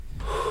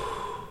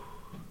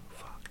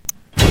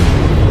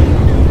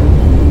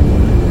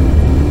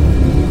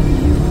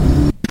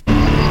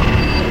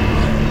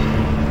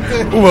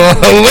Well,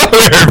 hello,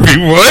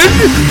 everyone.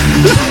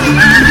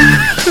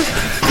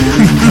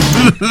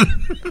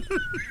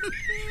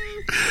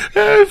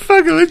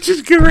 Fuck it, let's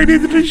just get right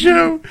into the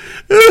show.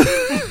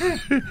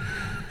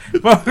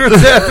 Welcome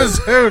to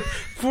episode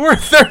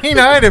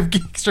 439 of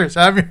Geeksters.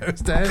 I'm your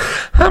host, Ed.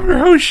 I'm your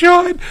host,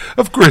 Sean.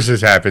 Of course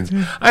this happens.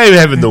 I am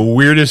having the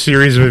weirdest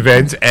series of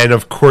events, and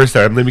of course,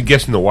 let me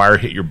guess, the wire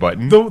hit your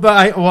button.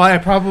 I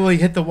probably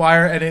hit the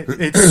wire, and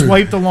it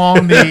swiped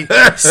along the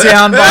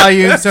sound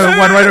volume, so it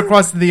went right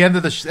across to the end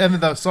of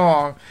the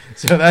song.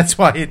 So that's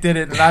why it did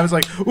it. And I was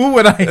like, ooh,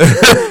 and I hit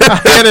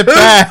it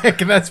back,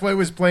 and that's why it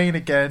was playing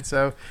again.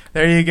 So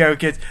there you go,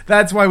 kids.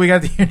 That's why we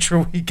got the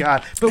intro we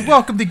got. But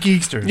welcome to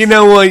Geeksters. You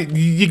know what?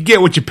 You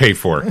get what you pay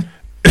for.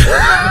 We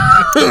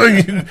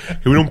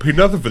don't pay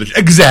nothing for this.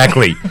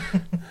 Exactly.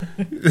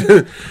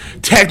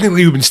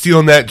 Technically, we've been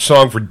stealing that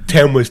song for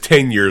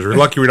 10 years. We're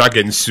lucky we're not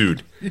getting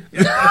sued.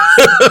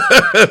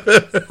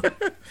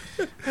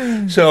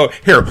 So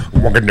here,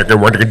 wonka dicka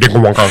wonka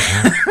dicka wonka,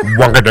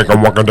 wonka dicka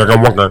wonka dicka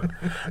wonka,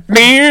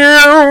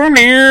 near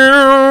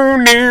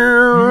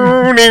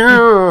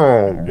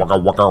waka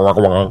waka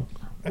waka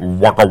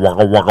waka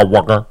waka waka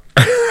waka.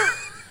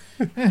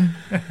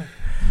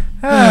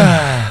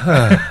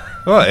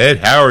 Well, Ed,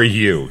 how are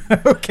you?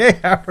 Okay,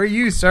 how are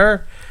you,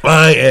 sir?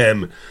 I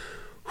am.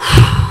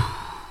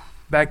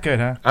 That good,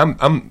 huh?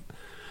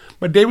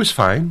 My day was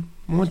fine.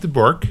 I went to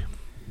work.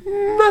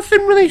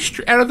 Nothing really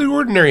out of the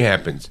ordinary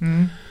happens.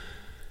 Mm-hmm.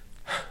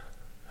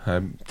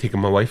 I'm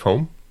taking my wife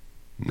home.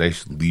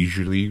 Nice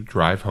leisurely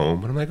drive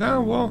home, and I'm like,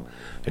 oh well,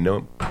 I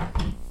know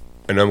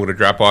I'm going to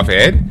drop off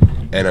Ed,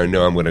 and I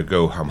know I'm going to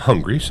go. I'm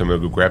hungry, so I'm going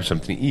to go grab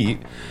something to eat.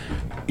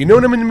 You know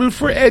what I'm in the mood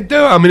for, Ed?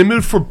 Though I'm in the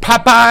mood for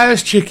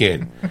Popeye's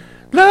chicken.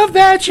 Love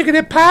that chicken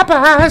at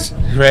Popeye's,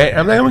 right?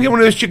 I'm like, I'm gonna get one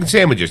of those chicken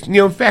sandwiches. You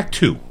know, in fact,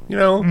 two. You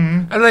know,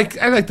 I like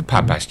the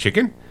Popeye's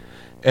chicken,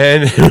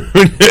 and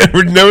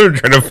we're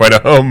trying to find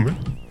a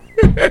home.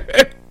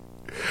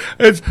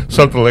 It's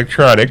something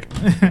electronic.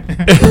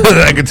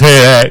 I can tell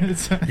you that.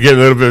 You get a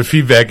little bit of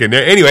feedback in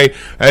there. Anyway,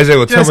 as I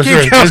will tell my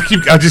story, just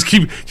keep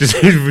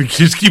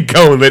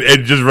going. Let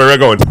Ed just run around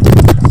going.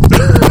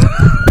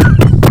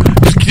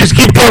 just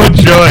keep going,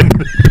 Sean.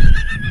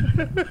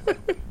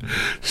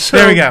 So,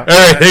 there we go. All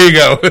right, there you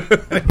go.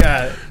 I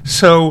got it.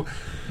 So,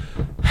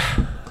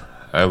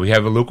 we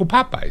have a local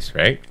Popeyes,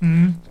 right?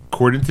 Mm-hmm.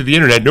 According to the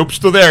internet. Nope,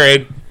 still there,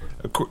 Ed.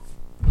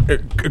 There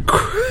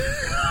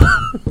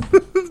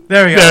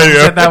we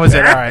go. That was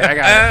it. All right, I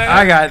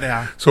got it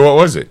now. So what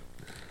was it?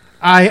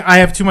 I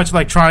have too much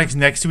electronics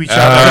next to each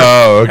other.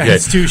 Oh, okay.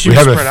 We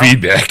have a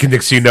feedback, and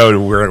next thing you know,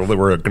 we're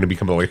going to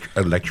become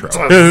electro.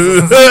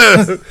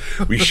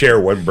 We share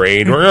one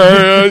brain.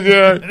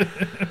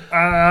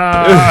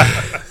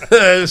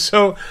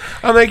 So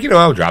I'm like,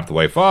 I'll drop the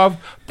wife off.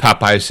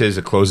 Popeye says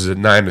it closes at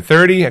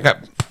 9:30. I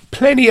got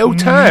plenty of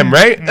time,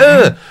 right?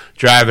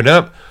 Driving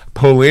up,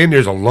 pull in.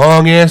 There's a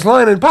long ass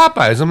line in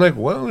Popeyes. I'm like,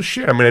 well,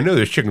 shit. I mean, I know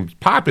this chicken's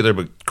popular,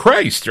 but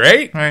Christ,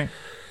 right? Right.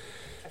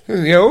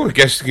 I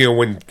guess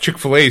when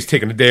Chick-fil-A is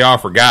taking a day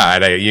off for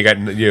God, you got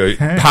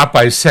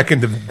Popeye's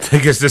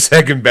the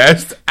second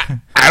best.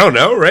 I don't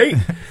know, right?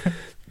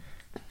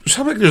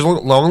 So I'm like, there's a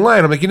long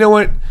line. I'm like, you know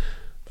what?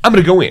 I'm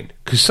going to go in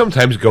because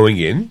sometimes going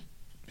in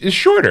is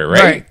shorter,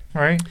 right?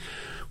 Right.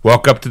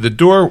 Walk up to the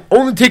door,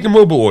 only taking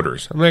mobile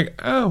orders. I'm like,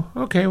 oh,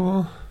 okay,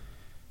 well,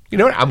 you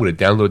know what? I'm going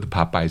to download the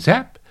Popeyes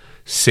app.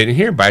 Sitting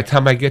here, by the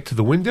time I get to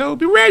the window, it'll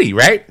be ready,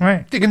 right?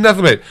 Right. Thinking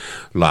nothing but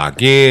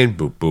log in,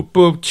 boop, boop,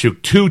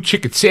 boop, two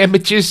chicken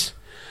sandwiches.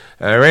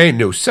 All right,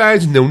 no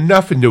sides, no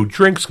nothing, no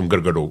drinks. I'm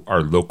going to go to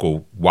our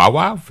local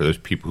Wawa. For those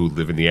people who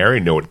live in the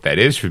area, know what that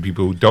is. For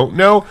people who don't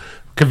know,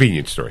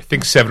 convenience store.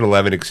 Think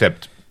 7-Eleven,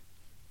 except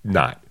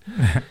not.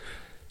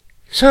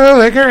 So,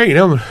 like, all right,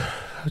 I'll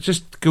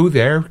just go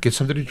there, get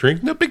something to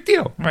drink. No big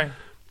deal. Right.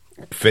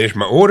 Finish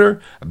my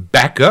order,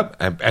 back up.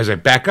 As I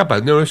back up, I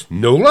noticed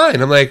no line.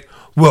 I'm like,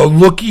 well,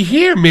 looky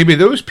here. Maybe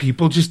those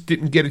people just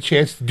didn't get a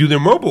chance to do their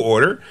mobile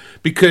order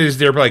because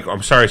they're like,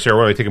 I'm sorry, sir,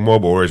 we're only taking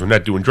mobile orders. We're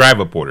not doing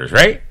drive-up orders,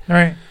 right?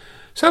 Right.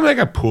 So I'm like,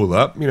 I pull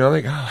up,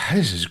 like, oh,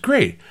 this is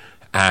great.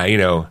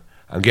 I'm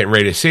getting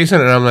ready to say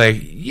something, and I'm like,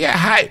 yeah,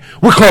 hi,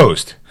 we're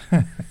closed.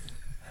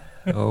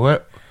 Oh,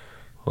 what?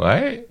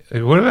 What?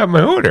 Like, what about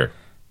my order?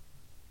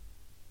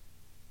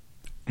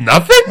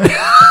 Nothing?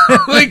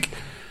 Like,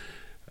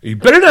 you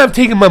better not have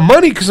taken my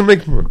money because I'm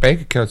like, my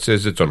bank account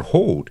says it's on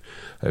hold.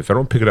 If I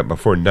don't pick it up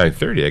before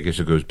 9:30, I guess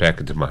it goes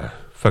back into my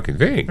fucking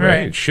thing,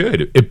 right? It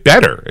should. It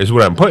better is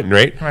what I'm putting,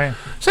 right? Right.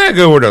 So I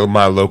go over to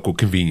my local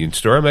convenience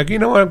store. I'm like, you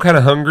know what? I'm kind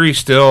of hungry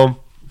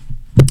still.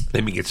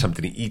 Let me get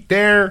something to eat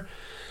there.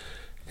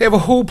 They have a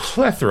whole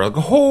plethora, like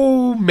a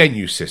whole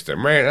menu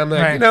system, right? I'm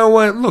like, You know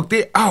what? Look,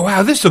 oh,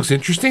 wow, this looks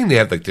interesting. They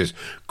have like this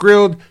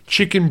grilled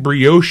chicken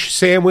brioche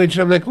sandwich.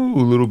 And I'm like, ooh,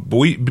 a little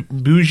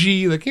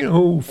bougie, like,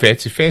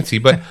 fancy.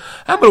 But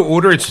I'm going to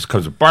order it. It just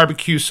comes with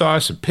barbecue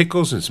sauce and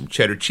pickles and some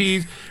cheddar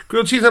cheese,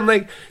 grilled cheese. I'm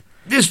like,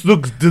 this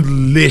looks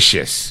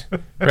delicious,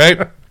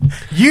 right?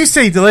 You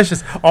say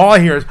delicious. All I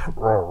hear is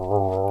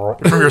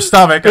from your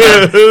stomach.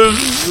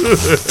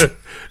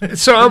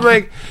 So I'm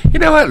like, you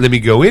know what? Let me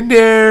go in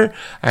there.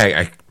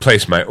 I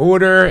place my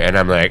order, and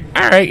I'm like,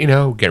 all right,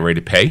 getting ready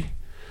to pay.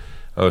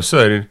 All of a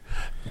sudden,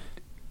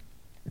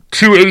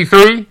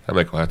 $2.83. I'm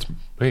like, well,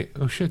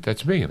 oh shit,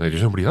 that's me. I'm like,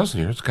 there's nobody else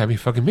in here. It's gotta be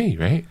fucking me,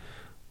 right?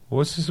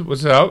 What's this?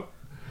 What's up?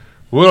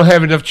 We don't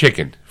have enough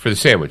chicken for the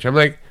sandwich. I'm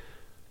like,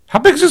 how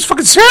big is this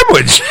fucking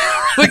sandwich?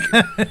 Like,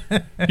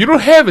 you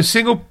don't have a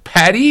single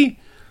patty?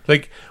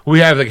 Like, we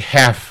have like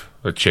half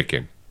a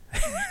chicken.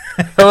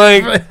 I'm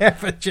like,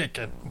 half a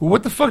chicken.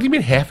 What the fuck do you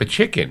mean half a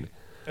chicken?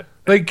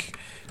 Like,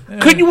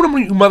 couldn't you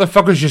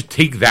motherfuckers just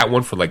take that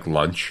one for like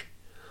lunch?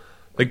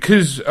 Like,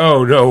 cause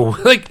oh no,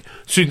 like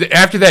so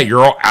after that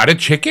you're all out of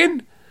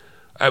chicken.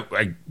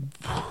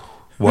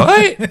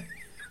 What?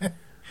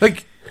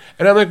 Like,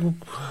 and I'm like,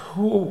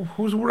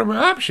 what are my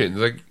options?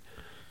 Like,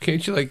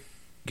 can't you like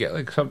get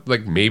like some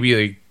like maybe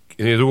like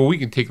and he goes, well, we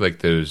can take like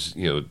those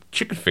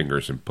chicken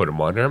fingers and put them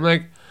on there. I'm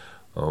like,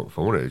 oh, if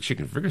I wanted a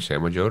chicken finger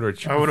sandwich, I order a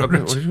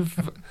chicken.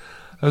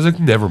 I was like,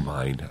 never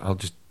mind.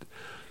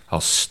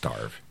 I'll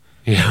starve.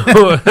 I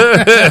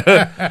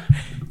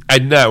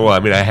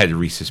had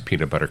Reese's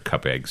peanut butter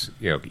cup eggs,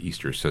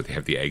 Easter, so they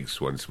have the eggs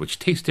ones, which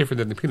taste different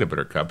than the peanut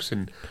butter cups,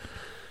 and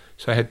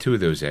so I had 2 of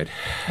those, Ed.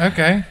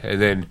 Okay.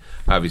 And then,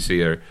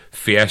 obviously, a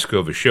fiasco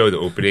of a show, the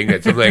opening,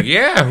 and so I'm like,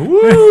 yeah,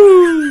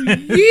 woo,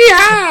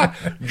 yeah,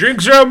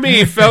 drinks are on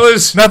me,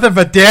 fellas. Nothing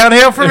but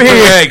downhill from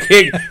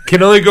here.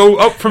 Can only go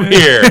up from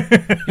here.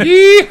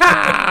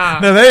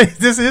 Yeehaw! No,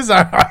 this is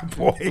our high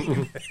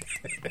point.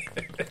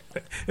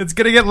 It's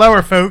going to get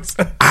lower, folks.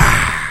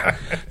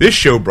 This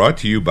show brought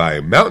to you by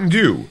Mountain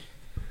Dew.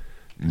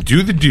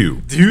 Do the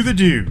do. Do the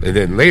do. And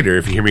then later,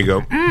 if you hear me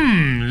go,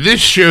 this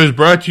show is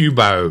brought to you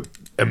by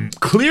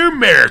Clear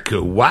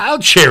America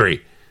Wild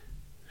Cherry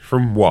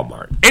from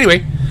Walmart.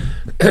 Anyway,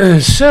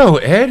 so,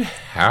 Ed,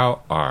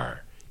 how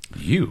are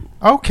you?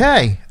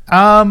 Okay.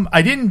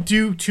 I didn't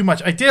do too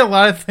much. I did a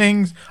lot of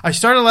things. I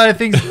started a lot of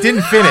things,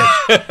 didn't finish.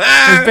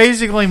 It's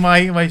basically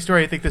my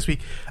story, I think, this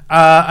week.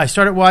 I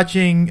started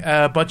watching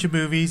a bunch of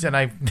movies, and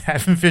I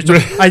haven't finished.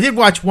 I did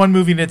watch one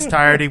movie in its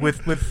entirety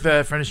with friend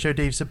of the show,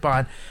 Dave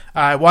Sapon.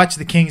 I watched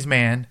The King's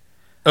Man.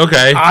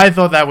 Okay. I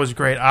thought that was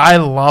great. I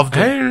loved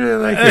it. I didn't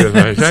really like it as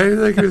much.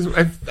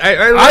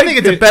 I think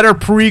it's a better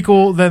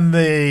prequel than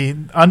the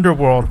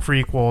Underworld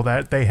prequel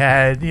that they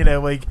had.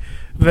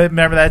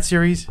 Remember that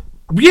series?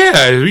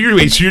 Yeah, you're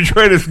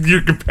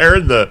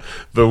comparing the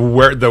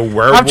werewolf.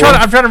 I'm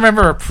trying to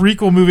remember a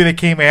prequel movie that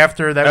came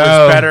after that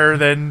was better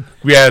than.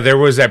 Yeah, there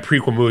was that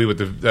prequel movie with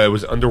it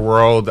was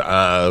Underworld,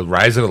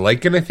 Rise of the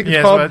Lycan, I think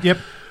it's called. Yep.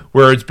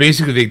 Where it's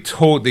basically they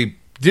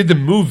did the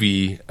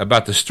movie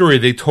about the story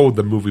they told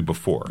the movie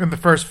before in the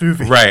first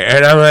movie, right?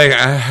 And I'm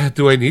like,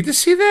 do I need to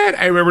see that?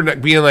 I remember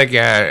not being like,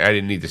 yeah, I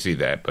didn't need to see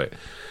that, but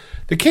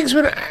The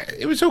Kingsman,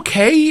 it was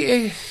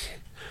okay.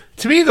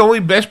 To me, the only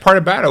best part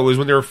about it was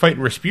when they were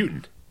fighting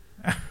Rasputin.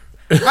 I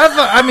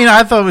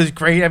thought it was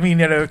great.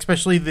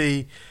 Especially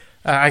the.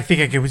 I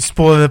think I could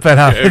spoil it, but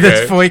at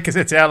this point, because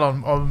it's out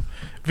on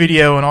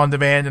video and on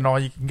demand and all,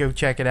 you can go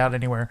check it out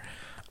anywhere.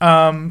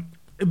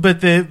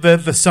 But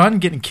the son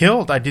getting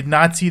killed, I did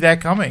not see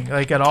that coming,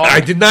 at all.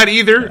 I did not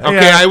either. Okay,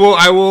 yeah, I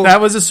will. That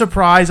was a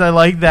surprise. I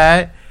like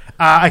that.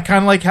 I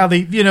kind of like how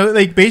they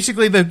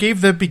basically they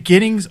gave the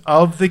beginnings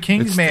of the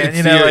Kingsman.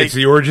 It's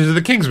the origins of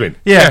the Kingsman.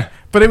 Yeah.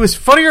 But it was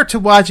funnier to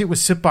watch it with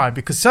Sipon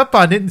because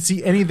Sipon didn't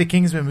see any of the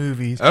Kingsman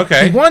movies.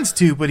 Okay, he wants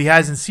to, but he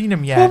hasn't seen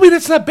them yet. Well,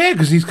 it's not bad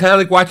because he's kind of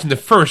like watching the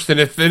first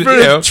and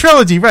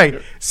trilogy,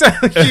 right? So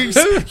he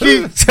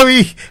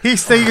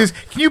goes,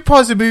 "Can you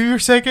pause the movie for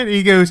a second?" And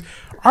he goes,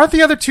 "Aren't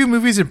the other 2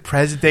 movies in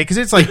present day? Because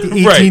it's like the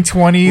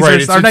 1820s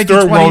right. or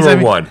 1920s."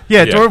 World War I.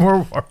 Yeah, during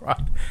World War I.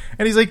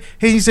 And he's like,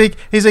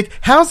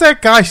 how's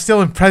that guy still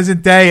in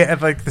present day at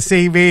the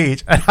same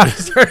age? And I'm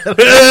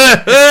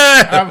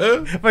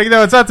like,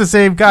 no, it's not the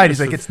same guy. And he's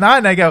like, it's not.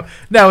 And I go,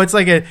 no, it's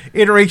like an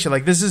iteration.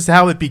 Like this is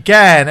how it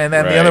began, and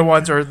then the other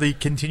ones are the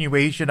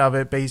continuation of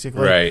it,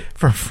 basically. Right.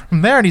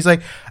 From there, and he's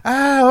like,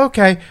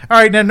 okay, all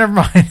right, now never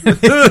mind.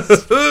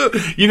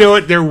 You know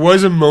what? There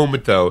was a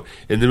moment though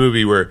in the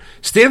movie where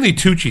Stanley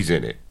Tucci's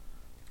in it.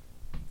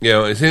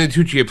 And Stanley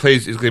Tucci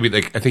is going to be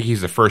I think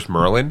he's the first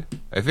Merlin.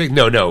 I think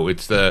no,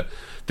 it's there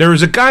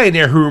is a guy in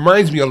there who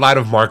reminds me a lot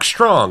of Mark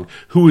Strong,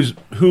 who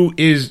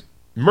is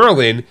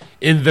Merlin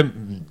in the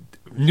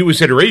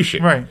newest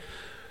iteration, right?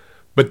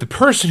 But the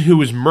person who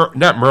was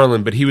not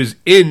Merlin, but he was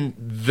in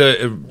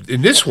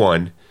this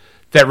one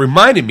that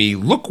reminded me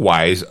look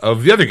wise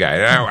of the other guy.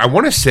 And I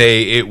want to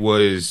say it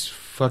was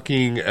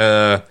fucking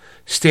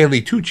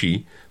Stanley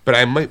Tucci. But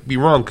I might be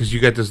wrong because you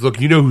got this look.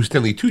 You know who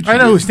Stanley Tucci is. I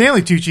know who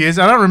Stanley Tucci is.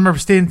 I don't remember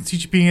Stanley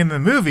Tucci being in the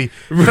movie.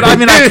 But I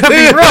could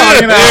be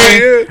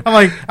wrong.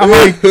 I'm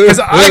like, because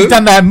I've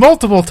done that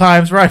multiple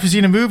times where I've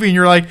seen a movie and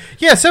you're like,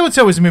 yeah,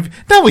 so-and-so was in the movie.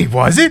 No, he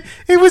wasn't.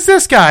 It was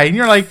this guy. And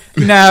you're like,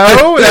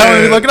 no.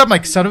 When you look it up, I'm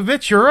like, son of a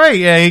bitch, you're right.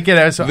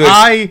 Yeah, so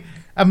I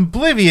am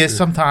oblivious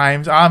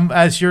sometimes.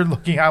 As you're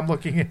looking, I'm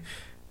looking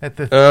at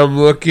the... I'm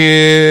looking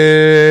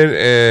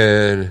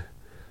and...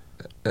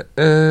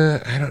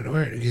 I don't know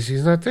where...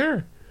 He's not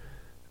there.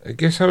 I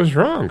guess I was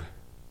wrong.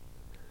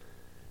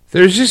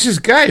 there's just this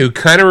guy who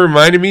kind of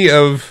reminded me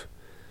of,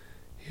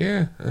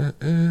 who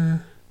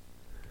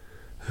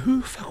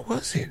the fuck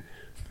was it?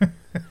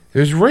 It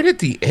was right at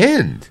the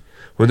end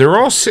when they were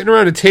all sitting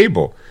around a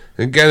table.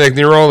 And guy, like,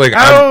 they were all like,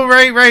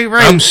 right.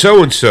 I'm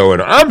so and so,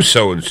 and I'm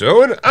so and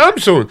so, and I'm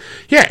so.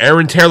 Yeah,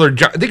 Aaron Taylor.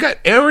 They got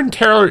Aaron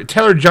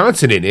Taylor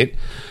Johnson in it.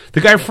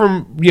 The guy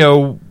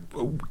from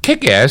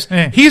Kick-Ass.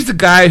 Yeah. He's the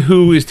guy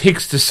who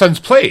takes the son's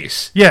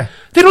place. Yeah.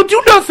 They don't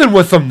do nothing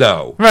with him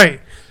though. Right.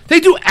 They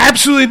do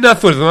absolutely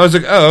nothing with him. I was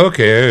like, oh,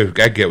 okay,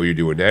 I get what you're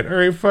doing. That all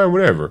right, fine,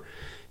 whatever.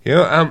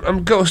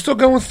 I'm still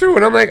going through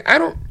it. I'm like,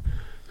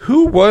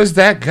 who was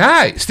that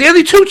guy?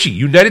 Stanley Tucci,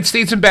 United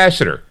States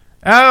Ambassador.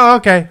 Oh,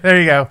 okay. There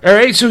you go. All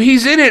right, so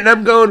he's in it, and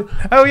I'm going,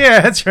 oh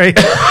yeah, that's right.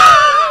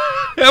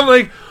 I'm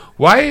like,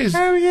 why is?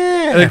 Oh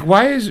yeah. Like,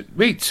 why is?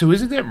 Wait, so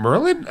isn't that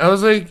Merlin? I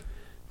was like,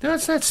 no,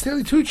 it's not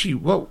Stanley Tucci.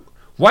 Well,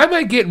 why am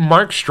I getting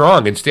Mark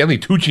Strong and Stanley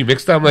Tucci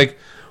mixed up? I'm like,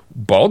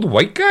 bald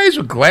white guys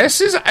with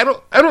glasses? I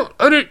don't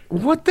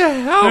what the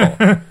hell?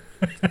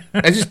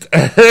 I just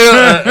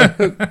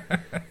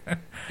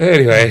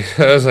anyway,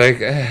 I was like,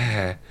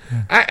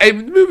 the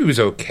movie was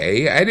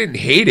okay. I didn't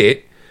hate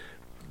it.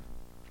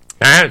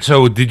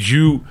 So did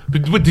you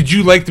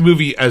like the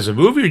movie as a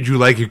movie, or did you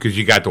like it because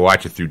you got to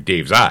watch it through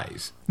Dave's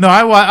eyes? No,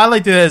 I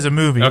liked it as a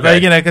movie.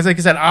 Okay. But, because like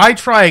I said, I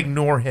try to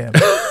ignore him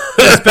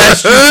as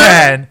best you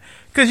can.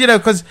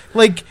 Because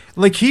like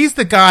he's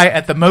the guy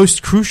at the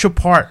most crucial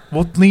part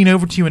will lean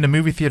over to you in the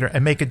movie theater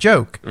and make a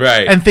joke,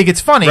 right, and think it's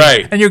funny,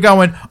 right, and you're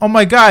going, "Oh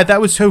my god, that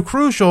was so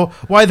crucial!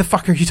 Why the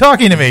fuck are you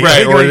talking to me?"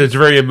 Right, or it's a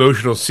very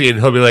emotional scene.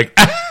 He'll be like,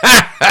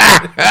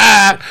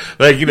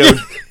 like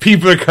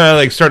people are kind of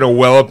like starting to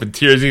well up in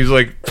tears. And he's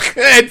like,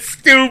 "That's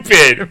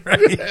stupid."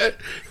 Right?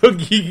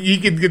 he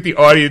can get the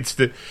audience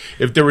to.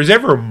 If there was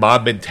ever a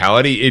mob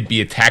mentality, it'd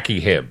be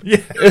attacking him.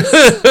 Yeah.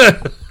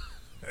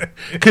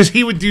 Because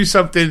he would do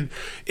something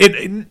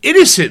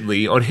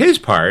innocently on his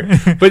part,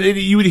 but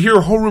you would hear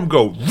a whole room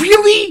go,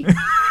 "Really?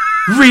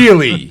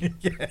 Really?"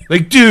 Yeah.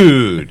 Like,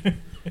 dude.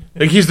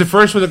 Like, he's the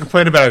first one to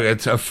complain about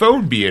a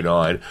phone being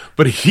on,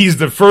 but he's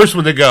the first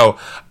one to go,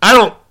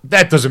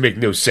 that doesn't make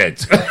no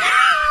sense. What?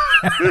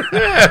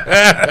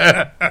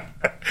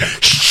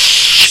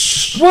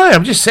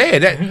 I'm just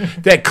saying,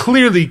 that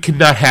clearly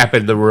cannot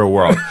happen in the real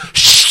world.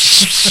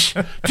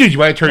 Dude, you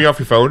want to turn off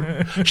your phone?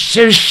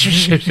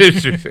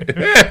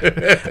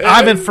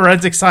 I'm in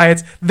forensic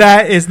science.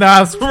 That is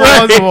not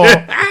plausible,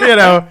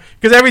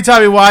 because every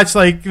time we watch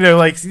like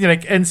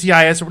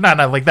NCIS or not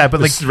like that, but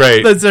like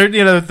right,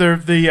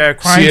 the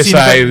crime CSI,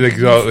 scene,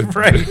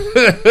 right?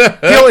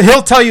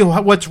 He'll tell you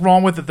what's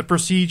wrong with it, the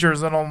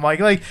procedures, and I'm like,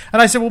 and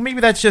I said, well,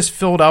 maybe that's just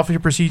Philadelphia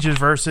procedures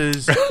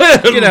versus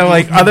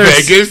like other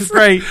Vegas,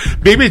 right?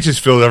 Maybe it's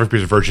just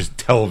Philadelphia versus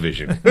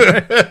television.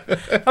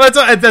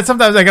 That's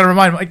sometimes I gotta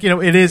remind them,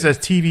 it is a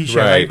TV show.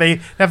 Right. Like, they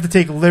have to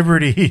take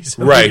liberties.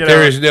 Right.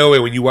 There is no way,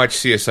 when you watch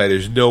CSI,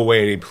 there's no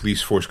way any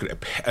police force could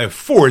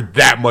afford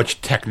that much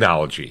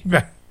technology.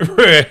 Right.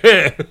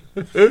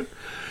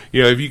 If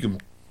you can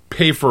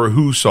pay for a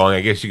Who song, I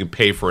guess you can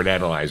pay for an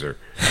analyzer.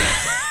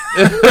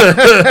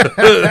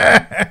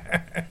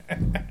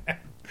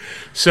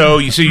 So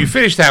you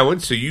finished that one.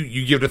 So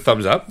you give it a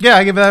thumbs up. Yeah,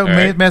 I give it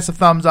a massive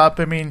thumbs up.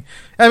 I mean,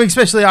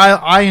 especially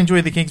I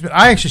enjoy the Kingsman.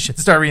 I actually should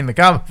start reading the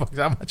comic books.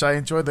 How much I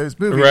enjoy those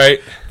movies.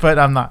 Right. But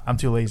I'm not. I'm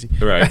too lazy.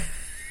 Right.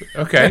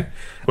 Okay.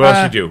 What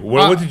else you do?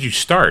 What did you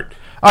start?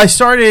 I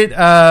started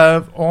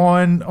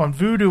on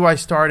Vudu. I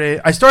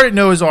started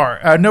Noah's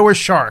Ark, Noah's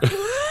Shark.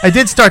 I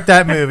did start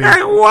that movie.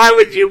 Why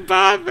would you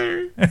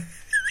bother?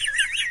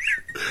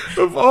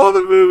 Of all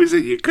the movies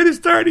that you could have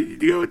started, you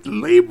go with the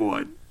lame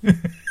one.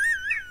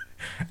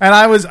 And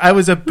I was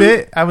a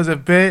bit.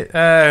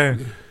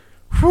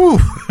 Whew.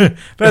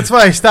 That's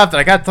why I stopped it.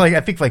 I got to I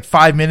think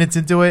 5 minutes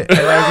into it, and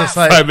I was just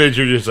like 5 minutes.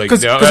 You're just like,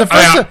 no,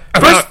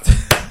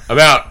 I'm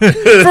out.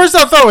 First,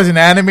 I thought it was an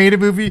animated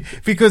movie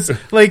because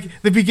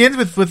it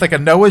begins with a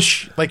Noah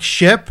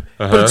ship,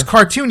 but it's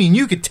cartoony and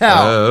you could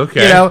tell.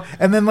 Okay.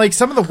 And then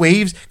some of the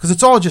waves, because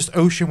it's all just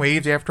ocean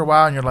waves after a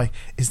while, and you're like,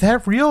 is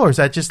that real or is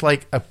that just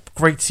a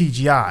great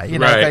CGI?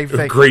 Right.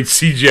 Great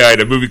CGI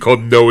in a movie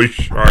called Noah's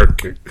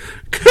Shark.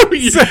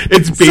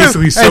 It's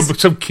basically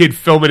some kid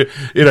filming it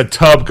in a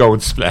tub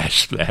going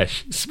splash,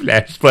 splash,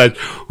 splash, splash.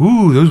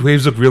 Ooh, those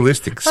waves look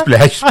realistic.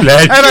 Splash,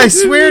 splash. And I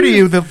swear to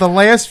you that the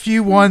last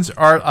few ones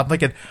are I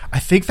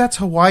think that's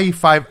Hawaii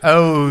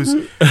 5.0's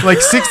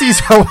 60s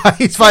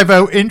Hawaii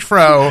 5.0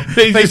 intro.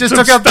 They just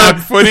took out stock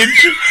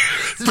footage.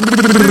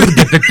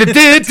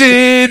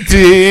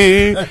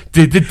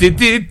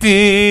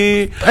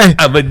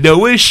 I'm a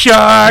Noah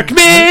Shark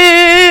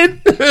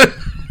man.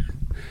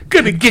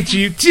 Gonna get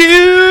you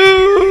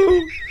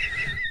too.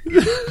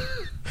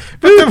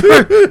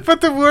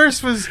 But the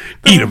worst was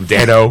eat him,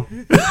 Dano.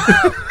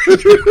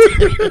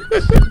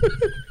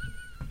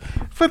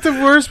 But the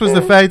worst was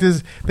the fact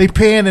is they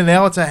pan and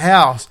now it's a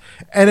house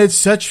and it's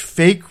such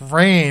fake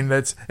rain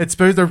that's it's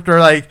supposed they're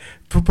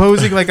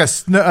proposing a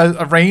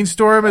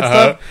rainstorm and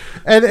stuff,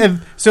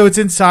 and so it's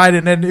inside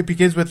and then it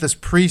begins with this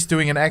priest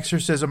doing an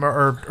exorcism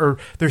or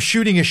they're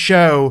shooting a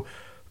show.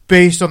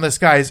 based on this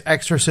guy's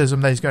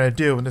exorcism that he's going to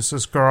do. And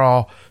this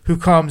girl who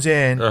comes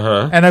in.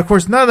 And, of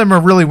course, none of them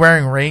are really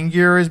wearing rain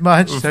gear as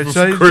much. So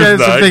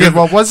thinking,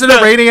 well, wasn't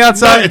it raining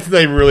outside? It's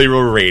not really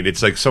real rain.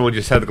 It's like someone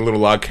just had like a little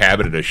log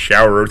cabin and a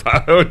shower on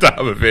top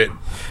of it.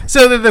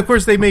 So, then, of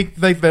course, they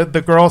make, like,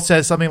 the girl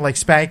says something like,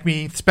 spank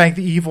the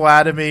evil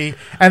out of me.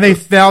 And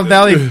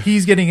now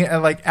he's getting,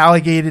 like,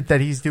 allegated that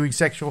he's doing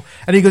sexual.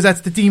 And he goes,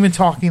 that's the demon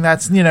talking.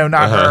 That's,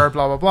 not her,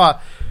 blah, blah, blah.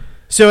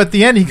 So at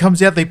the end, he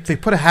comes out. They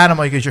put a hat on him.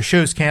 Like, your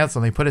show's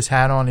canceled. And they put his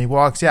hat on. And he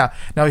walks out.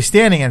 Now he's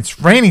standing, and it's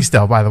raining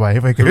still. By the way, he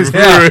goes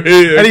out,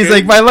 and he's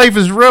like, "My life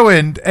is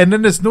ruined." And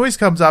then this noise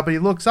comes up, and he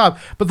looks up.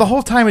 But the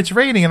whole time it's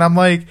raining, and I'm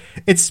like,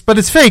 "It's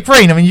fake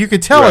rain." I mean, you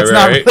could tell it's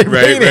not really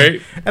raining.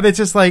 Right. And it's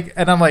just like,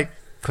 and I'm like,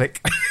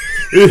 click.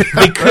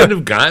 They couldn't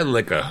have gotten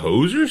like a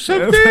hose or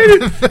something.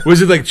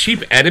 Was it like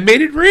cheap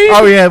animated rain?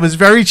 Oh yeah, it was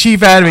very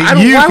cheap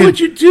animated. Why would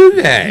you do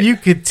that? You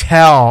could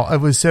tell it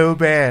was so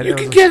bad. You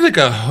could get like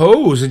a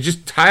hose and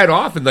just tie it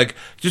off and like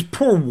just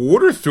pour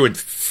water through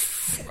it.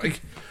 Like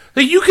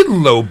you can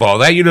lowball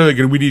that. Like,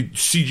 we need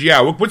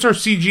CGI. What's our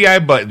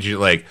CGI budget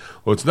like?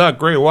 Well, it's not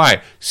great.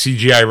 Why?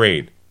 CGI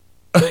rain.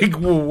 Like,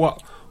 well,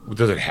 what?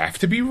 Does it have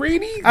to be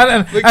rainy?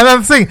 And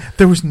I'm thinking,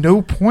 there was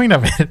no point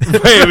of it.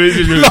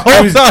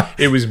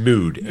 It was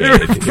mood.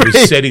 It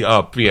was setting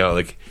up,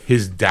 like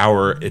his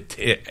dour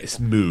it's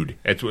mood.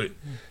 That's all it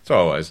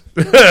was.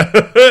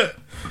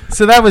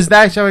 So that was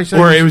that show.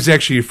 Or it was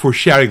actually a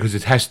foreshadowing because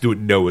it has to do with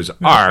Noah's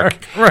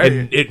Ark. Right.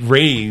 And it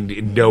rained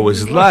in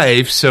Noah's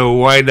life, so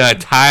why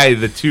not tie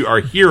the two,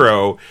 our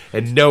hero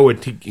and Noah,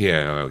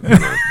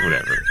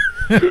 whatever.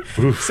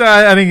 So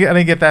I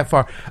didn't get that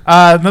far.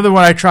 Another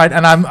one I tried,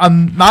 and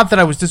I'm not that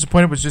I was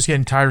disappointed, was just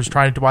getting tired. I was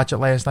trying to watch it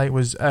last night.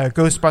 Was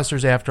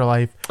Ghostbusters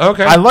Afterlife.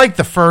 Okay, I liked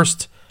the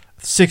first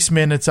 6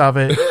 minutes of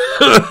it.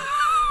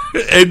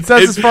 And so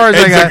that's as far as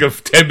I got.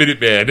 It's like a 10-minute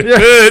man.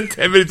 Yeah.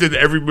 10 minutes in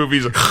every movie.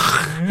 Like,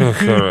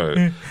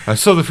 I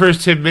saw the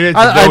first 10 minutes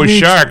of Noah's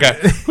Shark.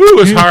 It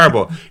was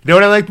horrible. You know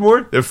what I liked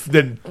more?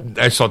 Then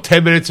I saw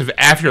 10 minutes of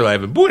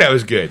Afterlife, and boy, that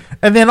was good.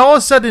 And then all of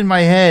a sudden in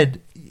my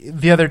head,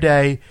 the other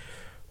day,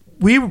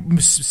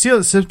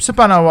 Sip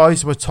and I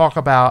always would talk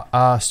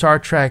about Star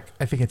Trek,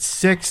 I think it's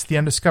 6, The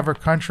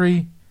Undiscovered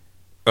Country.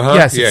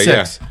 Yes, it's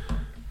 6. Yeah.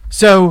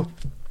 So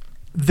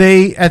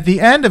they, at the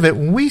end of it,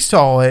 when we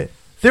saw it,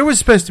 there was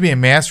supposed to be a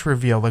mask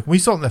reveal. Like, we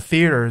saw it in the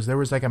theaters. There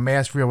was like a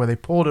mask reveal where they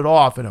pulled it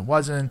off, and it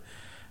wasn't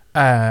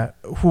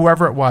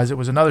whoever it was. It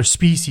was another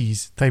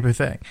species type of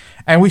thing.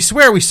 And we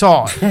swear we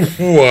saw it.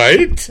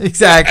 What?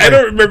 Exactly. I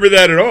don't remember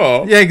that at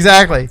all. Yeah,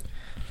 exactly.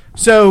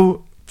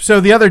 So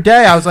the other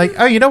day, I was like,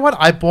 oh, you know what?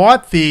 I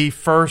bought the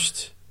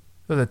first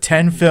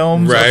 10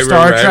 films of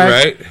Star Trek.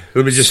 Right.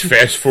 Let me just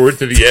fast forward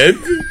to the end.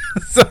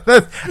 So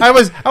I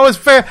was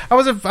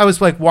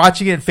like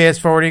watching it and fast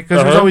forwarding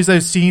because there's always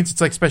those scenes.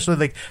 It's like, especially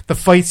like the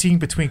fight scene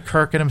between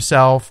Kirk and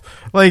himself.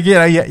 Like, you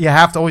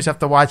always have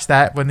to watch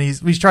that when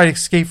he's trying to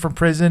escape from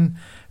prison.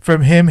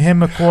 From him,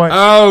 McCoy.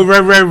 Oh,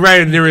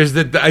 right. And there is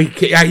the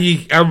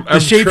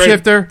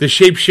shapeshifter. The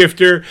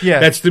shapeshifter. Yeah,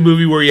 that's the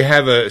movie where you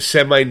have a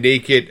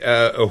semi-naked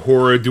a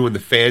horror doing the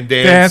fan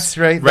dance. That's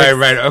right.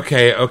 Right.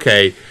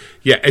 Okay.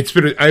 Yeah,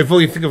 I've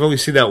only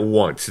seen that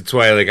once. That's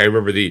why, like, I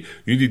remember you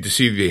need to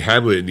see the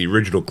Hamlet in the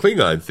original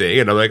Klingon thing,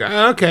 and I'm like,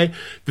 okay.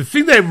 The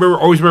thing that I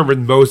always remember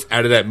most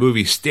out of that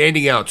movie,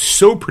 standing out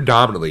so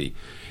predominantly,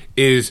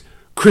 is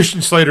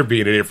Christian Slater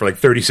being in it for like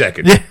 30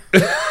 seconds.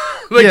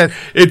 Yeah.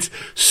 It's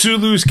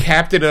Sulu's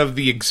captain of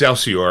the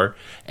Excelsior,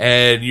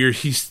 and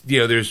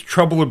there's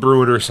trouble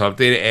brewing or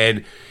something,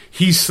 and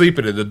he's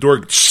sleeping, and the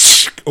door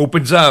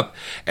opens up,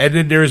 and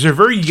then there's a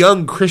very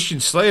young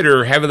Christian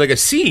Slater having like a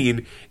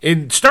scene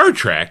in Star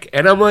Trek,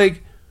 and I'm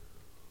like,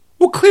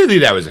 well, clearly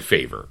that was a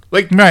favor.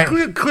 Like,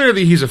 right.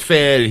 Clearly he's a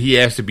fan, and he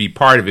has to be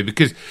part of it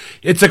because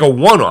it's like a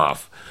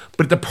one-off.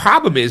 But the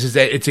problem is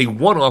that it's a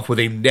one-off with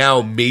a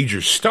now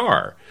major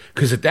star,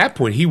 because at that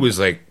point he was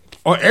like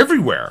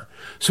everywhere.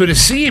 So to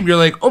see him, you're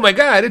like, oh my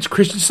God, it's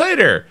Christian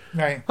Slater.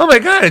 Right. Oh my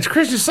God, it's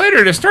Christian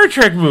Slater in a Star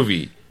Trek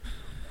movie.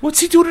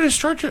 What's he doing in a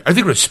Star Trek? Are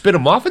they going to spin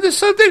him off into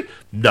something?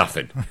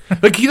 Nothing.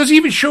 Like, he doesn't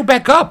even show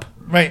back up.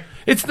 Right.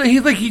 He's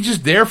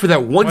just there for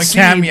that one scene.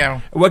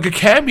 Cameo. Like a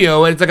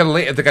cameo, and it's like a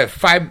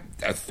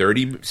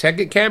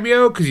 30-second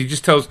cameo, because he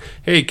just tells,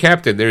 hey,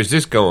 Captain, there's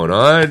this going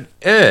on.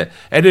 And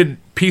then,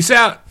 peace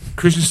out.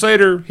 Christian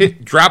Slater,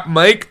 drop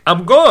mic,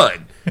 I'm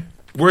gone.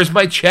 Where's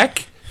my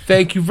check?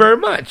 Thank you very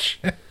much.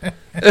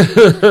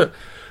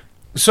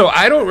 So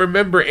I don't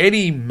remember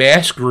any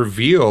mask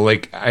reveal.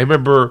 Like, I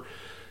remember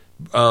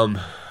the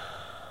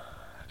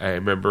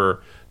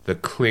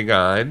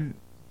Klingon,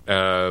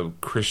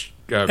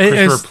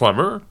 Christopher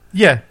Plummer.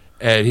 Yeah.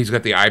 And he's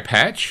got the eye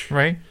patch.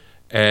 Right.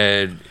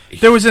 And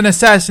there was an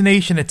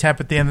assassination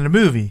attempt at the end of the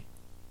movie.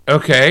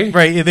 Okay.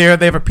 Right. They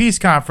have a peace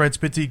conference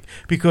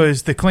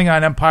because the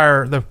Klingon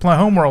Empire, the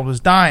homeworld, was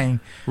dying.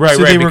 Right,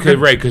 so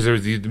because there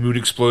was the moon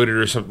exploded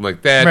or something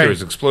like that. Right. There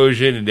was an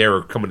explosion, and they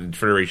were coming to the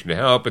Federation to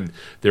help, and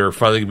they were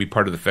finally going to be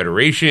part of the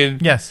Federation.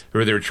 Yes.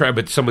 Or they were trying,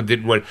 but someone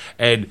didn't want.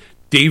 And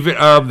David,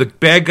 the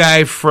bad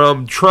guy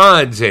from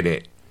Tron's in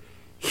it.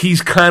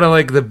 he's kind of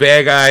like the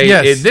bad guy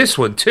in this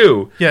one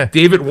too. Yeah.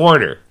 David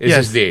Warner is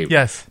his name.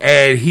 Yes.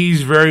 And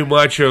he's very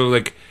much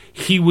like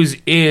he was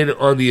in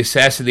on the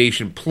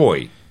assassination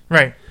ploy.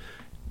 Right.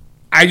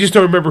 I just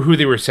don't remember who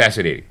they were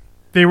assassinating.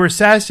 They were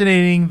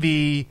assassinating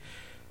the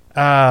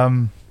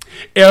what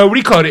do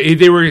you call it?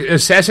 They were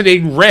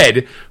assassinating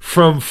Red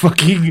from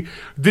fucking.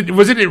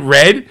 Wasn't it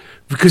Red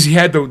because he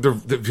had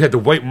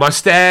the white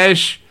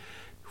mustache?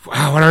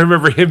 Wow, I don't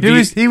remember him.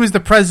 He was the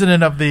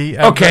president of the.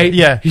 Okay,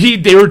 yeah.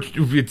 They were.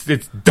 It's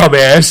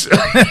dumbass.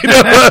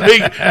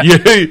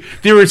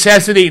 They were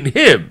assassinating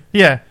him.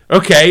 Yeah.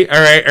 Okay.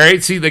 All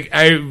right. See, like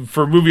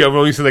for a movie, I've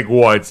only seen like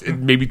once,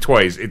 maybe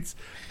twice. It's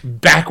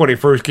back when it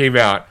first came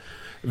out.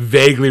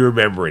 Vaguely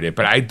remembering it,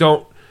 but I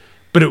don't.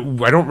 But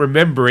I don't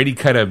remember any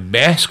kind of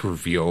mask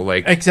reveal.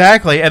 Like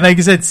exactly, and like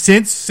I said,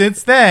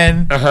 since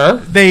then,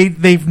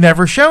 they've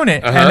never shown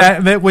it,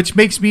 and that which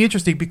makes me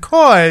interesting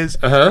because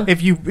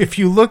if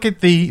you look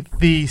at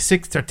the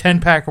 6 or 10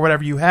 pack or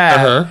whatever you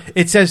have,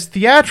 it says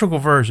theatrical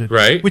version,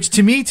 right? Which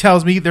to me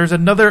tells me there's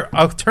another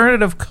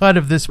alternative cut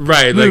of this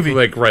movie,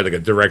 like a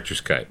director's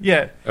cut.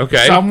 Yeah.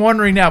 Okay. So I'm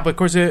wondering now, but of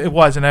course it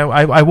was, and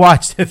I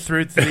watched it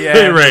through to the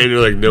end. Right.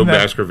 Like no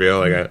mask reveal.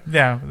 Like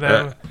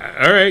yeah.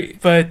 All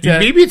right, but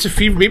maybe it's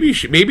a. Maybe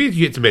it's the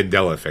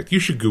Mandela effect. You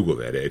should Google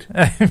that,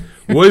 Ed.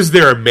 Was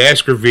there a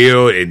mask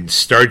reveal in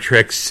Star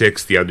Trek VI: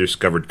 The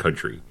Undiscovered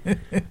Country?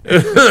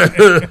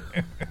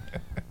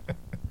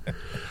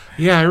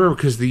 Yeah, I remember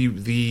because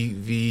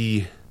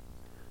the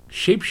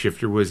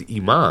shapeshifter was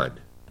Iman,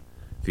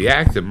 the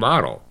active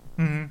model,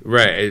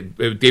 right?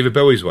 David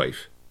Bowie's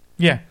wife.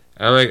 Yeah.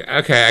 I'm like,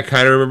 okay, I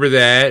kind of remember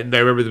that, and I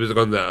remember there was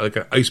on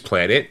an ice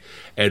planet,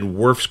 and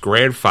Worf's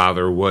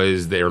grandfather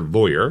was their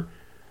lawyer.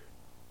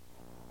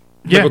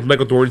 Yeah.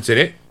 Michael Dorn's in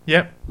it.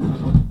 Yep. I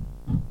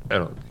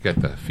don't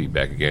got the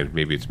feedback again.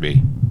 Maybe it's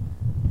me.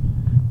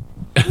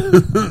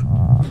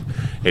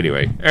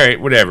 Anyway, all right,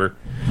 whatever.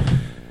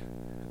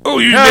 Oh,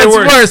 you did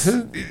worse.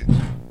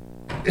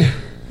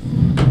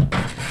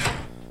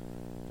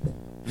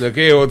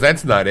 Okay, well,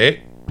 that's not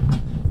it.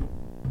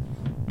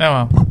 Oh,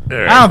 well.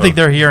 Right, I don't think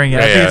they're hearing it.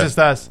 I think yeah. it's just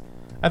us.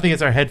 I think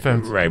it's our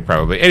headphones. Right,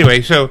 probably.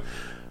 Anyway, so,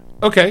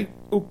 okay.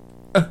 All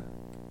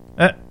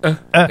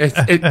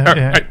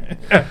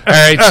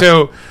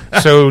right,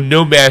 so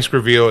no mask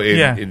reveal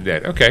in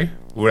that. Okay,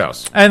 what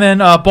else? And then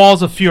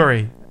Balls of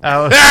Fury. I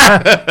love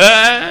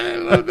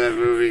that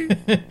movie.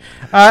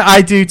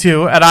 I do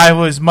too. And I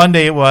was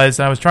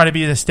I was trying to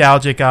be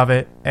nostalgic of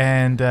it,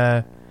 and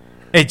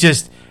it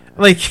just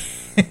like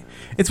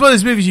it's one of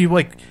those movies you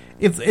like.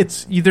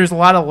 There's a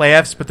lot of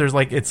laughs, but there's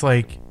like it's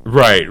like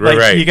right.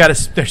 You got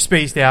to they're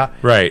spaced out,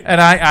 right?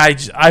 And I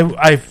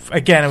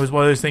again, it was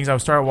one of those things I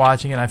started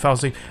watching and I fell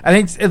asleep.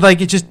 I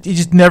think you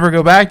just never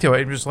go back to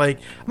it. I'm just like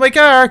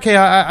oh, okay,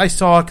 I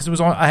saw it because it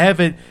was on. I have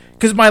it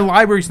because my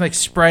library's like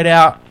spread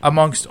out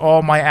amongst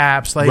all my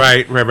apps. Like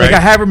right. Like I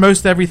have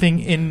most everything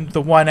in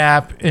the one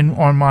app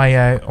on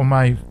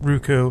my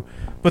Roku,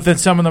 but then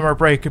some of them are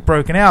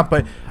broken out.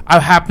 But I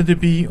happen to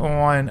be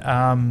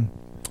on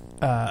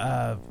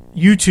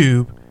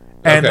YouTube,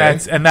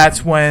 and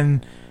that's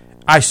when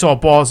I saw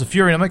Balls of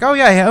Fury, and I'm like, oh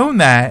yeah, I own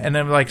that, and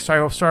then like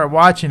started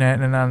watching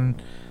it, and then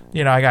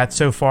I got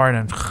so far,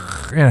 and then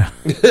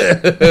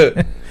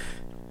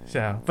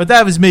so, but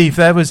that was me.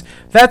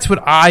 That's what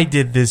I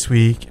did this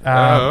week. Okay.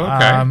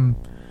 How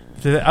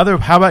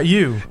about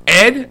you,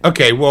 Ed?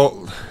 Okay,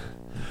 well.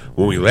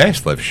 When we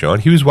last left Sean,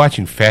 he was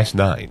watching Fast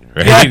 9,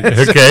 right?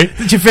 Yes. Okay.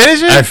 Did you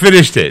finish it? I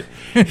finished it.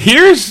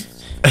 Here's...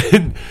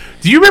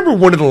 Do you remember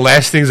one of the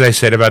last things I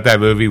said about that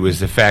movie was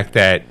the fact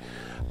that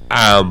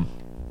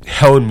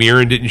Helen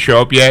Mirren didn't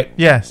show up yet?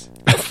 Yes.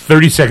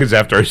 30 seconds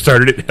after I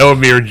started it, Helen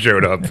Mirren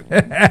showed up.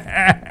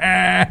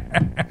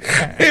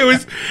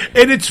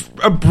 It's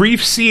a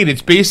brief scene.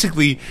 It's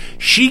basically,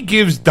 she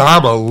gives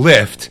Dom a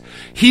lift.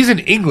 He's in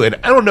England.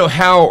 I don't know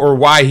how or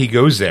why he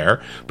goes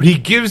there, but she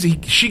gives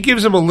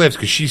him a lift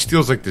because she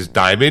steals like this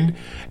diamond,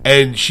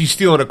 and she's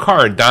stealing a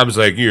car, and Dom's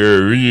like,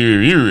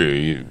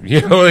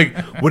 like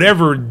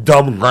whatever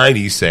dumb line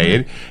he's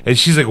saying, and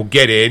she's like, well,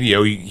 get in,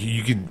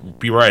 you can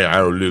be right. I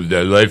don't live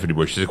that life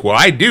anymore. She's like, well,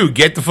 I do.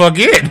 Get the fuck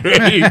in.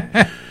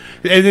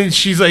 And then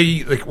she's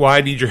like, well,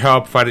 I need your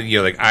help finding,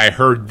 like, I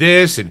heard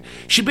this, and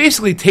she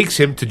basically takes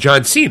him to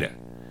John Cena.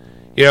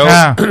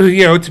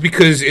 It's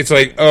because it's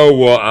like, oh,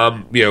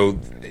 well,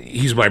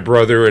 he's my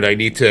brother, and I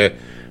need to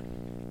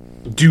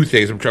do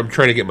things. I'm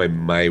trying to get my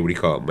what do you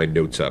call it, my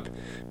notes up,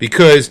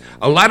 because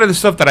a lot of the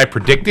stuff that I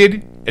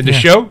predicted in the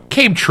show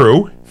came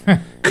true.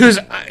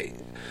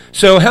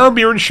 So Helen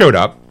Mirren showed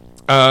up.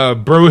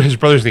 His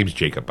brother's name's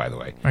Jacob, by the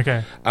way.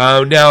 Okay.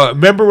 Now,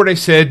 remember when I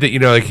said that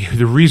like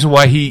the reason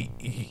why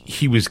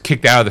he was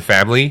kicked out of the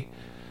family?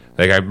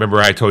 Like, I remember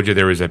I told you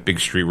there was that big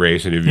street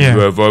race, and if you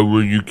have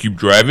when you keep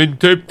driving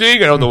type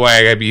thing. I don't know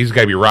why he's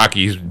got to be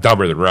Rocky. He's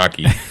dumber than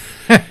Rocky.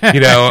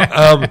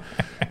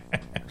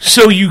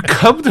 So you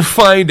come to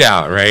find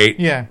out, right?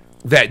 Yeah.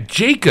 That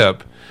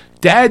Jacob,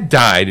 Dad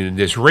died in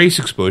this race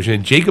explosion,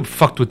 and Jacob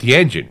fucked with the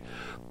engine.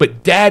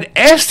 But Dad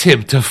asked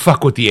him to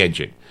fuck with the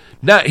engine.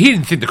 He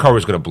didn't think the car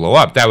was going to blow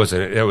up. That was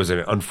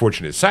an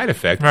unfortunate side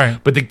effect. Right.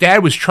 But the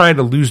dad was trying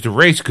to lose the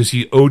race because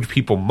he owed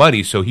people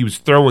money, so he was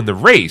throwing the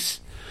race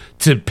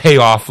to pay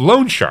off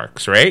loan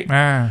sharks,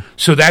 right?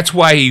 So that's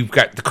why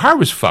the car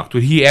was fucked.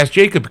 But he asked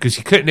Jacob because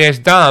he couldn't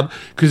ask Dom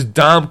because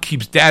Dom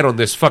keeps Dad on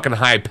this fucking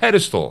high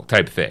pedestal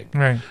type thing.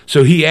 Right.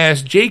 So he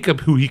asked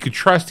Jacob who he could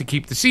trust to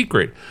keep the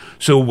secret.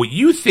 So what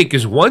you think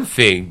is one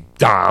thing,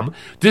 Dom,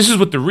 this is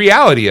what the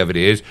reality of it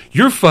is.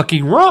 You're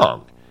fucking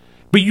wrong.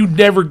 But you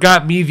never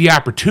got me the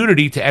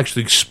opportunity to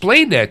actually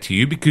explain that to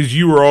you because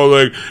you were all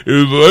like,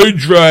 if I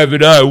drive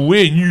and I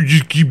win, you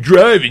just keep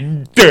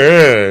driving.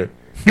 Duh.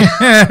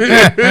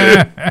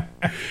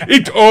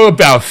 It's all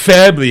about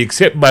family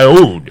except my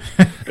own.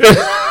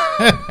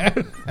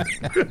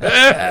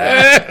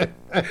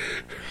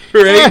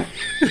 Right?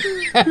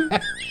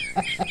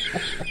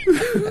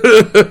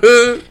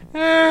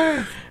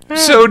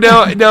 So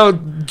now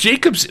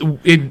Jacob's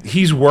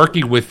he's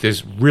working with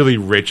this really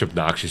rich,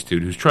 obnoxious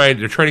dude who's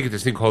they're trying to get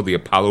this thing called the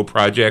Apollo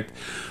Project,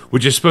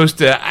 which is supposed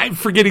to, I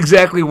forget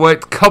exactly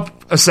what,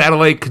 cup a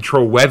satellite,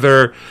 control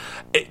weather.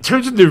 It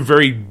turns into a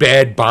very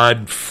bad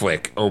Bond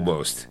flick,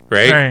 almost,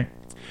 right? Right.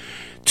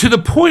 To the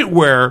point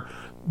where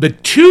the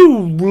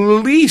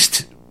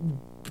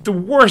the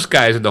worst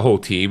guys in the whole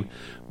team,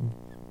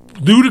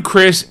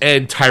 Ludacris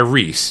and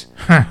Tyrese,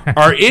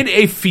 are in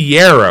a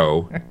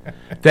Fiero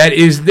that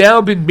is now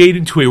been made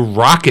into a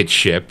rocket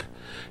ship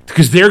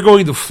because they're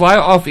going to fly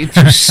off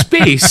into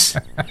space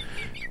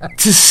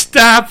to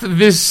stop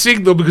this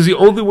signal, because the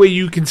only way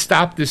you can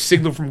stop this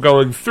signal from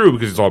going through,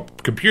 because it's all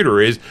computer,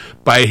 is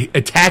by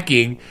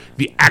attacking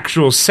the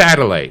actual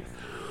satellite.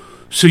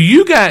 So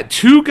you got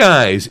two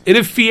guys in a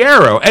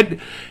Fiero,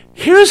 and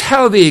here's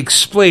how they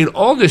explain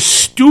all the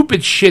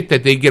stupid shit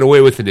that they get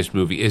away with in this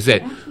movie, is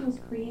that...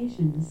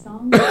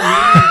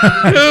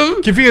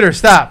 Computer,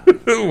 stop.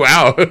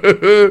 Wow.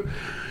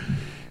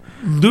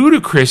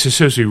 Ludacris is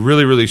supposed to be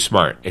really, really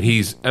smart, and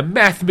he's a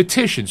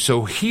mathematician,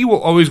 so he will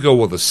always go,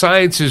 well, the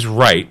science is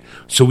right,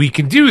 so we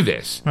can do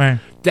this. Right.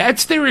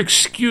 That's their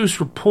excuse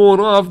for pulling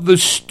off the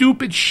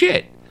stupid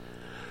shit.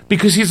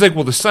 Because he's like,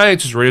 well, the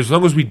science is right, as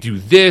long as we do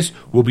this,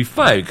 we'll be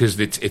fine, because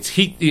it's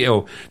heat,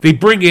 they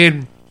bring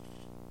in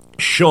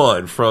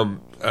Sean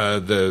from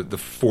the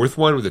fourth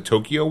one, or the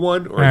Tokyo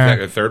one, or is that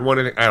the third one?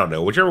 I don't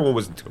know, whichever one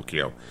was in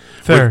Tokyo.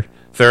 Third,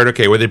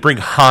 okay, where they bring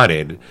Han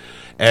in,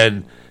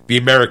 and the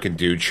American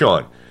dude,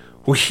 Sean.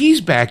 Well, he's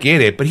back in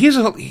it, but he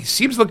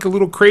seems like a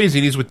little crazy,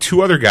 and he's with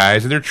two other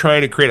guys, and they're trying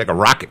to create like a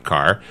rocket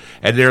car,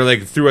 and they're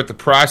like, throughout the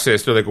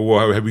process, they're like, well,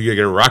 how are we going to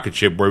get a rocket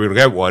ship? Where are we going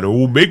to get one? And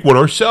we'll make one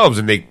ourselves,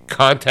 and they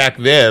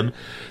contact them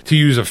to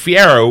use a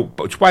Fiero,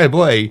 which, by the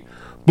way,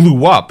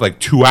 blew up like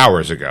 2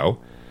 hours ago.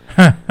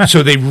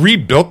 So they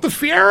rebuilt the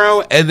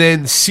Fiero and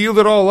then sealed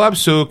it all up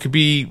so it could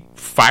be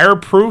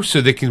fireproof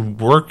so they can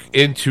work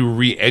into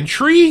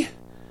re-entry?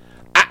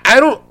 I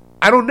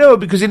don't know,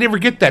 because they never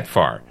get that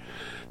far.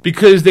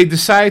 Because they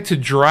decide to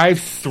drive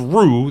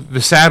through the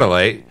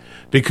satellite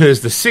because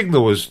the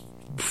signal was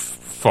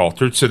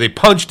faltered, so they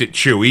punched it,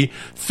 Chewie,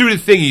 through the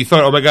thing, and you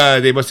thought, oh my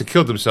god, they must have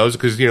killed themselves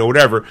because,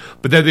 whatever.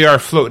 But then they are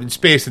floating in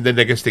space, and then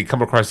I guess they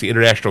come across the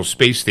International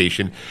Space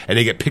Station, and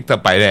they get picked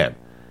up by them.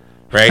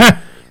 Right?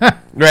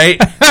 Right?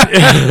 So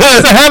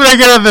how do they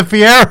get on the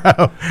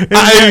Fiero?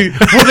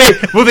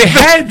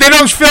 They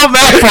don't film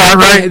that far,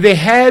 right?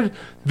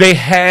 They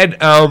had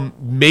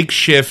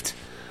makeshift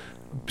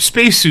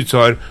spacesuits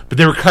on, but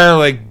they were kind of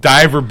like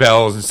diver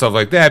bells and stuff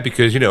like that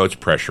because, it's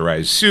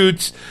pressurized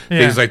suits,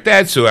 things like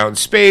that. So out in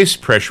space,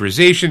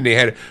 pressurization, they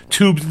had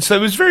tubes and stuff.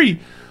 It was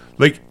very,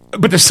 but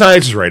the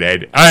science is right,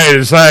 Ed.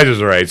 The science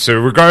is right. So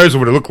regardless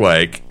of what it looked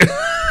like.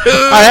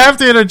 I have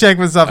to interject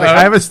with something.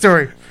 I have a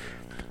story.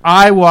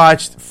 I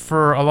watched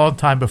for a long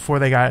time before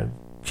they got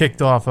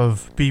kicked off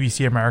of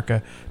BBC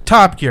America,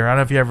 Top Gear. I don't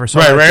know if you ever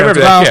saw it. Right,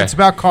 it's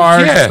about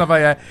cars and stuff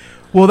like that.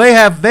 Well, they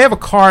have a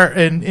car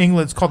in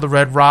England. It's called the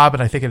Red Robin,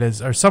 I think it is,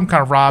 or some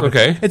kind of Robin.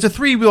 Okay. It's a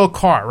 3-wheel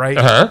car, right?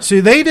 Uh-huh.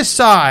 So they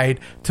decide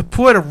to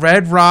put a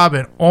Red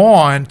Robin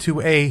on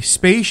to a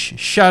space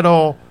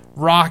shuttle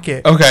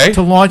rocket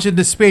to launch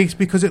into space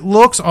because it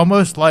looks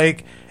almost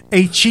like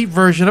a cheap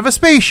version of a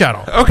space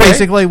shuttle. Okay.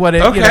 Basically what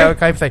it,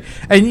 kind of thing.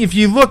 And if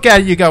you look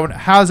at it, you go,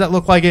 how does that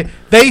look like it?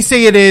 They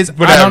say it is.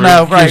 Whatever. I don't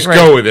know. Right. Just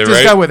go with it,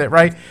 Just go with it,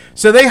 right?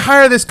 So they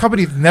hire this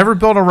company that's never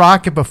built a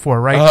rocket before,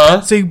 right?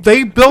 Uh-huh. So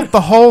they built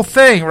the whole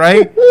thing,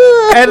 right?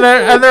 and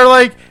they're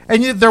like,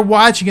 and they're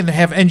watching and they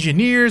have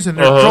engineers and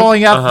they're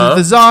drawing out the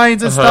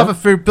designs and stuff.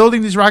 If they're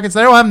building these rockets,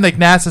 they don't have like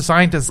NASA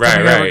scientists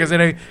coming over because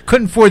they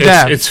couldn't afford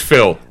that. It's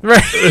Phil.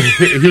 Right.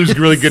 He was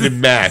really good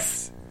in math.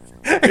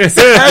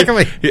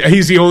 Exactly.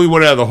 He's the only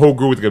one out of the whole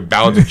group with a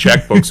balance a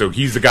checkbook, so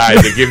he's the guy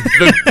to give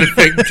the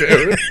thing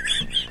to.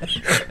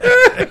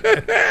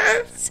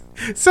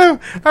 So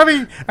I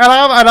mean, and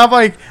I'm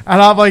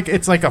like,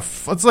 it's a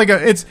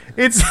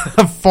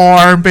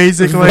farm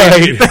basically.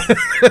 Right.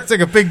 It's like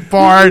a big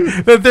barn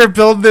that they're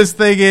building this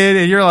thing in,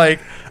 and you're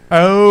like,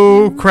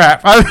 oh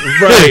crap.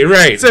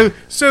 Right.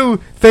 So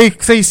they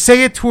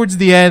say it towards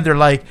the end. They're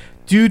like,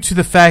 due to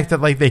the fact that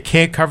like they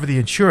can't cover the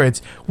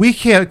insurance, we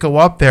can't go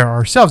up there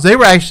ourselves. They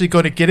were actually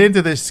going to get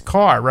into this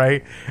car,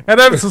 right? And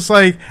I was just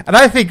like, and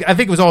I think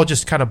it was all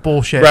just kind of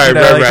bullshit, right, you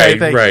know,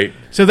 right.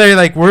 So they're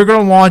like, we're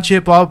going to launch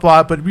it, blah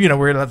blah, but we're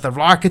going to let the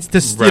rockets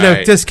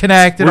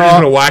disconnect and we're all.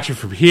 just going to watch it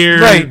from here.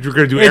 Right. We're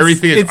going to do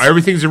everything.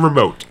 Everything's a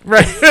remote.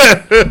 Right.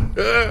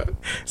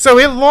 So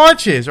it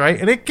launches, right,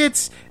 and it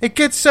gets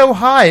so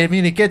high. I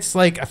mean, it gets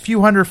like a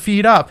few hundred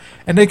feet up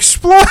and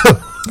explodes.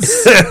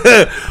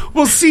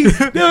 Well, see,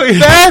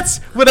 that's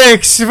what I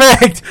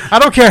expect. I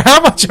don't care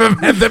how much of a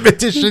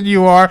mathematician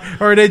you are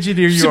or an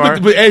engineer you are.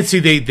 But see,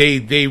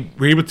 they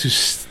were able to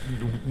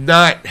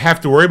not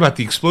have to worry about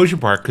the explosion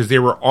part because they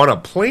were on a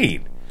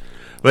plane.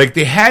 Like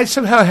they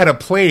somehow had a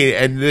plane,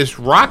 and this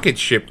rocket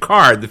ship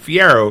car, the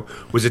Fiero,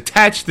 was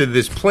attached to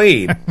this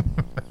plane,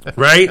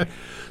 right?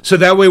 So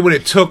that way, when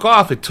it took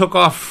off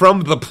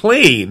from the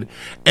plane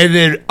and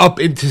then up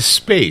into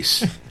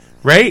space,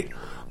 right?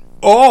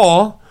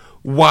 All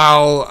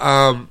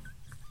while,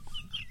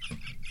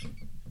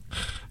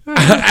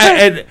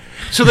 and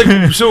so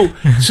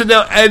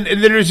now, and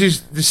then there's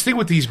this thing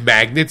with these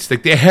magnets.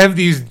 Like they have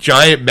these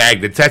giant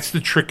magnets. That's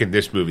the trick in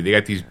this movie. They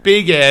got these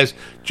big ass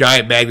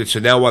giant magnets. So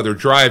now while they're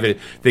driving,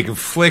 they can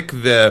flick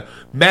the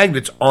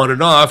magnets on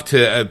and off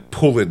to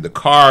pull in the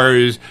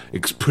cars,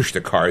 push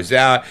the cars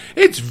out.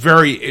 It's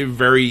very,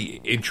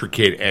 very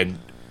intricate and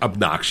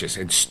obnoxious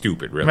and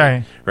stupid,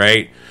 really.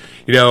 Right?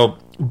 You know,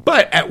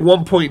 but at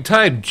one point in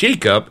time,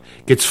 Jacob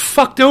gets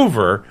fucked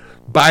over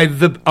by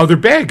the other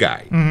bad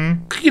guy.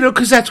 Mm-hmm. You know,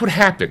 because that's what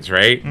happens,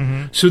 right?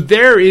 Mm-hmm. So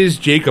there is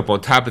Jacob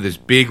on top of this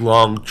big,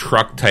 long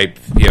truck type,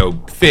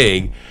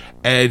 thing,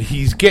 and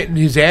he's getting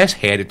his ass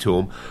handed to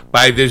him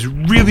by this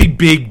really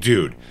big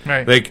dude.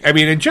 Right. Like, I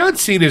mean, and John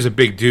Cena is a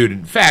big dude.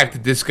 In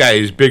fact, this guy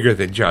is bigger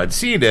than John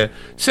Cena.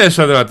 Says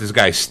something about this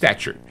guy's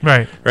stature.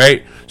 Right.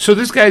 Right? So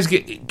this guy's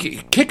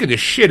kicking the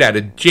shit out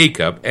of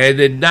Jacob and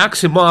then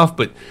knocks him off,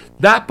 but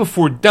not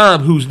before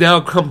Dom, who's now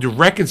come to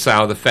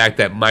reconcile the fact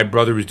that my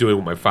brother was doing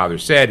what my father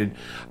said, and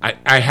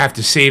I have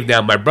to save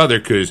now my brother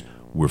because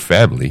we're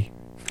family.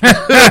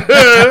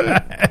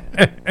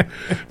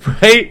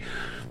 Right?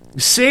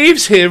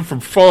 Saves him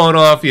from falling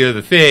off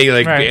the thing,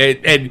 like,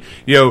 right. and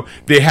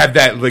they have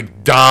that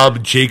like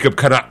Dom Jacob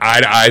kind of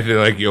eye to eye thing,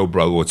 like, yo,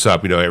 brother, what's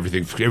up?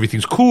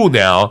 Everything's cool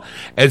now,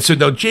 and so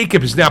now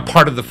Jacob is now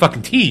part of the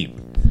fucking team,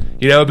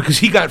 because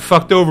he got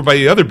fucked over by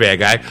the other bad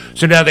guy.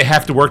 So now they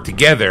have to work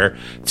together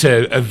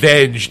to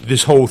avenge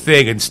this whole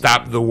thing and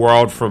stop the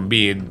world from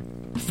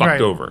being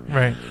fucked over.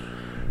 Right.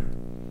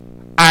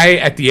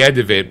 At the end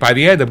of it, by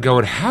the end, I'm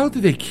going, how do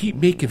they keep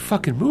making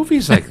fucking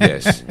movies like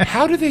this?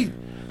 How do they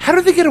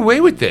get away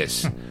with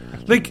this?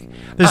 Like,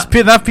 there's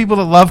enough people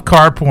that love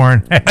car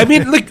porn. I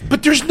mean, like,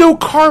 but there's no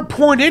car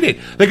porn in it.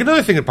 Like,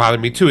 another thing that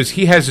bothered me too is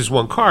he has this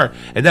one car,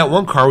 and that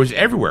one car was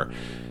everywhere.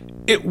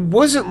 It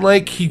wasn't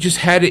like he just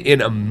had it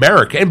in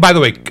America. And by the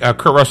way,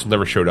 Kurt Russell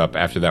never showed up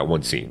after that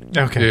one scene.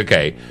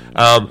 Okay.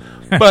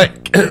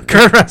 But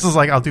Kurt Russell's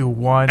like, I'll do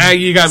one.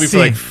 You got me for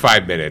like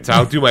 5 minutes.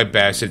 I'll do my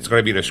best. It's going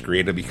to be in a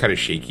screen. It'll be kind of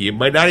shaky. It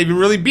might not even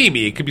really be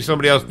me. It could be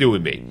somebody else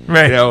doing me.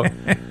 Right. Or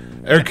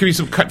it could be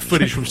some cut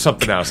footage from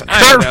something else.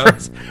 I don't know.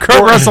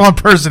 Kurt Russell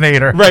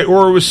impersonator. Right.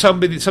 Or it was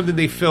something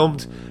they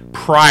filmed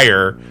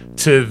prior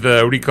to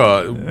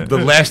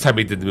the last time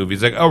he did the movie.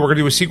 He's like, oh, we're going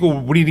to do a sequel.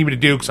 What do you need me to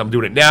do? Because I'm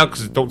doing it now,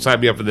 because don't sign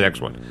me up for the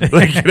next one.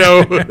 Like,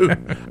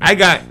 I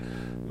got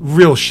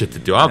real shit to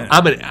do.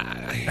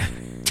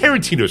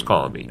 Tarantino's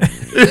calling me.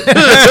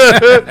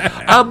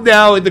 I'm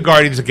now in the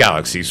Guardians of the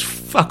Galaxies.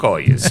 Fuck all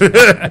yous. And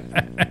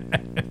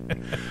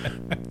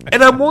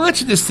I'm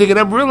watching this thing, and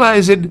I'm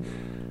realizing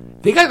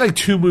they got like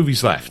 2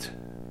 movies left.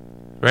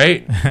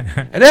 Right?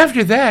 And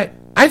after that,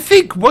 I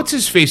think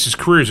what's-his-face's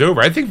career is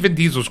over. I think Vin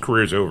Diesel's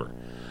career is over.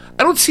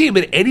 I don't see him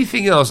in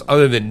anything else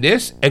other than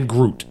this and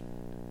Groot.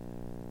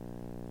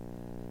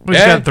 Well,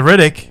 he's got the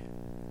Riddick.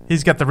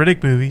 He's got the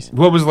Riddick movies.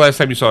 When was the last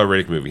time you saw a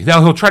Riddick movie?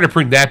 Now, he'll try to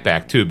bring that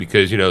back, too,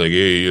 because, like,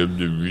 hey, I'm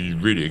the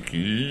Riddick.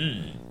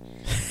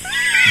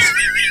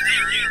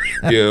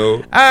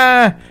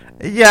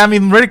 Yeah, I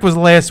mean, Riddick was the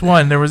last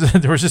one. There was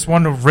just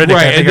one of Riddick.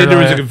 Right, and then there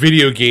was like a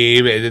video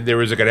game, and then there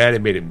was like an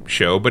animated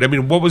show. But, I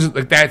mean, what was it?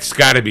 Like, that's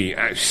got to be...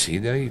 see,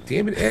 now you...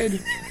 Damn it, Ed.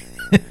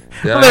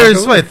 Well,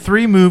 there's,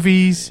 3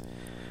 movies,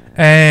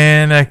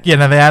 and, the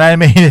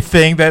animated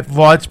thing that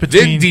launched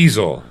between... Vin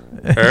Diesel,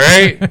 all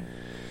right?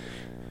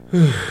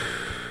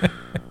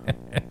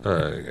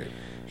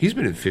 He's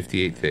been in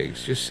 58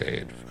 things, just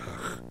saying.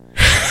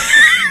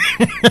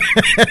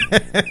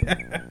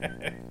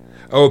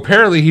 Oh,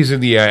 apparently he's in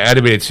the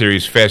animated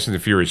series Fast and the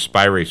Furious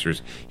Spy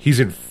Racers.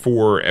 He's in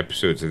 4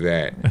 episodes of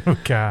that. Oh,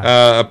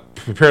 God.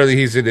 Apparently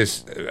he's in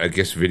this, I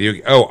guess,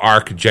 video... Oh,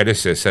 Ark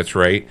Genesis, that's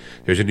right.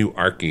 There's a new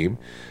Ark game.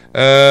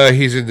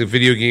 He's in the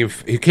video game...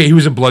 Okay, he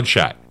was in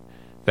Bloodshot.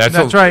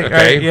 That's right,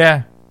 okay. Right,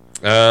 yeah.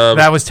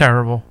 That was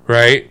terrible.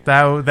 Right?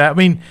 I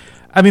mean,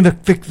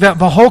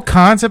 the whole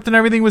concept and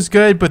everything was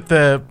good, but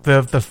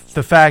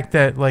the fact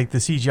that, like, the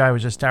CGI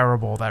was just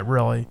terrible, that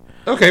really...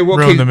 Okay, well,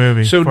 ruined the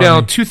movie. So for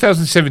now, me.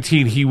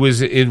 2017, he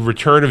was in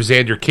Return of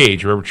Xander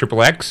Cage. Remember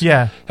Triple X?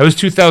 Yeah. That was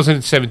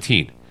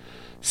 2017.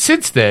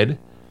 Since then,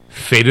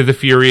 Fate of the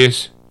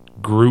Furious,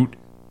 Groot,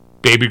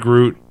 Baby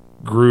Groot,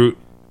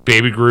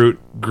 Baby Groot,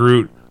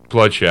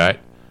 Bloodshot,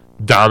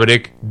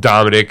 Dominic,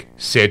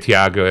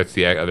 Santiago. That's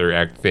the other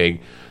act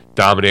thing.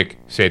 Dominic,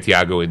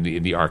 Santiago in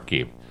the Ark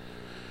game.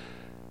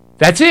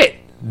 That's it.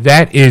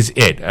 That is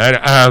it.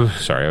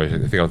 Sorry, I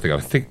don't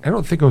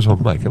think I was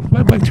on mic.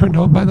 My mic turned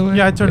on, by the way.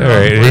 Yeah, I turned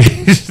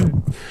it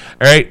on.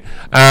 All right.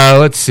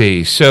 Let's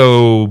see.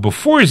 So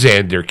before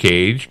Xander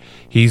Cage,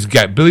 he's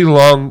got Billy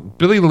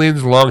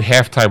Lynn's long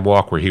halftime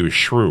walk where he was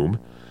Shroom.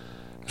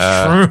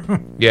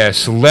 Yeah,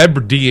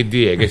 Celeb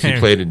D&D. I guess he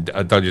played in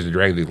Dungeons and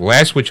Dragons. The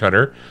Last Witch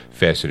Hunter,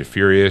 Fast and the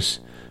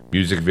Furious,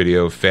 music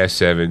video, Fast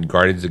 7,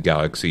 Guardians of the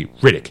Galaxy,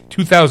 Riddick,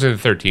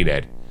 2013.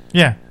 Ed.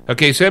 Yeah.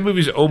 Okay, so that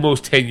movie's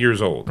almost 10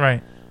 years old.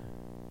 Right.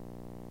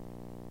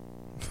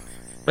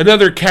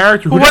 Another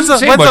character who doesn't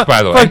say much,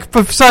 by the way. Like,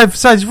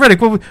 besides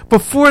Riddick,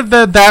 before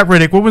that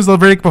Riddick, what was the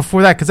Riddick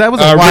before that? Because that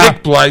was a while.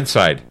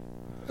 Riddick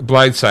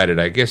Blindsided.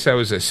 I guess that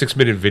was a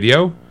 6-minute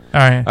video. All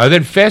right.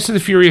 Then Fast and the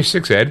Furious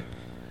 6, Ed.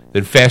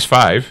 Then Fast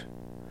 5.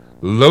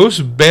 Los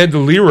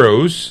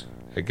Bandoleros.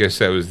 I guess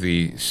that was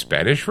the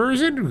Spanish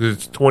version because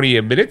it's 20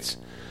 minutes.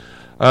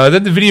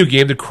 Then the video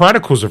game, The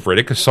Chronicles of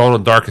Riddick, Assault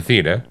on Dark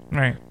Athena.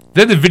 Right.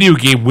 Then the video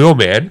game,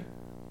 Wheelman.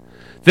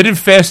 Then in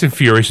Fast and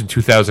Furious in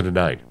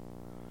 2009.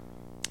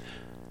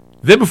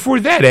 Then before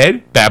that,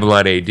 Ed,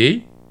 Babylon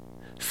AD,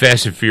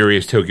 Fast and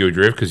Furious Tokyo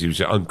Drift, because he was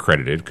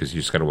uncredited, because he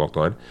just kind of walked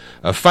on.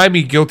 Find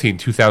Me Guilty in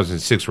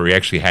 2006, where he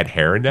actually had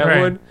hair in that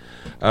one.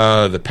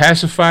 The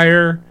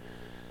Pacifier,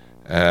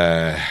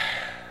 The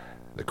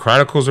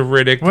Chronicles of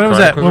Riddick. When was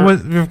that?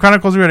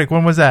 Chronicles of Riddick,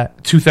 when was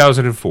that?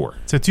 2004.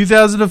 So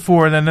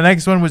 2004, and then the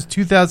next one was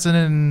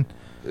 2000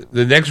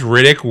 The next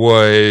Riddick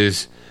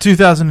was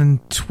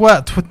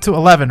 2012 to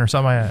 11 or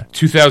something like that.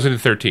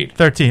 2013.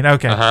 13,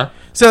 okay. Uh-huh.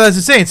 So that's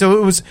insane.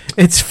 So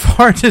it's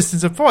far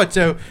distance apart.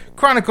 So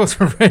Chronicles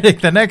of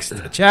Riddick, the next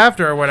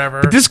chapter or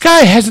whatever. This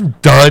guy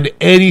hasn't done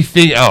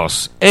anything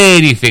else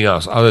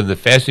other than the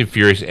Fast and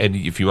Furious. And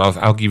if you,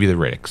 I'll give you the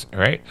Riddicks. All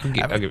right,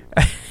 I'll give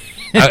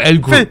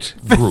and Groot.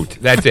 Groot.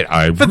 That's it.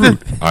 I'm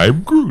Groot.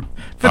 I'm Groot.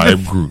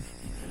 I'm Groot.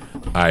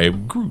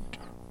 I'm Groot.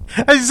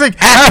 I was like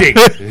acting.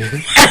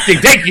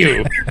 Thank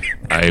you.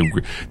 I'm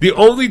Groot. The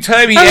only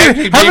time he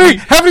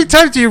how many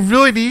times do you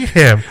really need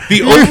him?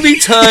 The only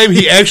time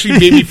he actually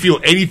made me feel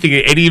anything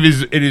in any of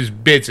his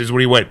bits is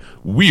when he went,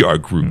 "We are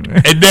Groot,"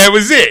 and that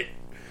was it.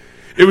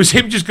 It was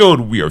him just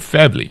going, "We are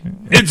family."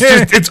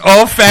 It's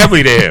all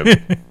family to him.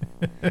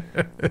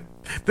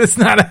 That's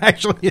not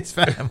actually his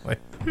family.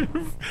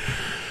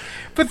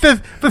 But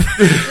I'm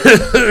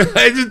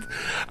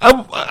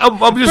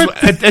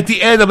just at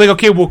the end. I'm like,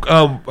 okay, well,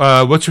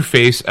 what's her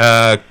face?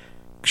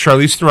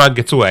 Charlize Theron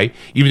gets away,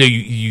 even though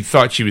you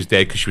thought she was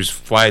dead because she was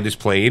flying this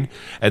plane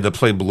and the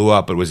plane blew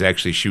up, but it was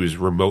actually she was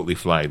remotely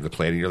flying the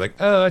plane. And you're like,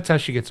 oh, that's how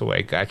she gets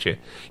away. Gotcha.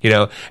 You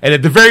know. And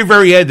at the very,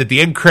 very end, at the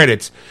end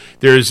credits,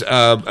 there's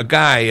a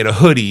guy in a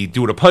hoodie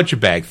doing a punch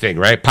bag thing,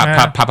 right? Pop,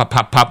 pop, pop,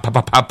 pop, pop, pop,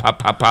 pop, pop, pop,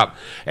 pop, pop,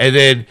 and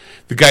then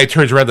the guy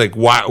turns around like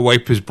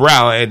wipe his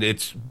brow, and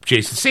it's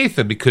Jason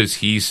Statham because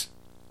he's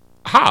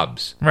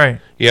Hobbs,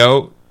 right? You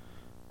know.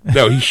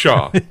 No, he's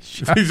Shaw.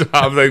 He's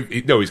Hobbs.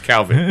 He's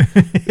Calvin.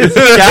 Is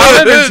he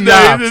Calvin or is he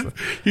Hobbs?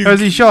 Or is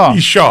he Shaw?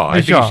 He's Shaw.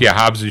 I think he's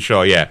Hobbs and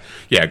Shaw. Yeah.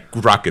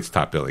 Rocket's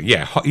top billing.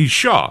 Yeah, he's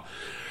Shaw.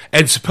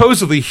 And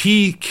supposedly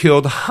he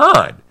killed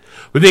Han.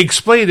 But they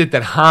explained it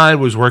that Han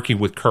was working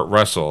with Kurt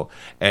Russell,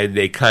 and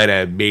they kind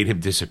of made him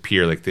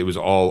disappear. Like it was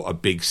all a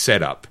big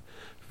setup.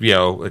 You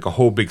know, like a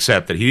whole big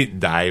setup that he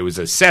didn't die. It was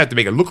a setup to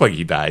make it look like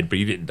he died, but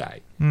he didn't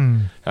die.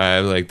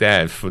 Like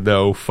that.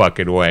 No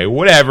fucking way.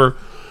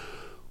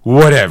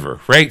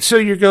 Whatever, right? So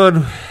you're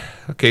going,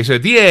 okay, so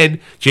at the end,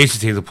 Jason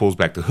Statham pulls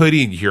back the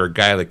hoodie, and you hear a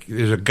guy,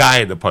 there's a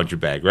guy in the puncher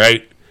bag,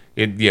 right?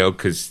 And, you know,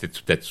 because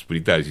that's what he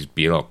does. He's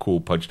being all cool,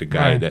 punching a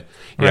guy in the,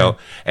 you know,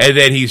 and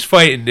then he's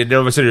fighting, and then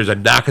all of a sudden there's a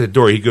knock at the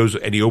door. He goes,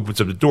 and he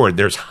opens up the door, and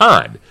there's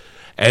Han.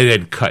 And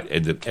then cut,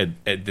 and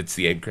that's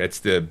the end, that's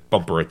the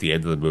bumper at the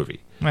end of the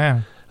movie.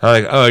 Yeah.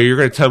 I'm like, oh, you're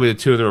going to tell me the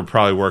two of them are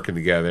probably working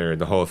together, and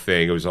the whole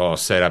thing, it was all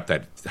set up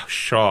that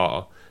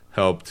Shaw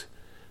helped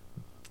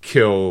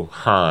kill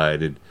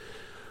Han and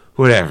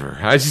whatever.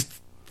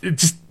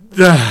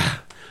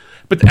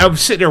 But I'm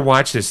sitting there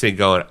watching this thing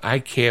going, I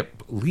can't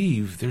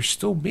believe they're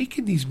still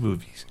making these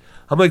movies.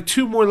 I'm like,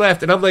 2 more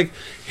left, and I'm like,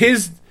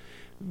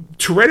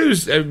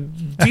 Toretto's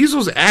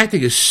Diesel's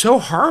acting is so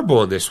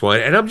horrible in this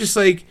one, and I'm just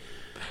like,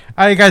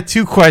 I got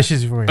 2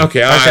 questions for you.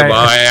 Okay,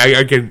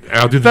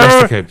 I'll do the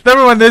best I can.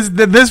 Number one, this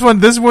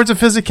word's a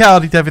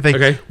physicality type of thing.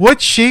 Okay.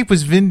 What shape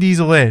was Vin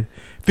Diesel in?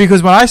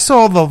 Because when I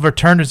saw the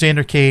Return of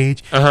Xander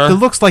Cage, it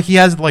looks like he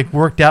hasn't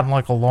worked out in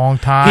a long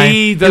time.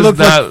 He does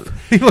not.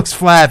 He looks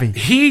flabby.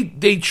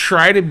 They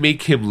try to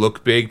make him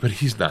look big, but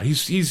he's not.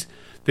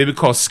 They would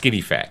call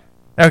skinny fat.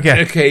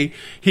 Okay,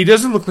 he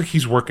doesn't look like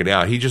he's working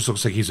out. He just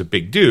looks like he's a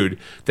big dude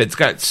that's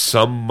got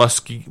some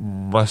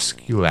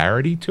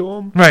muscularity to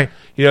him, Right.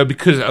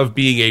 Because of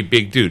being a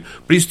big dude.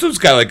 But he's still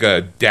got like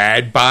a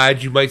dad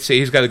bod, you might say.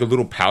 He's got like a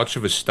little pouch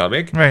of his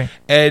stomach, Right.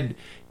 And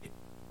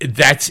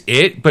that's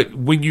it. But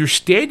when you're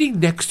standing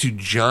next to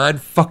John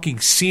fucking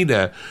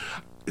Cena,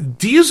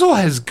 Diesel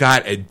has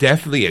got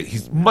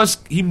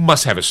he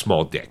must have a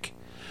small dick,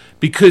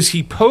 because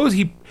he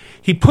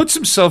puts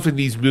himself in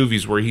these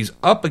movies where he's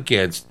up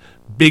against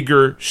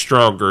bigger,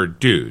 stronger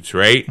dudes,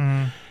 right?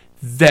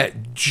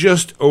 That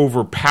just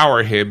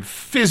overpower him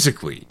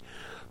physically.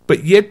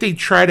 But yet they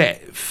try to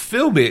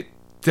film it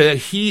that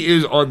he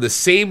is on the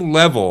same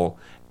level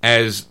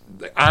as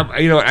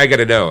I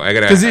gotta know.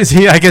 Because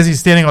I guess he's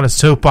standing on a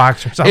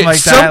soapbox or something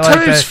like that.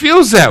 Sometimes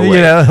feels that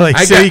way.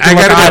 So you can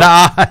look eye to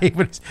eye.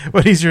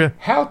 What he's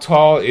How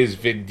tall is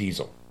Vin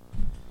Diesel?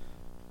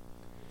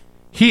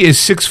 He is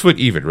 6 foot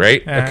even,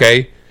 right?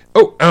 Okay.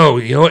 Oh,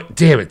 you know what?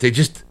 Damn it! They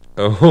just.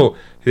 I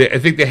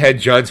think they had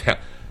John's.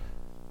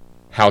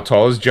 How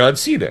tall is John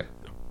Cena?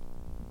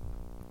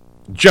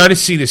 John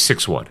Cena is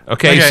 6'1".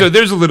 Okay, so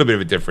there's a little bit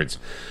of a difference.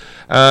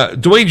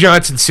 Dwayne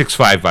Johnson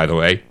 6'5", by the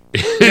way.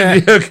 Yeah.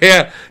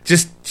 Okay,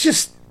 just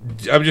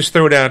I'm just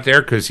throwing it out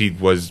there because he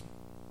was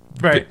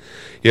right.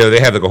 They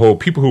have like a whole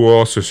people who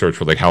also search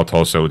for like how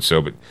tall so and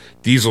so, but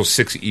Diesel's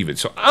 6 even,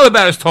 so I'm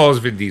about as tall as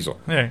Vin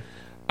Diesel. Yeah.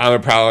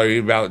 I'm probably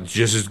about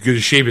just as good a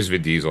shape as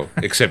Vin Diesel,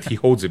 except he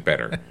holds it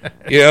better.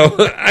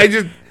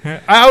 I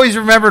always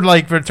remembered,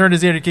 like, Return to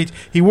Xander Cage,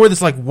 he wore this,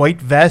 like,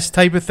 white vest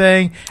type of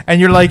thing, and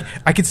you're like,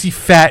 I could see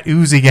fat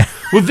oozing out.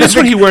 Well, this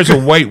one he wears a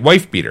white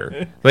wife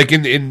beater. Like,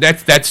 in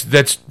that's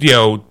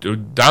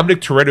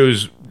Dominic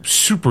Toretto's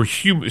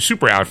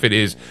super outfit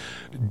is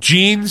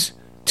jeans,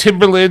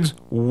 Timberlands,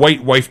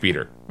 white wife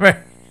beater. Right.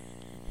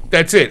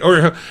 That's it. Or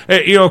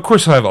of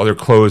course he'll have other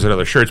clothes and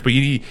other shirts, but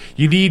you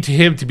need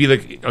him to be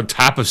like on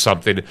top of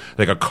something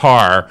like a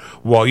car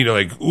while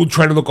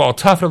trying to look all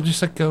tough. And I'm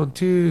just like going,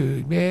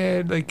 dude,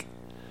 man, like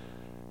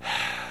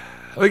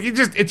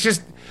it's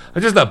just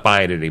I'm just not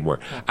buying it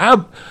anymore.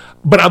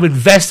 But I'm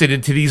invested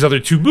into these other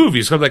two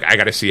movies. So I'm like, I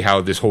got to see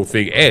how this whole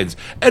thing ends.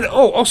 And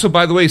also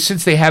by the way,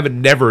 since they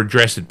haven't never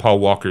addressed Paul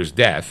Walker's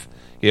death,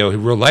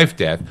 real life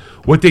death,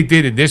 what they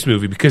did in this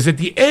movie, because at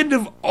the end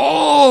of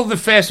all the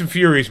Fast and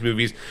Furious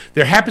movies,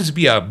 there happens to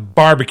be a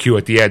barbecue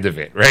at the end of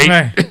it,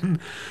 right?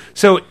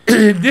 So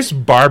this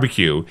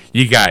barbecue,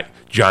 you got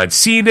John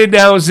Cena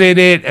now's in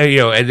it,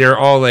 and they're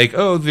all like,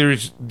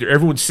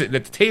 everyone's sitting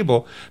at the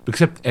table,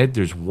 except Ed,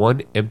 there's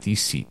one empty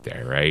seat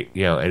there, right?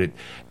 And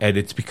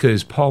it's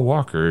because Paul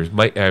Walker,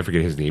 I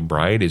forget his name,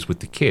 Brian, is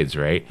with the kids,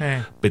 right?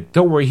 But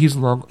don't worry, he's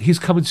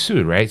coming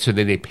soon, right? So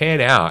then they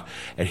pan out,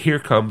 and here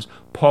comes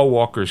Paul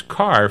Walker's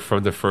car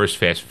from the first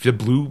the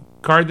blue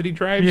car that he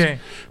drives,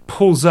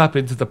 pulls up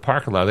into the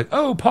parking lot, like,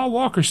 oh, Paul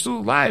Walker's still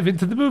alive,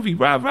 into the movie,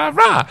 rah, rah,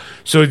 rah.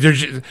 So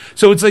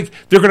it's like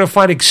they're going to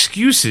find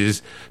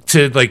excuses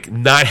to, like,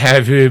 not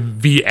have him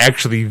be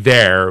actually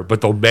there,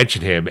 but they'll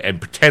mention him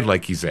and pretend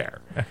like he's there.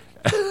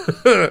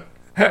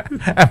 And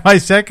my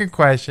second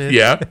question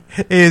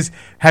is,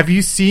 have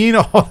you seen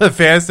all the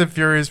Fast and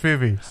Furious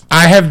movies?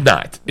 I have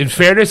not. In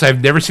fairness,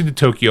 I've never seen the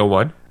Tokyo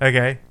one.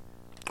 Okay.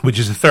 Which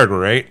is the third one,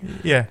 right?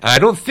 Yeah. I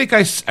think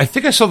I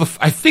saw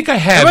I think I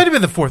have. It might have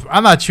been the fourth one.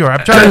 I'm not sure.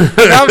 I'm trying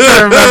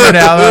to remember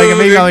now.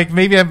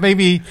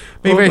 Maybe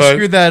I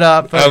screwed that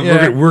up.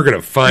 But, we're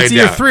gonna find it's out.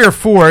 either 3 or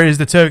 4 is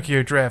the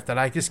Tokyo Drift, and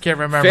I just can't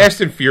remember.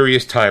 Fast and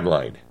Furious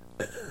timeline.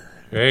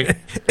 Right?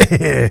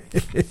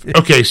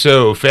 Okay,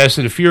 so Fast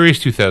and the Furious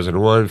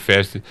 2001.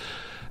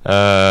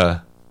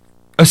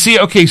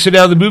 Okay, so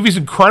now the movie's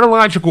in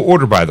chronological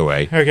order, by the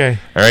way. Okay.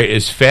 All right,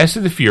 it's Fast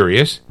and the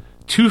Furious.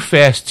 Too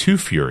Fast, Too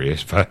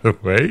Furious, by the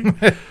way.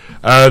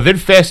 Then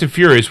Fast and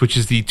Furious, which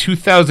is the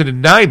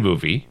 2009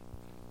 movie.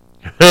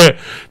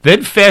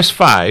 Then Fast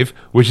 5,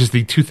 which is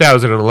the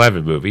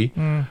 2011 movie.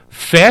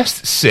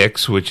 Fast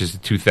 6, which is the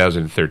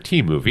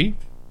 2013 movie.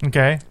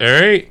 Okay. All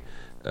right.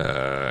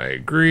 I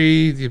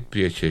agree. Then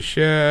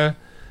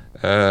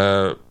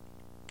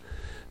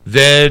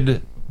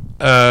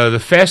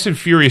the Fast and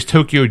Furious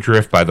Tokyo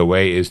Drift, by the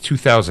way, is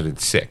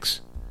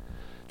 2006.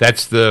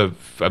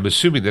 I'm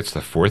assuming that's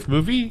the fourth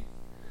movie?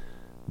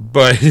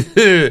 But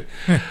it's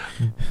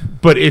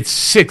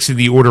 6 in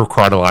the order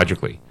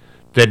chronologically.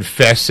 Then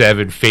Fast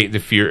 7, Fate of the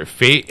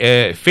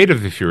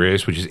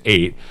Furious, which is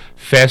 8.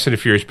 Fast and the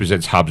Furious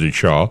presents Hobbs and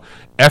Shaw,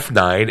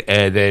 F9,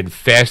 and then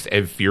Fast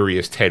and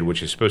Furious 10,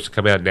 which is supposed to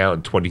come out now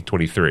in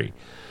 2023.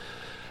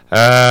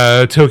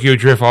 Tokyo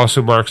Drift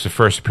also marks the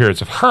first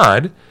appearance of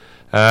Han,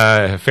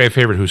 a fan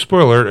favorite who,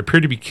 spoiler alert,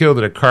 appeared to be killed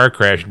in a car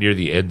crash near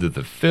the end of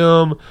the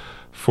film.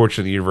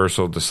 Fortunately,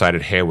 Universal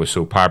decided Han was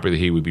so popular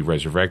that he would be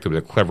resurrected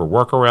with a clever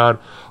workaround.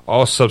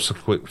 All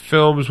subsequent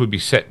films would be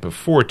set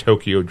before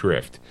Tokyo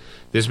Drift.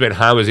 This meant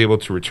Han was able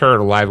to return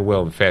alive and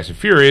well in Fast and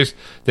Furious,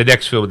 the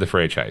next film in the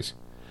franchise.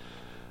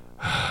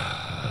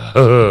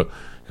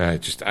 I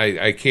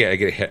can't.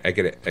 I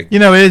get it. You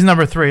know, it is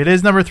number 3. It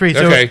is number 3.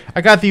 So Okay.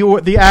 I got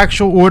the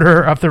actual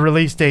order of the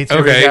release dates.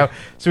 Here we Okay. go.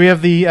 So we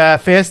have the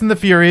Fast and the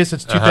Furious.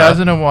 It's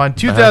 2001.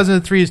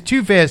 2003 is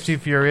Too Fast, Too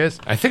Furious.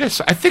 I think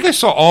I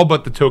saw all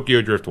but the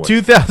Tokyo Drift one.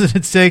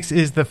 2006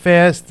 is the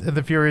Fast and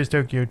the Furious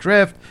Tokyo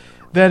Drift.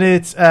 Then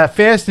it's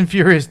Fast and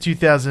Furious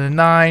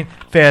 2009,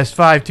 Fast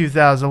 5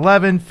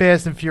 2011,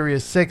 Fast and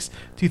Furious 6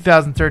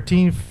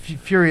 2013,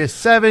 Furious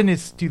 7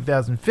 is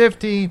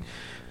 2015,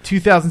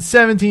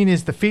 2017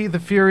 is The Fate of the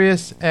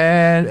Furious,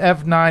 and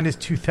F9 is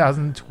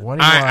 2021.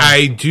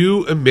 I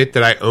do admit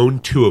that I own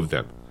 2 of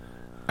them.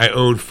 I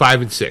own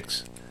 5 and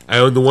 6. I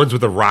own the ones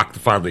with The Rock that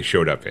finally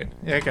showed up in.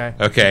 Okay.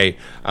 Okay.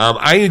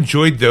 I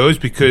enjoyed those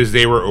because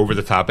they were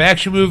over-the-top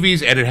action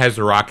movies, and it has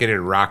The Rock in it,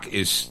 and Rock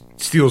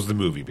steals the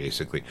movie,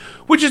 basically.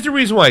 Which is the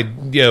reason why,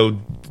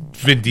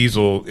 Vin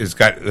Diesel has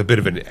got a bit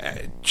of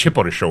a chip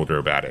on his shoulder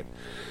about it.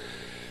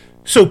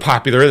 So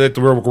popular that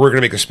we're going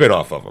to make a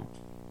spin-off of him.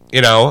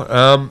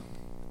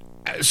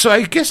 So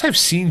I guess I've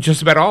seen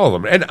just about all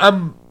of them. And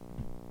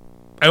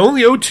I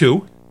only owe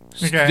 2.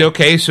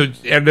 Okay, so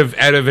out of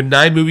a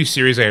 9-movie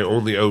series, I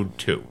only owe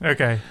 2.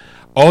 Okay.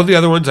 All the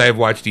other ones I have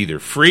watched either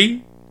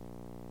free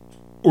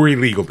or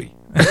illegally.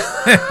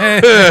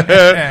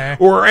 I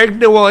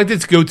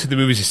did go to the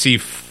movies to see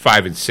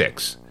 5 and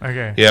 6.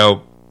 Okay.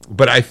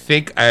 But I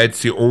think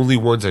it's the only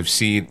ones I've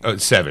seen.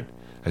 7.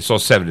 I saw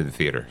 7 in the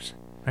theaters.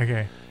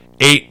 Okay.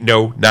 8,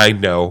 no. 9,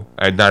 no.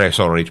 And 9 I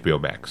saw on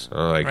HBO Max.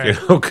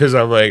 Because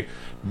I'm like,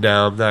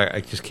 no, I'm not.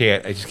 I just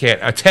can't.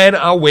 10,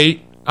 I'll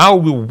wait. I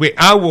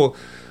will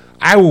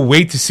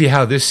wait to see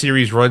how this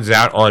series runs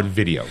out on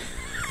video.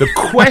 The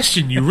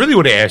question you really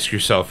want to ask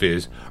yourself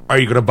is, are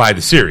you going to buy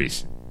the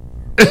series?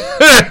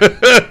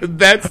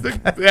 That's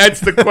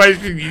the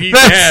question you need to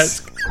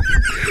ask.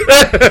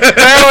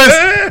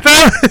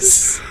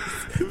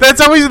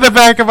 That's always in the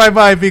back of my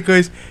mind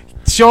because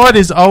Sean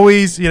is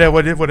always,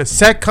 when a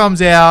set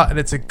comes out and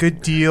it's a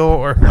good deal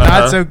or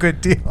not so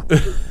good deal,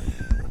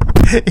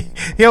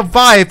 he'll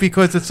buy it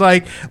because it's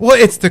like, well,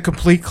 it's the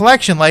complete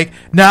collection. Like,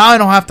 now I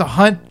don't have to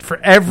hunt for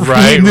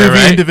every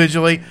movie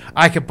individually.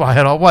 I can buy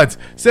it all once.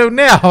 So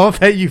now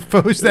that you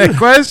posed that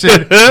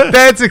question,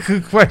 that's a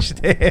good question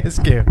to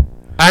ask you.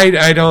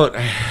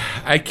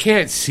 I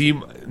can't see.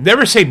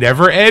 Never say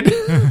never, Ed,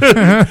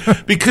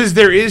 because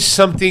there is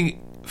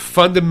something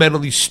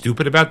fundamentally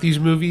stupid about these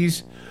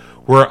movies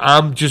where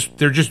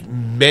they're just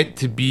meant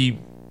to be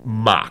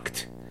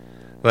mocked.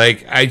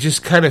 Like, I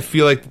just kind of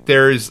feel like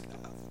there's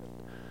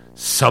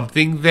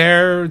something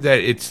there that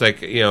it's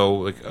like,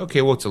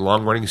 okay, well, it's a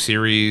long running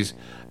series.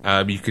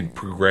 You can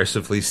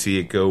progressively see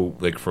it go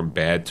like from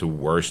bad to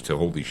worse to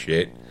holy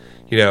shit.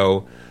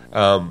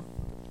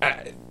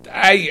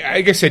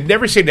 Like I said,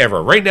 never say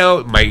never. Right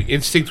now, my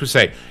instinct would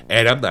say,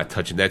 and I'm not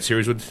touching that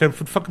series with a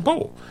 10-foot fucking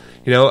pole.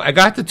 I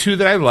got the 2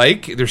 that I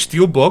like. They're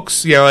steel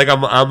books.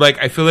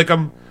 I feel like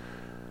I'm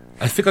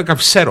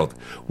settled.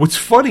 What's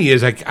funny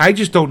is I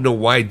just don't know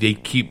why they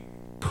keep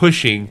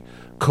pushing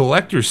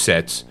collector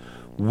sets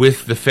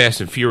with the Fast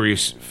and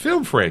Furious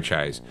film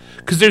franchise.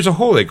 Because there's a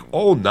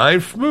whole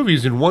 9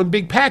 movies in one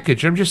big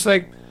package. I'm just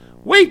like,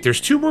 wait,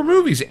 there's 2 more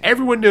movies.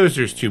 Everyone knows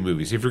there's 2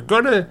 movies. If you're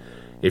gonna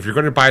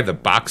buy the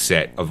box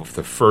set of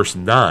the first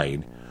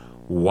 9,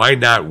 why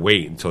not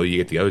wait until you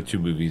get the other 2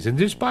 movies and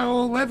just buy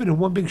all 11 in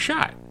one big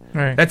shot?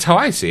 Right. That's how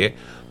I see it.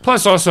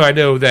 Plus, also, I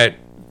know that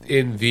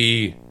in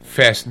the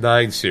Fast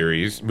 9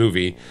 series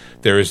movie,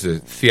 there is the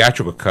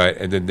theatrical cut,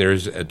 and then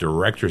there's a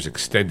director's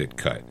extended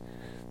cut,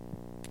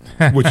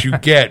 which you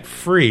get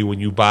free when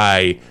you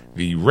buy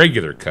the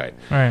regular cut.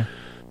 Right.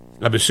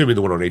 I'm assuming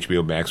the one on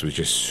HBO Max was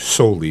just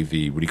solely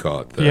the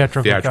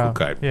theatrical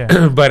cut.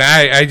 Yeah. But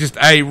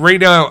I right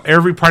now,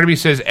 every part of me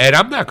says, Ed,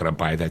 I'm not going to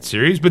buy that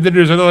series. But then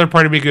there's another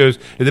part of me goes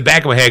in the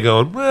back of my head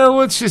going, well,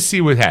 let's just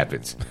see what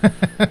happens.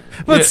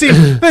 Let's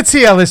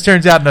see how this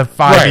turns out in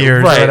 5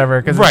 years or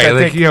whatever.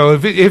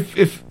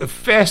 If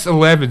Fast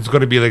 11 is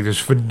going to be like this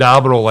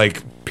phenomenal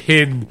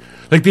pin,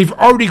 they've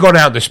already gone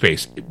out into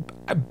space.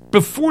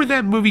 Before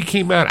that movie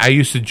came out, I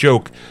used to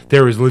joke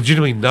there was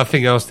legitimately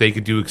nothing else they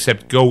could do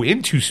except go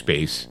into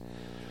space.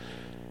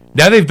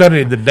 Now they've done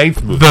it in the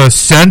 9th movie. The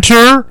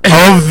center of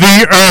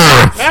the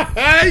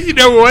earth. You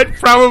know what?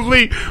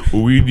 Probably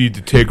we need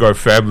to take our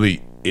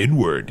family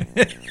inward.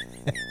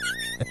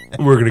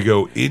 We're going to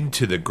go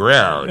into the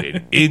ground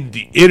and in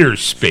the inner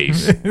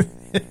space. Or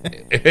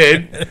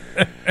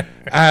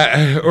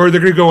they're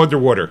going to go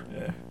underwater.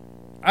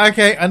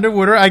 Okay,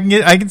 underwater. I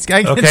can see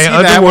underwater.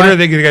 That one.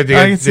 They do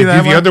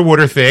the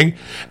underwater thing,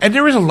 and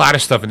there was a lot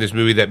of stuff in this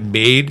movie that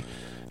made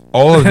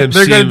all of them.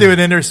 They're going to do an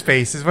inner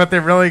space. Is what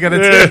they're really going to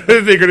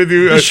do. They're going to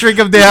do shrink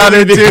them down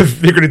They're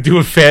into. going to do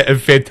a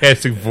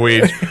Fantastic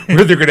Voyage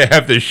where they're going to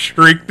have to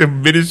shrink the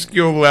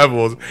minuscule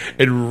levels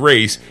and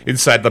race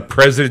inside the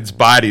president's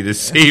body to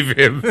save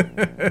him.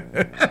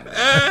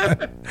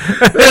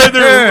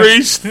 They're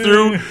race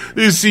through.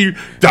 You see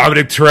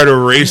Dominic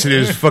Toretto racing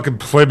his fucking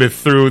Plymouth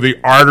through the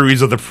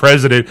arteries of the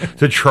president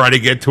to try to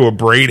get to a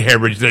brain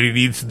hemorrhage that he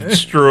needs to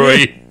destroy.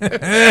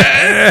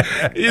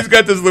 He's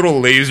got this little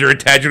laser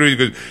attached to him. He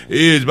goes,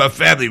 "It's my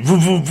family." Vroom,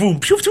 vroom, vroom.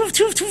 Phew, phew,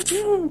 phew, phew,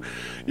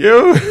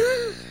 phew.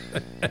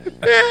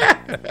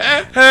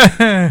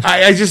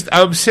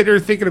 I'm sitting there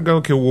thinking, I'm going,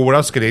 okay, well, what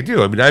else can they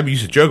do? I mean, I'm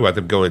used to joke about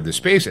them going into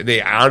space, and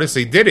they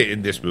honestly did it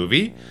in this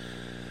movie.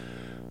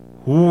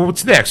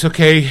 What's next?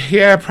 Okay,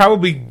 yeah,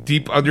 probably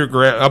deep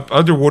underground,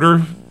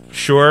 underwater.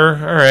 Sure,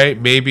 all right,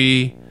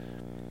 maybe.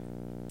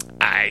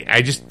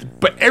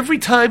 But every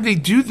time they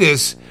do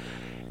this,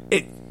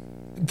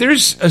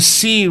 there's a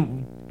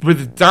scene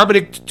with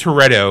Dominic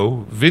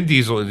Toretto, Vin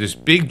Diesel, in this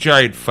big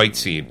giant fight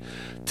scene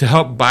to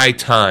help buy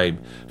time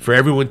for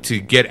everyone to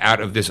get out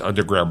of this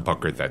underground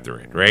bunker that they're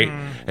in, right?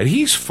 And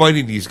he's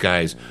fighting these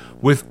guys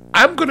with,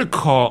 I'm going to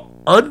call,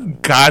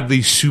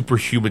 ungodly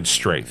superhuman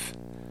strength.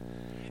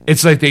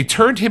 It's like they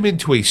turned him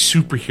into a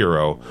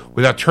superhero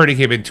without turning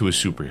him into a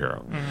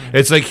superhero.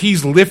 It's like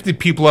he's lifted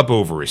people up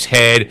over his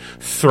head,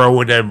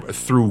 throwing them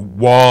through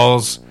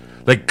walls,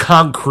 like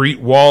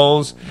concrete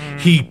walls.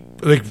 He,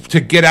 like,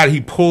 to get out,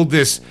 he pulled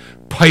this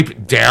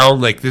pipe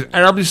down like this,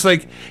 and I'm just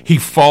like, he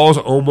falls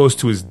almost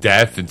to his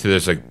death into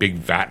this like big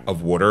vat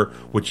of water,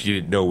 which you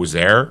didn't know was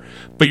there.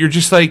 But you're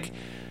just like,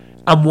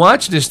 I'm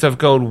watching this stuff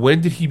going,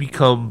 when did he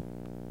become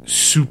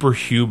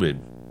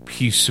superhuman?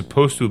 He's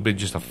supposed to have been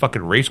just a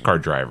fucking race car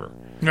driver.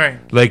 Right.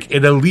 Like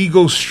an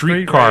illegal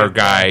streetcar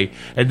guy,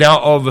 and now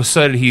all of a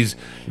sudden he's,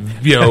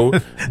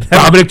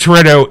 Dominic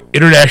Toretto,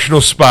 international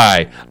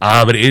spy.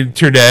 I'm an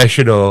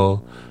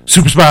international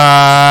super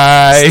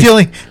spy.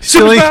 Stealing,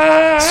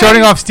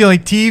 starting off stealing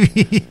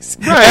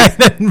TVs, right? And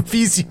then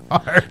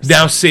VCRs.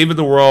 Now saving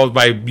the world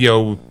by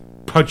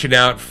punching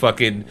out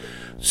fucking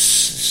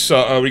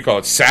what do you call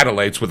it,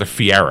 satellites with a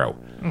Fiero.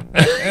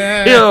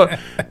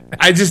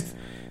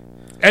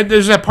 And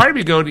there's that part of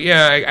me going,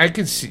 yeah, I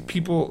can see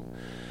people.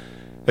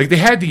 Like, they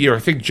had I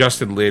think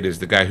Justin Lin is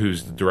the guy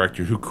who's the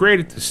director who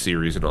created the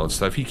series and all that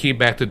stuff. He came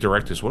back to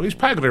direct this one. He's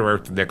probably going to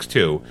direct the next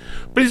two.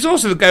 But he's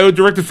also the guy who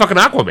directed fucking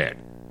Aquaman.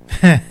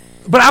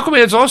 But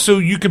Aquaman's also,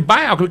 you can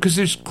buy Aquaman because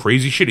there's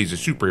crazy shit. He's a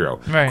superhero.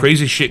 Right.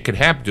 Crazy shit can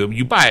happen to him.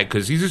 You buy it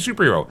because he's a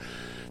superhero.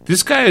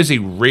 This guy is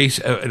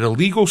an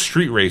illegal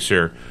street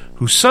racer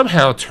who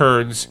somehow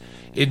turns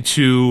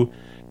into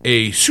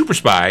a super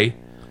spy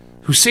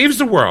who saves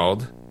the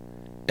world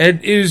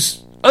and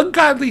is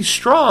ungodly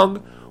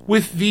strong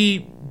with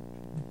the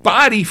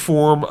body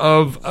form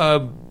of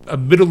a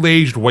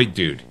middle-aged white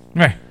dude,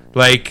 Right.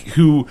 like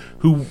who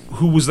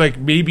was like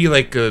maybe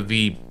like I'm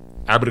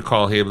gonna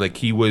call him like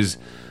he was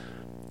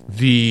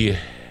the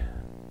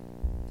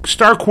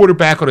star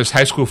quarterback on his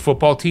high school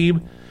football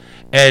team,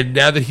 and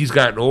now that he's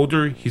gotten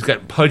older, he's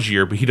gotten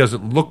pudgier, but he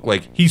doesn't look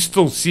like, he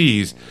still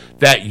sees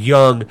that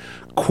young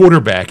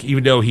quarterback,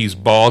 even though he's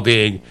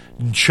balding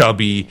and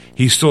chubby.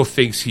 He still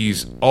thinks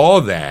he's all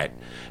that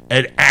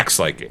and acts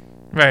like it.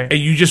 Right. And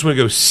you just want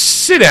to go,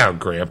 sit down,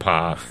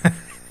 Grandpa.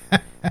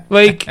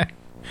 like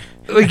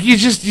you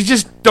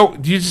just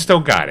don't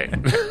got it.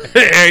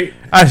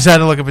 I just had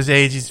to look up his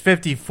age. He's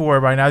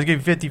 54 by now. He's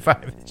getting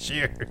 55 this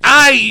year.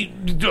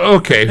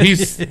 Okay,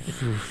 he's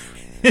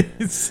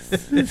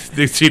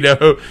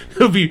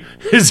he'll be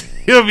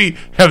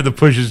having to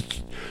push his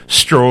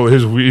stroll,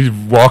 his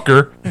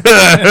walker.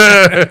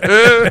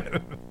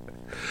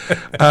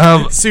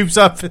 Soups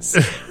up his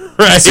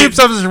Right. soups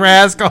up his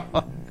rascal.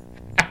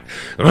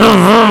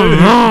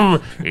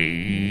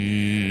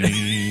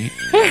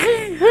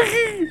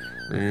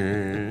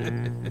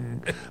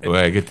 Well,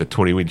 I get the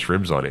 20-inch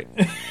rims on it.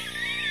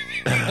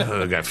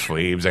 I got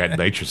flames. I got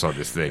nitrous on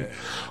this thing.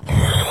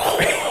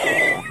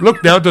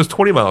 Look, now it does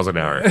 20 miles an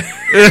hour.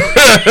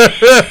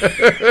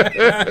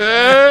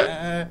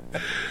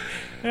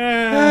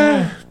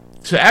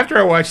 So after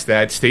I watched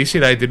that, Stacy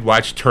and I did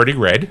watch Turning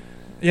Red.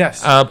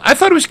 Yes. I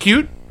thought it was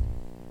cute.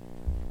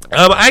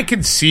 I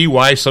can see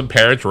why some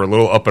parents were a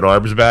little up in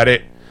arms about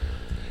it,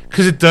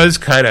 because it does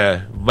kind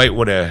of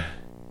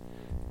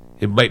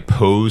it might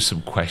pose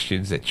some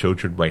questions that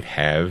children might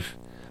have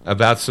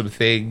about some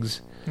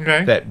things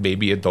that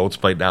maybe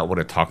adults might not want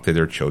to talk to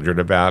their children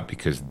about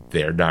because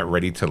they're not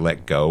ready to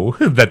let go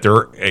that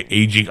they're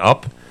aging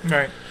up.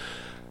 Right.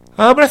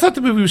 But I thought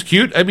the movie was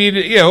cute. I mean,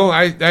 it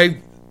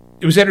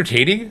was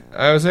entertaining.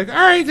 I was like, all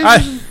right.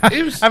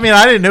 It was. I mean,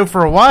 I didn't know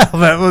for a while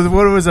that was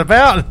what it was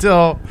about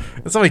until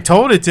somebody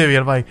told it to me.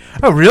 I'm like,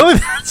 oh, really?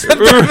 It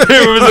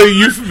was a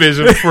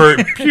euphemism for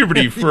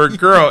puberty for a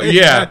girl. Yeah.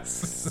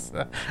 Yes.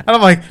 And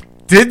I'm like,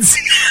 didn't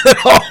see it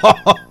at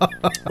all.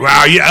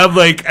 Wow. Yeah. I'm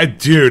like,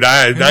 dude.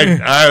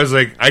 I was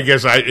like, I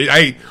guess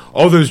I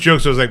all those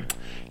jokes. I was like,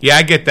 yeah,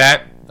 I get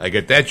that. I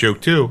get that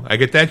joke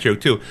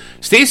too.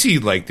 Stacy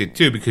liked it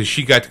too because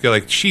she got to go,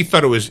 like, she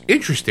thought it was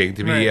interesting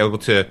to be able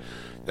to,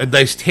 a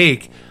nice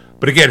take.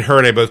 But again, her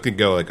and I both can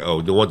go like,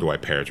 oh, no wonder why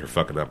parents are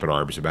fucking up in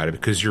arms about it,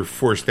 because you're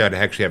forced now to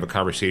actually have a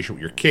conversation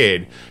with your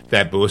kid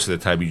that most of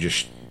the time you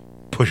just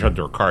push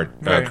under a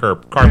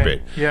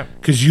carpet. Yeah.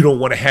 Because you don't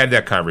want to have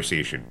that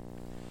conversation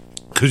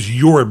because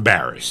you're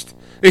embarrassed.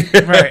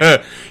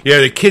 Right. Yeah,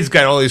 the kid's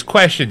got all these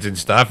questions and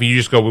stuff, and you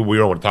just go, we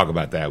don't want to talk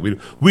about that.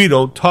 We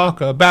don't talk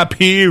about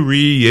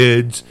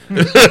periods.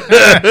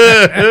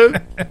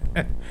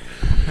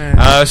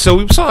 So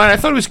we saw it. I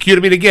thought it was cute.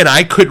 I mean, again,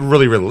 I couldn't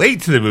really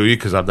relate to the movie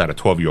because I'm not a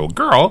 12-year-old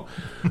girl,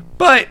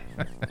 but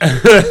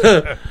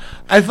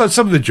I thought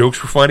some of the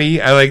jokes were funny.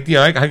 I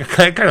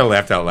kind of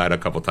laughed out loud a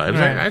couple times.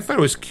 Right. I thought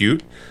it was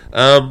cute.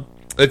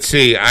 Let's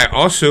see. I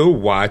also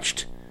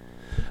watched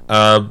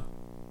on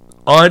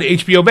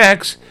HBO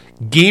Max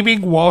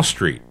Gaming Wall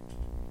Street.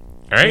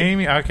 All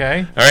right.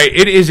 Okay. All right.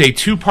 It is a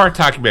 2-part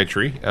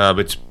documentary.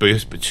 It's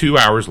 2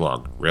 hours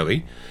long,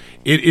 really.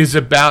 It is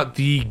about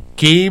the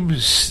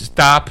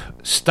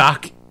GameStop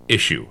stock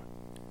issue.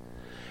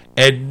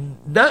 And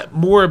not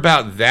more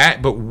about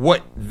that, but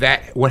what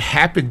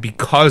happened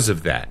because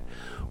of that.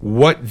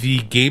 What the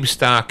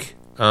GameStop,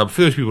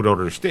 for those people who don't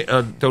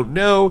understand, don't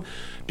know,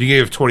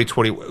 beginning of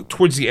 2020,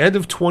 towards the end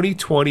of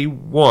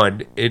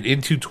 2021 and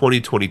into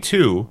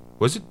 2022,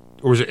 was it?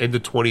 Or was it end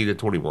of 20 to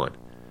 21?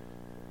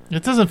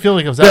 It doesn't feel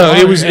like it was that long.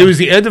 No, it was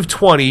the end of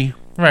 20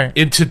 right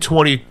into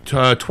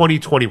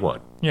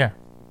 2021. Yeah.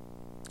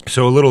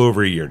 So a little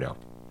over a year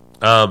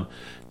now.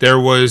 There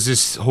was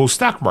this whole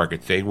stock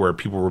market thing where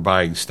people were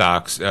buying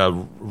stocks.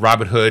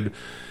 Robinhood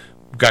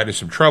got into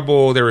some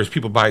trouble. There was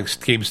people buying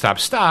GameStop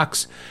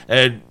stocks,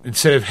 and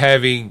instead of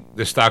having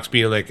the stocks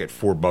being like at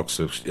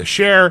 $4 a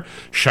share,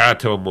 shot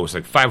to almost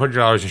like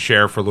 $500 a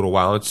share for a little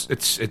while.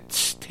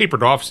 It's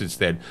tapered off since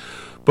then.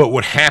 But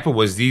what happened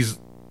was these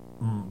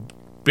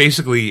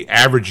basically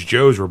average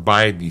Joes were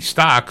buying these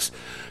stocks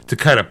to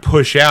kind of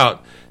push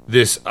out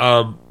this.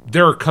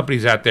 There are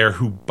companies out there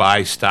who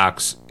buy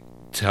stocks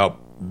to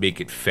help make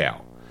it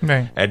fail.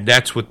 Right. And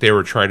that's what they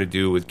were trying to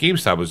do with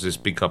GameStop, was this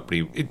big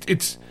company.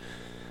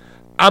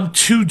 I'm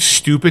too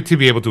stupid to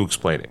be able to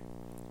explain it.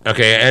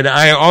 Okay, and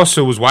I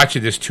also was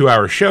watching this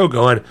 2-hour show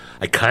going,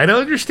 I kind of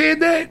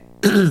understand that.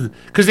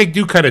 Because they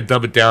do kind of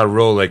dumb it down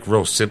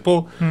real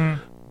simple.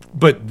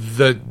 But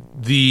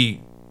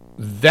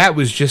that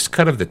was just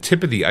kind of the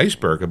tip of the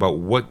iceberg about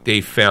what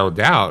they found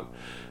out.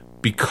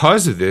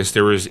 Because of this,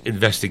 there was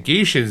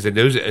investigations, and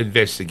those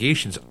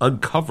investigations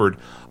uncovered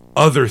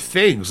other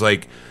things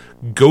like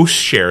ghost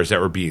shares that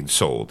were being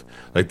sold.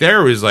 Like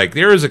there was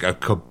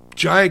a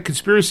giant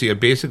conspiracy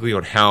basically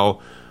on how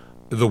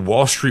the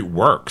Wall Street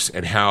works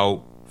and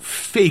how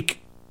fake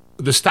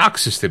the stock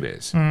system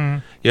is.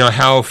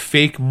 How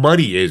fake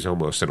money is,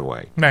 almost in a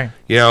way. Right.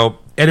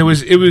 And it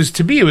was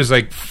to me, it was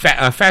like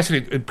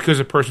fascinating because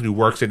a person who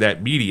works in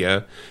that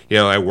media,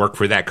 I work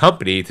for that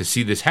company, to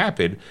see this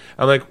happen.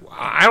 I'm like,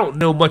 I don't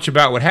know much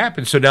about what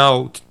happened. So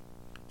now,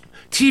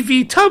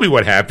 TV, tell me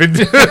what happened.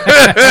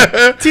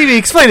 TV,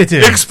 explain it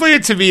to me. Explain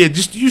it to me and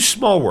just use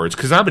small words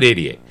because I'm an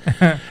idiot.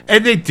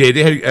 And they did.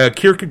 They had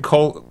Kieran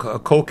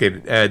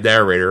Culkin,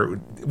 narrator,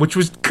 which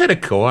was kind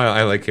of cool.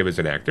 I like him as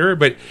an actor,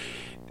 but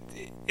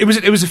it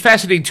was a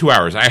fascinating 2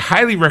 hours. I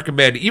highly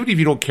recommend, even if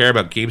you don't care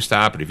about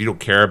GameStop and if you don't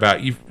care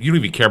about you don't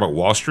even care about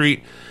Wall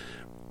Street,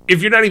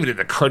 if you're not even in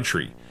the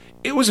country,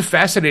 it was a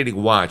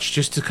fascinating watch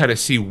just to kind of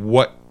see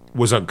what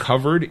was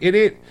uncovered in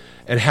it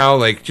and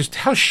how just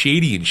how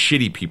shady and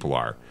shitty people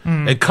are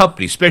and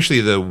companies,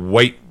 especially the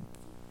white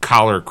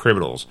collar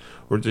criminals,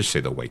 or just say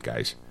the white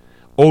guys.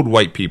 Old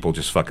white people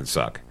just fucking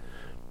suck.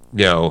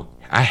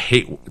 I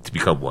hate to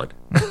become one.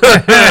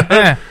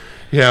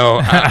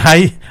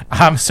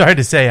 I'm sorry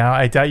to say,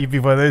 I doubt you'd be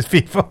one of those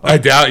people. I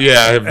doubt,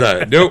 yeah, I'm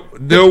not. Nope,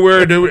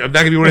 nowhere. No, I'm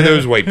not going to be one of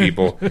those white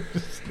people.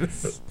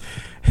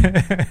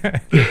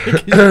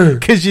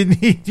 Because you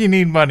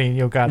need money, and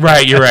you'll got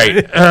right. You're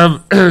right.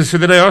 So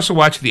then I also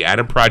watched The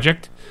Adam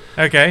Project.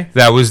 Okay,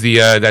 that was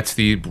that's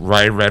the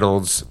Ryan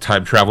Reynolds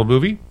time travel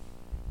movie.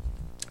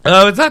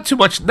 It's not too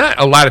much, not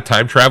a lot of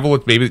time travel.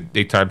 Maybe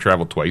they time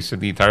travel twice in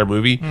the entire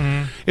movie.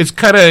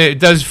 It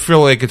does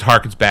feel like it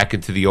harkens back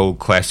into the old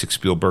classic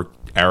Spielberg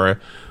era,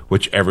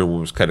 which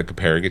everyone was kind of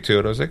comparing it to,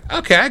 and I was like,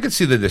 okay, I can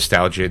see the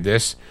nostalgia in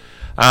this.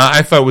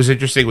 I thought what was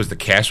interesting was the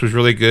cast was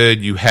really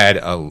good. You had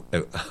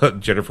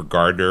Jennifer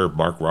Gardner,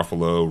 Mark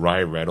Ruffalo,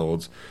 Ryan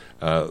Reynolds,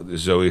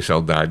 Zoe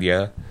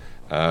Saldana.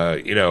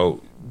 I'm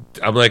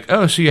like,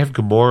 oh, so you have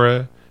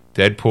Gamora,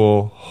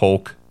 Deadpool,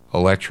 Hulk,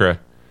 Elektra.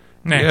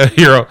 Yeah,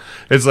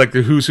 it's like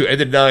the who's who. And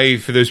then now,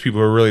 for those people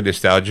who are really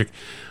nostalgic,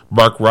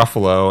 Mark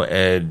Ruffalo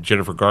and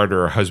Jennifer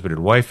Garner are husband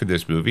and wife in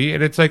this movie,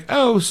 and it's like,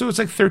 oh, so it's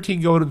like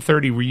 13 going on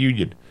 30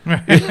 reunion.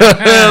 Like,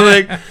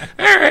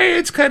 all right,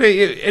 it's kind of,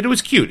 and it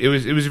was cute. It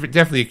was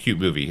definitely a cute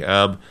movie.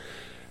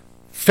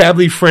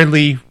 Family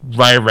friendly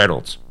Ryan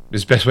Reynolds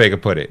is the best way I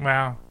could put it.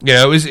 Wow.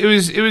 It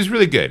was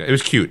really good. It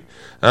was cute.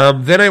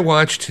 Then I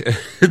watched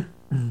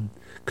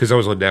because I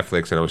was on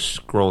Netflix and I was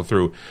scrolling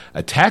through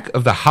Attack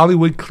of the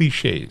Hollywood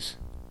Cliches.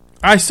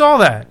 I saw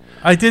that.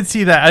 I did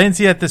see that. I didn't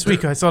see that this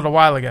week. I saw it a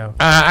while ago.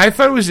 I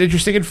thought it was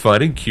interesting and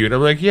fun and cute.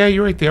 I'm like, yeah,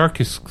 you're right. They are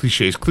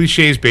cliches.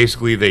 Cliches,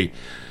 basically, they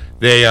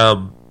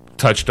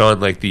touched on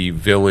like the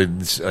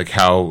villains, like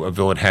how a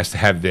villain has to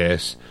have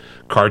this.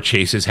 Car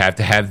chases have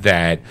to have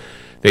that.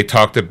 They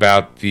talked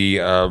about the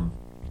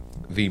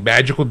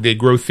magical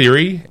Negro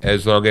theory,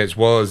 as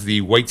well as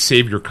the white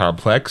savior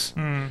complex.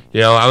 You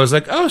know, I was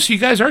like, oh, so you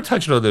guys are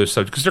touching on those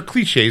subjects because they're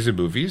cliches in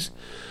movies.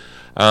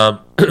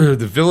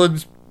 The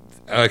villains,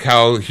 like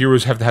how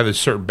heroes have to have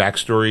certain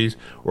backstories,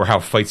 or how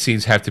fight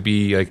scenes have to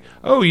be like,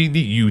 oh,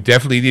 you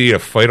definitely need a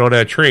fight on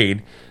a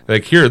train.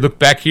 Like, here, look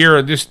back here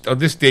on this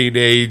day and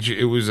age,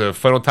 it was a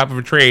fight on top of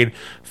a train.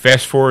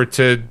 Fast forward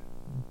to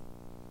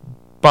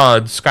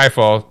Bond,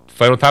 Skyfall,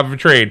 fight on top of a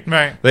train.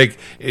 Right. Like,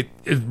 I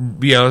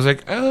was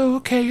like, oh,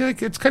 okay,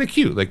 like, it's kind of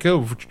cute. Like,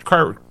 oh,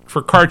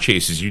 for car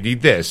chases, you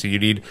need this, and you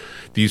need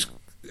these.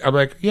 I'm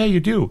like, yeah, you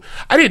do.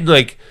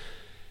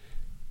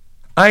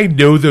 I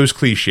know those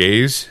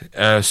cliches,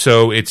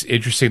 so it's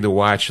interesting to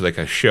watch, like,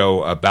 a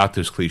show about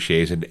those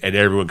cliches, and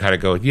everyone kind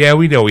of going, yeah,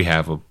 we know we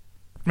have them.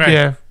 Right.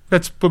 Yeah.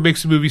 That's what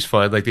makes the movies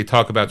fun. Like, they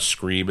talk about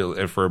Scream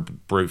for a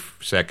brief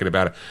second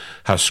about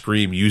how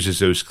Scream uses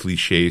those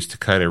cliches to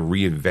kind of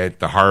reinvent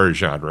the horror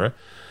genre.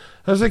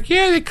 I was like,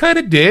 yeah, they kind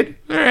of did.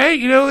 All right,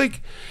 you know,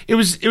 like it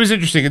was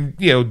interesting, and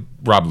you know,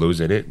 Rob Lowe's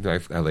in it.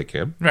 I like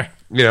him. Right.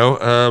 You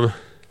know,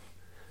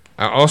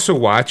 I also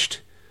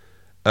watched.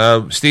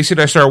 Stacey and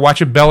I started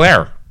watching Bel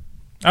Air.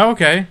 Oh,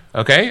 okay.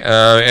 Okay,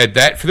 and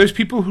that, for those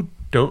people who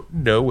don't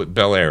know what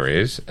Bel Air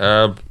is.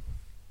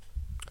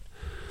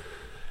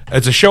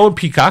 It's a show on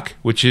Peacock,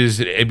 which is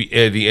the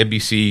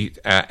NBC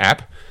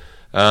app.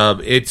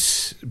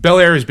 It's Bel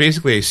Air is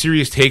basically a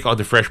serious take on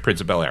the Fresh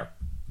Prince of Bel Air.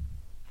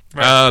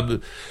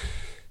 Right.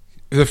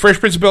 The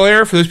Fresh Prince of Bel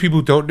Air, for those people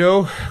who don't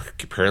know,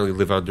 apparently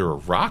live under a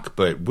rock,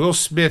 but Will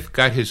Smith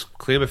got his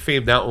claim of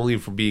fame not only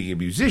from being a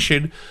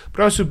musician,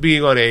 but also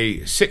being on a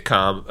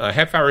sitcom, a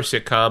half-hour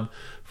sitcom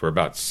for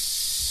about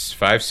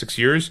 5-6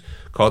 years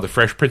called The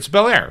Fresh Prince of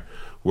Bel Air,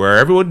 where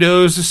everyone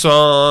knows the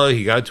song.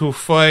 He got into a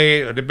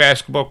fight on the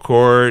basketball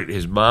court.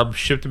 His mom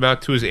shipped him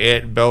out to his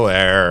aunt in Bel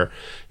Air.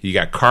 You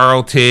got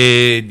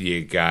Carlton.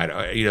 You got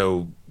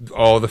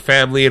all the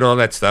family and all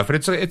that stuff. And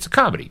it's a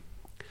comedy.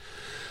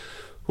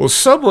 Well,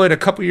 someone a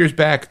couple years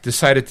back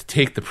decided to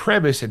take the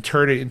premise and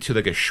turn it into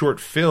like a short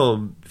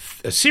film,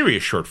 a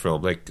serious short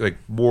film, like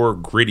more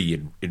gritty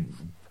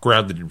and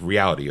grounded in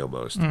reality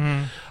almost.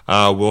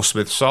 Mm-hmm. Will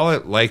Smith saw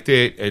it, liked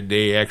it, and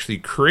they actually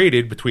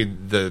created,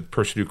 between the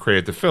person who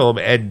created the film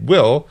and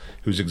Will,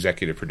 who's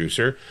executive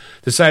producer,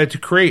 decided to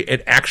create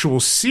an actual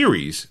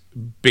series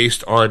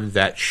based on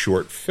that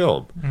short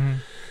film.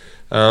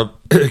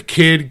 Mm-hmm.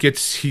 Kid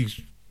he's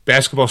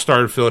basketball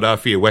star in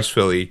Philadelphia, West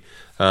Philly,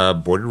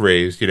 born and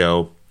raised,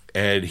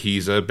 and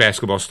he's a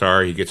basketball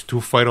star. He gets into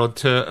a fight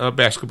onto a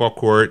basketball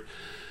court.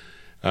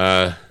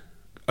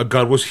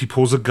 He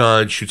pulls a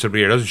gun, shoots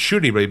somebody. Doesn't shoot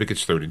anybody, but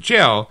gets thrown in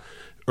jail,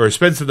 or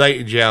spends the night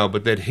in jail.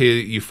 But then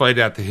you find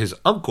out that his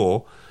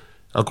Uncle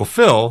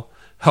Phil,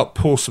 helped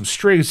pull some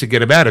strings to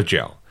get him out of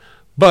jail.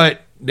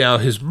 But now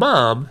his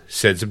mom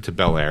sends him to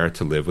Bel Air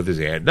to live with his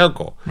aunt and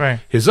uncle. Right.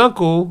 His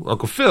Uncle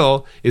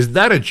Phil, is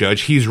not a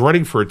judge. He's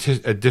running for a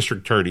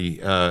district attorney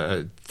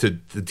to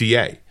the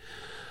DA.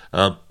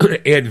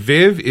 Aunt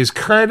Viv is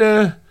kind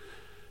of.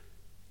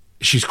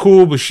 She's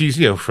cool, but she's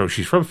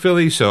from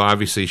Philly, so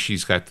obviously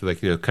she's got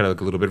kind of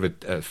like a little bit of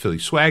a Philly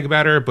swag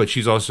about her. But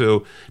she's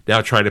also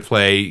now trying to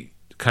play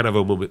kind of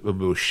a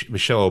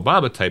Michelle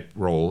Obama type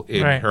role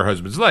in her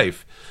husband's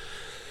life.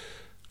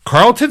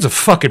 Carlton's a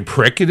fucking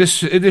prick in this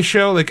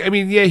show.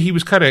 He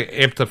was kind of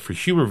amped up for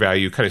humor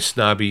value, kind of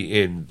snobby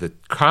in the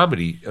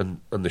comedy on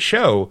the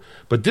show,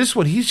 but this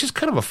one he's just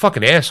kind of a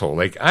fucking asshole.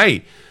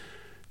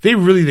 They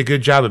really did a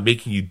good job of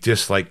making you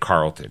dislike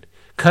Carlton,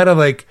 kind of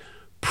like.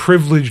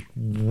 Privileged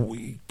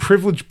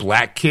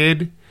black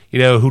kid,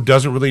 who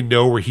doesn't really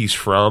know where he's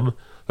from.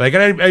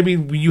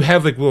 When you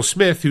have like Will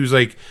Smith, who's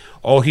like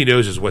all he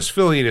knows is West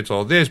Philly and it's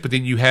all this, but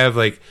then you have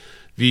like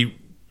the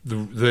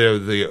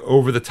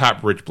over the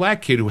top rich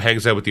black kid who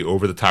hangs out with the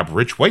over the top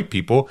rich white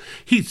people.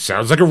 He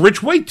sounds like a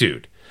rich white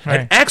dude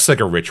and acts like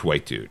a rich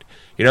white dude,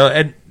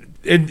 and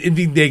in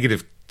the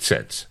negative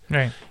sense,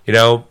 right?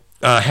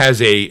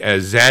 Has a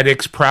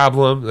Xanax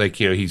problem.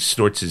 He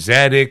snorts his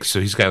Xanax,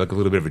 so he's got like a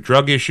little bit of a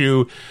drug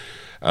issue.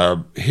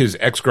 His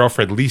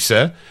ex-girlfriend,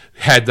 Lisa,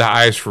 had the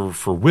eyes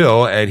for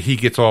Will, and he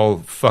gets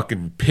all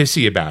fucking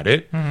pissy about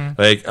it.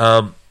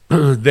 Mm-hmm.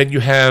 Then you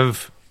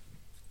have,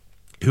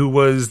 who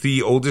was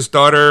the oldest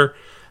daughter?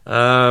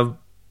 I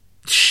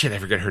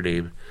forget her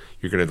name.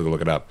 You're going to have to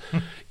look it up.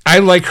 I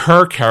like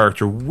her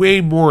character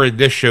way more in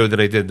this show than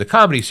I did in the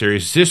comedy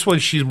series. This one,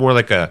 she's more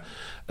like an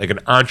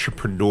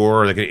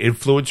entrepreneur, like an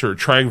influencer,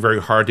 trying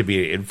very hard to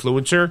be an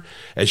influencer,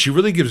 and she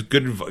really gives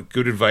good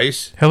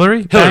advice.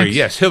 Hillary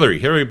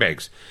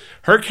Banks.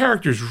 Her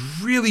character is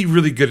really,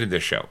 really good in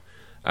this show.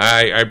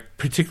 I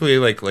particularly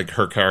like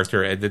her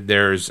character, and then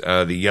there's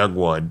the young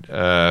one,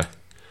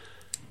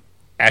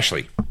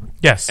 Ashley.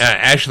 Yes.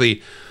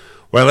 Ashley,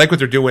 what I like what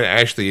they're doing with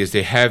Ashley is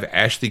they have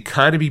Ashley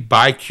kind of be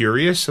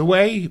bi-curious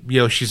away.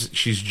 You know, she's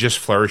just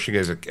flourishing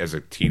as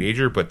a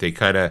teenager, but they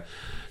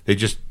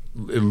just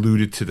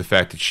alluded to the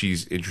fact that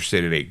she's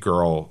interested in a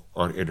girl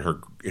in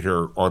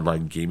her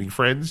online gaming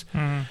friends,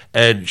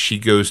 and she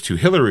goes to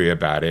Hillary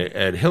about it,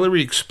 and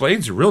Hillary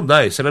explains it real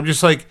nice, and I'm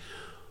just like,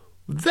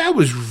 that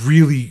was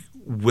really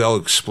well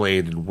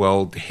explained and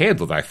well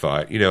handled. I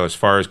thought, as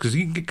far as because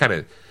you can get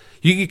kind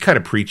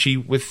of preachy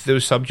with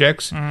those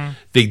subjects.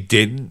 They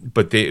didn't,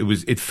 but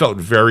it felt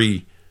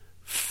very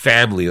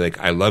family. Like,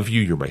 I love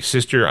you. You're my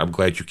sister. I'm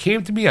glad you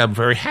came to me. I'm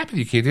very happy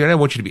you came to me. And I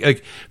want you to be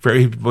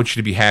want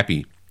you to be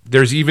happy.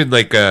 There's even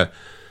like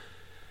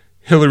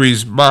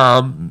Hillary's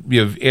mom,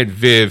 Aunt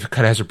Viv,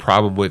 kind of has a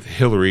problem with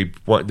Hillary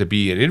wanting to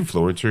be an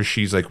influencer.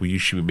 She's like, well, you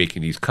should be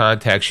making these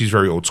contacts. She's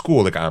very old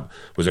school. Like, I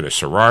was in a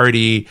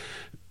sorority.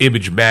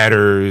 Image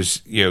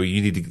matters.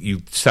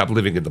 You stop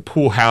living in the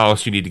pool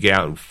house. You need to get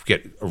out and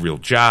get a real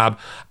job.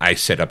 I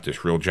set up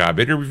this real job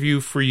interview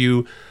for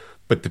you.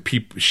 But the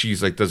people,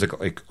 she's like, does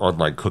like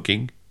online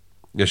cooking.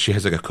 She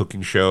has like a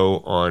cooking show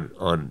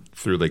on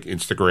through like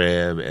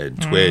Instagram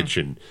and Twitch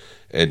and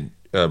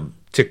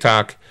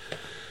TikTok.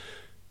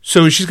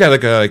 So she's got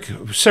like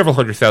several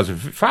 100,000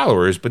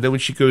 followers. But then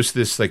when she goes to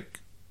this like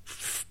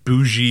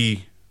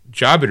bougie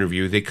job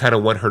interview, they kind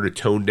of want her to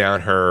tone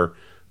down her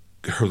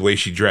way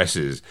she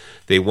dresses.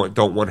 They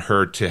don't want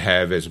her to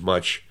have as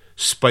much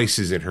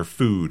spices in her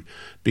food.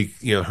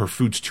 Her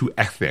food's too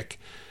ethnic.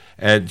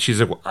 And she's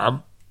like,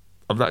 well,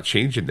 I'm not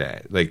changing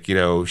that. Like,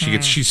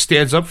 she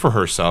stands up for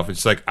herself.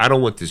 It's like, I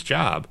don't want this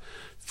job.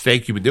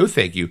 Thank you, but no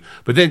thank you.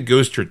 But then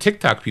goes to her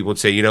TikTok people and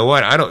say, you know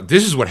what?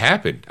 This is what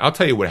happened. I'll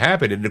tell you what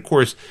happened. And of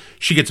course,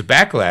 she gets a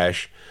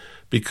backlash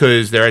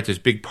because they're at this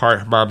big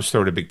party. Mom's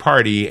throwing a big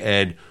party,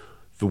 and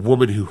the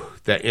woman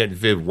that Aunt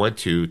Viv went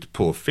to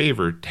pull a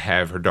favor to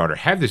have her daughter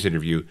have this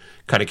interview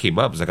kind of came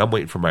up. It's like, I'm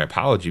waiting for my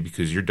apology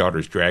because your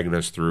daughter's dragging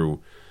us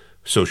through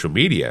social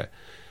media.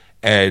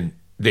 And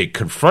they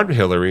confront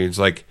Hillary and it's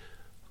like,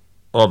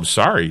 oh, I'm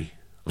sorry.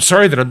 I'm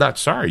sorry that I'm not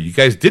sorry. You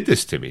guys did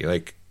this to me.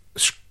 Like,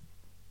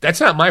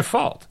 that's not my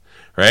fault,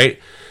 right?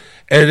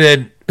 And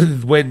then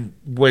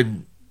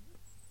when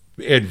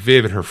Aunt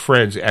Viv and her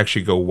friends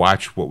actually go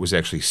watch what was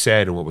actually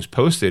said and what was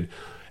posted,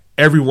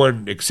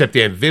 everyone except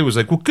Aunt Viv was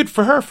like, well, good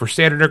for her for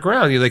standing her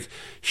ground. You're like,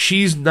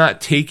 she's not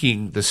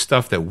taking the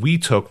stuff that we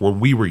took when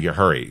we were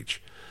her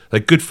age.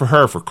 Like, good for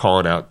her for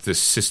calling out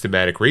this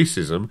systematic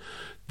racism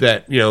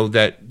that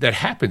that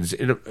happens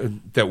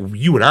that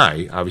you and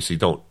I obviously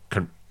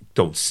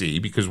don't see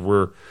because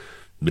we're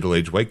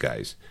middle-aged white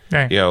guys.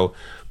 Right.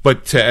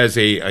 But as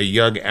a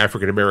young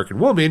African American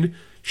woman,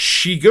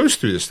 she goes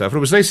through this stuff, and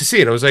it was nice to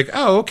see it. I was like,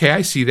 oh, okay,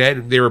 I see that.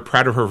 And they were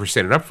proud of her for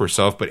standing up for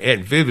herself. But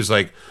Aunt Viv is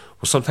like,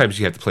 well, sometimes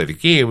you have to play the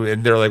game,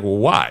 and they're like, well,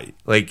 why?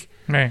 Like,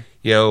 right.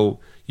 You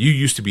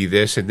used to be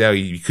this, and now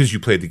because you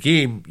played the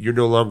game, you're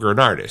no longer an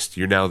artist.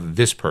 You're now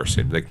this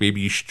person. Like,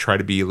 maybe you should try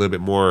to be a little bit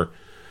more,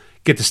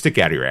 get the stick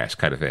out of your ass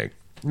kind of thing.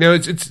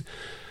 It's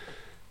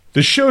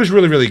the show is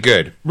really, really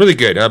good. Really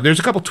good. There's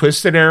a couple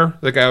twists in there.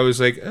 Like, I was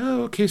like,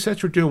 oh, okay, so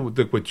that's what we're doing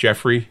with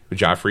Joffrey,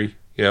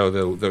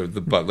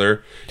 the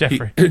butler.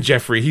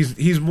 Jeffrey.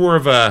 He's more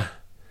of a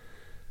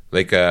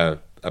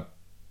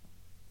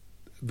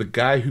the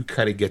guy who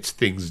kind of gets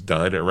things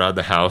done around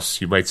the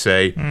house, you might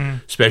say,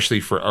 especially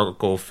for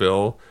Uncle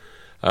Phil,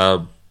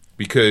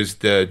 because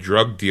the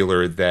drug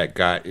dealer that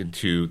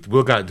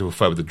Will got into a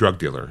fight with the drug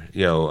dealer.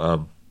 It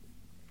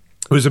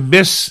was a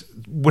miss.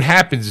 What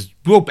happens is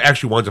Will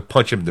actually wants to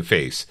punch him in the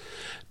face.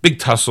 Big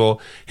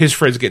tussle. His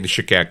friend's getting the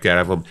shit kicked out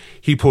of him.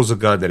 He pulls a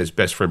gun that his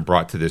best friend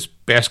brought to this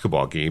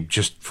basketball game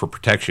just for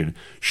protection,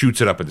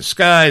 shoots it up in the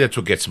sky. That's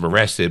what gets him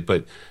arrested.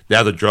 But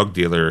now the drug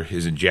dealer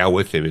is in jail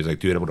with him. He's like,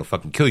 dude, I'm going to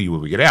fucking kill you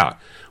when we get out,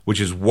 which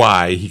is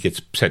why he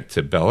gets sent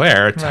to Bel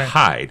Air to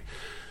hide.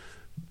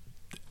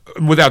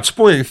 Without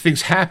spoiling,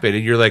 things happen,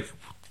 and you're like,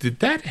 did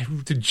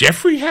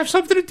Jeffrey have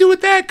something to do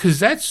with that? Because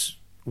that's,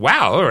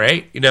 wow, all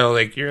right. You're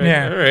like, all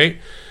right.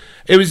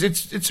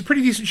 It's a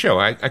pretty decent show.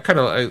 I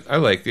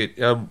liked it.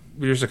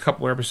 There's a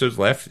couple more episodes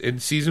left in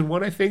season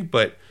 1, I think.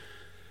 But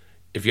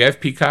if you have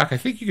Peacock, I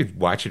think you could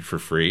watch it for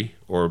free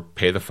or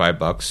pay the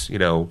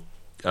 $5.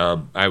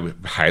 I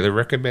would highly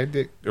recommend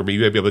it. Or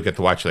maybe you'd be able to get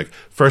to watch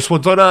first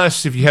one's on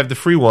us if you have the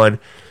free one.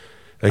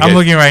 I'm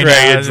looking right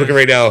now. It's looking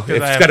right now. If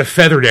it's got a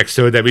feather next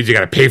to it, that means you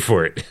got to pay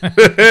for it.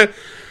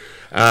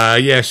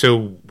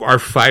 So our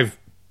funny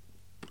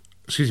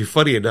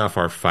enough,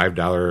 our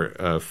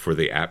 $5 for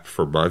the app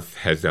for month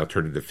has now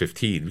turned into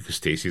 $15 because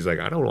Stacy's like,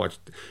 I don't want to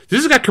watch.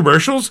 This has got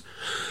commercials.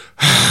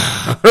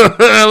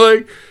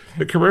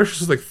 The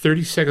commercials is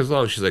 30 seconds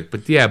long. She's like,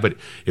 but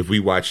if we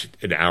watch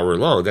an hour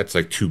long, that's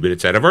 2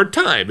 minutes out of our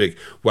time. Like,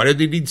 why do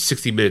they need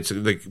 60 minutes?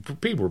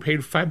 Like, people, we're paying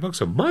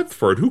 $5 a month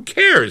for it. Who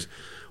cares?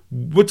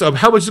 What's up?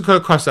 How much is it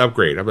going to cost to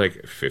upgrade? I'm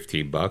like,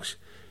 $15.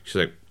 She's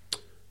like,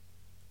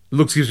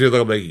 gives me a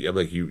look. I'm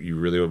like, you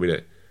really want me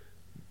to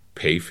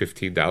pay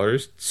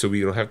 $15 so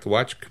we don't have to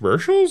watch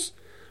commercials?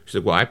 She's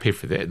like, well, I pay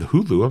for the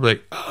Hulu. I'm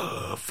like,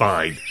 oh,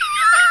 fine.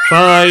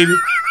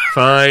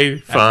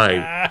 fine.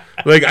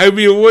 Like, I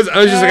mean,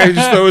 I just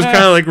thought it was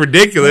kind of like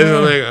ridiculous.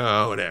 I'm like,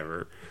 oh,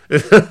 whatever.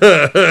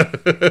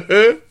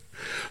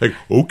 Like,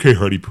 okay,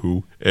 honey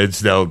poo. And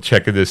so now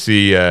checking to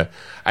see, I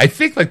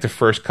think like the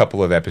first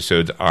couple of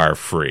episodes are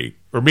free.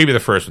 Or maybe the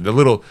first one, the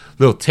little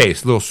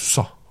taste, little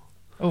sauce.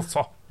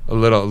 A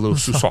little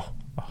sauce.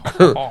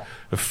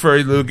 A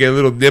furry get a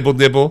little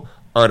nibble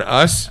on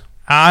us.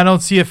 I don't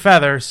see a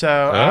feather, so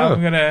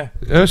I'm gonna.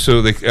 Oh, so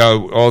like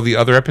all the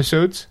other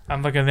episodes.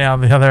 I'm looking now.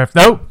 The other.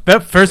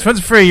 Nope. First one's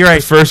free. You're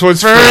right. The first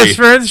one's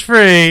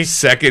free.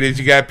 Second is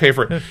you got to pay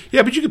for it.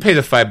 Yeah, but you can pay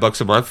the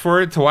 $5 a month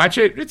for it to watch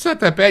it. It's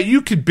not that bad.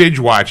 You could binge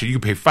watch it. You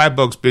can pay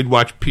 $5, binge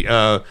watch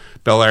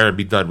Bel Air, and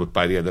be done with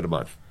by the end of the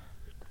month.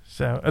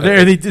 So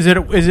is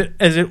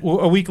it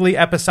a weekly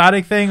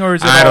episodic thing, or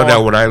is it? I don't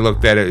know. When I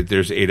looked at it,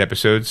 there's 8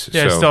 episodes.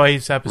 Yeah, so, still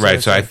 8 episodes.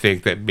 Right. So I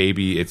think that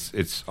maybe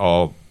it's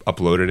all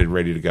uploaded and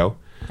ready to go.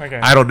 Okay.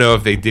 I don't know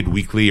if they did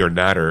weekly or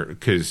not, or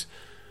because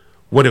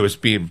when it was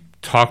being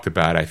talked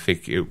about, I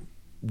think I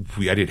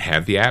didn't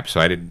have the app, so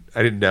I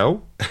didn't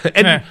know.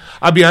 And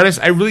I'll be honest,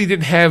 I really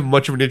didn't have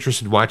much of an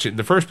interest in watching it in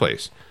the first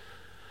place.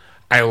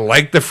 I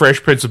like the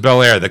Fresh Prince of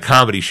Bel Air, the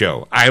comedy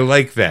show. I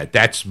like that.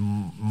 That's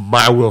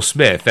my Will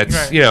Smith.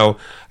 That's right.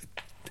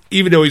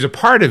 Even though he's a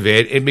part of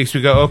it, it makes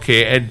me go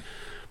okay. And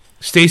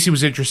Stacy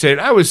was interested.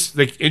 I was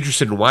like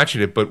interested in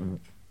watching it, but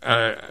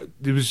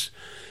it was.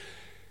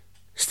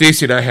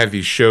 Stacy and I have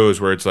these shows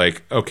where it's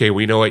like, okay,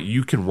 well, you know what?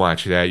 You can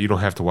watch that. You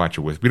don't have to watch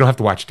it we don't have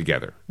to watch it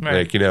together.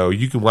 Right. Like,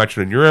 you can watch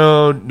it on your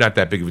own. Not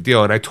that big of a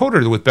deal. And I told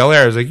her with Bel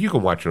Air, I was like, you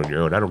can watch it on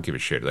your own. I don't give a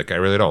shit. Like, I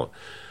really don't.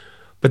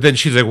 But then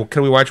she's like, well,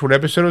 can we watch one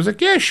episode? I was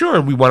like, yeah, sure.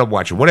 And we wound up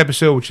watching one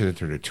episode, which then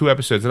turned into 2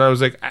 episodes. And I was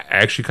like, I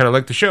actually kind of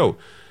like the show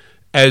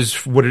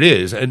as what it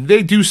is. And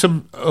they do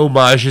some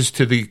homages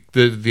to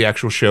the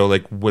actual show,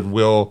 like when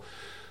Will...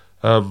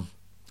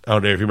 I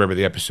don't know if you remember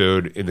the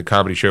episode in the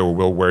comedy show where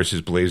Will wears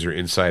his blazer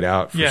inside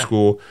out for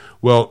school.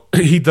 Well,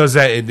 he does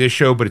that in this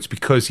show, but it's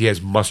because he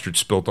has mustard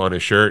spilt on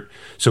his shirt,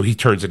 so he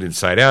turns it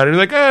inside out. And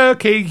you're like,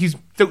 okay, he's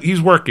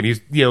working. He's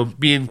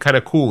being kind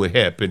of cool and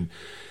hip, and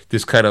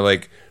this kind of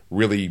like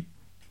really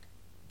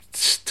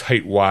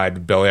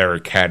tight-wad Bel Air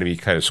Academy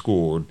kind of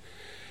school. And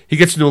he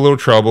gets into a little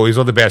trouble. He's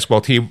on the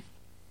basketball team,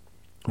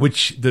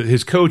 which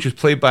his coach is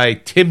played by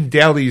Tim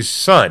Daly's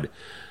son.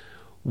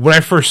 When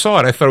I first saw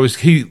it, I thought it was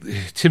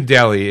Tim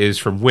Daly is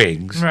from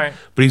Wings, right?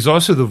 But he's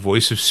also the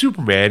voice of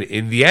Superman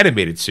in the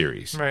animated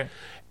series, right?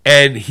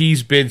 And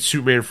he's been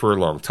Superman for a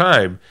long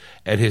time.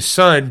 And his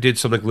son did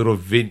some like little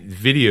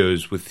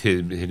videos with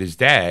him and his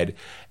dad.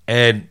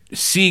 And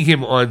seeing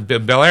him on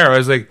Bel Air, I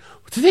was like,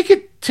 did they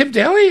get Tim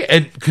Daly?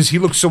 And because he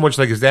looks so much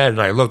like his dad,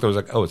 and I looked, I was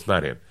like, oh, it's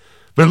not him.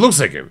 But it looks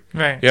like him.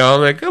 Right.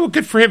 I'm like, oh, well,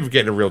 good for him for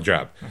getting a real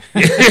job.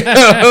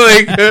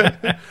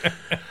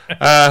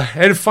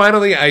 And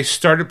finally, I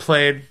started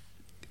playing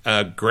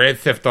Grand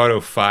Theft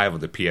Auto 5 on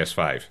the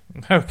PS5.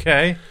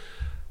 Okay.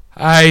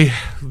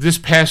 This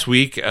past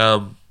week,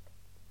 the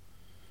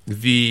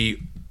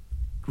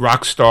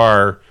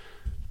Rockstar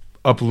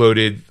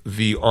uploaded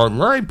the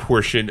online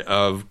portion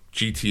of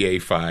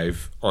GTA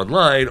 5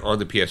 online on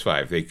the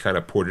PS5. They kind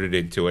of ported it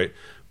into it,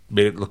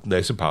 made it look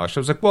nice and polished.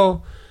 I was like,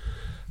 well...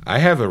 I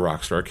have a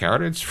Rockstar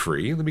account. It's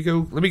free. Let me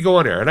go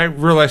on there. And I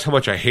realized how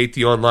much I hate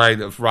the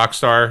online of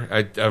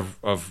Rockstar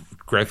of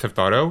Grand Theft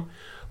Auto.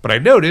 But I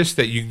noticed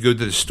that you can go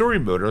to the story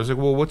mode. And I was like,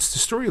 well, what's the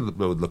story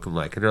mode looking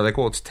like? And they're like,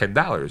 well, it's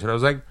 $10. And I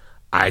was like,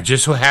 I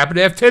just so happen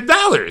to have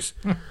 $10.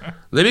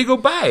 Let me go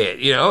buy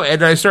it,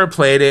 And I started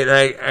playing it,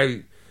 and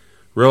I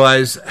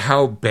realized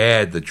how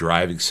bad the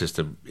driving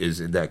system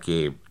is in that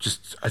game.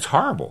 Just, it's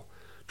horrible.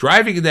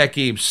 Driving in that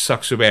game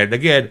sucks so bad. And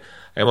again,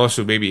 I'm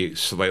also maybe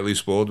slightly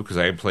spoiled because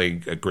I am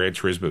playing a Gran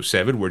Turismo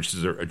 7, which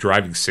is a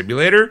driving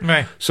simulator.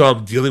 Right. So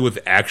I'm dealing with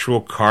actual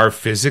car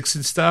physics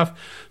and stuff.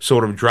 So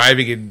when I'm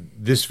driving in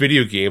this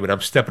video game and I'm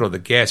stepping on the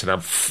gas and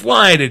I'm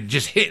flying and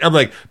just hitting, I'm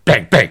like,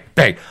 bang, bang,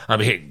 bang. I'm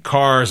hitting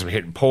cars, I'm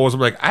hitting poles. I'm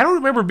like, I don't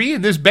remember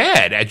being this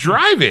bad at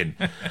driving.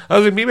 I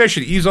was like, maybe I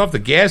should ease off the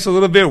gas a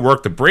little bit,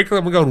 work the brake.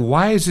 I'm going,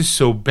 why is this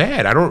so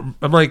bad? I'm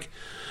like...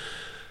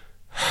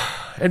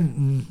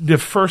 And the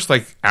first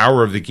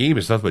hour of the game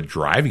is nothing but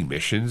driving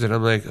missions, and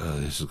I'm like, oh,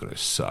 this is gonna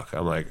suck.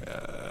 I'm like,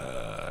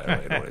 I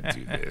don't want to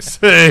do this.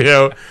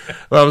 Well,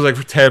 I was like,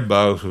 for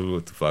 $10,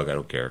 what the fuck? I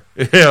don't care.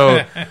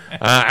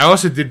 I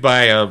also did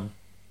buy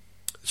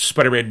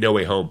Spider-Man: No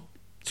Way Home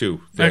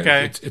too.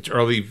 Okay, it's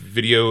early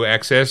video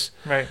access.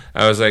 Right.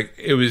 I was like,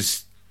 it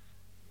was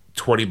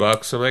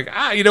 $20. I'm like,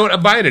 you know what?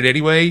 I'm buying it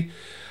anyway.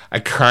 I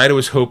kind of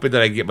was hoping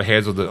that I get my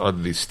hands on the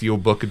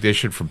Steelbook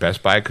edition from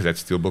Best Buy because that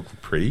Steelbook looked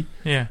pretty.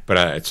 Yeah.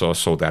 But it's all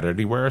sold out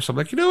anywhere, so I'm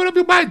like, you know what? I'm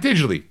gonna buy it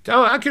digitally.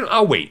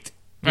 I'll wait.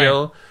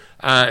 Right.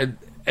 And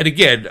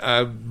again,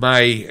 I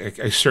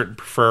certainly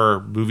prefer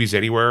Movies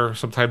Anywhere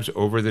sometimes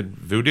over than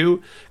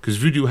Vudu because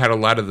Vudu had a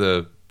lot of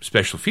the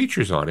special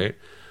features on it,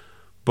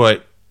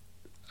 but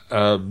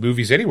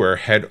Movies Anywhere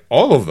had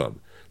all of them.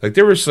 Like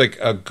there was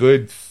a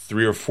good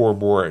 3 or 4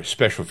 more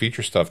special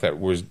feature stuff that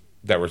was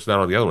that was not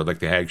on the other one. Like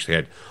they actually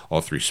had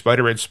all 3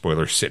 Spider-Man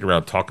spoilers sitting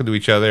around talking to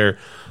each other.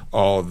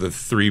 All the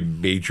 3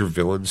 major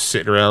villains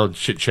sitting around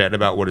chit-chatting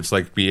about what it's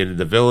like being in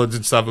the villains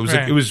and stuff. It was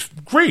it was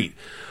great.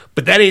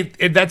 But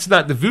that's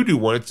not the Voodoo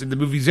one. It's in the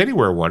Movies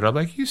Anywhere one. I'm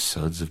like, you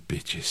sons of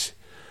bitches.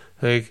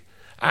 Like,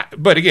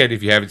 but again,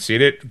 if you haven't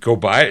seen it, go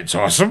buy it. It's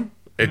awesome.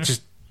 It's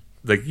just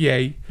like,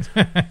 yay.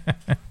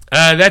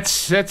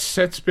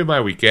 That's been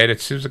my weekend. It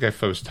seems like I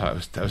was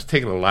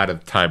taking a lot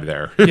of time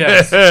there.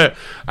 Yes.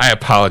 I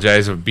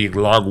apologize for being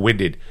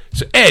long-winded.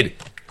 So Ed,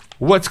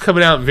 what's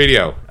coming out in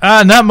video?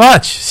 Not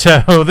much.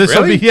 So this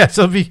will Really? this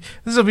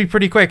will be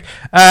pretty quick.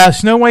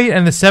 Snow White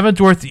and the Seven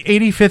Dwarfs, the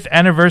 85th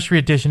anniversary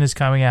edition is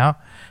coming out.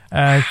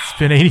 It's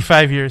been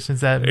 85 years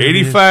since that.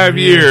 85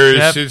 years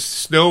Yep. since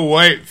Snow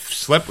White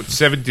slept with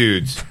 7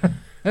 dudes.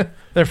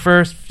 Their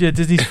first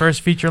Disney's first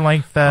feature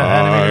length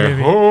animated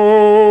movie.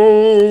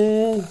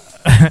 Oh.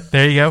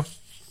 There you go.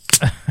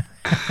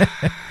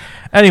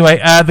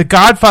 Anyway, the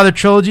Godfather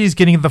trilogy is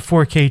getting the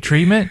 4K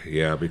treatment.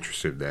 Yeah, I'm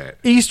interested in that.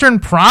 Eastern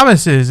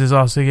Promises is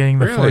also getting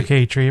the Really?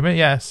 4K treatment.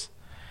 Yes.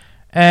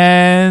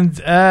 And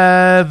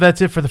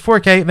that's it for the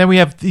 4K. Then we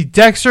have the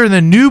Dexter and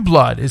the New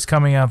Blood is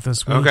coming out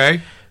this week.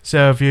 Okay.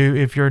 So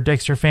if you're a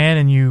Dexter fan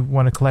and you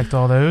want to collect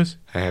all those,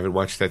 I haven't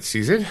watched that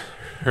season.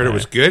 Heard it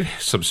was good.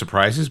 Some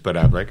surprises, but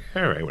I'm like,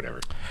 all right, whatever.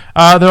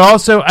 they're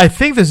also. I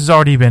think this has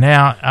already been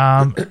out.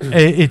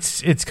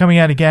 It's coming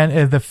out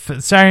again. The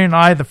Saturday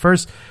Night Live, the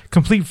first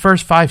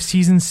 5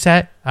 seasons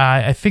set.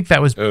 I think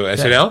that was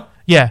SNL?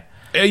 Yeah.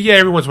 Yeah,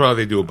 every once in a while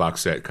they do a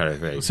box set kind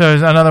of thing. So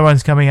there's another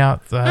one's coming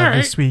out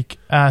this week.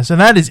 So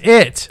that is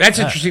it. That's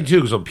interesting too,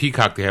 because on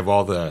Peacock they have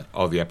all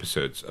the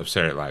episodes of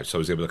Saturday Night Live, so I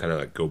was able to kind of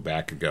like go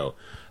back and go,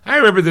 I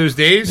remember those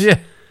days. Yeah.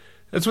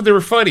 That's when they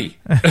were funny.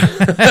 All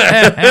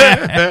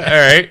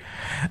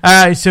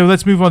right. So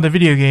let's move on to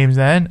video games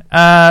then.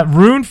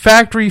 Rune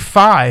Factory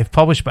 5,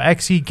 published by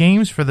XE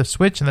Games for the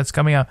Switch, and that's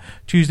coming out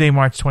Tuesday,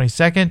 March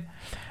 22nd.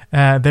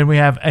 Then we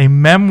have a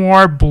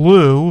Memoir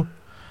Blue,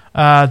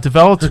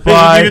 developed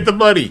by... You get the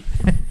money.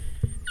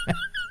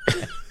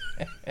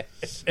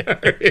 It's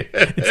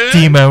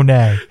Demo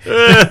Nay. All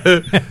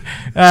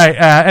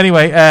right.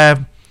 Anyway,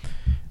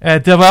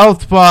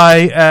 developed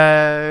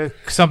by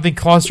something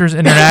Clusters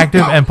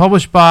Interactive and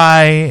published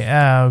by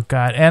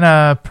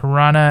Anna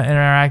Piranha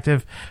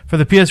Interactive for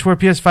the PS4,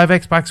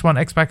 PS5, Xbox One,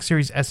 Xbox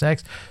Series S and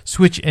X,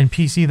 Switch, and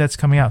PC. That's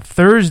coming out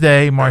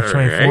Thursday, March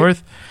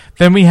 24th.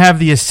 Then we have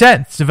The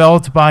Ascent,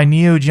 developed by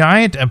Neo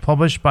Giant and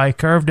published by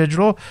Curve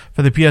Digital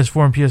for the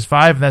PS4 and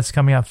PS5. That's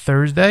coming out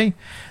Thursday.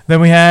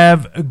 Then we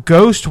have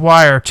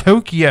Ghostwire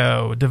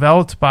Tokyo,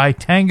 developed by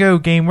Tango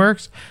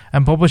Gameworks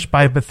and published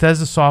by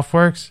Bethesda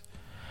Softworks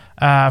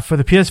for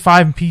the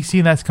PS5 and PC.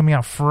 And that's coming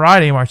out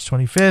Friday, March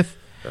 25th.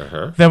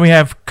 Then we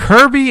have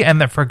Kirby and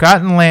the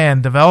Forgotten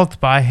Land, developed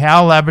by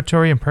HAL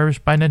Laboratory and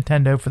published by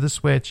Nintendo for the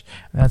Switch.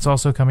 And that's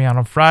also coming out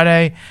on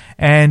Friday.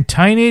 And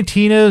Tiny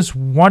Tina's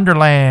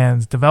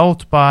Wonderlands,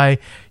 developed by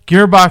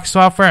Gearbox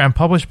Software and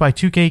published by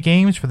 2K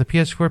Games for the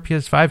PS4,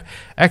 PS5,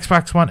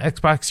 Xbox One,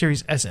 Xbox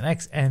Series S and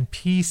X, and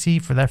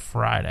PC for that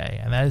Friday.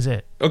 And that is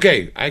it.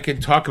 Okay, I can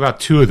talk about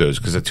 2 of those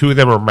because the 2 of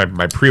them are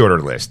my pre-order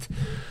list.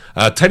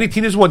 Tiny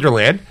Tina's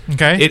Wonderland.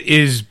 Okay. It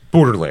is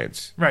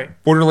Borderlands. Right.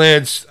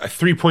 Borderlands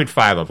 3.5,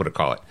 I'm going to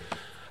call it.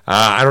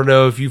 I don't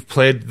know if you've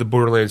played the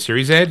Borderlands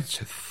series, Ed.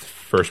 It's a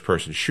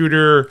first-person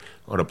shooter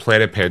on a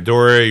planet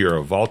Pandora. You're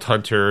a vault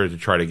hunter to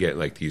try to get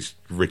like these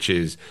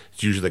riches.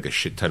 It's usually like a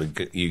shit ton of...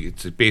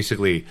 It's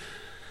basically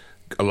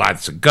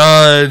lots of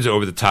guns,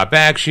 over-the-top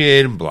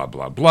action, blah,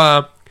 blah,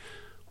 blah.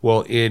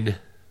 Well, in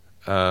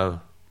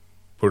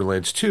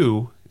Borderlands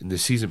 2... in the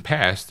season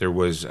past, there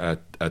was a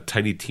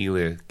Tiny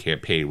Tina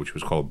campaign, which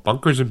was called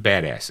Bunkers and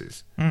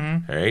Badasses.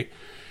 Mm-hmm. All right?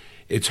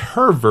 It's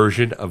her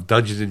version of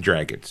Dungeons and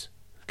Dragons.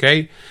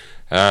 Okay?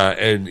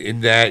 And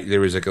in that, there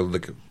was I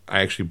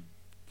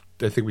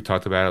think we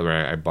talked about it,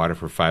 where I bought it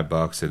for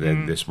 $5, and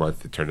then this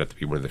month it turned out to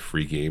be one of the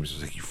free games. I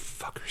was like, you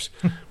fuckers.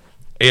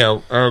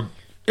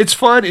 It's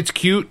fun. It's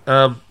cute.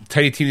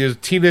 Tiny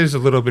Tina's a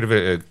little bit of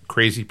a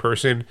crazy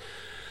person.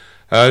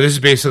 This is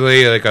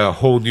basically like a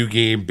whole new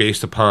game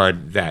based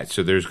upon that.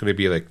 So there's going to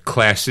be like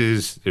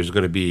classes, there's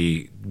going to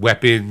be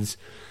weapons,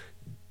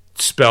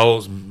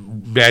 spells,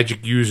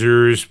 magic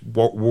users,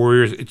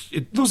 warriors.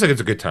 It looks like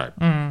it's a good time.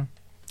 Mm.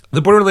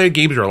 The Borderlands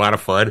games are a lot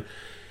of fun,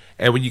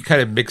 and when you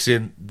kind of mix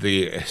in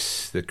the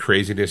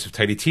craziness of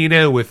Tiny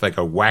Tina with like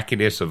a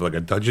wackiness of like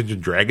a Dungeons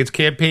and Dragons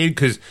campaign,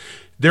 because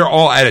they're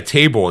all at a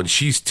table and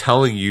she's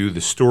telling you the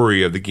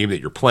story of the game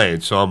that you're playing.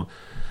 So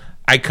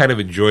I kind of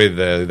enjoy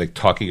the like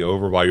talking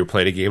over while you're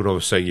playing a game, and all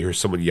of a sudden you hear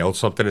someone yell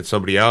something at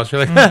somebody else.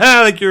 You're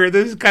like,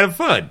 this is kind of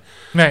fun.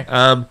 Right.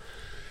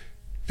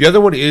 The other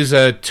one is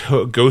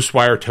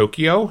Ghostwire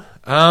Tokyo.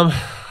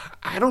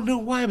 I don't know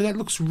why, but that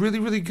looks really,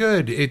 really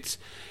good. It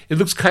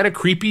looks kind of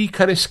creepy,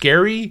 kind of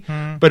scary,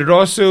 but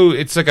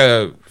it's like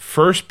a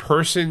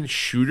first-person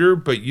shooter,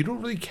 but you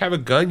don't really have a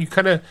gun. You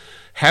kind of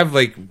have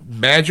like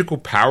magical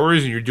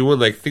powers, and you're doing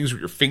like things with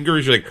your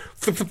fingers. You're like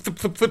flip, flip, flip,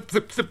 flip, flip,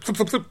 flip, flip, flip,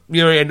 flip, flip.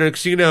 And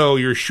next thing you know,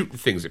 you're shooting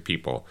things at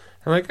people.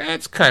 I'm like,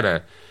 that's kind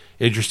of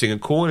interesting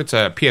and cool, and it's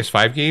a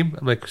PS5 game.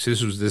 I'm like, so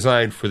this was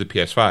designed for the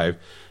PS5,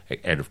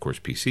 and of course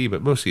PC,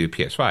 but mostly the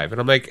PS5. And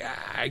I'm like,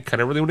 I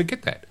kind of really want to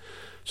get that.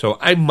 So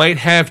I might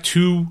have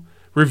 2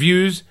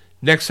 reviews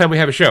next time we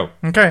have a show.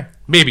 Okay.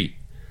 Maybe.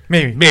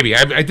 I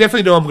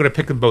definitely know I'm going to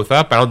pick them both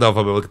up. I don't know if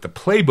I'll be able to get to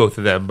play both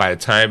of them by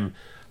the time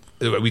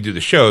we do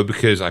the show,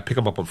 because I pick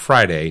them up on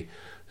Friday.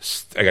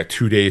 I got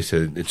 2 days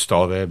to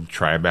install them,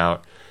 try them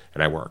out,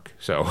 and I work.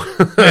 So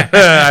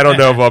I don't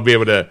know if I'll be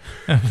able to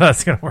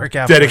that's going to work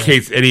out.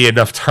 Dedicate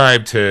enough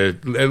time to.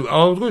 I'm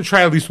going to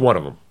try at least one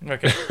of them.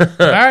 Okay. All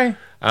right.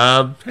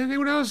 Anything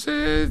what else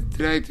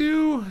did I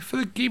do for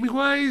the gaming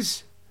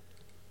wise?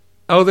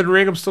 Elden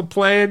Ring, I'm still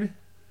playing.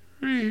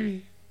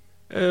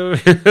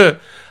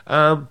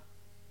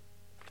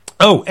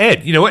 Oh,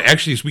 Ed, you know what?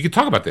 Actually, we could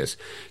talk about this.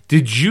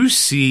 Did you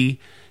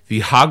see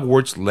the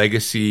Hogwarts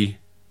Legacy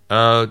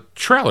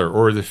trailer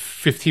or the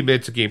 15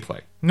 minutes of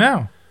gameplay?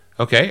 No.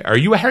 Okay. Are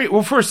you a Harry?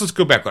 Well, first, let's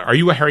go back. Are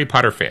you a Harry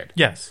Potter fan?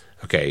 Yes.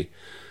 Okay.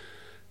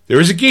 There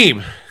is a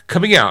game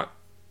coming out.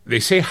 They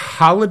say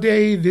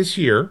holiday this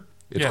year.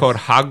 It's called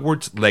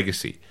Hogwarts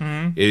Legacy.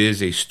 Mm-hmm. It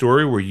is a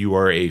story where you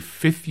are a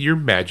fifth-year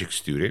magic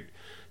student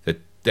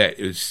that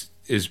is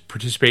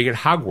participating at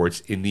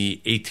Hogwarts in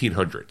the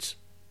 1800s.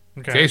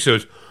 Okay, so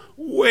it's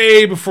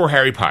way before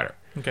Harry Potter.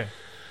 Okay.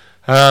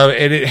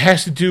 And it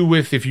has to do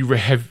with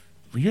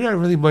you're not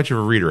really much of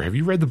a reader. Have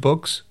you read the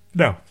books?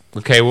 No.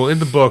 Okay, well, in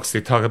the books,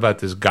 they talk about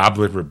this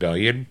Goblin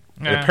Rebellion.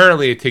 And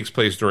apparently it takes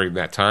place during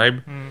that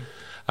time.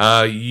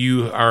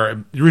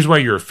 The reason why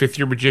you're a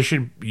fifth-year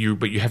magician,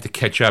 but you have to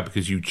catch up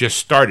because you just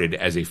started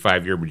as a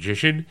 5-year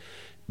magician.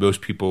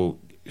 Most people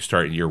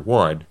start in year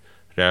 1.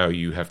 Now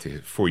you have to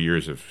 4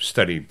 years of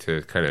studying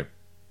to kind of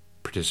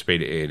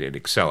participate in and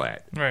excel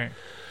at. Right.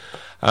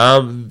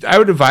 I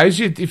would advise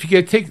you, if you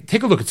get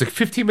take a look. It's like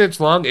 15 minutes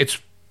long.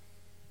 It's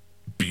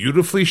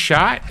beautifully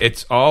shot.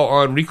 It's all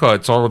on Recall.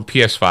 It's all on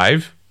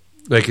PS5.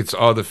 Like it's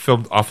all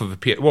filmed off of the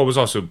PS. Well, it was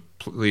also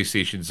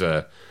PlayStation's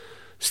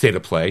State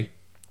of Play,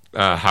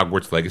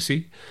 Hogwarts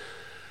Legacy.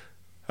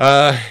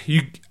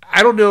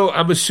 I don't know.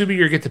 I'm assuming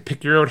you're going to get to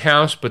pick your own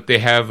house, but they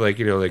have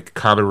like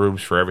common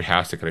rooms for every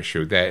house that kind of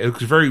showed that. It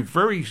looks very,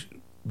 very,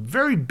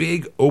 very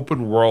big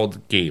open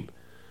world game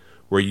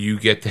where you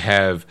get to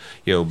have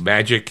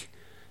magic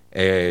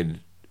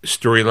and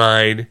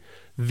storyline.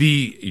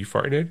 You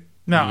farting, Ed?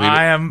 No,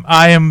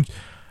 I am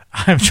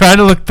trying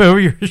to look over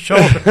your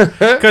shoulder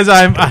because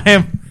I'm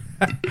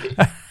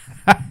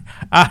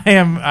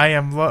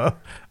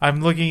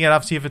looking it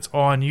up to see if it's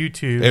on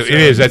YouTube. It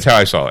is. That's how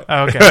I saw it.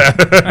 Oh, okay.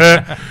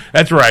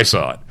 That's where I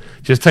saw it.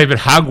 Just type in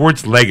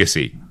Hogwarts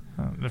Legacy.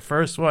 The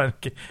first one.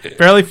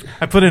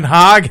 I put in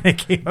Hog and it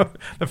came up.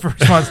 The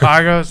first one's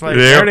Hog. I was like,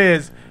 there it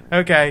is.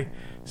 Okay.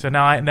 So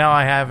now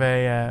I have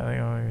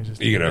a.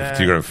 You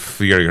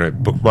gonna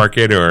bookmark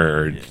it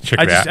or check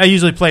it out? I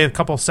usually play a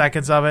couple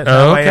seconds of it.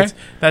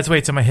 That's way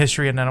it's in my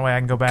history, and then that way I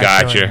can go back.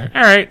 Gotcha. To it.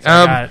 All right. So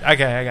I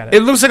got it.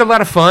 It looks like a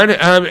lot of fun.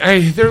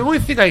 The only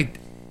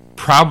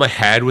problem I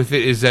had with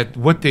it is that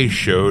what they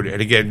showed,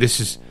 and again, this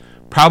is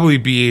probably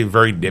being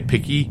very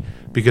nitpicky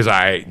because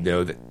I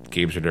know that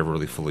games are never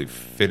really fully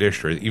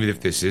finished, or even if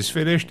this is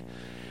finished,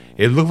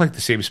 it looked like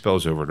the same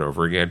spells over and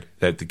over again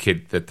that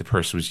the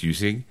person was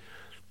using.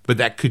 But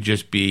that could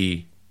just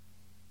be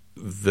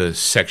the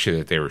section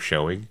that they were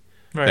showing.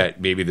 Right.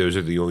 That maybe those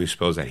are the only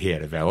spells that he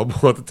had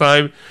available at the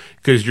time.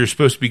 Because you're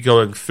supposed to be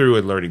going through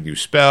and learning new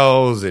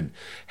spells and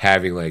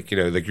having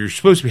you're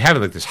supposed to be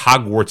having this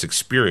Hogwarts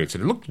experience.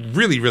 And it looked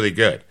really, really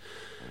good.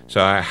 So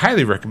I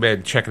highly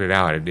recommend checking it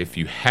out. And if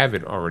you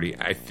haven't already,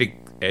 I think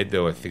it's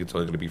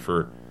only going to be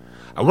for...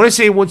 I want to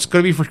say it's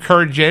going to be for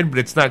current gen, but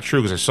it's not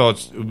true because I saw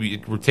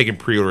we're taking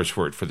pre-orders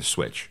for it for the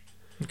Switch.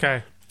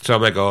 Okay. So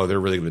I'm like, they're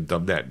really going to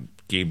dumb that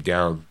game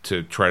down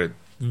to try to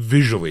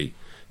visually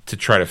to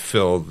try to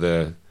fill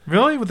the...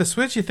 Really? With the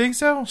Switch, you think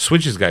so?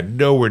 Switch has got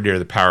nowhere near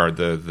the power,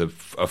 the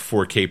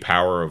 4K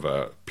power of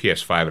a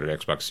PS5 and an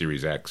Xbox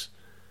Series X.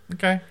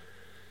 Okay.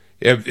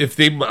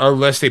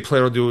 Unless they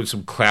plan on doing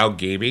some cloud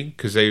gaming,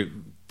 because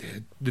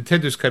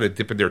Nintendo's kind of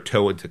dipping their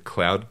toe into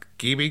cloud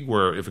gaming,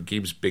 where if a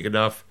game's big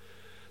enough,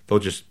 they'll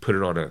just put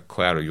it on a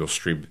cloud and you'll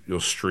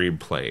stream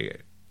playing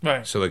it.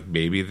 Right. So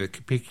maybe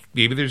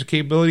there's a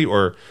capability,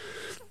 or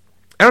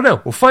I don't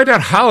know. We'll find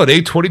out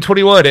holiday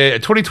 2021,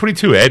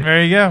 2022, Ed.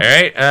 There you go. All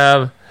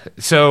right.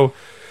 So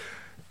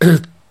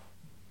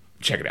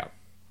check it out.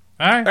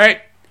 All right. All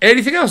right.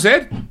 Anything else,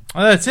 Ed?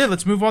 Well, that's it.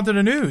 Let's move on to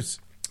the news.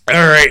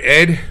 All right,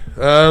 Ed.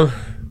 Let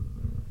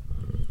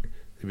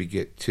me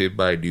get to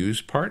my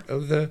news part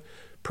of the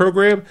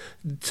program.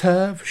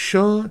 Time for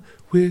Sean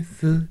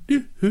with the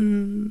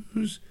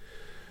news.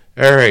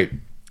 All right.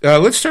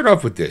 Let's start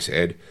off with this,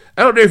 Ed.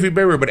 I don't know if you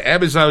remember, but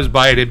Amazon was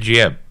buying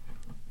MGM.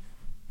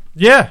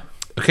 Yeah.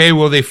 Okay,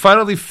 well, they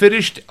finally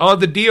finished on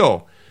the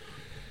deal.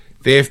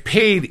 They have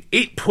paid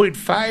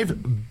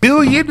 $8.5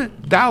 billion,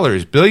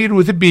 billion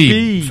with a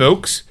B,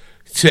 folks,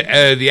 to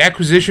the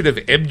acquisition of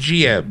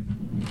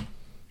MGM.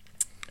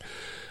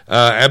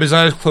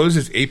 Amazon has closed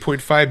its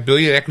 $8.5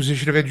 billion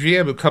acquisition of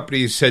MGM. The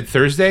company said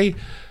Thursday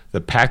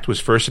the pact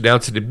was first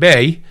announced in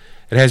May,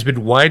 and has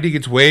been winding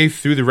its way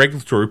through the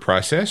regulatory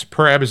process.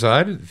 Per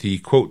Amazon, the,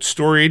 quote,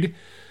 storied,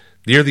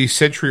 nearly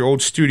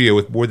century-old studio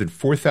with more than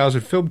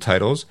 4,000 film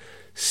titles,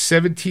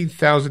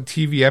 17,000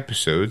 TV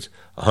episodes,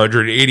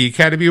 180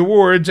 Academy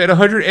Awards, and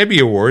 100 Emmy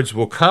Awards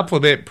will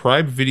complement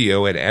Prime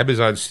Video and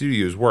Amazon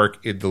Studios' work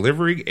in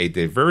delivering a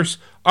diverse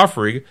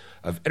offering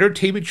of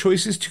entertainment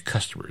choices to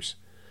customers.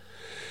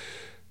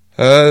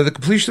 The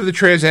completion of the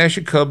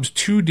transaction comes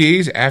 2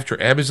 days after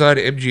Amazon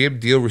MGM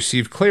deal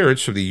received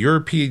clearance from the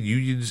European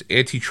Union's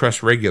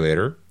antitrust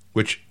regulator,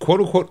 which,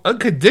 quote-unquote,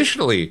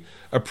 unconditionally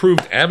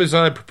approved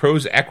Amazon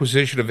proposed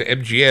acquisition of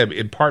MGM,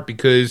 in part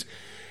because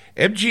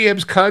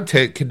MGM's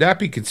content cannot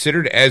be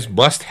considered as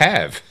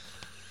must-have.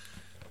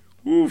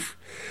 Oof.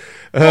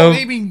 Well,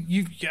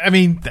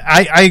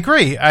 I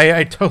agree.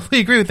 I totally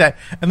agree with that.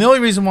 And the only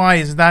reason why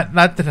is not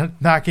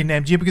knocking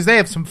MGM, because they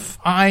have some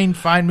fine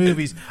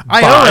movies.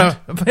 I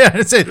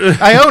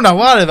own a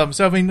lot of them,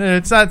 so I mean,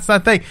 it's not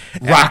thing.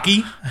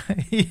 Rocky.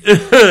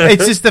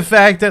 It's just the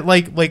fact that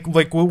like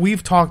what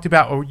we've talked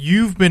about, or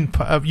you've been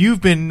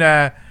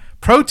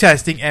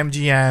protesting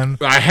MGM.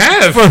 I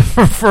have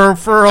for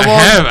a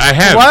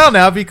while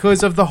now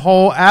because of the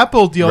whole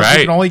Apple deal. Right.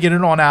 You can only get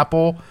it on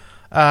Apple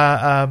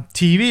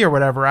TV or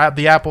whatever,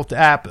 the Apple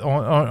app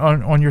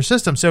on your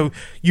system. So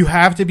you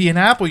have to be an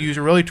Apple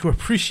user really to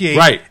appreciate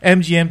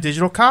MGM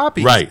digital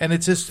copies. Right. And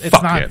it's just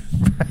Fuck not. him.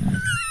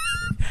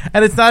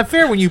 And it's not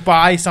fair when you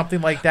buy something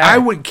like that. I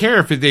wouldn't care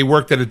if they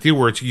worked at a deal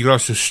where you can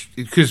also,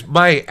 because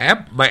my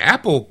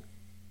Apple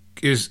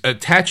is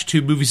attached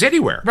to Movies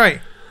Anywhere.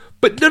 Right.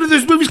 But none of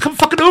those movies come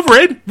fucking over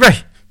it.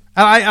 Right.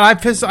 And I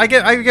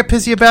get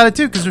pissy about it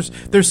too, because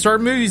there's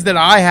certain movies that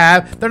I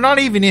have, they're not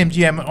even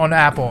MGM on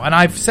Apple, and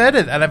I've said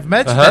it and I've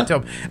mentioned that to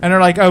them, and they're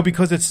like, oh,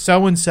 because it's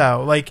so and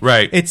so, like,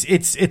 right.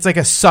 It's like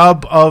a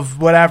sub of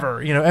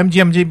whatever,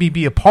 MGM may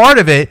be a part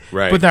of it,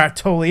 right. but they're not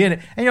totally in it,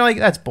 and you're like,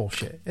 that's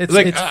bullshit. It's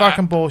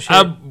fucking bullshit.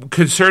 I'm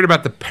concerned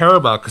about the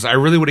Paramount because I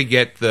really want to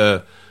get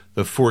the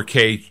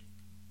 4K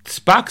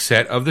box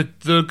set of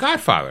the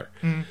Godfather.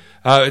 Mm.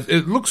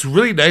 It looks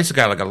really nice. It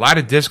got like a lot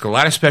of discs, a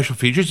lot of special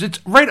features.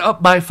 It's right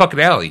up my fucking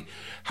alley.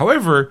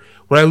 However,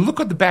 when I look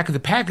on the back of the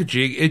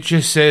packaging, it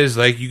just says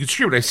like you can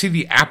stream it. I see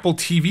the Apple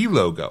TV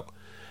logo,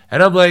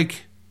 and I'm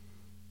like,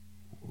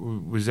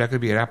 was that going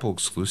to be an Apple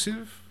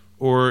exclusive,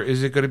 or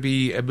is it going to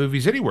be at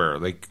Movies Anywhere?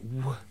 Like,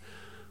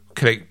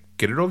 can I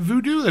get it on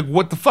Vudu? Like,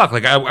 what the fuck?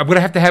 Like, I'm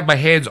going to have my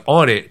hands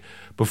on it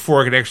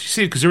before I can actually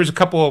see it, because there was a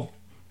couple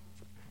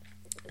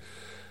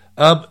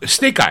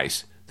Snake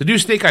Eyes. The new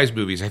Snake Eyes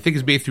movies, I think,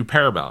 is made through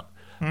Paramount.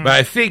 But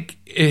I think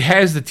it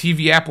has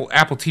the Apple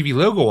TV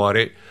logo on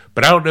it,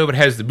 but I don't know if it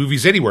has the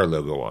Movies Anywhere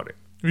logo on it.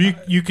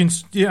 You can,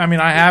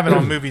 I have it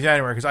on Movies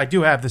Anywhere, because I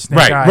do have the Snake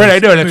Eyes. Right, I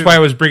know. That's why I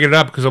was bringing it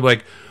up, because I'm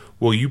like,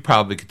 well, you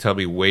probably could tell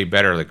me way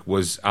better. Like,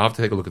 I'll have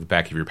to take a look at the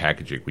back of your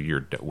packaging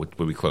when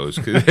we close.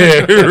 Everything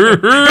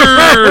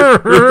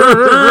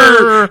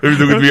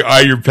would be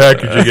eye your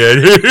packaging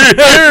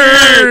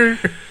again.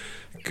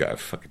 God,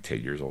 fucking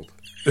 10 years old.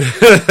 You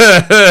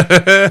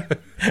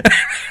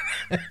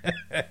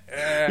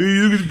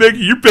look at the back of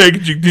your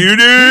packaging,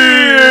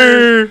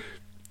 dude.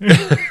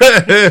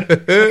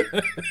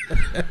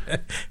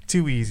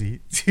 Too easy.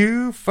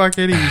 Too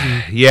fucking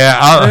easy.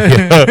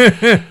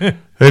 Yeah.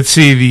 Let's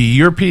see. The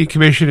European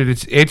Commission and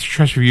its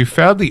antitrust review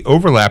found the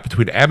overlap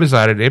between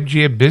Amazon and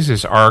MGM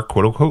business are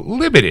quote-unquote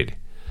limited.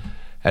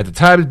 At the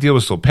time, the deal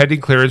was still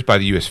pending clearance by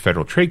the U.S.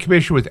 Federal Trade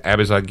Commission, with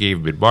Amazon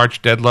gave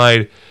mid-March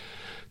deadline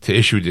to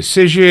issue a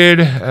decision.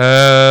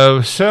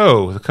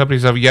 So the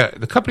companies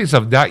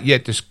have not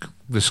yet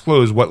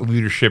disclosed what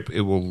leadership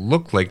it will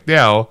look like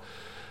now.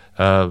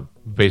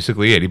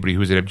 Basically, anybody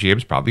who's at MGM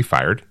is probably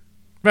fired.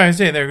 Right, I'm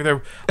saying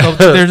they're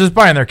just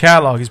buying their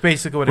catalog. Is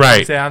basically what it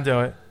comes down to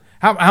it.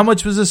 How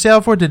much was the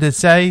sale for? Did it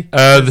say?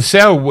 The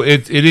sale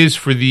it is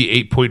for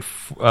the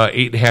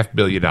 $8.5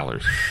 billion.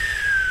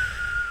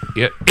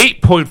 Yeah,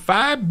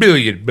 $8.5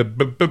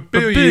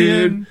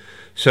 billion.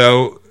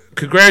 So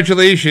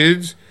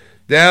congratulations.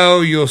 Now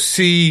you'll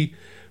see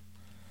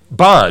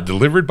Bond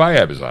delivered by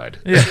Amazon.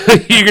 Yeah.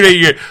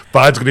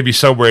 Bond's going to be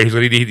somewhere. He's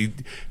going to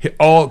need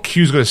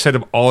Q's going to send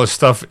him all his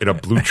stuff in a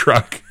blue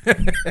truck.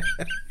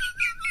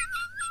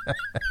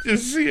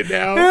 Just see it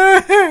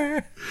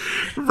now.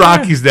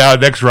 Rocky's now.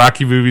 Next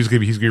Rocky movie he's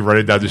going to be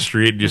running down the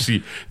street, and you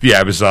see the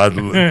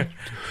Amazon.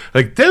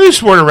 Like,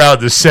 those weren't around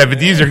in the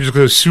 70s. They're just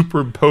going to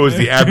superimpose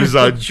the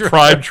Amazon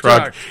Prime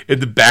truck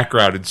in the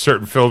background in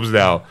certain films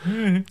now.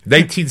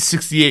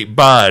 1968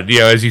 Bond,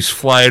 as he's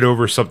flying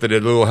over something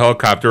in a little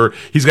helicopter,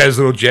 he's got his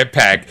little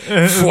jetpack,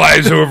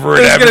 flies over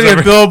an Amazon. There's going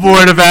to be a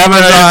billboard of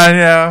Amazon,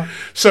 yeah.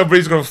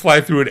 Somebody's going to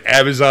fly through an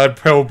Amazon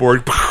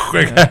billboard.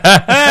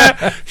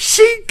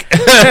 Shink!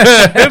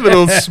 A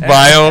little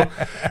smile.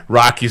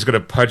 Rocky's going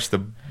to punch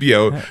the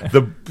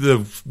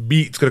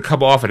meat's going to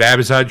come off an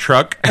Amazon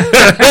truck.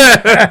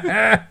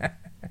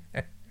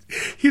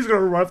 He's going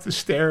to run up the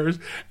stairs,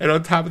 and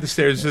on top of the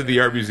stairs in the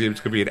art museum, it's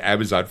going to be an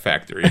Amazon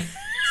factory.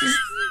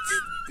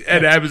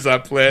 An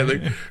Amazon plant,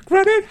 like,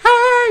 running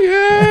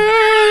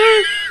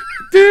higher.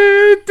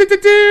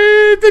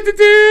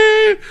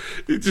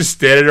 Just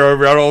standing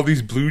around all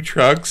these blue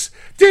trucks.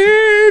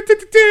 Running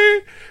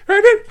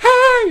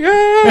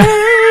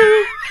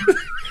higher.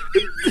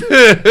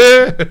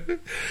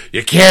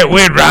 You can't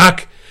win,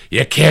 Rock.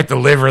 You can't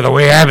deliver the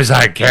way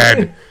Amazon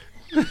can.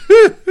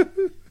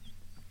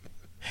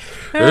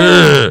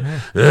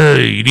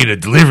 You need a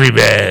delivery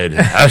man.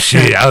 I'll show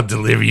you. I'll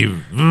deliver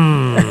you.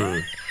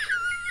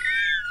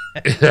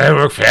 I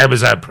work for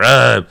Amazon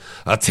Prime.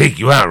 I'll take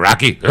you out,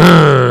 Rocky.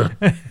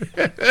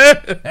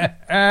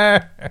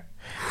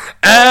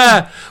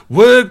 I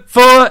work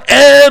for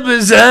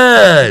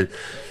Amazon.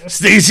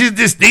 Station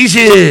to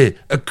station.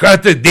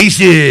 Across the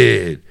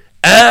nation.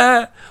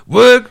 I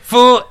work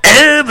for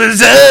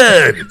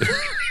Amazon.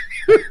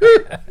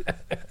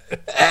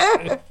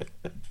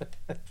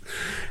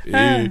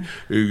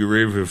 You get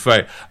ready for a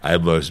fight. I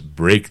must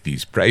break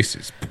these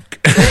prices.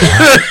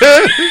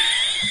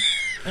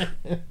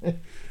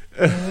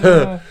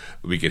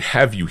 We can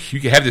have you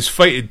can have this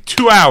fight in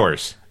 2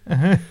 hours. 2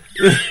 hours.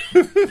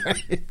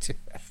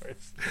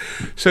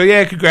 So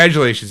yeah,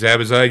 congratulations,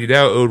 Amazon. You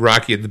now own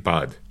Rocky and the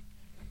Bond.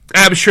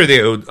 I'm sure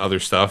they own other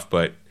stuff,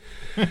 but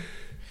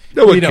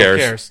no one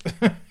cares.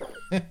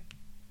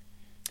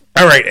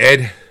 All right,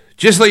 Ed.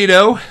 Just to let you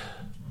know,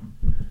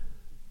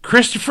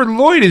 Christopher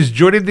Lloyd is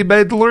joining the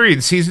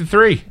Mandalorian season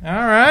 3. All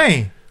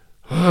right.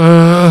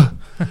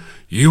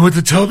 You want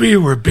to tell me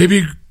where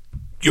Baby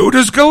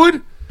Yoda's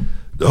going?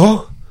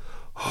 No?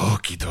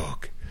 Okie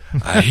doke.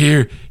 I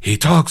hear he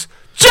talks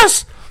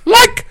just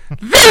like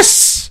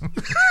this.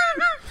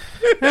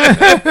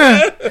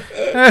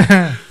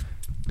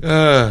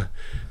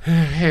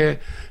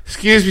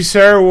 Excuse me,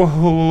 sir.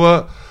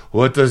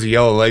 What does a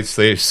yellow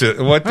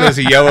lightsaber? What does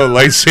a yellow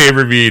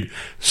lightsaber mean?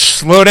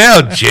 Slow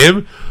down,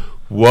 Jim.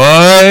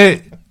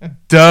 What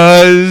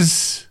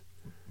does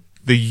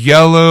the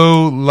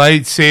yellow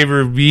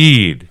lightsaber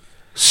mean?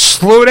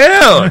 Slow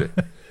down.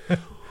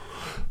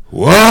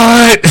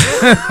 What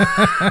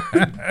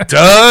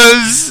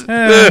does?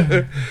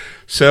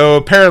 So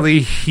apparently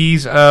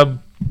he's the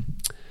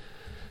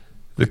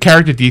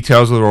character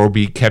details will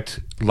be kept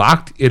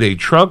locked in a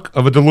trunk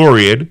of a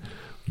DeLorean,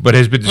 but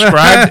has been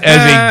described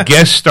as a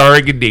guest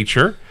starring in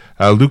nature.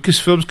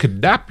 Lucasfilms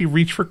could not be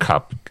reached for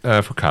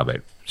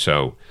comment.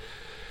 So.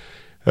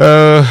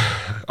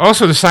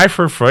 Also, the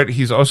sci-fi front,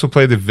 he's also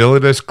played the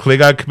villainous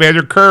Klingon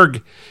Commander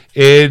Kurg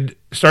in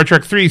Star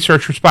Trek 3,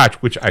 Search for Spock,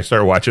 which I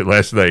started watching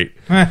last night.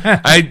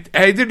 I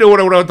didn't know when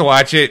I went out to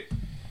watch it.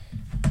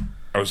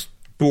 I was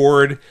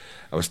bored.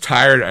 I was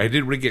tired. I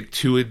didn't want to get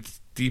too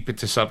deep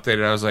into something.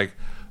 And I was like,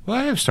 well,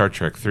 I have Star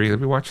Trek 3. Let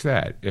me watch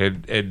that.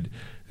 And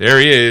there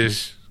he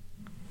is,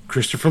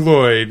 Christopher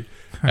Lloyd,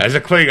 as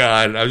a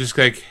Klingon. I was just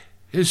like,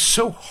 it's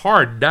so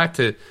hard not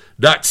to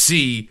not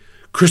see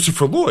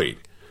Christopher Lloyd.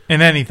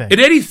 In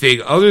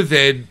anything other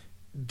than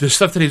the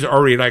stuff that he's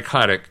already an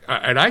icon.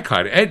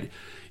 And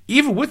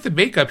even with the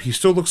makeup, he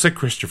still looks like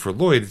Christopher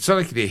Lloyd. It's not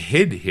like they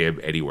hid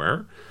him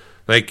anywhere.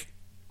 Like,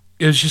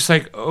 it was just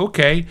like,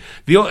 okay.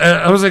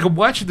 I was like, I'm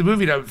watching the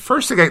movie now.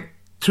 First thing,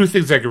 two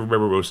things I can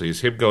remember mostly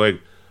is him going,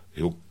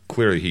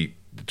 clearly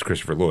it's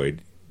Christopher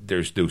Lloyd.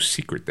 There's no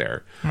secret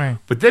there. Right.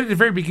 But then at the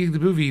very beginning of the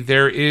movie,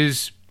 there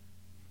is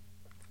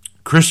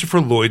Christopher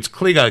Lloyd's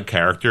Klingon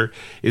character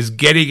is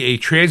getting a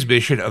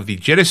transmission of the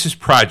Genesis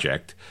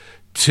Project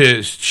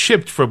to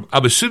shipped from,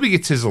 I'm assuming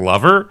it's his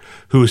lover,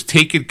 who was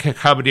taken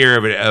commandeer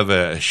of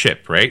a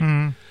ship, right?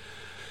 Mm.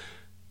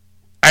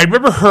 I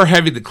remember her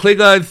having the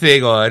Klingon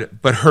thing on,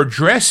 but her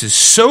dress is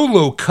so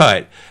low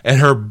cut and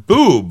her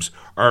boobs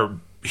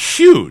are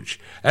huge.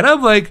 And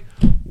I'm like,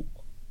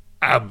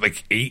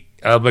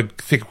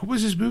 thinking, what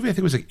was this movie? I think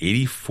it was like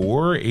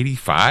 84,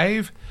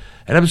 85.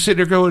 And I'm sitting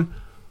there going,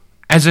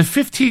 as a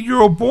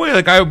 15-year-old boy,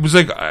 like I was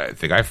like, I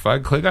think I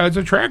find Klingons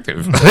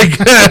attractive. Like,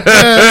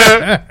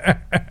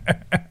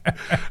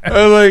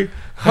 I'm like,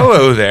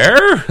 hello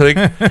there. Like,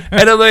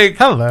 and I'm like,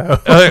 hello.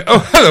 I'm like,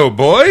 oh, hello,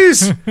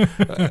 boys.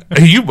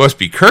 You must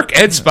be Kirk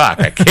and Spock.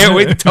 I can't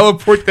wait to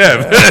teleport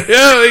them.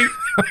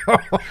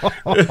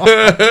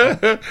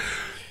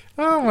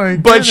 Oh my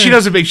god! But she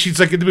doesn't make.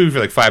 She's like in the movie for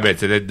like 5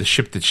 minutes, and then the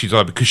ship that she's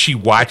on because she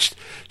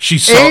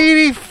saw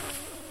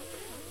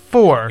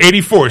 84.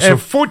 84. So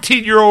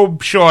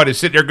 14-year-old Sean is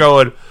sitting there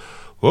going,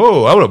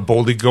 "Whoa, I want to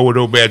boldly go where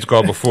no man's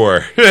gone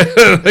before."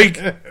 Like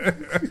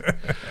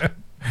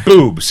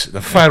boobs,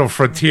 the final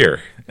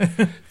frontier.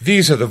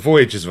 These are the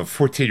voyages of a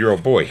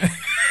 14-year-old boy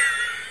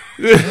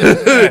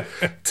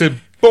to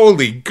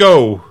boldly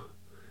go.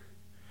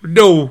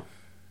 No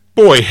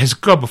boy has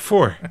gone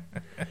before.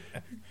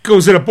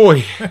 Goes in a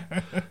boy,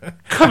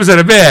 comes in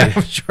a man.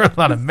 I'm sure a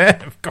lot of men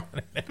have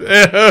gone in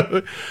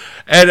there.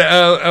 And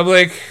I'm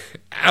like,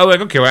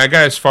 okay, well, I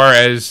got as far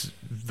as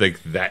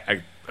like that.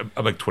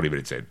 I'm like 20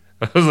 minutes in.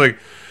 I was like,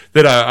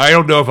 then I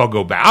don't know if I'll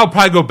go back. I'll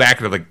probably go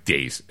back in like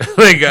days.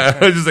 Like I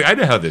was just like, I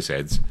know how this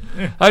ends.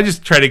 I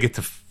just try to get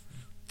to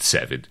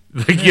 7.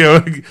 Like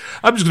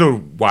I'm just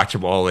gonna watch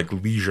them all like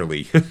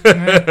leisurely.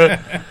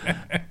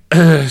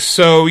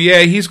 So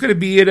yeah, he's gonna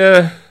be in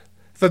a. I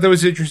thought that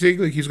was interesting.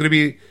 Like he's gonna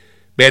be.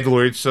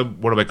 Mandalorian.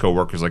 One of my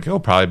coworkers like he'll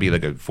probably be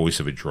like a voice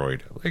of a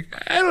droid. I'm like,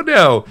 I don't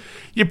know.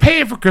 You're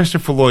paying for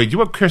Christopher Lloyd. You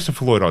want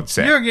Christopher Lloyd on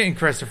set. You're getting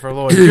Christopher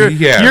Lloyd.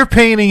 You're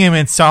painting him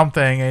in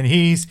something, and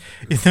he's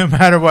no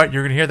matter what,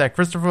 you're going to hear that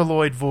Christopher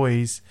Lloyd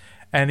voice,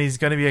 and he's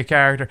going to be a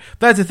character.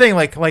 But that's the thing.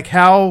 Like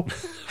how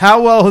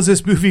well is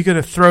this movie going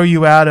to throw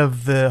you out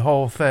of the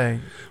whole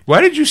thing?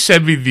 Why did you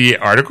send me the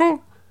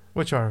article?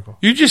 Which article?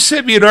 You just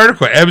sent me an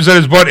article. Amazon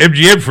has bought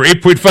MGM for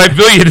 $8.5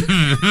 billion.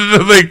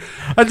 Like,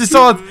 I just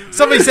saw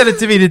somebody sent it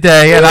to me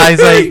today, and I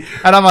was like,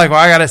 well,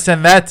 I got to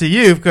send that to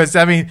you because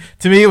I mean,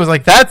 to me, it was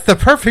like that's the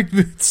perfect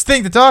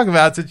thing to talk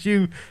about since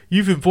you've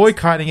been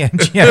boycotting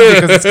MGM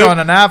because it's gone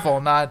on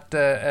Apple, not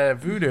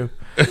Vudu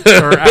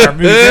or our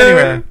movies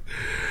anywhere.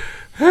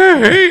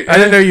 Hey, I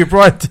didn't know you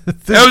brought.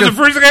 That was the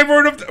first thing I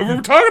brought up. We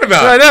were talking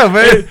about. I know,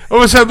 but all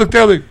of a sudden, I looked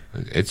down like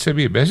it sent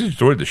me a message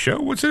during the show.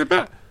 What's it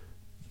about?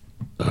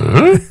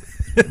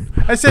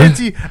 I said it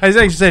to you. I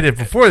actually said it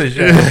before the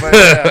show. But,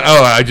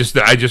 oh, I just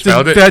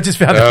found it. I just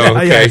found it. Oh,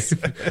 okay. Yes.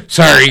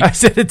 Sorry. I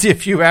said it to you a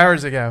few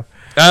hours ago.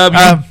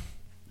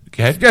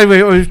 Okay.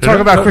 We were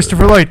talking about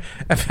Christopher Lloyd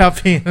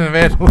about being in the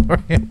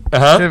Mandalorian.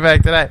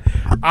 Back to that.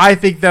 I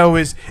think though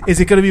is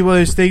it going to be one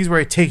of those things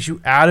where it takes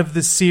you out of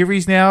the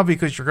series now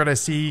because you're going to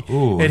see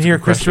and hear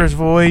Christopher's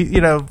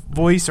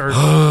voice or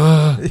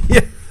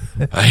yeah.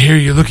 I hear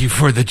you're looking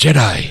for the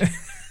Jedi.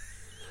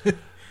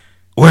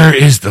 Where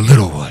is the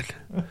little one?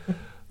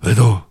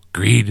 Little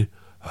green.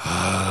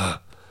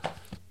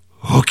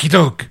 Okey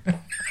doke.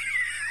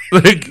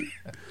 Like,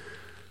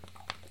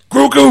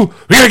 Grogu,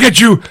 we gotta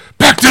get you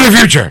back to the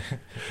future.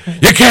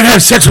 You can't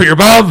have sex with your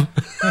mom.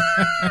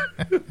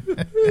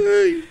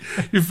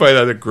 You find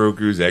out that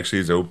Grogu's actually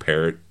his own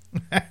parent.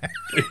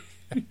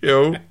 You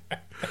know?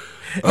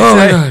 Oh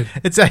my God.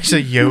 It's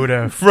actually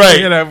Yoda.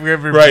 Right.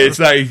 Right. It's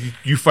not,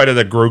 you find out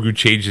that Grogu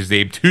changed his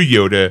name to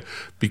Yoda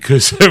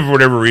because for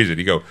whatever reason.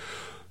 You go,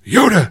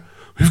 Yoda,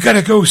 we've got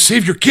to go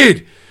save your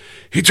kid.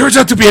 He turns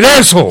out to be an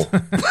asshole.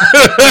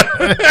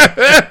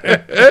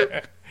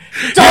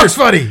 Dog's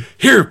funny.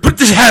 Here, put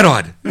this hat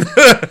on.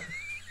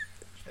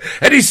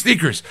 And these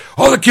sneakers.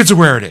 All the kids are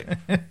wearing it.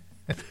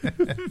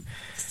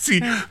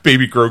 See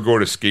baby Grogu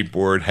on a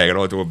skateboard hanging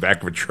onto the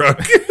back of a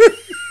truck.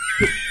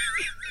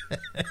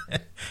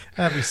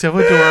 That'd be so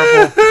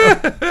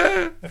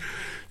adorable.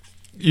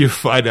 You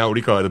find out what do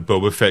you call it?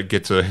 Boba Fett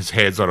gets his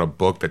hands on a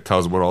book that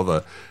tells him what all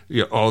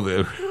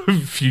the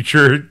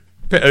future.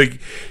 Like,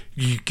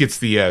 he gets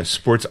the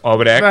sports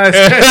almanac.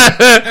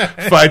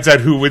 Finds out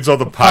who wins all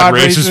the pod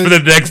races for the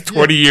next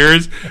 20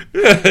 years.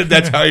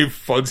 That's how he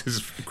funds his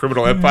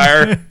criminal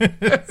empire.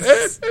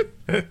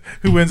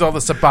 Who wins all the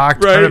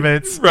sabacc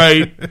tournaments?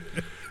 Right.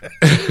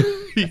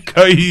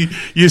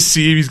 You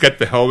see him, he's got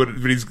the helmet,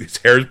 but his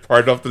hair's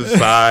parted off to the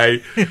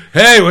side.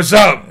 Hey, what's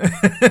up?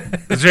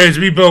 It's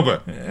me, Boba.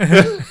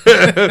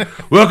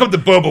 Welcome to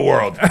Boba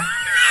World.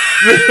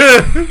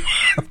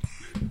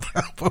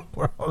 Boba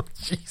World,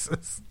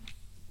 Jesus.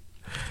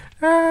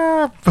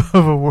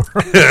 Boba World.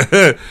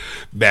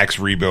 Max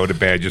Rebo, the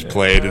band just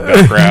played in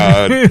the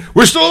crowd.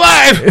 We're still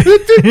alive.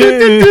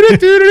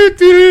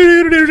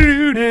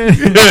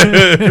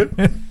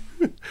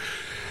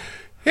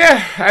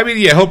 Yeah, I mean,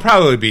 he'll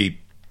probably be.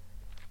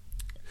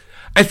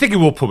 I think it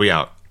will pull me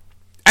out.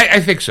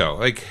 I think so.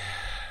 Like,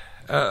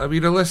 I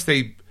mean, unless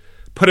they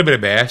put him in a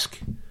mask,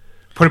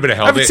 put him in a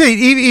helmet. I would say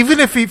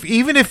even if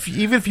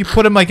you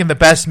put him like in the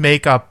best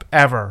makeup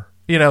ever,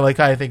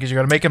 like I think is you're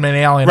going to make him an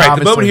alien. Right.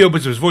 Obviously. The moment he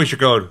opens his voice, you're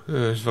going,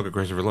 "It's fucking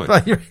Christopher Lloyd."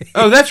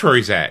 Oh, that's where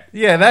he's at.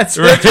 Yeah, that's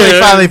where he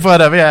finally put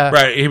him. Yeah.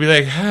 Right. He'd be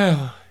like,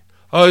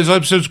 "Oh, his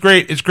episode's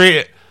great. It's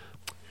great."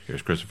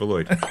 Here's Christopher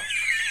Lloyd.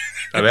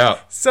 I'm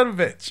out. Son of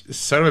a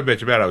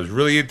bitch. I'm out. I was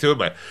really into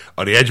him.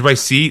 On the edge of my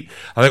seat.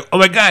 I'm like, oh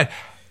my God,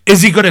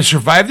 is he going to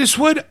survive this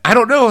one? I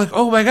don't know. Like,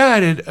 oh my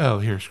God. And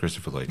here's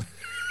Christopher Lloyd.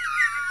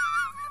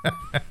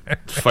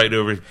 Fighting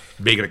over,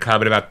 making a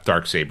comment about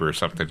Darksaber or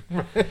something.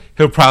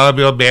 He'll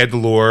probably be on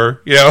Mandalore,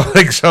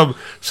 like some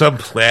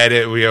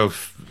planet.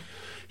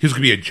 He's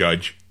going to be a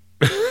judge.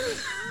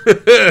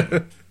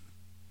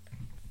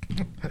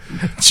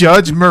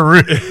 Judge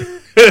Maroon.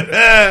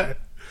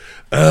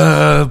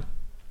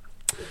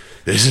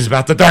 This is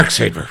about the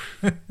Darksaber.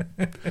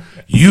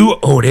 You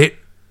own it.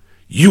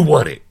 You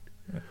want it.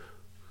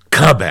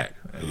 Combat.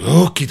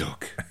 Okie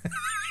doke.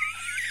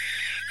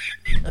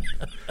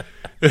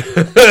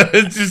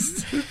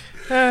 Just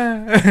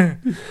I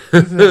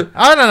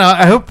don't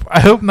know.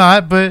 I hope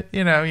not, but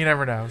you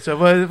never know.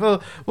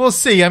 So we'll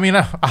see. I mean,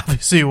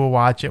 obviously we'll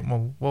watch it.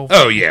 We'll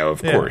oh yeah,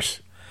 of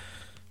course.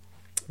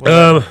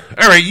 All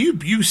right,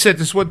 you sent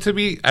this one to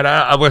me, and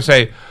I'm gonna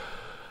say,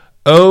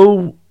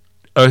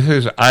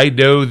 I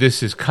know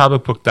this is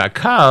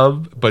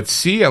comicbook.com, but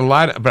see a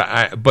lot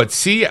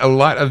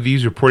of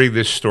these reporting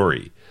this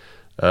story.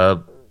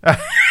 I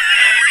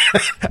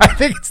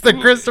think it's the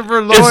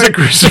Christopher Lloyd. It's the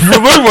Christopher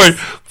Lloyd one,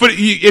 but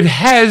it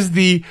has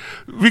we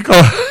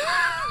call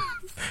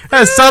it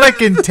has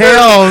Sonic and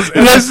Tails.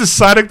 It has the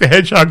Sonic the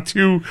Hedgehog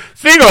 2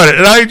 thing on it,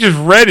 and I just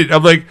read it.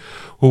 I'm like,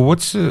 well,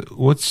 what's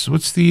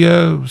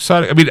the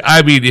Sonic?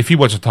 I mean, if he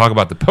wants to talk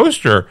about the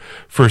poster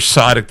for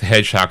Sonic the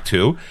Hedgehog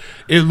 2,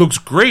 it looks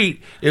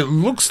great. It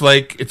looks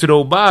like it's an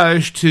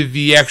homage to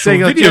the actual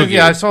video game.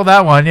 Yeah, I saw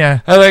that one.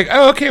 Yeah, I'm like,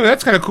 oh, okay, well,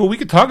 that's kind of cool. We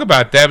could talk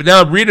about that. But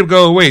now I'm reading him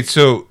going, wait,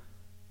 so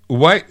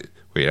what?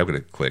 Wait, I'm going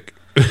to click.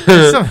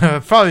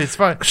 Probably it's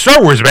fine.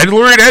 Star Wars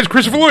Mandalorian has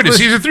Christopher Lloyd in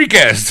season 3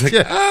 cast. Like,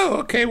 oh,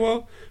 okay,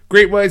 well,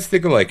 great minds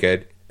think alike,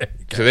 Ed.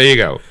 So there you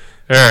go.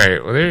 All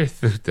right. Well, I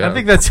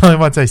think that's the only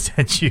ones I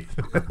sent you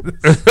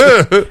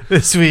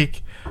this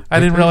week. I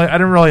didn't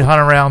really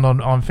hunt around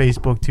on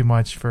Facebook too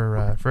much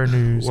for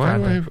news. Why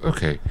do I have,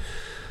 okay.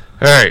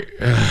 All right.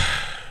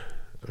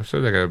 So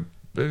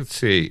let's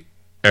see.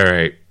 All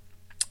right.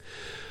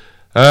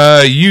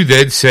 You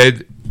then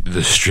said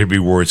the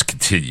streaming wars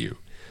continue.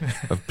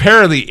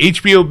 Apparently,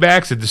 HBO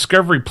Max and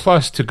Discovery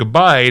Plus to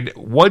combine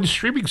one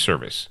streaming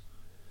service.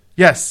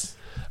 Yes.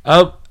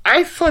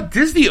 I thought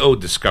Disney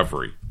owned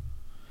Discovery.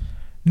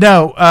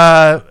 No.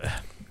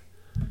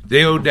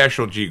 They own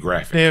National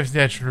Geographic. They have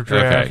National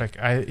Geographic.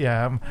 Okay.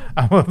 I'm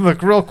going to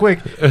look real quick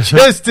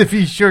just to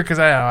be sure because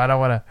I don't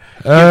want to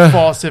give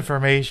false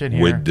information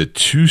here. When the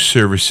two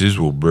services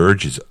will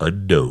merge is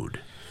unknown.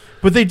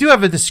 But they do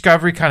have a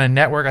Discovery kind of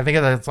network. I think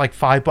it's like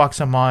 $5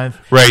 a month.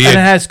 Right, yeah. And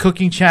it has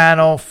Cooking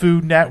Channel,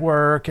 Food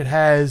Network. It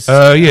has...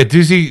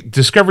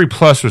 Discovery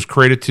Plus was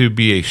created to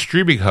be a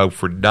streaming hub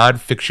for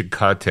nonfiction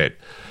content.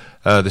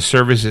 The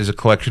service is a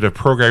collection of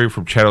programming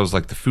from channels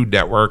like the Food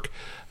Network,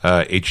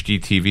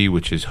 HGTV,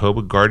 which is Home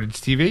and Gardens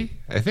TV,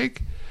 I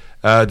think.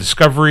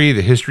 Discovery,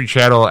 the History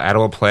Channel,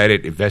 Animal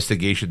Planet,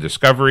 Investigation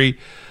Discovery,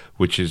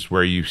 which is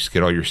where you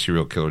get all your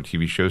serial killer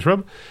TV shows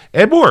from,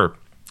 and more.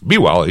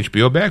 Meanwhile,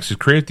 HBO Max has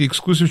created the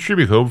exclusive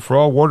streaming home for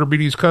all Warner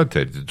Media's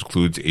content. It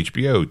includes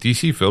HBO,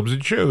 DC films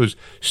and shows,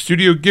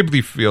 Studio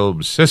Ghibli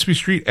films, Sesame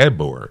Street, and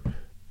more.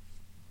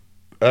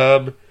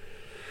 When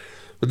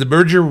the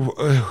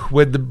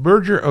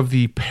merger of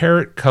the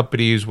parent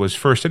companies was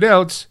first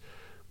announced,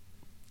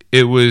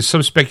 it was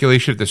some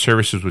speculation that the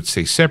services would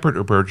stay separate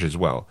or merge as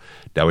well.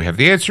 Now we have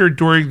the answer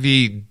during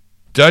the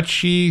their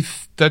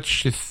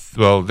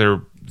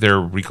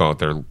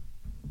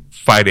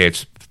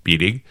finance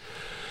meeting.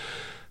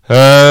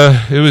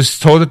 It was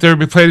told that there would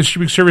be planned a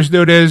streaming service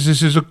known as,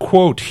 this is a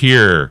quote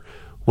here,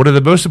 one of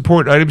the most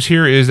important items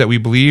here is that we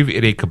believe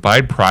in a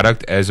combined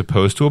product as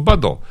opposed to a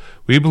bundle.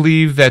 We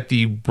believe that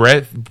the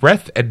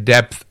breadth and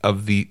depth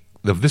of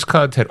this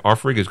content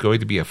offering is going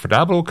to be a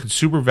phenomenal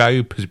consumer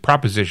value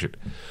proposition.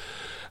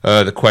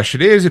 The question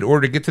is, in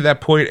order to get to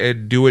that point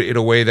and do it in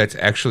a way that's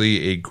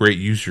actually a great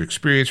user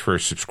experience for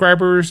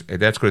subscribers,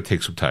 and that's going to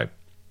take some time.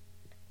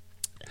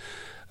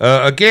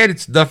 Again,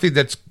 it's nothing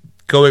that's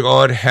going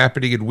on,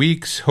 happening in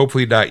weeks,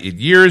 hopefully not in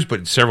years, but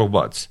in several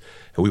months.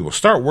 And we will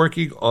start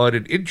working on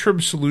an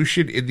interim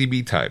solution in the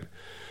meantime.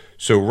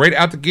 So right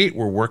out the gate,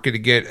 we're working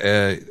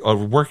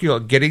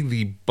on getting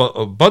the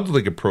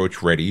bundling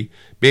approach ready.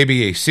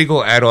 Maybe a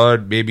single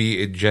add-on,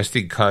 maybe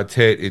ingesting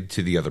content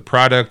into the other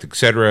product,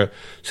 etc.,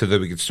 so that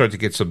we can start to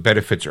get some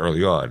benefits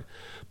early on.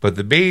 But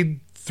the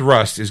main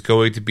thrust is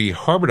going to be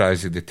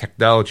harmonizing the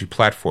technology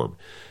platform,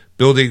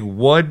 building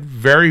one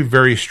very,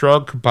 very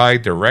strong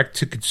combined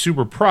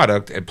direct-to-consumer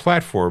product and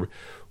platform.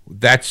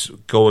 That's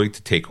going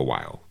to take a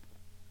while.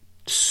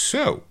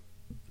 So,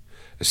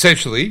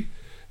 essentially,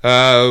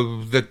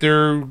 that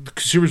their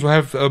consumers will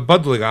have a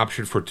bundling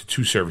option for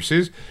two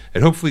services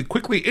and hopefully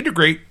quickly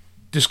integrate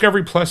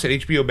Discovery Plus and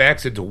HBO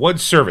Max into one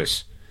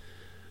service.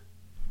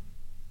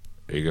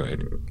 There you go,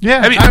 Ed.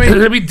 Yeah,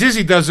 I mean,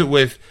 Disney does it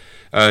with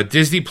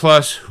Disney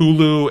Plus,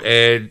 Hulu,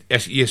 and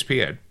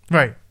ESPN.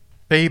 Right.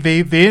 They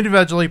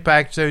individually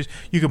package those.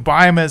 You can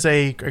buy them as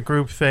a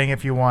group thing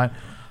if you want.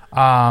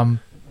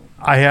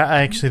 I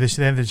actually this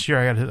end of this year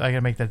I got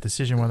to make that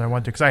decision whether I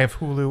want to, because I have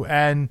Hulu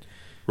and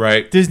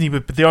Disney.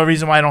 But the only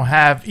reason why I don't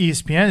have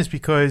ESPN is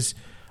because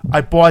I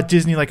bought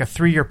Disney like a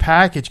 3-year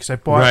package, because I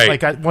bought I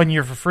got 1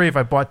 year for free if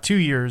I bought 2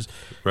 years,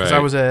 because I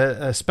was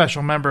a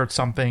special member of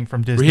something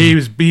from Disney. He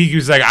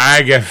was like,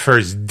 I get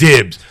first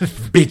dibs,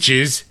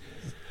 bitches.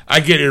 I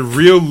get it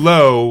real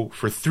low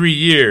for 3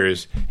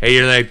 years. And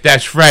you're like,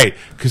 that's right,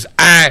 because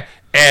I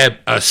am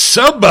a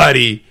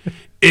somebody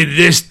in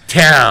this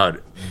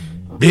town,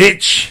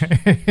 bitch.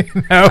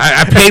 No.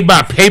 I paid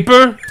my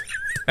paper.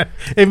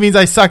 It means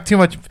I suck too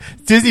much.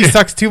 Disney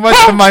sucks too much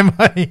of my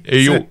money.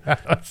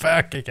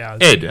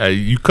 Ed,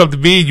 you come to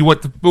me and you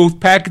want both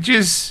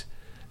packages?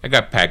 I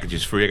got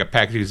packages for you. I got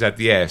packages at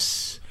the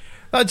S.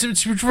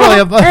 It's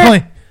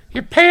really...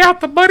 You pay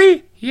out the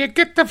money, you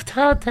get the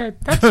content.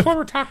 That's what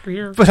we're talking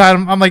here. But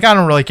I'm like, I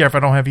don't really care if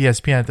I don't have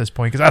ESPN at this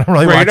point, because I don't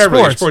really watch sports.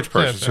 Really a sports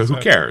person, so who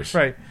cares?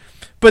 Right.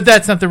 But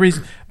that's not the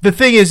reason. The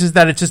thing is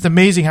that it's just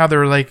amazing how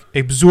they're like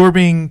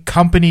absorbing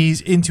companies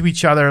into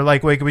each other.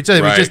 Like we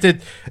just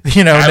did,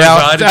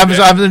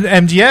 Amazon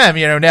and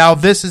MGM. Now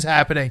this is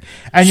happening,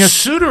 and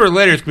sooner or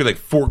later it's gonna be like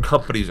 4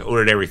 companies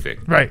owning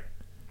everything. Right.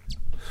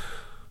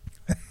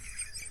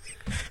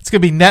 It's gonna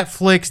be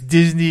Netflix,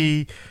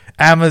 Disney,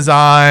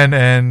 Amazon,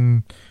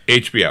 and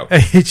HBO.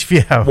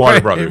 HBO. Warner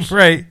right, Brothers.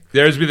 Right.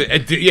 There'll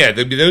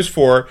be those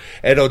four,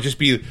 and it'll just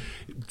be,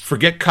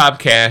 forget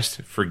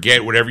Comcast,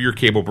 forget whatever your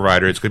cable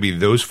provider. It's going to be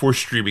those four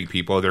streaming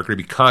people. They're going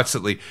to be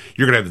constantly,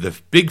 you're going to have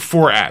the big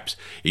four apps.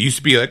 It used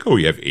to be like, oh,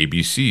 you have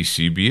ABC,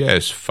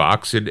 CBS,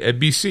 Fox, and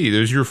NBC.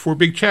 Those are your four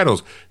big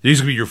channels. These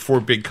are going to be your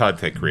four big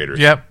content creators.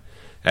 Yep.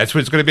 That's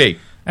what it's going to be.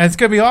 And it's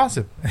going to be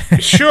awesome.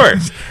 Sure.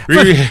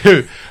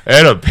 And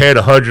I'm paying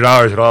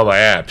 $100 on all my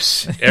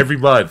apps every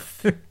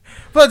month.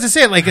 Well, to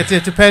say like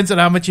it depends on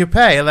how much you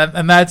pay,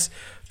 and that's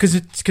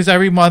because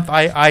every month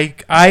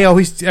I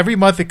always, every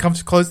month it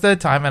comes close to that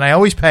time, and I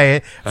always pay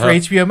it for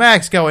HBO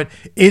Max. Going,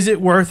 is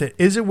it worth it?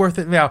 Is it worth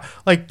it now?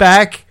 Like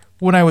back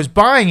when I was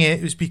buying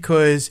it, it was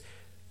because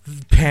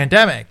the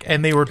pandemic,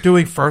 and they were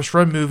doing first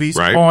run movies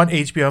on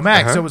HBO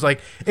Max. So it was like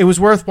it was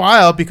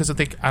worthwhile because I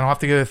think I don't have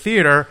to go to the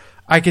theater.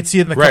 I could see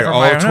it in the right.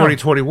 All of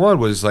 2021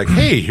 was like,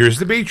 hey, here's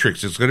The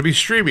Matrix. It's going to be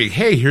streaming.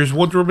 Hey, here's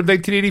Wonder Woman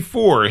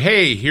 1984.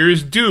 Hey,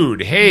 here's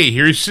Dune. Hey,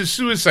 here's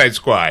Suicide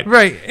Squad.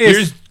 Right.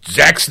 Here's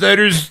Zack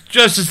Snyder's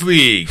Justice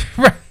League.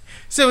 Right.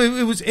 So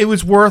it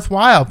was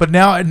worthwhile, but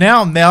now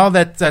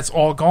that that's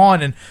all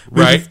gone, and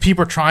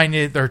people are trying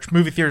to, their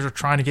movie theaters are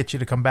trying to get you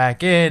to come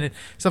back in and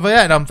stuff like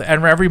that.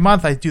 And every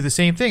month I do the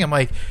same thing. I'm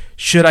like,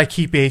 should I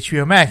keep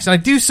HBO Max? And I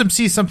do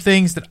see some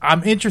things that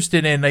I'm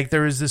interested in. Like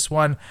there is this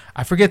one,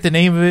 I forget the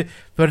name of it,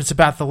 but it's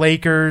about the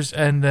Lakers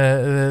and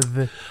I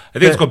think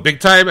it's called Big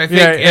Time. I think.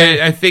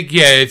 Yeah, I think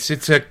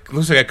it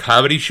looks like a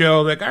comedy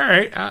show. I'm like, all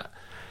right.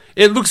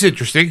 It looks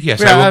interesting.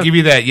 Yes, I will give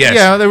you that. Yes.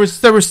 Yeah, there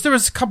was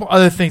a couple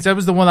other things. That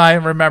was the one I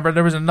remember.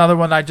 There was another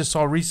one I just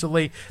saw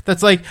recently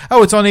that's like,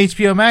 oh, it's on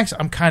HBO Max.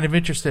 I'm kind of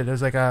interested. It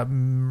was like a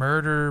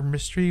murder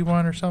mystery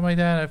one or something like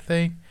that, I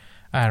think.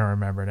 I don't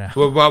remember now.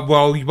 Well,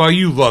 while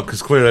you look,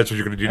 because clearly that's what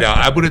you're going to do now,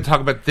 I'm going to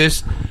talk about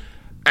this.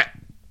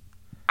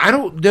 I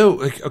don't know.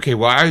 Like, okay,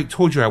 well, I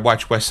told you I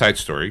watched West Side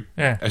Story.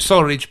 Yeah. I saw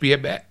it on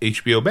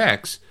HBO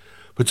Max,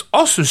 but it's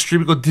also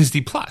streaming on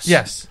Disney Plus.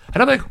 Yes.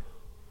 And I'm like,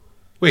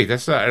 wait,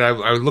 that's not. And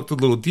I looked a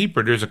little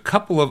deeper. There's a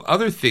couple of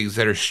other things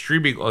that are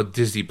streaming on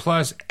Disney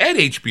Plus and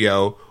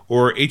HBO,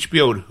 or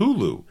HBO and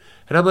Hulu.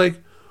 And I'm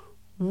like,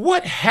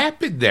 what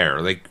happened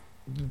there? Like,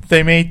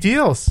 they made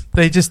deals.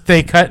 They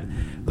cut.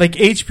 Like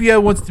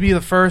HBO wants to be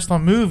the first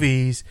on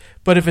movies,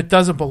 but if it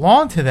doesn't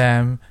belong to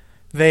them,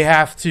 they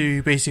have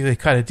to basically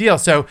cut a deal.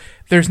 So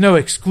there's no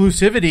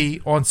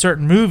exclusivity on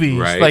certain movies.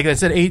 Right. Like I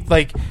said,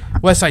 like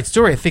West Side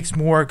Story, I think's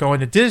more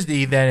going to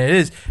Disney than it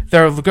is.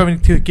 They're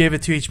going to give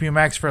it to HBO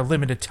Max for a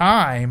limited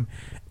time,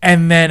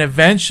 and then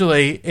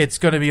eventually it's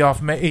going to be off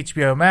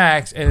HBO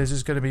Max, and it's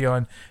just going to be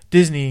on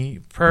Disney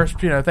thing.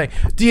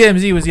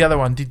 DMZ was the other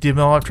one.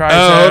 Demilitarized.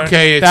 Oh,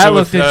 okay. That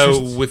looked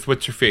interesting. With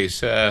what's her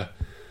face?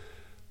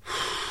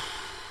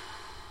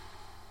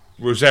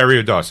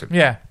 Rosario Dawson.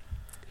 Yeah.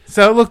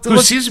 So it looked. Who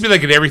seems to be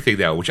like in everything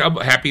now, which I'm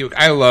happy with.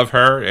 I love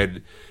her,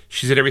 and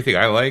she's in everything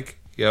I like.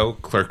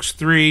 Clerks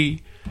 3.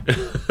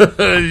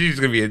 She's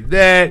gonna be in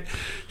that.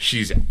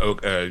 She's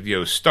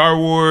Star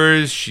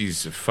Wars.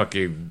 She's a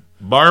fucking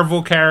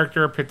Marvel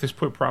character at this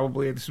point,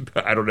 probably.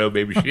 I don't know.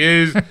 Maybe she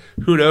is.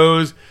 Who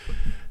knows?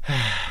 All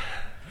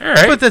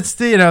right. But that's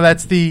but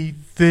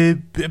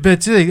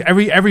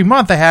every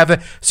month I have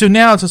it. So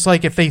now it's just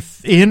like if they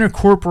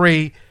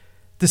incorporate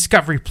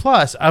Discovery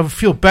Plus, I would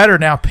feel better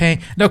now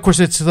paying. Now, of course,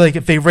 it's like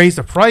if they raise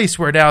the price,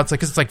 where now it's like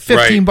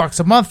 $15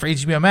 a month for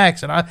HBO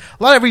Max, and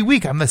every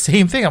week I'm the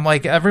same thing. I'm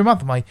like every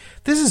month I'm like,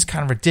 this is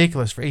kind of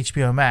ridiculous for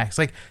HBO Max.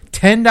 Like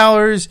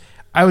 $10,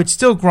 I would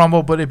still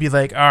grumble, but it'd be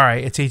like, all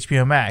right, it's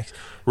HBO Max,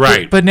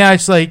 right? But now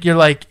it's like you're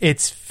like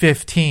it's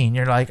 $15.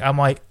 You're like, I'm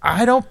like,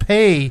 I don't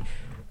pay.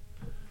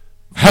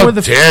 How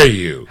dare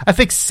you? I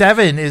think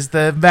 $7 is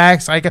the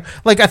max. I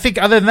think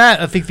other than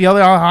that, I think the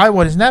other high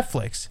one is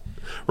Netflix.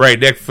 Right,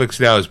 Netflix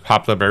now has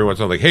popped up every once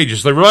in a while. Like, hey,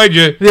 just to remind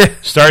you,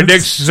 start in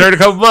a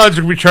couple months,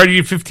 we're going to be charging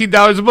you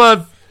 $15 a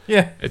month.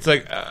 Yeah, it's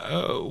like,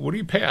 what do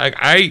you pay? Like,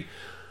 I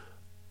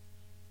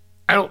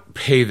don't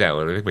pay that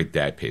one. I think my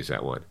dad pays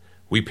that one.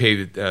 We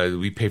pay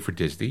for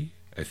Disney,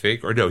 I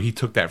think, or no, he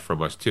took that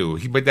from us too.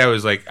 My dad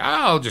was like,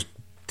 I'll just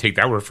take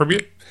that one from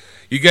you.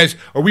 You guys,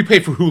 or we pay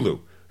for Hulu.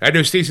 I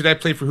know Stacey and I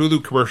pay for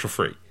Hulu commercial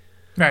free.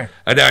 Right,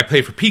 and now I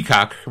pay for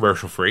Peacock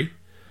commercial free.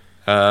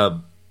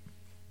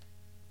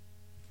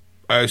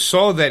 I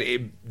saw that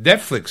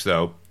Netflix,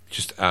 though,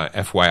 just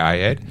FYI,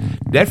 Ed,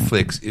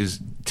 Netflix is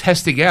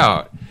testing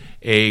out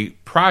a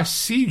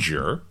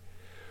procedure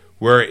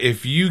where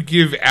if you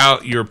give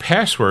out your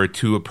password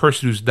to a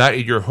person who's not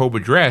in your home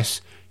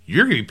address,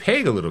 you're going to be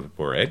paying a little bit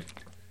more, Ed.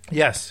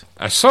 Yes.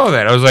 I saw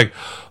that. I was like,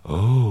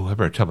 oh, I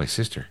better tell my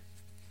sister.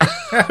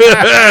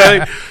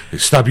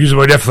 Stop using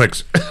my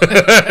Netflix.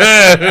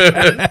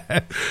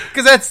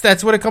 Because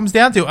that's what it comes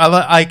down to.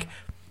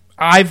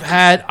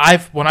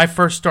 When I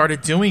first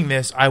started doing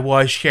this, I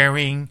was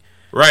sharing.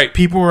 Right.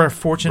 People were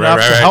fortunate enough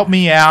to help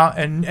me out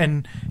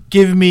and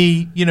give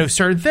me,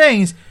 certain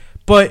things.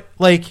 But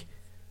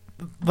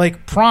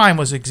like Prime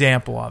was an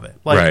example of it.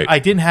 Like Right. I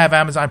didn't have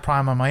Amazon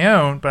Prime on my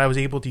own, but I was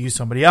able to use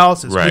somebody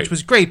else's, Right. which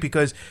was great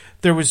because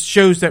there was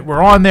shows that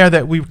were on there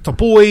that the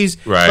boys,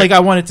 Right. like I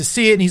wanted to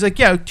see it, and he's like,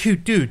 "Yeah,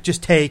 dude,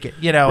 just take it,"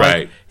 you know,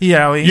 Right.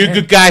 You're a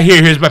good guy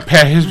here. Here's my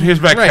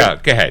here's my Right.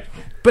 account. Go ahead.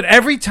 But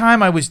every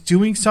time I was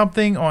doing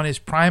something on his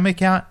Prime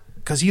account,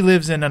 because he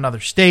lives in another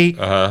state,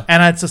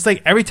 and it's just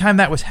like every time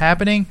that was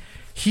happening,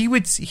 he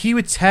would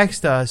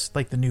text us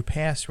like the new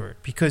password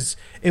because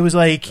it was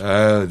like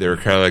They were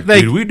kind of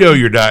like, dude, we know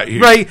you're not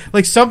here. right,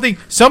 like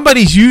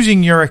somebody's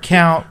using your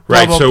account, blah,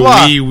 Right, blah, so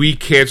blah. we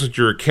canceled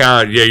your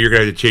account. Yeah, you're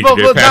going to change Well,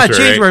 your password. not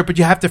change right? it, but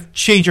you have to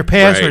change your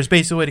password. Right. Is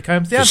basically what it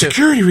comes down For to.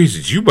 security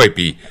reasons, you might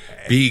be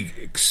being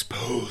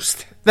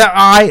exposed.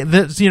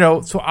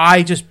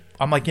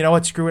 I'm like, you know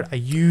what? Screw it. I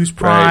use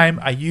Prime.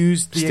 I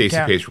use the Stacey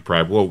account. pays for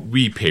Prime. Well,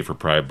 we pay for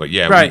Prime, but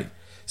yeah, Right.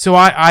 So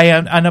I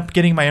end up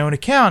getting my own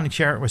account and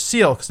share it with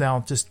Seal because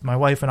now just my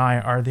wife and I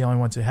are the only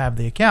ones who have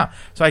the account.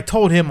 So I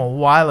told him a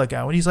while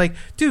ago, and he's like,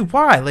 "Dude,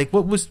 why? Like,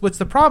 what's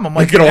the problem?" I'm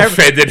I like, get all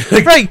offended.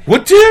 Like, right?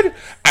 What, dude?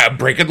 I'm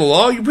breaking the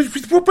law.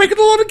 We're breaking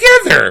the law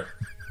together.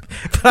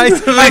 But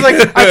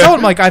I told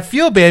him like I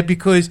feel bad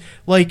because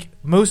like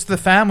most of the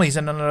families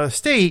in another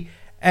state.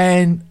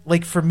 And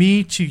like for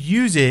me to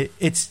use it,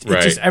 it's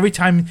just every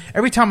time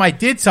I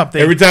did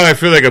something. Every time I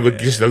feel like I'm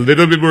just a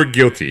little bit more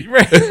guilty.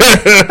 Right.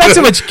 Not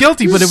so much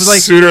guilty, but it was like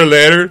sooner or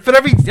later. But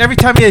every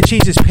time he had to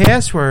change his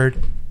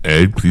password.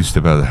 Ed, please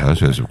step out of the house.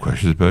 I have some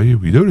questions about you.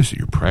 We noticed that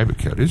your private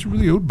account isn't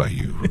really owned by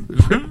you.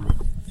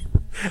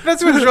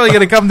 That's what it's really going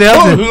to come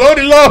down to.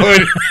 Lordy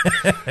Lord.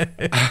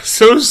 I'm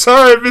so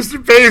sorry,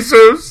 Mr.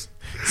 Bezos.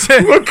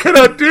 What can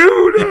I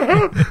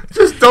do?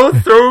 Just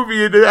don't throw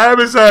me into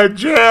Amazon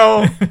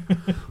jail.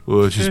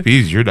 Well, it's just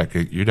because you're not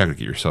gonna get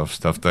yourself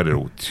stuff done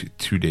in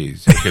 2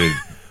 days. You're gonna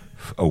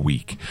a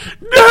week.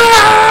 No.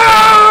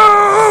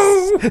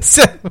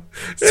 So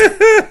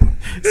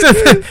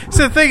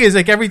the thing is,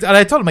 like and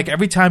I told him like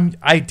every time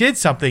I did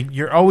something,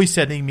 you're always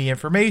sending me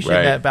information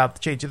about the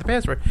change of the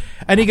password.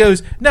 And he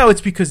goes, no,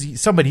 it's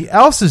because somebody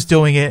else is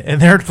doing it,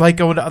 and they're like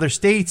going to other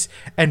states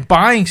and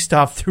buying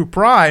stuff through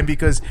Prime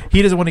because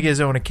he doesn't want to get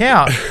his own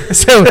account.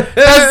 So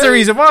that's the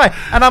reason why.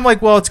 And I'm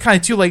like, well, it's kind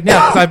of too late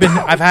now because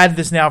I've had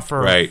this now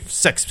for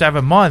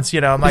 6-7 months.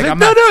 You know, I'm like,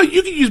 no,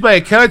 you can use my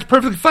account. It's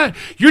perfectly fine.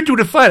 You're doing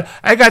it fine.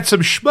 I got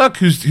some schmuck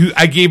who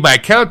I gave my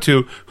account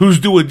to who's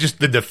doing just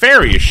the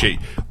nefarious shit.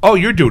 All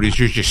you're doing is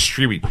you're just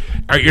streaming.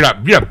 You're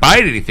not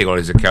buying anything on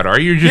his account, are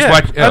you? You're just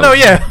watching. Oh, no,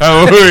 yeah.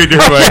 Oh,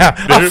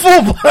 I'm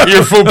full blown.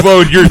 You're full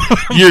blown.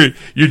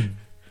 You're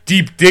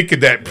deep dick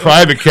in that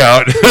Prime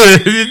account.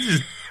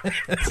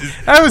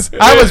 I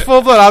was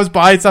full blown. I was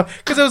buying stuff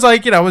because it was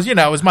like it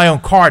was my own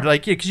card,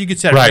 like because you could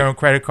set up your own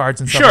credit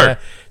cards and stuff like that.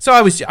 So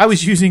I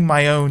was using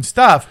my own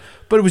stuff,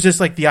 but it was just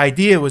like the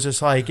idea was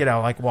just like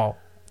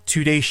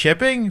 2 day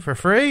shipping for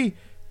free.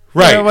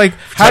 Right, like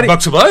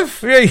 $10 a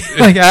month.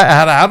 Like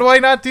how do I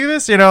not do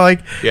this? And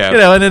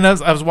then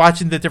I was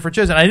watching the different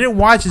shows, and I didn't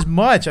watch as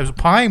much. I was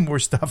buying more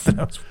stuff than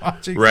I was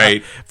watching.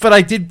 Right, but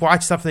I did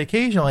watch stuff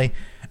occasionally,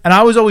 and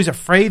I was always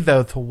afraid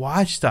though to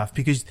watch stuff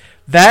because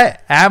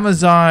that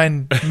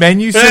Amazon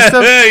menu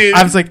system.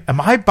 I was like, am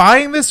I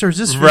buying this or is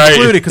this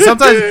included? Because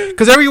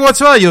sometimes, every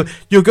once in a while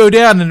you'll go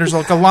down and there's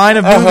like a line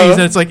of movies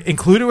and it's like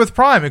included with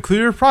Prime,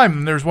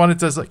 and there's one that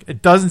says like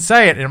it doesn't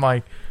say it, and I'm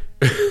like,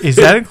 is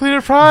that included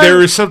with Prime? There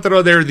was something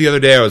on there the other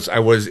day I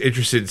was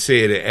interested in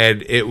seeing it,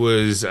 and it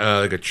was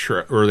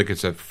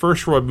it's a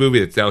first run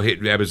movie that's now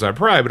hitting Amazon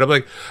Prime, and I'm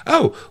like,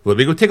 oh, let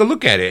me go take a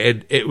look at it.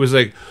 And it was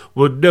like,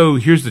 well, no,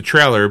 here's the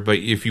trailer, but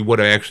if you want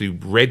to actually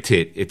rent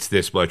it, it's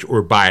this much,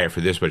 or buy it for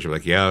this much. I'm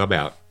like, yeah, I'm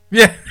out.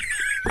 Yeah.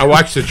 I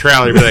watched the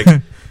trailer and be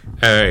like,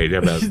 all right,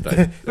 I'm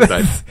done.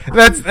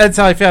 That's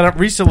how I found out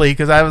recently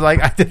because I was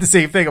like, I did the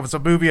same thing. It was a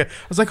movie. I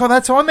was like, oh,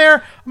 that's on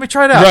there. Let me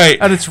try it out. Right.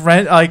 And it's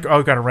rent. Like,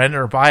 oh, got to rent it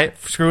or buy it.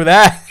 Screw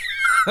that.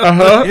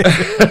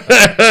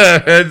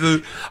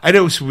 I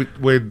know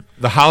when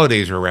the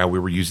holidays are around, we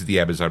were using the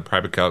Amazon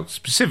Prime account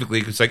specifically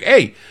because, like,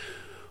 hey,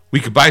 we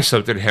could buy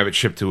something and have it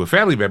shipped to a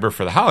family member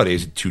for the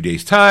holidays in 2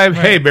 days' time.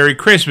 Right. Hey, Merry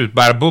Christmas!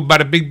 Bada boom,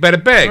 bada bing,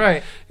 bada bang.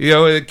 Right.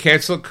 And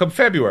cancel it come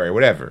February,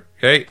 whatever.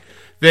 Okay.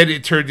 Then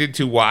it turned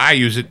into I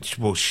use it.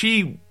 Well,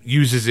 she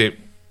uses it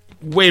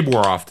way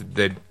more often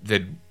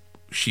than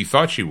she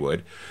thought she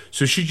would.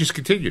 So she just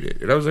continued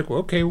it. And I was like, well,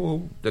 okay,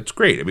 well, that's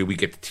great. I mean, we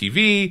get the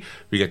TV,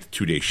 we get the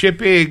 2 day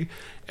shipping.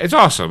 It's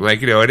awesome.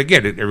 Like, and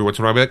again, every once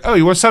in a while, I'll be like, oh,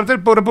 you want something?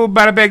 Bada boom,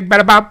 bada bang,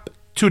 bada bop.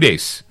 2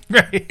 days.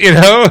 Right.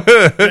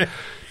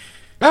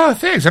 Oh,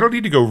 thanks. I don't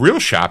need to go real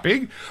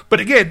shopping. But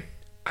again,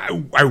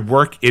 I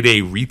work in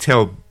a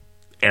retail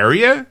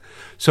area.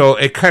 So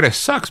it kind of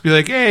sucks. Be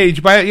like, hey, did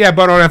you buy it? Yeah, I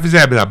bought it on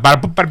Amazon.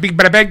 Bada bing,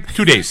 bada bang,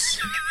 2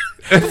 days.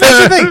 That's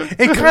the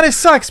thing. It kind of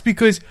sucks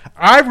because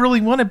I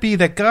really want to be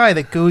that guy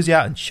that goes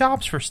out and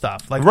shops for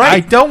stuff. Like, I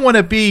don't want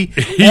to be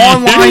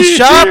online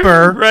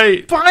shopper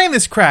right. buying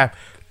this crap.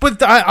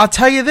 But I'll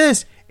tell you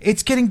this.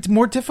 it's getting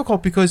more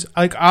difficult because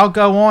like I'll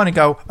go on and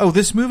go, oh,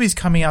 this movie's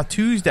coming out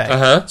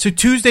Tuesday. So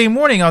Tuesday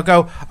morning I'll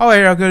go,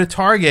 I'll go to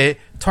Target.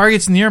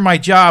 Target's near my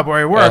job where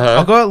I work.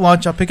 I'll go at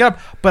lunch, I'll pick it up,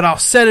 but I'll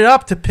set it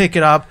up to pick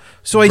it up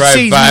so it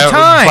saves me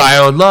time. Buy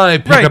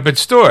online, pick up at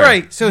store.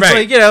 Right. So it's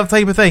like,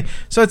 type of thing.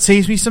 So it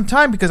saves me some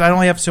time because I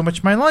only have so much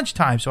of my lunch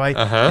time. So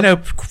I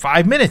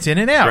 5 minutes in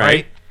and out,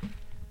 right?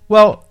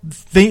 Well,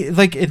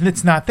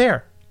 it's not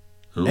there.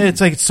 Ooh.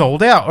 It's like it's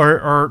sold out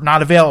or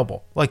not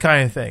available, like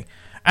kind of thing.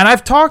 And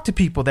I've talked to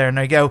people there, and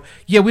they go,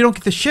 "Yeah, we don't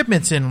get the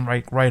shipments in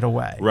right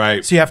away.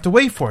 Right. So you have to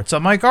wait for it." So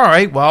I'm like, "All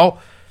right,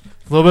 well, a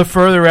little bit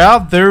further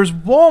out, there's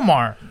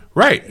Walmart,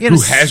 right? Who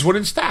has one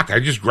in stock? I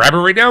just grab it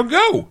right now and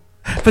go."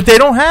 But they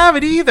don't have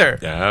it either,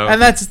 no.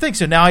 And that's the thing.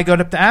 So now I go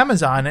up to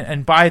Amazon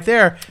and buy it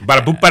there.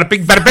 Bada boom, bada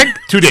bing, bada bing.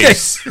 2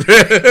 days.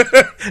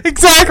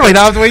 Exactly.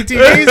 Now I have to wait 2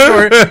 days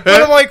for it.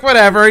 But I'm like,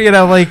 whatever.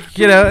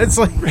 It's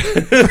like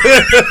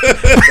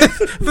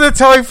that's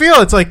how I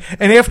feel. It's like,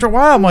 and after a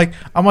while, I'm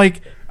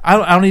like, I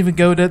don't even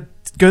go to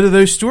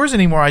those stores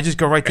anymore. I just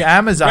go right to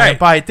Amazon and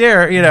buy it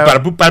there.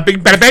 Bada boom, bada bing,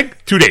 bada bing.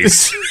 2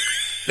 days.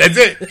 That's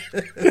it.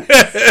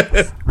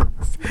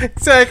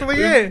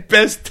 Exactly it.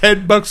 Best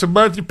 $10 a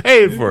month you're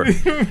paying for.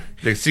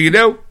 Next thing you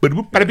know,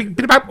 2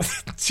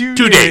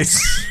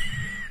 days.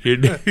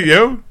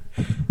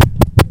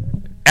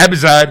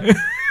 Amazon.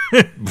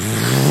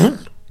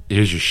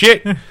 Here's your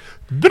shit.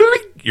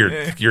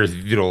 Your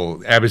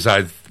little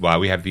Amazon. Well,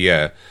 we have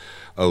the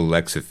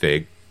Alexa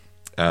thing.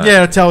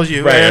 It tells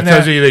you. Right, it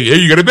tells you, like, hey,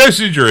 you got a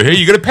message, or hey,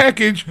 you got a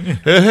package.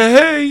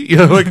 Hey,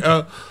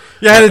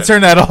 yeah, I had to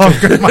turn that off.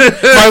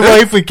 My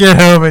wife would get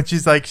home and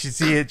she's like, she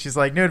see it. She's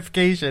like,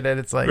 notification, and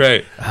it's like,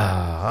 right.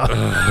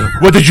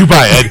 What did you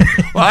buy, Ed?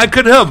 Well, I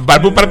couldn't help. Bada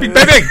boom, bada bing,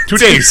 bada bing. 2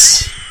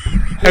 days.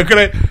 How can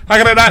I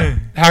not?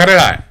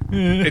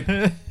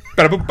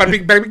 Bada boom, bada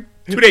bing, bada bing.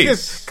 2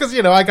 days. Because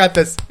I got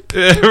this.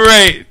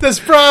 Right. This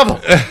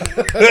problem.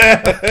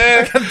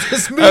 I got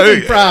this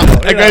movie problem.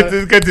 I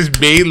got this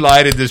main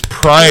line in this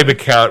Prime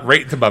account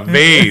right into my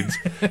veins.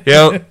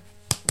 Bada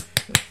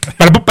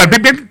boom, bada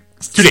bing, bing.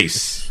 2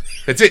 days.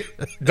 That's it.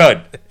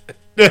 Done.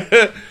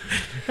 And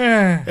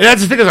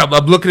that's the thing is I'm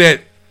looking at,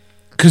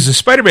 because the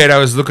Spider-Man, I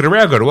was looking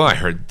around going, well, I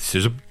heard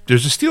there's a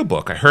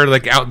Steelbook. I heard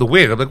like out in the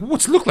wind. I'm like,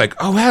 what's it look like?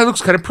 Oh, wow, it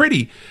looks kind of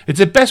pretty. It's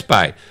at Best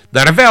Buy.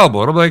 Not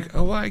available. And I'm like,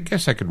 oh, well, I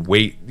guess I could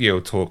wait,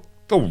 till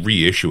they'll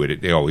reissue it.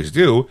 They always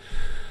do.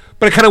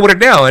 But I kind of want it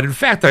now. And in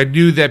fact, I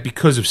knew that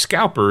because of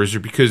scalpers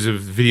or because of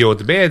video on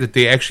demand that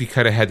they actually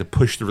kind of had to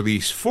push the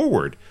release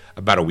forward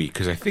about a week.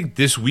 Because I think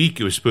this week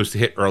it was supposed to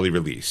hit early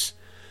release.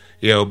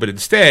 But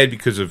instead,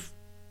 because of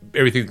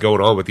everything going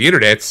on with the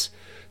internets,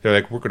 they're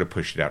like, we're going to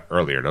push it out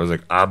earlier. And I was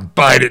like, I'm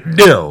buying it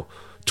now.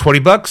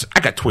 $20? I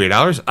got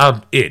 $20.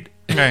 I'm in.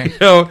 Right.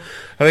 I'm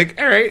like,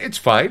 all right, it's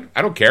fine.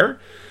 I don't care.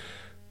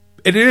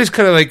 And it is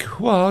kind of like,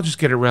 well, I'll just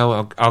get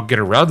around. I'll get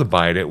around to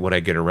buying it when I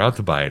get around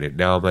to buying it.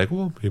 Now I'm like,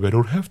 well, maybe I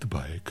don't have to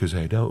buy it because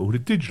I now own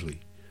it digitally.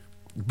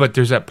 But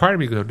there's that part of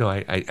me that goes, no,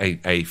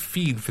 I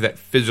feed for that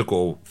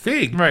physical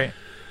thing. Right.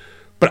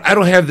 But I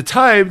don't have the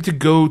time to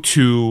go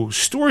to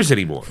stores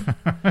anymore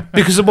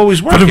because I'm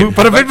always working.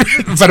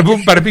 Bada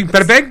boom, bada bing,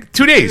 bada bang.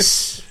 2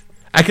 days.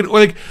 I can,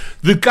 like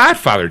the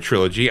Godfather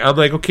trilogy. I'm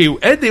like, okay,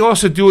 and they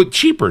also do it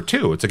cheaper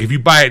too. It's like if you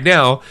buy it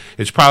now,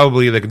 it's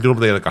probably like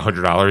normally like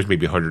 $100,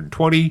 maybe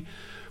 $120.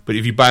 But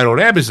if you buy it on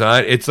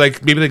Amazon, it's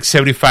like maybe like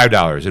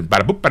 $75. And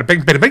bada boom, bada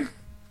bing, bada bing.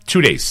 2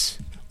 days,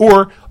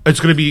 or it's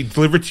going to be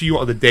delivered to you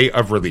on the day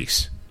of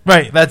release.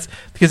 Right, that's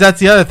because that's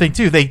the other thing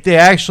too. They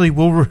actually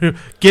will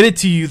get it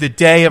to you the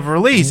day of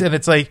release, and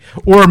it's like,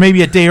 or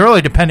maybe a day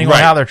early, depending on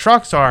how their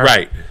trucks are.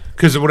 Right,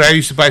 because when I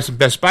used to buy some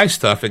Best Buy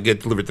stuff and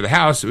get delivered to the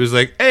house, it was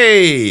like,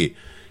 hey,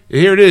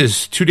 here it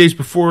is, 2 days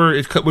before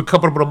it would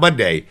come up on a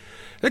Monday.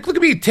 Like, look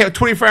at me,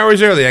 24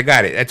 hours early, I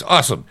got it. That's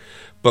awesome.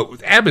 But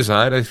with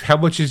Amazon, how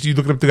much is you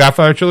looking up the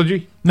Godfather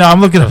trilogy? No, I'm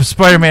looking up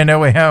Spider-Man No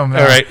Way Home.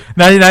 All right.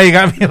 Now you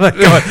got me like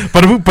going,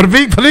 but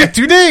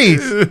 2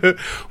 days.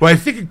 Well, I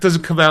think it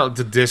doesn't come out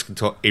into disc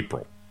until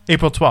April.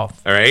 April 12th.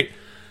 All right.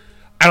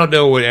 I don't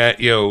know what,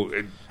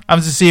 I'm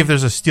just to see if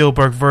there's a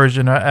Steelbook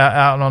version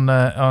out on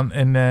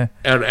Amazon.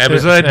 No,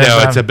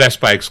 it's a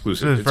Best Buy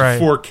exclusive. It's right. A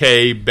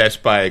 4K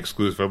Best Buy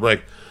exclusive. I'm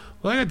like,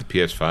 well, I got the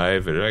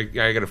PS5 and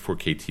I got a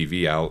 4K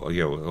TV out.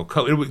 It'll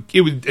come.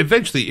 It would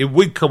eventually. It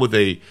would come with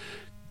a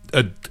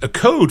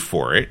code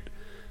for it,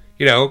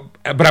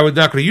 but I was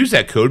not going to use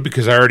that code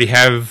because I already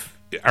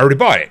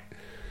bought it.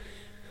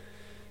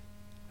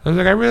 I was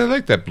like, I really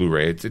like that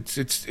Blu-ray.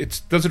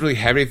 It doesn't really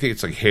have anything.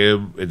 It's like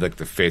him in like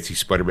the fancy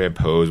Spider-Man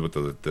pose with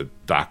the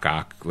Doc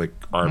Ock like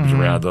arms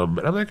around him,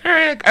 and I'm like, all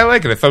right, I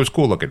like it. I thought it was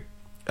cool looking.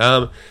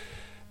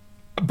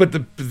 But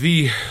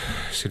the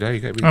so now you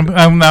got me.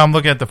 I'm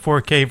looking at the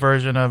 4K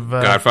version of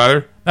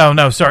Godfather. Oh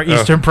no, sorry,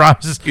 Eastern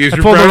Promises. I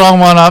pulled Promises? the wrong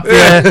one up.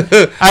 Yeah.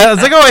 I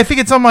was like, I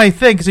think it's on my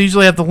thing because I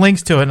usually have the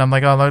links to it, and I'm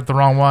like, I looked the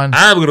wrong one.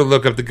 I'm gonna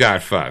look up the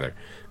Godfather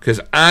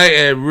because I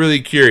am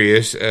really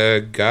curious.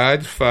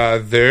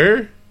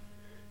 Godfather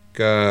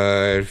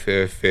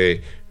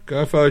trilogy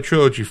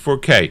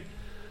 4K.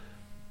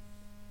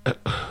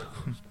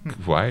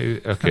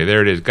 Why? Okay,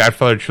 there it is.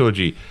 Godfather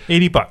trilogy.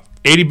 $80.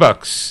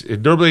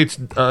 $80. Normally, it's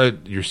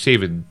you're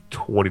saving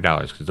 $20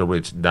 because normally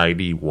it's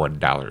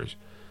 $91.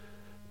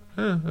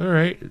 All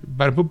right,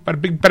 bada boop,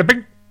 bada bing, bada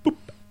bing, boop.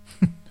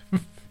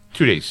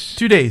 2 days.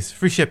 2 days,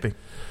 free shipping.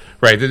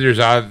 Right. Then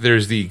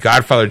there's the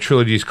Godfather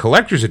trilogy's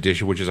collector's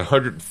edition, which is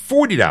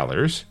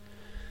 $140.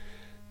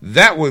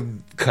 That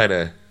one kind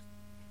of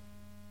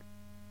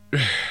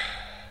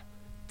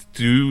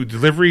do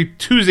delivery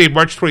Tuesday,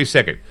 March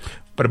 22nd.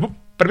 Bada boop,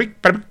 bada bing,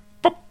 bada bing,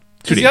 boop.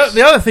 2 days.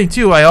 The other thing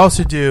too, I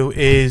also do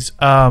is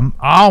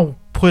I'll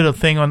put a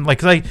thing on like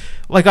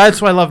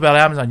that's what I love about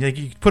Amazon. Like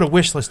you put a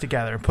wish list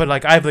together and put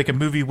like I have like a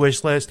movie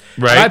wish list.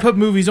 Right. And I put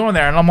movies on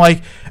there and I'm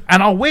like,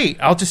 and I'll wait.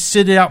 I'll just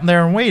sit it out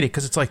there and wait it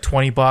because it's like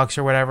 $20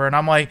 or whatever. And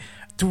I'm like,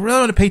 do I really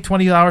want to pay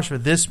 $20 for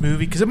this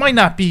movie? Because it might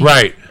not be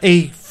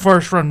a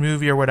first run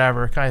movie or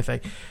whatever kind of thing.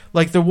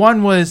 Like the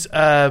one was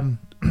I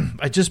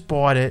just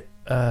bought it.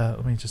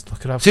 Let me just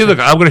look it up. See, look,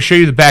 I'm going to show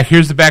you the back.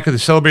 Here's the back of the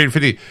Celebrating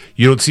 50.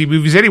 You don't see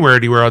movies anywhere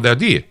on that,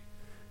 do you?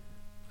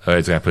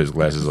 He's got to put his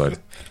glasses on.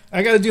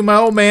 I got to do my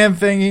old man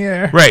thing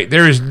here. Right.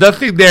 There is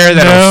nothing there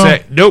that'll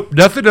say... Nope,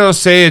 nothing that'll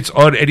say it's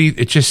on any...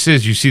 It just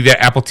says, you see that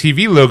Apple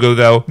TV logo,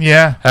 though.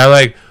 Yeah. I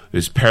like,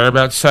 is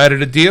Paramount side of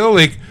the deal?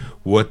 Like,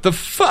 what the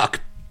fuck,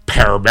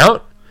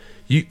 Paramount?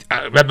 Am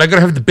I going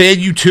to have to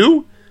ban you,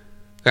 too?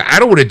 I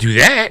don't want to do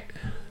that.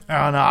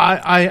 Oh, no,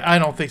 I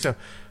don't think so.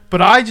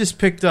 But I just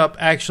picked up,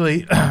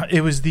 actually, it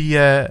was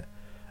the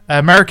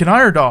American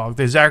Underdog.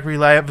 The Zachary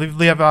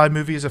Levi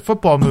movie is a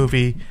football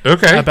movie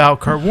about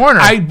Kurt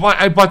Warner. I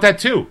bought that,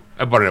 too.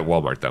 I bought it at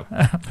Walmart, though.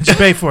 What'd you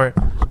pay for it?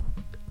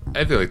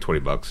 I think like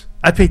 $20.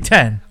 I paid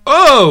 $10.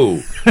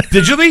 Oh!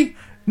 Digitally?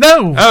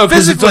 No,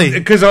 physically.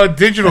 Because on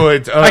digital,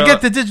 it's... I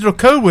get the digital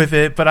code with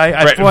it, but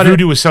I bought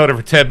Voodoo was selling it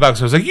for $10. I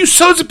was like, you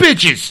sons of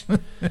bitches!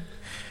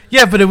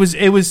 Yeah, but it was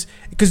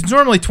because it's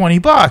normally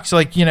 $20.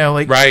 Like, you know,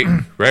 like...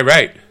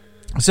 Right.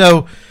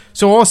 So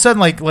all of a sudden,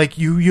 like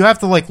you have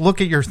to like look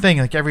at your thing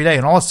like every day,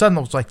 and all of a sudden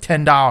it was like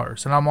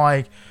 $10, and I'm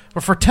like,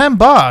 well, for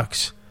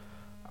 $10,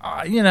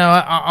 you know,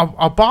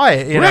 I'll buy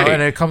it, you know,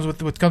 and it comes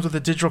with a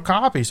digital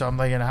copy. So I'm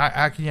like,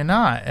 how can you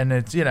not? And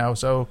it's, you know,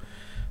 so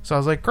I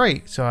was like,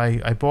 great. So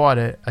I bought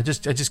it. I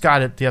just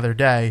got it the other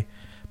day.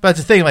 But that's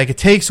the thing, like it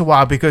takes a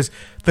while because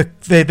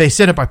they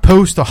sent it by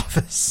post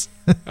office.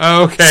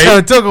 Okay. So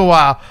it took a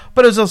while,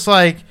 but it was just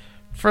like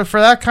for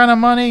that kind of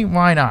money,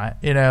 why not?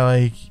 You know,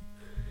 like.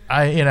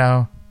 I don't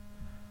know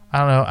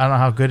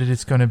how good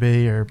it's going to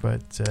be,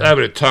 but I'm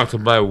going to talk to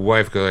my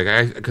wife. Cause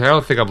I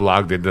don't think I'm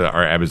logged into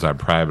our Amazon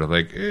Prime. And I'm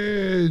like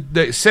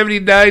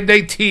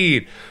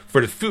 $79.19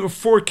 for the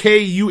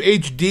 4K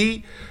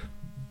UHD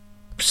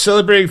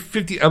celebrating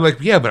 50. I'm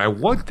like, yeah, but I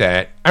want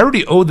that. I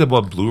already own them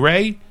on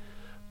Blu-ray,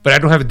 but I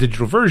don't have a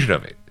digital version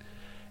of it.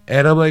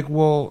 And I'm like,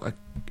 well,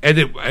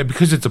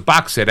 because it's a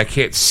box set, I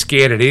can't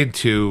scan it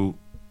into.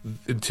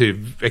 I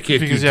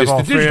can't do just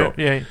the digital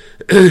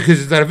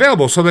because it's not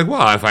available. So I'm like,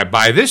 well, if I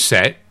buy this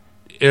set,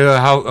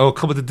 I'll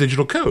come with the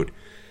digital code,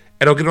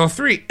 and I'll get all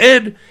three.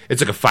 And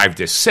it's like a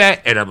 5-disc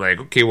set, and I'm like,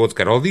 okay, well, it's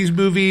got all these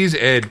movies,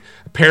 and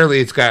apparently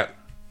it's got.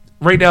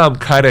 Right now, I'm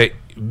kind of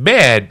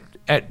mad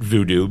at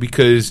Vudu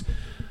because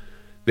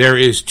there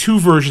is 2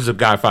 versions of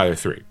Godfather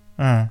 3.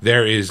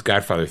 There is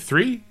Godfather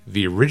 3,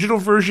 the original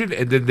version,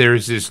 and then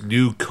there's this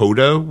new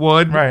Coda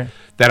one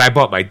that I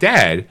bought my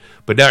dad.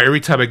 But now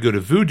every time I go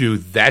to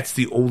Vudu, that's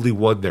the only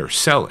one they're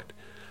selling.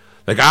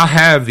 Like, I'll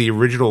have the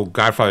original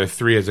Godfather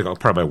 3 as like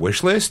part of my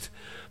wish list.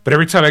 But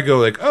every time I go,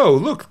 like, oh,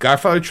 look,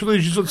 Godfather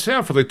Trilogy is on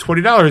sale for like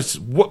 $20.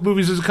 What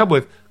movies does it come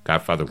with?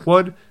 Godfather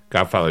 1,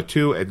 Godfather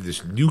 2, and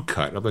this new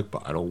cut. And I'm like,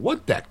 but I don't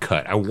want that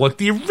cut. I want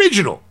the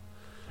original.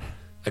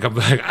 Like, I'm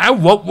like, I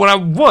want what I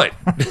want.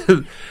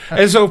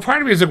 And so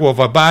part of me is like, well, if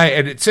I buy,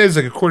 and it says,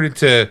 like, according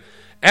to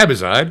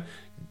Amazon,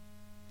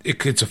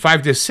 it's a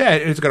 5-disc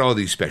set, and it's got all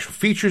these special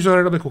features on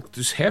it. I'm like, well,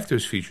 just half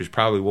those features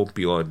probably won't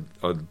be on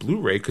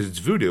Blu-ray because it's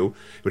Vudu.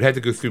 It would have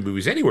to go through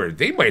Movies Anywhere.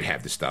 They might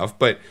have the stuff,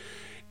 but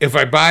if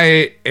I buy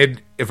it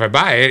and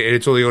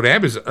it's only on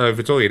Amazon, if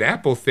it's only an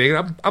Apple thing,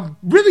 I'm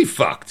really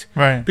fucked,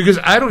 right? Because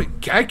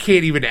I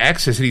can't even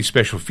access any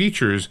special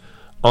features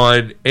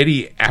on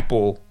any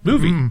Apple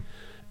movie.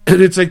 And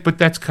it's like, but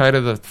that's kind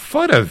of the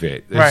fun of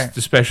it,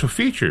 the special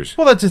features.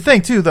 Well, that's the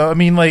thing too, though. I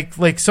mean,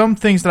 like some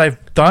things that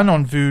I've done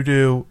on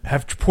Vudu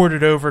have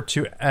ported over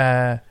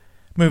to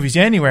Movies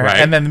Anywhere,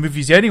 and then the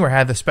Movies Anywhere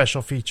had the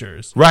special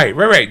features. Right,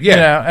 yeah. You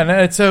know,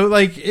 and so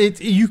like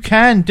you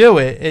can do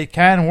it, it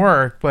can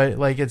work, but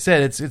like it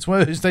said, it's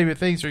one of those type of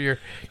things where you're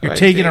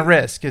taking a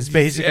risk. Is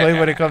basically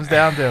what it comes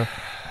down to.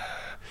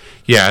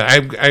 Yeah,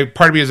 I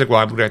part of me is like, well,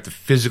 I'm going to have to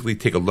physically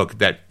take a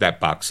look at that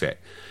box set.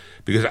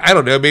 Because I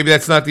don't know, maybe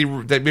that's not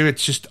maybe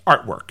it's just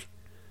artwork,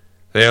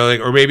 you know, like,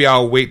 or maybe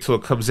I'll wait till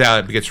it comes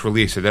out and gets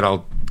released, and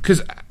then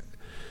because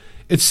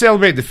it's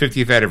celebrating the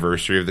 50th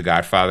anniversary of The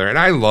Godfather, and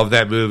I love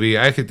that movie.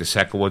 I think the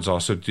second one's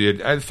also good.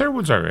 The third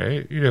one's all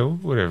right, you know,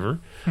 whatever.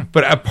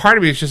 But a part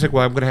of me is just like,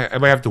 well, I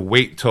might have to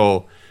wait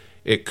till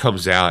it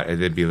comes out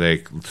and then be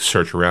like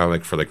search around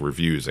like for like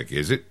reviews, like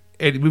is it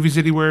any movies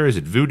anywhere? Is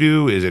it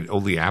Vudu? Is it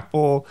only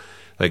Apple?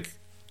 Like,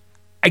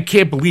 I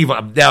can't believe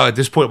I'm now at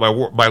this point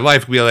in my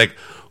life to be like,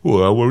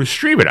 well, we're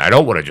streaming. I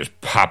don't want to just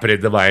pop it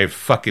into my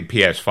fucking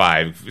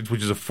PS5,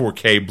 which is a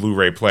 4K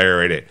Blu-ray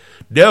player in it.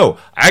 No,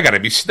 I got to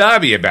be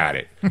snobby about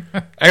it.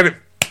 I got to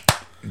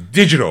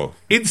digital,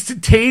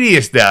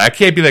 instantaneous now. I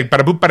can't be like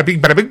bada boop, bada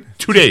bing, bada bing.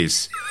 2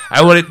 days.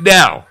 I want it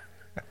now.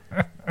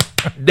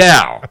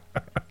 Now.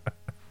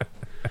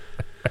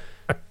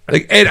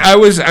 Like, and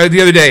the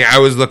other day I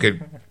was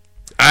looking.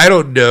 I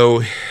don't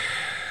know.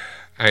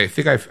 I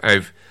think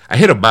I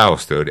hit a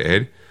milestone,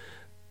 Ed.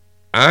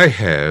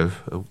 I'm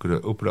going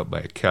to open up my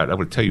account. I'm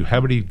going to tell you how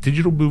many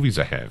digital movies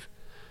I have.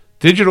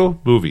 Digital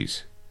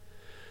movies.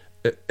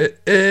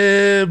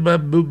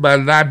 My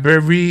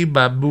library,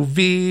 my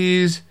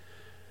movies.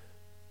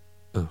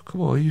 Oh,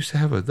 come on. I used to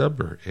have a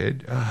number,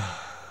 Ed.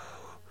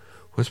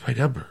 What's my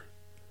number?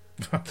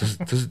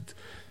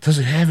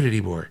 Doesn't have it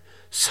anymore.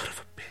 Son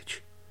of a bitch.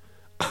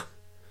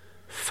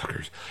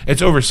 Fuckers.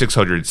 It's over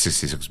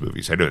 666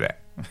 movies. I know that.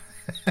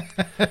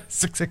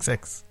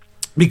 666.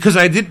 Because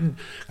I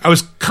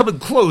was coming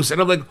close,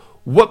 and I'm like,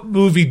 what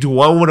movie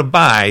do I want to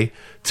buy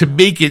to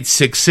make it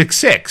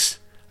 666?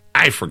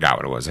 I forgot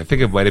what it was. I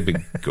think it might have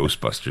been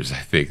Ghostbusters,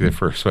 I think, the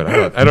first one.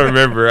 I don't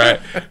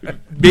remember.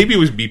 Maybe it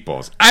was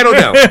Meatballs. I don't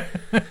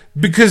know.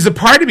 Because the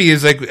part of me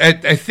is like,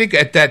 I think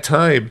at that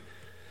time,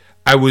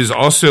 I was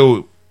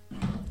also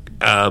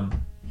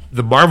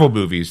the Marvel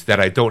movies that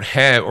I don't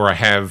have, or I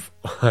have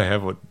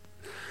one,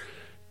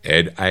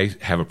 and I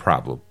have a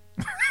problem.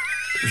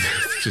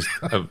 Just,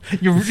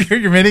 you're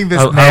admitting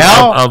this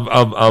now?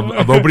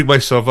 I'm opening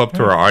myself up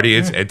to our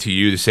audience and to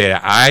you to say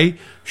that I,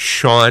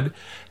 Sean,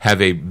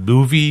 have a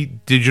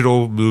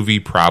digital movie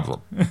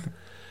problem.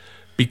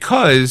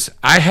 Because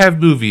I have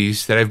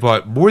movies that I've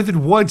bought more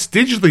than once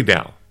digitally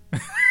now.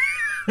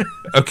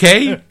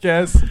 Okay?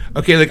 Yes.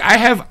 Okay, like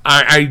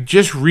I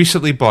just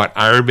recently bought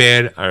Iron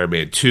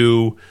Man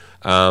 2,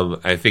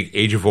 I think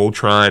Age of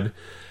Ultron.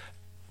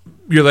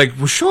 You're like,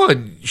 well,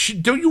 Sean,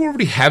 don't you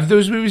already have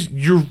those movies?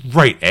 You're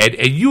right, Ed,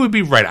 and you would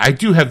be right. I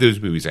do have those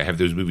movies. I have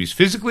those movies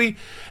physically,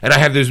 and I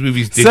have those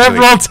movies digitally.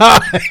 Several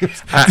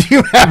times.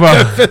 You have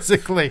them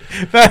physically.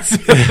 That's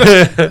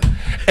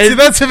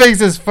what makes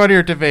this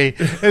funnier to me,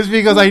 is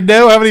because I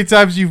know how many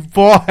times you've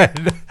bought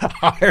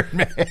Iron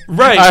Man.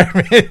 Right.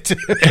 Iron Man 2.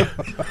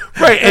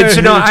 Right, and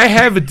so now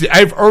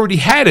I've already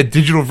had a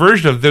digital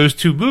version of those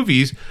two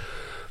movies.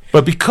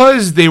 But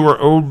because they're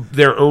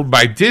owned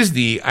by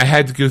Disney, I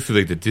had to go through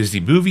like the Disney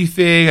movie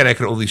thing, and I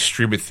could only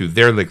stream it through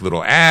their like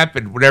little app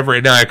and whatever.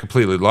 And now I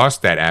completely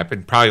lost that app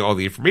and probably all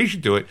the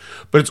information to it.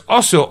 But it's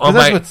also on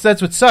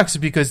that's what sucks,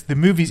 because the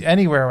Movies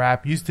Anywhere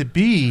app used to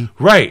be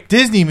right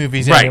Disney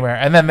Movies Anywhere,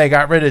 and then they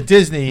got rid of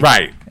Disney,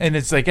 right? And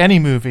it's like any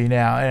movie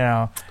now, you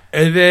know.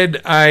 And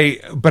then I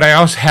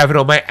also have it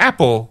on my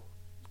Apple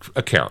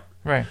account,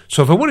 right?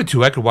 So if I wanted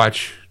to, I could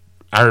watch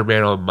Iron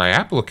Man on my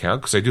Apple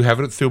account, because I do have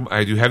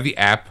the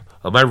app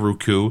on my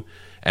Roku,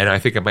 and I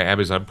think on my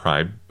Amazon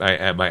Prime,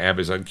 my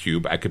Amazon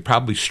Cube, I could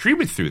probably stream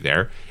it through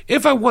there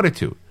if I wanted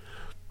to.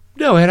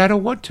 No, and I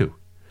don't want to.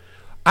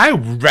 I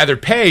would rather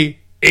pay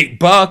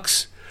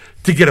 $8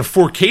 to get a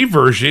 4K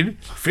version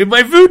in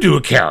my Vudu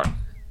account.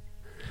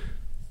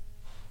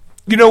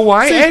 You know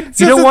why, Ed?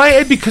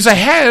 Because I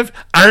have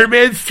Iron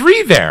Man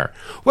 3 there.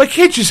 Well, I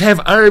can't just have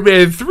Iron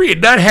Man 3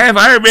 and not have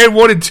Iron Man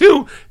 1 and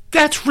 2.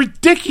 That's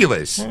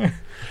ridiculous. And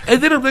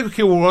then I'm like,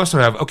 okay,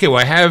 well,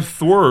 I have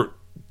Thor.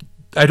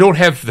 I don't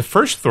have the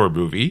first Thor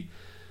movie.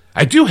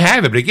 I do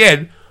have it, but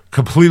again,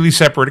 completely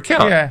separate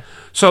account. Yeah.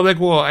 So I'm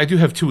like, well, I do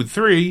have 2 and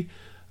 3.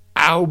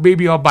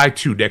 Maybe I'll buy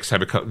 2 next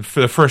time it comes.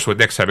 For the first one,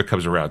 next time it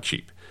comes around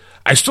cheap.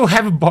 I still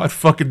haven't bought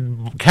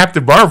fucking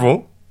Captain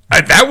Marvel.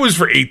 That was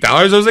for $8.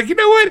 I was like, you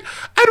know what?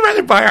 I'd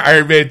rather buy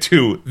Iron Man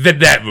 2 than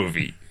that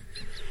movie.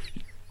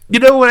 You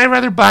know what? I'm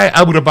going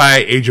to buy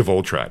Age of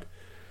Ultron.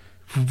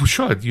 Well,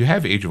 Sean, do you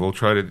have Age of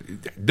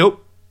Ultron?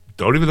 Nope.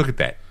 Don't even look at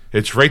that.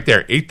 It's right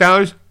there.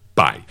 $8.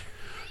 Buy.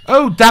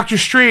 Oh, Doctor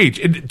Strange.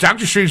 And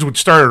Doctor Strange would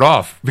start it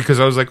off, because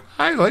I was like,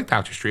 I like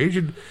Doctor Strange.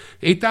 And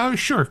 $8,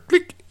 sure.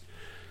 Click.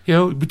 You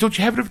know, but don't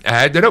you have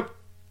it? Nope.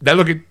 Not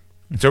looking.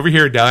 It's over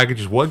here. Now I can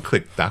just one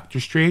click. Doctor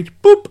Strange.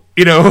 Boop.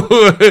 You know.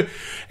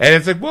 And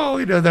it's like, well,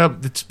 you know,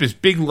 it's this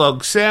big,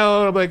 long sale.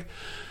 And I'm like,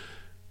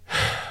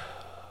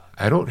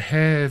 I don't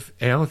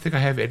think I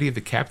have any of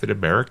the Captain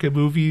America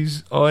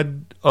movies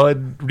on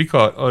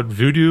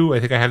Vudu. I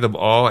think I have them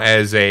all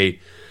as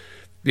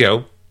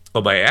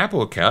on my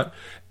Apple account.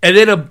 And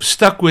then I'm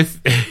stuck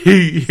with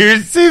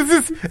this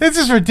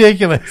is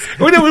ridiculous.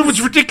 Well, no,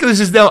 what's ridiculous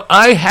is now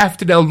I have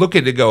to now look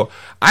at it and go,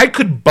 I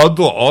could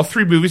bundle all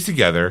 3 movies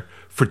together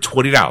for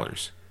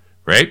 $20,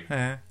 right?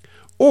 Uh-huh.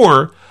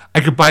 Or I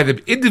could buy them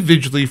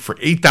individually for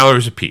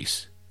 $8 a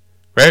piece,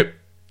 right?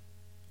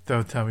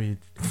 Don't tell me.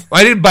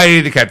 I didn't buy any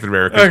of the Captain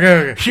America.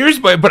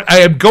 Okay. But I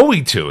am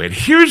going to, and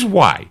here's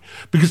why.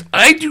 Because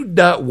I do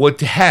not want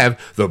to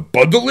have the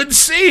bundle and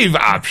save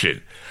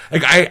option.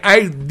 Like,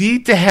 I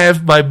need to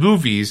have my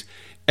movies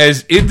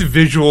as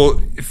individual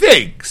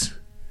things.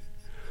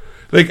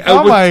 Like,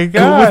 oh my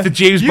god! With the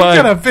James you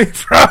Bond, got a big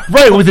problem.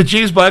 right? With the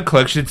James Bond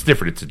collection, it's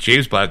different. It's a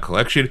James Bond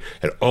collection,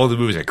 and all the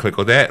movies. I click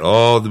on that,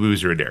 all the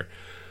movies are in there.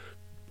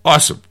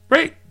 Awesome,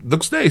 right?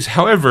 Looks nice.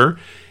 However,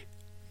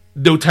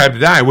 No Time to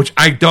Die, which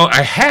I don't.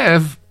 I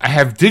have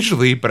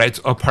digitally, but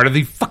it's a part of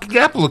the fucking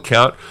Apple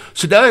account.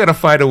 So now I got to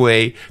find a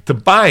way to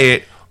buy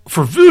it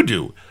for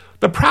Vudu.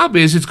 The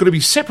problem is it's going to be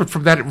separate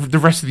from the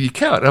rest of the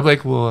account. And I'm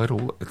like, well, I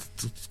don't.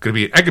 It's going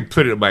to be. I could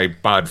put it in my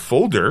Bond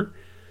folder,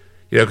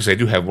 because I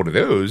do have one of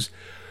those.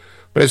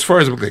 But as far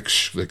as like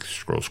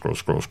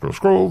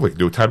scroll, like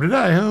No Time to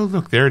Die. Oh,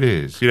 look, there it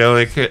is.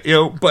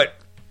 But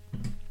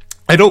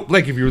I don't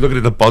like if you're looking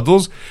at the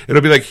bundles.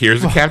 It'll be like,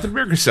 here's the Captain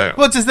America style.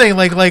 Well, it's the thing.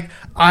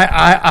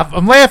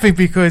 I'm laughing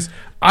because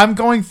I'm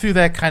going through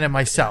that kind of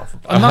myself.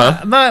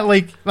 I'm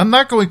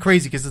not going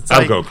crazy because it's.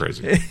 I'm going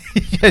crazy.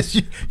 Yes,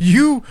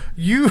 you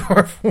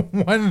are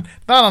one.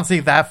 Not on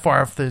saying that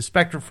far off the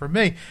spectrum for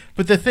me,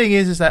 but the thing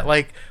is that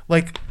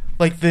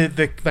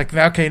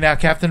now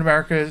Captain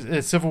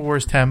America Civil War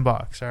is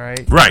 $10. All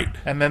right, right,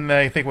 and then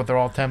they think they're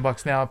all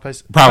 $10 now.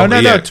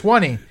 Probably, no,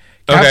 20.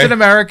 Captain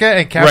America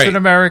and Captain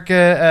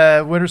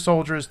America Winter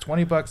Soldier is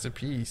 $20 a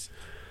piece.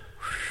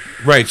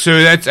 Right,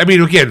 so that's. I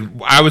mean,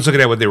 again, I was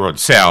looking at when they were on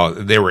sale.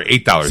 They were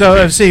 $8.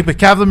 So but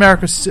Captain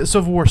America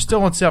Civil War is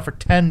still on sale for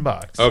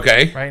 $10.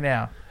 Okay, right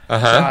now. So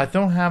I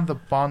don't have the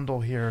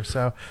bundle here,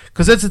 so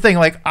because that's the thing.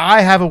 Like,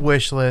 I have a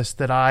wish list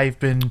that I've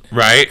been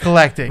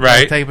collecting,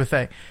 right, type of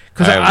thing.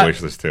 I have a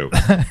wish list too.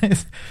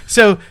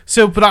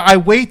 But I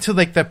wait till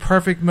like the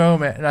perfect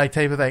moment, and I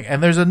type of thing.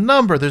 And there's a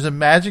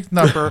magic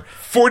number,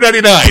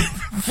 $4.99.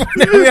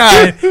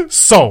 $4.99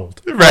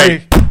 sold.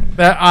 Right.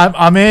 That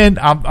I'm in.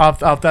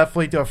 I'll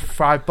definitely do it for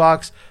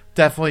 $5.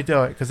 Definitely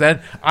do it because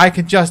then I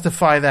can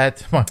justify that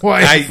to my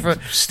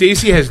wife.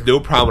 Stacy has no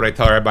problem when I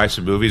tell her I buy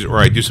some movies or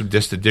I do some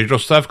distant digital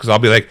stuff because I'll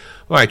be like,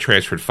 well, I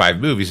transferred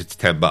 5 movies. It's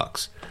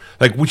 $10.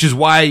 Like, which is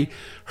why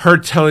her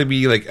telling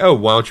me like, oh,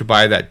 why don't you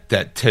buy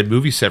that 10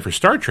 movie set for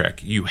Star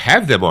Trek? You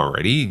have them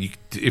already.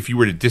 If you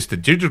were to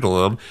distant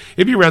digital them,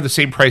 it'd be around the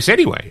same price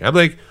anyway. I'm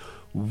like,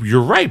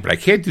 you're right, but I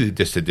can't do the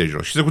distant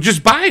digital. She's like, well,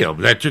 just buy them.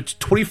 That's just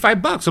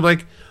 $25. I'm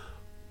like,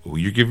 well,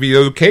 you're giving me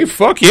okay?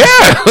 Fuck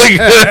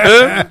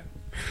yeah!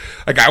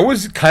 Like I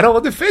was kind of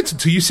on the fence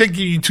until you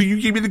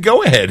gave me the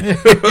go ahead.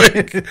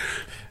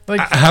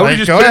 How would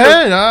you just go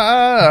ahead?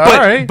 All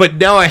right. But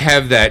now I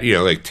have that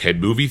 10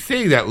 movie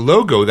thing, that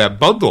logo, that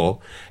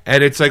bundle,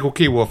 and it's like,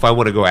 okay, well, if I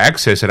want to go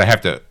access it, I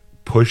have to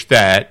push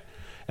that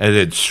and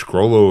then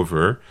scroll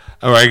over,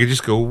 or I can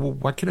just go, well,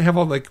 why can't I have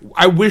all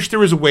I wish there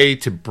was a way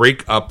to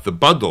break up the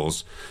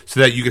bundles so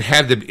that you could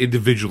have them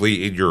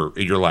individually in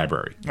your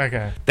library.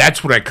 Okay,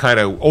 that's what I kind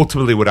of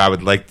ultimately what I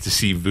would like to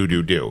see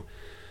Vudu do.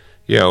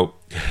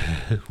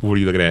 What are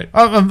you looking at?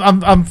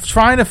 I'm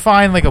trying to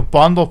find like a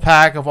bundle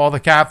pack of all the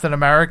Captain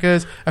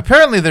Americas.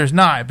 Apparently, there's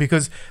not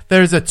because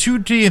there's a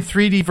 2D and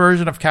 3D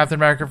version of Captain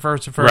America: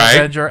 First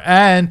Avenger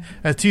and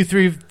a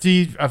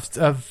 2-3D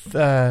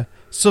of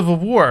Civil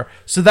War.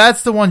 So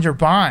that's the one you're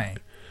buying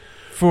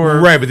for,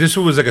 right? But this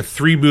one was like a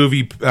three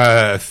movie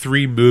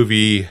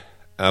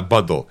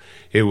bundle.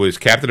 It was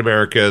Captain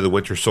America, the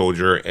Winter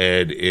Soldier,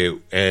 and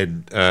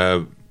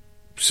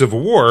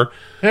Civil War.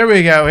 Here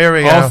we go.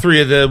 All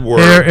 3 of them were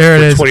here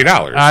it for is.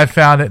 $20. I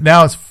found it.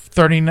 Now it's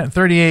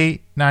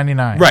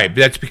 $38.99. Right, but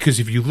that's because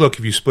if you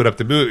split up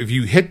the movie, if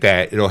you hit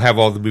that, it'll have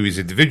all the movies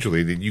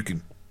individually. Then you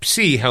can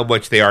see how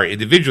much they are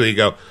individually. And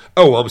go,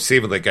 oh, well, I'm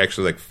saving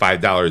actually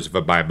 $5 if I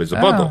buy them as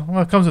a bundle.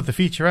 Well, it comes with the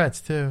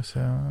featurettes too. So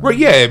right,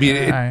 yeah. I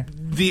mean,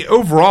 the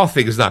overall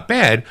thing is not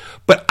bad,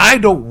 but I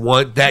don't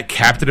want that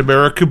Captain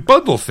America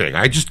bundle thing.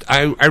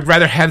 I'd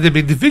rather have them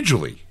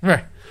individually.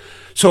 Right.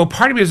 So a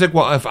part of me is like,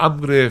 well, if I'm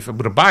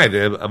gonna buy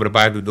them, I'm gonna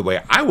buy them the way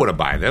I want to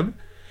buy them,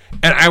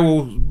 and I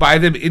will buy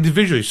them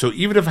individually. So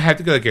even if I have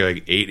to go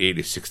like 8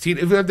 to 16,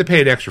 if I have to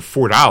pay an extra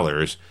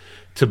 $4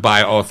 to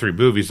buy all 3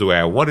 movies the way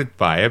I wanted to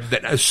buy them,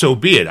 then so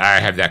be it. I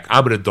have that.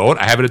 I'm an adult.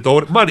 I have an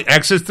adult money,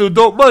 access to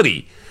adult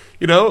money.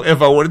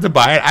 If I wanted to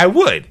buy it, I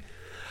would.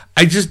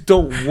 I just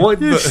don't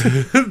want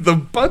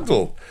the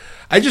bundle.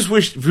 I just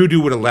wish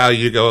Vudu would allow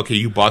you to go, okay,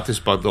 you bought this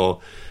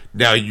bundle.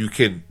 Now you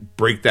can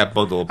break that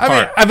bundle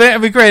apart. I mean,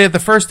 it'd be great. The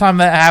first time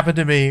that happened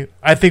to me,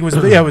 I think it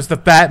was the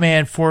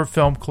Batman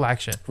 4-film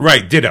collection.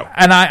 Right, ditto.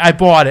 And I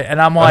bought it,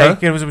 and I'm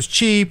like, it was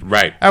cheap,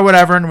 right, or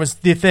whatever, and it was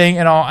the thing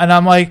and all. And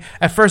I'm like,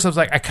 at first I was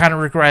like, I kind of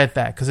regret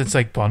that because it's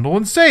like bundle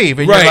and save,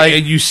 and right, you're like,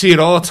 and you see it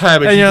all the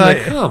time, and you're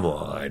like, come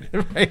on,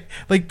 right,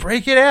 like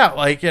break it out,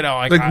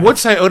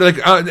 once I own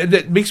it,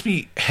 that makes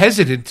me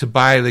hesitant to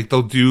buy.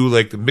 They'll do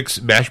the mix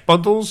and match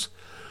bundles.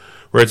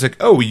 Where it's like,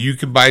 oh, you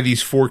can buy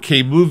these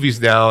 4K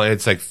movies now, and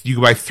it's like you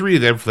can buy 3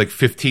 of them for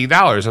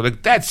 $15. I'm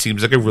like, that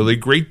seems like a really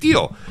great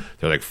deal.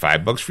 They're like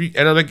 $5 for you,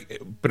 and I'm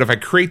like, but if I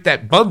create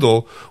that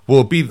bundle, will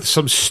it be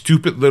some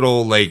stupid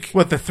little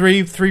what, the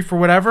three for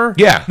whatever?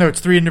 Yeah, no, it's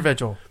 3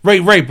 individual.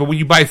 Right. But when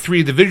you buy 3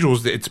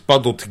 individuals, it's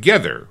bundled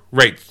together,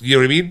 right? You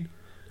know what I mean?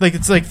 Like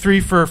it's like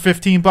 3 for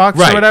 $15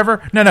 Right. or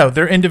whatever. No,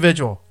 they're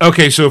individual.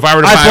 Okay, so if I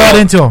were to I buy bought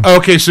into 'em.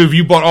 Okay, so if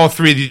you bought all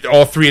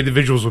three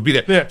individuals would be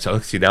there. Yeah. So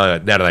see now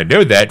that I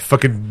know that,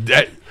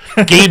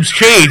 games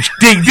change.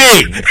 Ding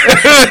ding.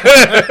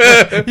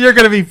 You're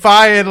gonna be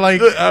buying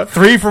like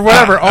 3 for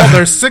whatever.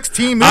 There's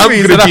 16 I'm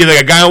movies. gonna be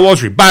like a guy on Wall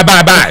Street.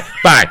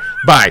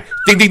 Buy.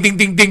 Ding ding ding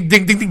ding ding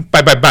ding ding ding.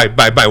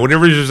 Buy.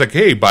 Whenever it's just like,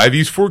 hey, buy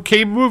these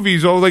 4K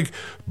movies. All like,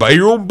 buy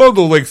your own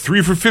bundle, like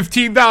 3 for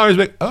 $15.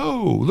 Like,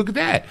 oh, look at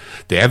that.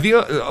 They have the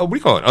what do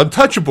you call it?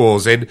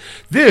 Untouchables and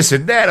this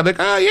and that. I'm like,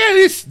 oh yeah,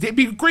 it'd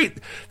be great.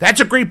 That's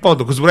a great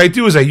bundle because what I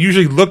do is I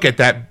usually look at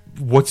that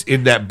what's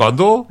in that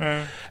bundle,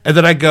 and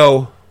then I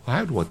go, well,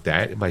 I would want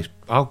that.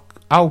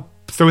 I'll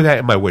throw that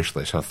in my wish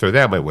list. I'll throw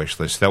that in my wish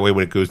list. That way,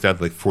 when it goes down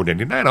to like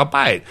 $4.99, I'll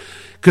buy it.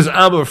 Because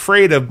I'm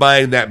afraid of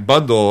buying that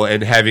bundle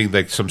and having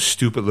like some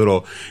stupid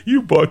little,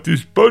 you bought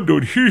this bundle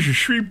and here's your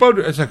free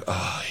bundle. It's like,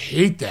 oh, I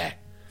hate that.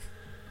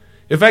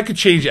 If I could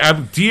change,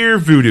 I'm Dear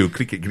Voodoo.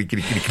 Click it, click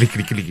it, click it, click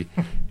it, click it.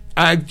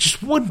 I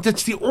just want,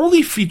 that's the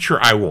only feature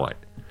I want.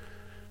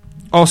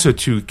 Also,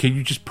 too, can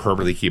you just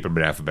permanently keep them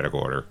in alphabetical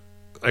order?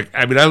 Like,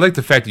 I mean, I like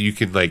the fact that you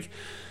can like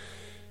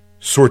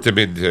sort them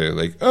into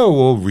like, oh,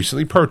 well,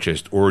 recently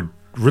purchased or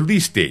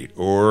release date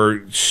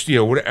or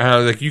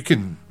like you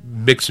can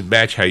mix and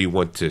match how you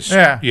want to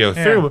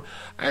through them.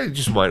 I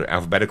just want it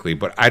alphabetically,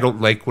 but I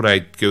don't like when I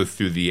go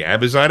through the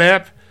Amazon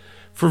app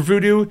for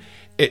Vudu,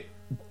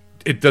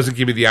 it doesn't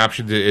give me the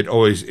option to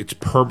it's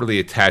permanently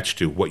attached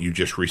to what you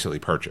just recently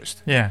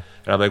purchased. Yeah.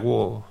 And I'm like,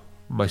 well,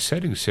 my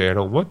settings say I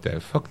don't want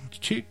that. Fucking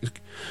cheap.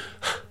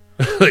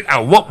 Like, I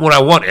want what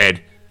I want,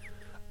 Ed.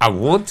 I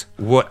want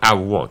what I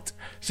want.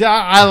 See,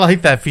 I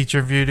like that feature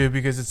of Vudu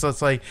because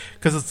it's like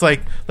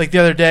the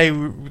other day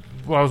when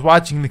I was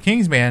watching The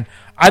Kingsman,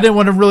 I didn't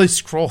want to really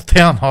scroll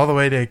down all the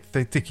way to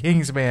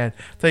Kingsman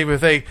type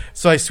of thing.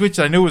 So I switched.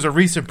 I knew it was a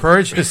recent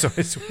purchase, so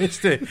I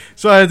switched it.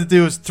 So all I had to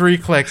do was 3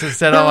 clicks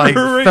instead of like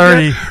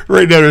 30.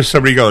 Right now, there's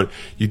somebody going,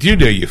 you do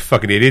know, you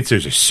fucking idiots,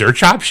 there's a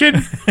search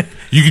option?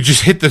 You could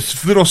just hit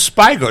this little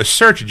spyglass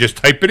search and just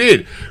type it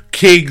in.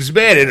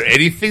 Kingsman, and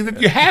anything that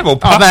you have will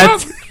pop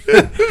up.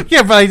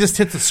 Yeah, but I just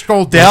hit the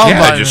scroll down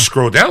button. Just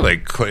scroll down,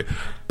 like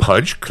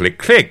punch,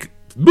 click,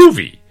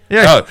 movie.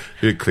 Yeah.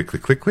 Click, click,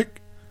 click, click, click,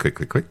 click,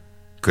 click,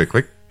 click,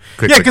 click.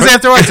 Yeah, because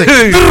afterwards, like,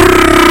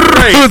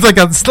 it was like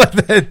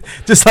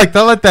just like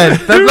they'll let that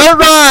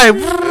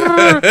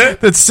ride.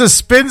 That just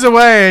spins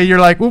away, and you're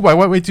like, "Ooh, I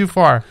went way too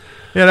far."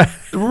 You know?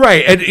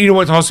 Right, and you know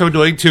what's also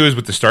annoying too is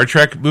with the Star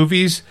Trek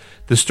movies.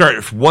 The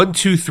start 1,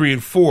 2, 3,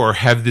 and 4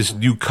 have this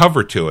new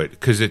cover to it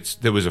because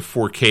there was a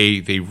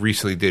 4K. They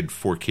recently did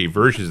 4K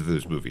versions of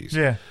those movies.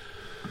 Yeah.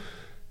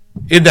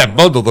 In that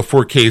bundle, the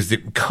 4Ks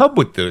didn't come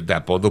with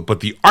that bundle,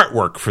 but the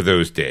artwork for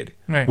those did,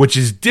 right. Which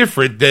is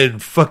different than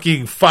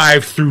fucking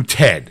 5 through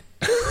 10.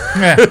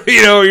 Yeah.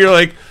 You're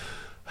like,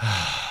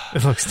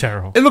 it looks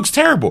terrible. It looks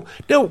terrible.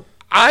 Now,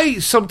 I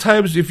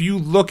sometimes, if you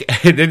look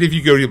at it, and if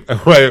you go to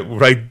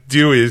what I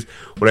do is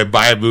when I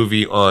buy a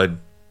movie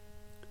on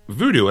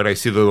Vudu and I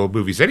see the little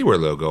Movies Anywhere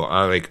logo,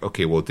 I'm like,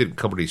 okay, well, it didn't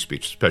come with any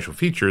special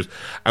features.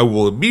 I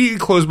will immediately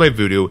close my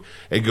Vudu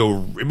and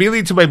go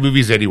immediately to my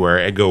Movies Anywhere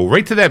and go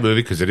right to that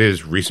movie because it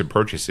is recent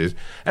purchases,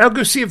 and I'll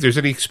go see if there's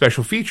any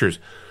special features.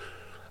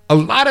 A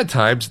lot of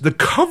times, the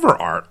cover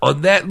art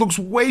on that looks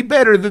way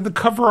better than the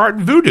cover art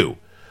in Vudu,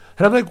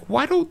 and I'm like,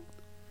 why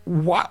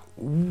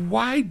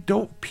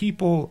don't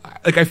people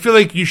like? I feel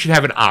like you should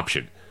have an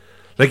option.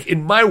 Like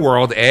in my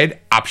world, Ed,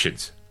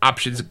 options,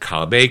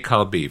 column A,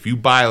 column B. If you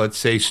buy, let's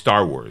say,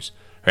 Star Wars,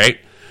 right?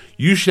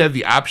 You should have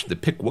the option to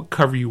pick what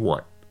cover you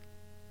want.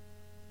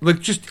 Like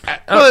just,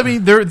 well, I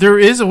mean, there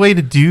is a way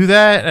to do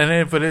that,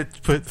 and but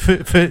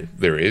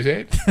there is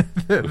it,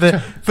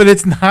 but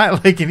it's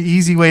not like an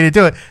easy way to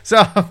do it.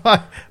 So,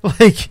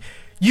 like,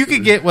 you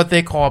could get what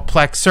they call a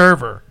Plex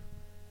server.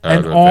 I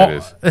don't know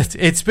what that is.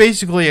 It's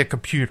basically a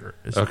computer.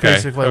 It's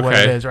basically what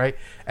it is, right?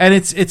 And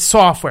it's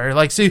software.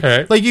 Like,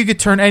 so, like you could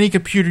turn any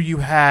computer you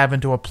have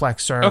into a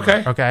Plex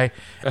server. Okay.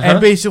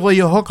 And basically,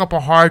 you'll hook up a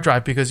hard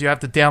drive because you have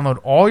to download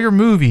all your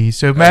movies.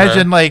 So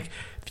imagine like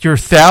your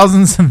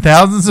thousands and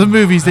thousands of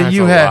movies that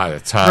you have. Lot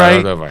of time. Right? I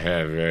don't know if I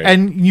have. Right?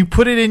 And you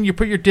put it in. You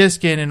put your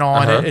disc in and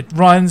on it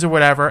runs or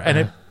whatever, and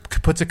it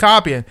puts a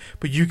copy in,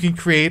 but you can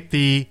create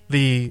the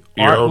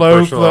art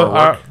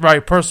logo,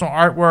 personal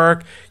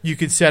artwork. You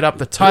can set up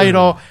the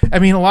title. I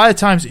mean, a lot of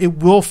times it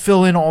will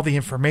fill in all the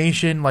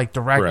information, like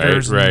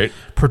directors, and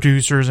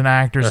producers, and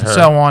actors, and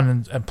so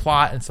on, and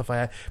plot and stuff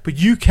like that. But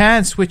you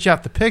can switch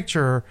out the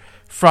picture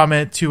from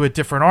it to a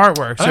different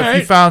artwork. So if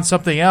you found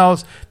something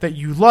else that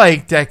you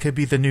liked, that could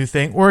be the new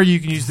thing, or you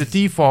can use the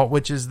default,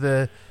 which is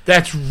the.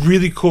 That's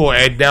really cool,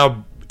 and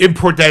now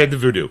import that into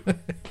Vudu.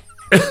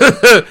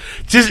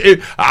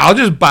 I'll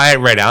just buy it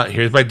right out.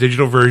 Here's my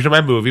digital version of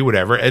my movie,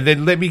 whatever, and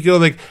then let me go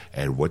like,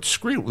 and what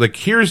screen? Like,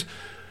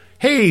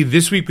 hey,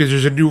 this week because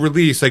there's a new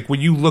release. Like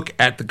when you look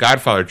at the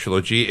Godfather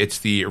trilogy, it's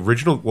the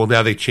original. Well,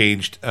 now they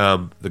changed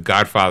the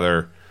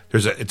Godfather.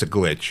 It's a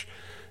glitch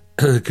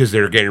because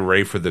they're getting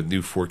ready for the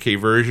new 4K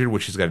version,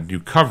 which has got a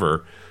new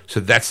cover. So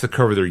that's the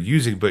cover they're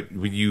using. But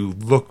when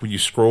you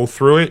scroll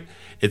through it,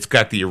 it's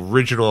got the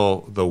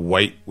original, the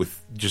white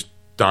with just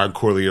Don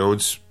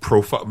Corleone's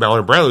profile,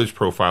 Marlon Brando's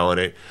profile on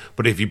it.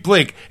 But if you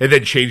blink, it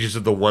then changes to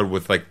the one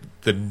with like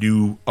the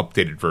new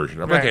updated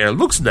version. I'm like, hey, it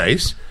looks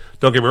nice.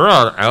 Don't get me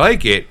wrong, I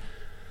like it.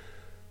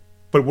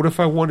 But what if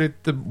I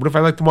like the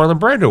Marlon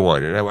Brando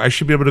one? And I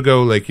should be able to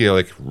go like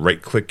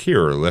right click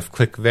here or left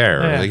click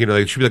there. Yeah. Like,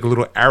 it should be like a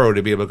little arrow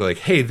to be able to go like,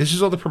 hey, this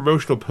is all the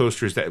promotional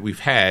posters that we've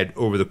had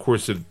over the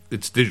course of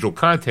its digital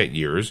content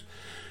years.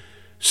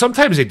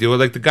 Sometimes they do it.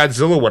 Like the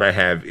Godzilla one I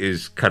have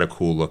is kind of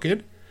cool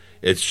looking.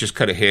 It's just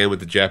kind of hand with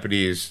the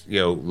Japanese,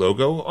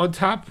 logo on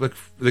top. Like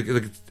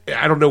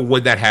I don't know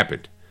when that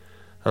happened.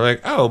 I'm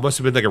like, oh, it must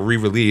have been like a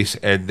re-release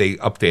and they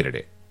updated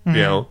it.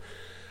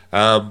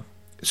 Mm-hmm.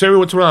 So every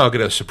once in a while I'll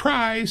get a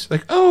surprise,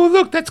 like, oh,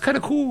 look, that's kind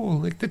of cool.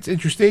 Like, that's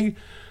interesting.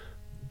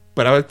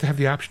 But I like to have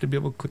the option to be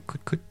able to click,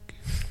 click, click,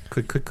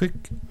 click, click, click.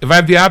 If I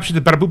have the option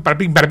to bada boop, bada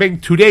bing, bada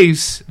bing, 2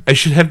 days, I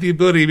should have the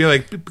ability to be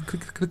like, click,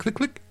 click, click, click,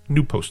 click,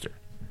 new poster.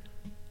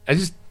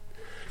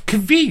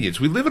 Convenience.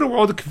 We live in a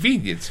world of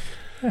convenience.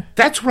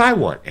 That's what I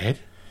want, Ed.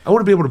 I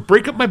want to be able to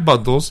break up my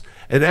bundles,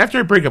 and after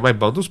I break up my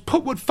bundles,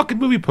 put what fucking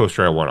movie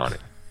poster I want on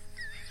it.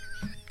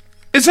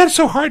 Is that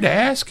so hard to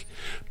ask?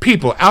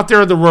 People out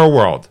there in the real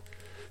world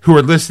who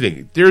are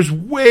listening, there's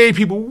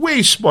people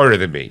way smarter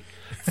than me.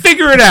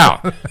 Figure it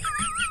out.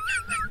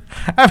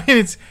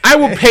 I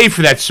will pay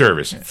for that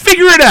service.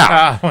 Figure it out.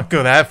 I won't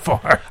go that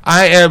far.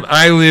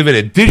 I live in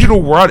a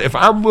digital world. If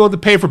I'm willing to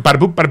pay for bada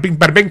boop, bada bing,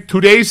 bada bing,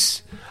 2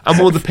 days, I'm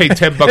willing to pay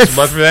 $10 a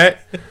month for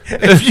that.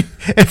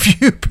 If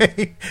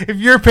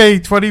you're paying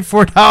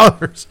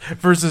 $24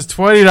 versus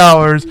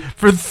 $20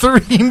 for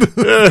 3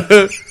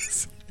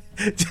 movies,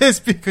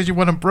 just because you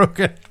want them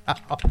broken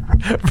out,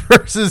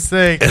 versus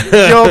saying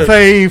you'll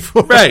pay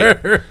for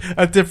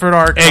a different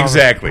art comic.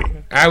 Exactly.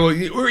 I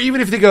will, or even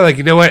if they go like,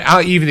 you know what,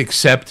 I'll even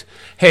accept.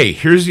 Hey,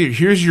 here's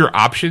your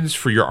options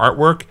for your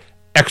artwork.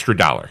 Extra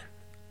 $1.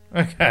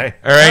 Okay.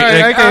 All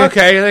right.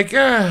 Okay. Like,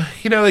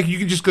 like you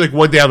can just go like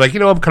one day. I'm like,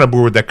 I'm kind of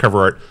bored with that cover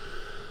art.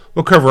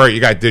 What cover art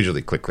you got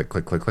digitally? Click, click,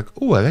 click, click, click.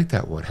 Oh, I like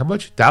that one. How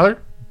much? $1?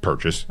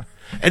 Purchase.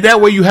 And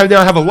that way you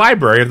now have a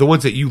library of the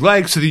ones that you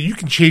like, so that you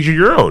can change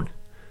your own.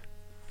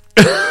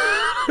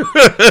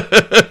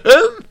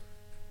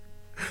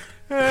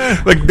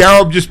 Like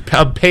now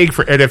I'm paying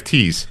for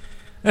NFTs.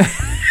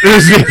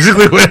 That's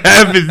basically what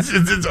happens.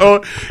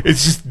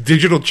 It's just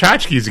digital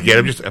tchotchkes again.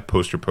 I'm just a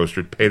poster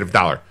paid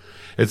 $1.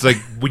 It's like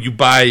when you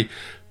buy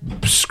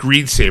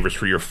screensavers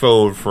for your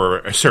phone for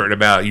a certain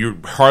amount, you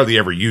hardly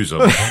ever use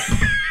them,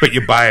 but you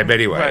buy them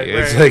anyway.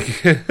 Right.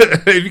 Like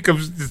it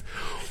becomes just,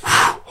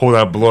 hold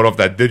on, I'm blowing off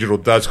that digital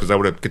dust because I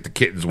want to get the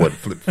kittens one.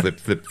 Flip, flip,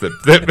 flip, flip,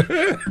 flip.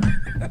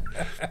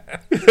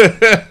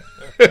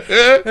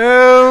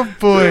 Oh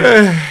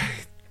boy.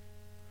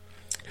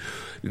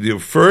 The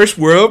first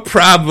world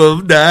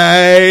problem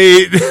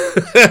night.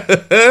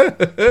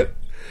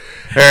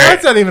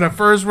 That's not even a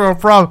first world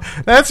problem.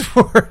 That's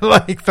for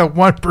like the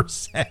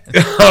 1%.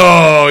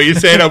 Oh, you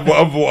saying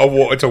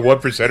it's a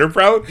 1%er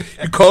problem?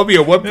 You call me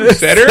a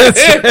 1%er?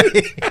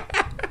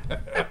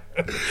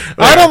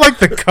 I don't like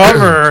the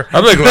cover.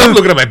 I'm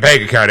looking at my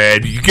bank account,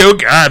 Ed.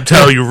 I'm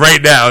telling you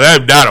right now,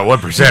 that I'm not a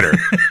 1%er.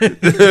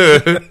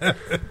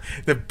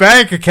 The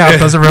bank account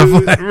doesn't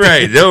reflect.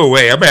 Right? No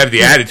way. I'm gonna have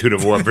the attitude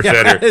of a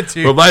 1%er.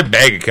 But my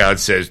bank account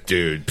says,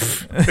 dude,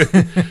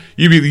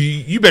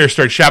 you better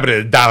start shopping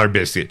at $1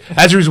 biscuit.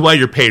 That's the reason why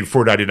you're paying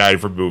 $4.99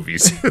 for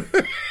movies.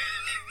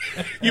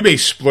 You may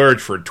splurge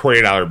for a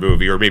 $20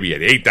 movie or maybe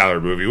an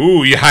 $8 movie.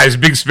 Ooh, you high as a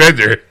big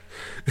spender.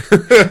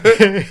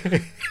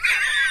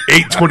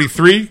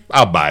 $8.23.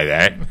 I'll buy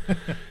that.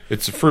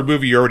 It's for a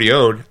movie you already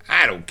own.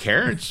 I don't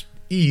care. It's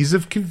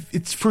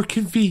it's for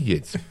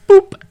convenience.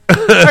 Boop.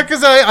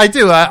 Because I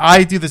do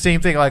the same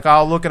thing. Like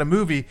I'll look at a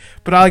movie,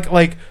 but I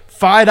like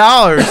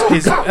 $5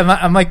 is, and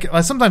I'm like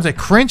sometimes I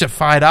cringe at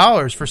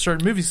 $5 for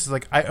certain movies. It's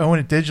like I own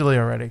it digitally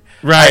already.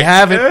 Right. I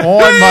have it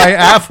on my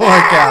Apple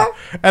account,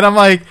 and I'm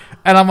like,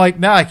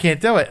 no, I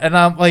can't do it. And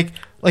I'm like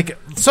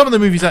some of the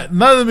movies,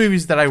 none of the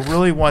movies that I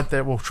really want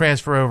that will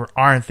transfer over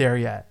aren't there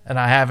yet, and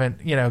I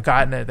haven't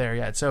gotten it there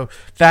yet. So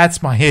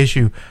that's my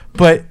issue.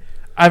 But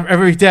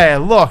every day I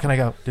look and I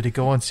go, did it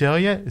go on sale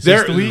yet? Is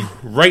this the week?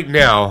 Right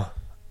now,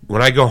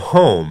 when I go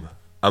home,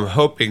 I'm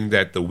hoping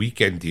that the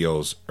weekend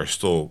deals are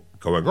still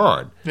going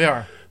on. They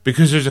are.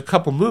 Because there's a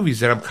couple movies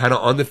that I'm kind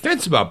of on the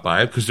fence about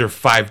buying because they're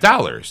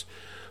 $5.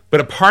 But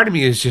a part of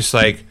me is just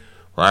like,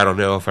 well, I don't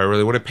know if I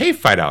really want to pay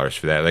 $5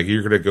 for that. Like,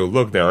 you're going to go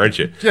look now, aren't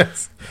you?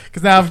 Yes.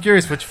 Because now I'm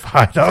curious which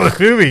 $5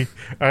 movie.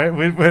 All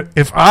right.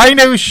 If I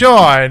know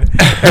Sean.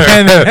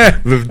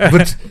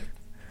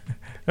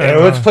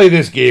 Let's play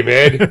this game,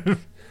 Ed.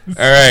 All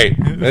right,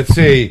 let's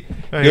see.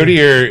 Go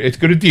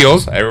to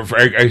deals.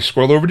 I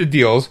scroll over to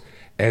deals,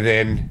 and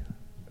then,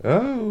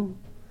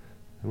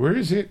 where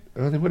is it?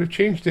 Oh, they would have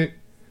changed it.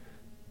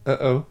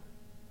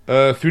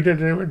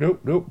 $3.99.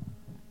 Nope.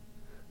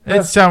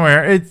 It's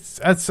somewhere.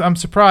 I'm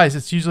surprised.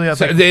 It's usually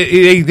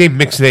they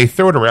mix. They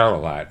throw it around a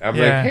lot. I'm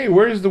like, hey,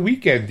 where's the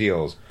weekend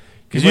deals?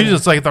 Because usually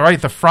it's like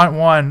the front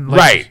one.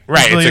 Like,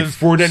 right.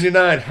 It's like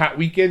 $4.99 hot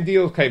weekend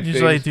deal type thing.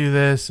 Usually I do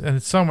this, and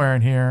it's somewhere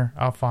in here.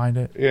 I'll find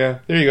it. Yeah,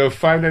 there you go.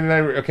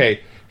 $5.99.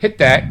 Okay, hit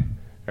that.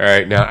 All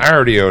right, now I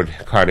already own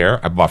Con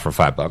Air. I bought for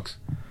 $5.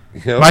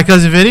 You know? My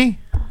cousin Vinny.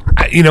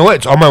 You know what?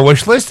 It's on my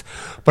wish list,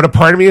 but a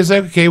part of me is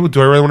like, okay, well,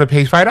 do I really want to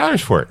pay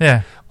 $5 for it?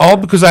 Yeah. All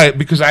because I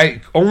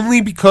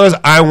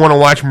want to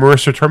watch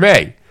Marissa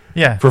Tomei.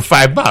 Yeah. For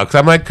 $5.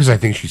 I'm like, because I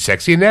think she's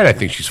sexy in that. I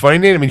think she's funny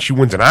in it. I mean, she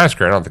wins an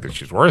Oscar. I don't think that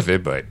she's worth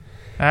it, but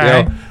all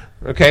right.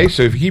 Okay,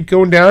 so if you keep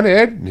going down,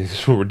 Ed, this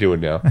is what we're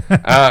doing now.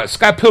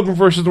 Scott Pilgrim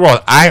versus the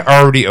World. I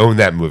already own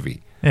that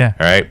movie. Yeah.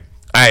 All right.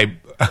 I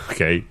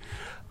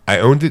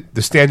owned it,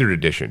 the standard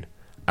edition.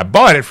 I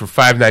bought it for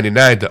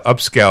 $5.99 to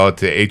upscale it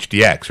to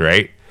HDX.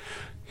 Right.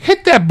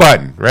 Hit that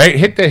button. Right.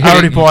 I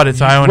already bought it,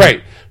 so I own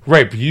it.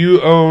 Right. But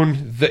you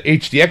own the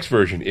HDX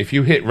version. If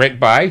you hit rent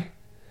buy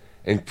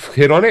and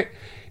hit on it,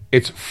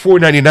 it's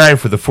 $4.99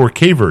 for the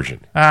 4K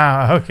version.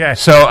 Ah, okay.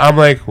 So I'm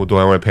like, well, do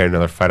I want to pay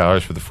another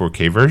 $5 for the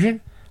 4K version?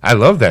 I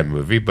love that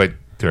movie, but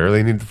do I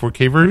really need the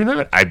 4K version of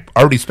it? I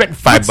already spent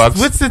 $5.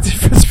 What's the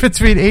difference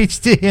between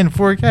HD and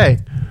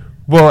 4K?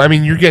 Well, I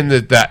mean, you're getting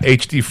the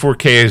HD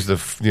 4K is the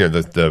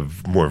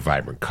more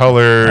vibrant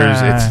colors.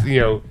 There's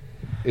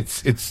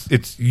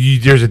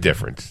a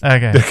difference.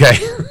 Okay.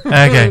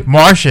 Okay.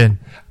 Martian.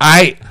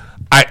 I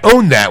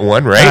own that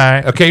one, right? All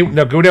right. Okay.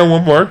 Now go down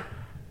one more.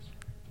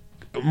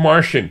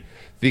 Martian,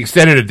 the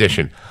extended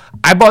edition.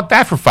 I bought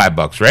that for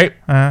 $5, right?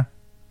 Uh-huh.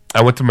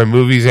 I went to my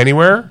Movies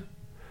Anywhere.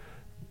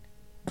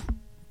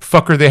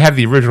 Fucker, they have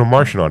the original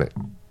Martian on it.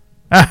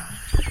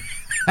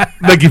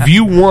 Like, if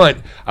you want,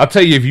 I'll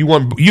tell you, you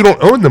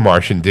don't own the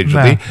Martian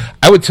digitally. No.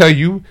 I would tell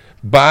you,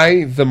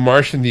 buy the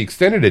Martian, the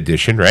extended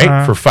edition,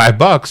 right? For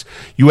 $5,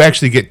 you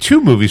actually get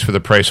 2 movies for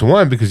the price of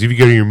one, because if you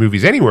go to your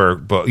Movies Anywhere,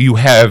 but you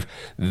have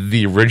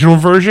the original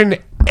version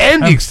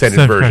and the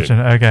extended version.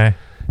 Okay.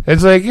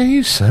 It's like,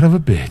 you son of a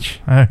bitch.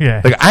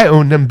 Okay. Like, I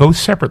own them both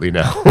separately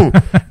now.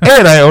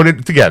 And I own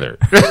it together.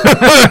 All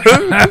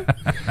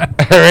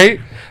right?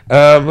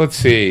 Let's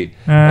see.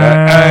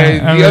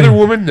 The other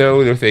woman,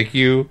 no, thank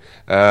you.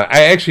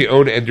 I actually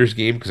own Ender's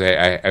Game because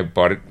I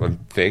bought it on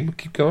thing.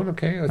 Keep going.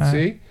 Okay, let's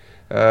see.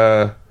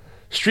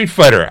 Street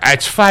Fighter.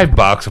 It's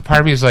 $5. A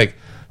part of me is like,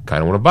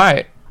 kind of want to buy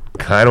it.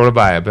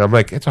 But I'm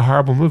like, it's a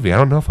horrible movie. I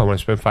don't know if I want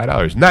to spend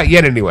 $5. Not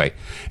yet, anyway.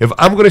 If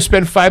I'm going to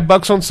spend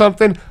 $5 on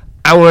something,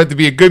 I want it to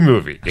be a good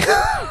movie.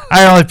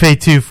 I only paid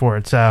 $2 for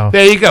it, so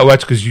there you go.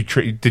 That's because you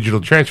digital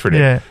transferred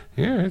it.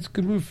 Yeah, it's a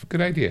good move.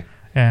 Good idea.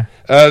 Yeah.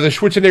 The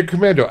Schwarzenegger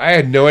Commando. I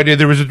had no idea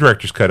there was a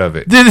director's cut of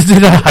it. Did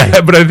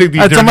I? But I think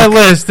that's on my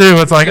list too.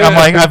 It's like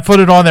I put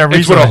it on there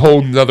recently. It's a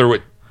whole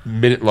another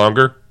minute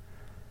longer.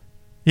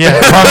 Yeah,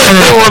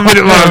 1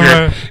 minute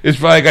longer. It's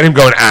probably got him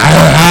going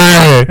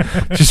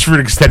just for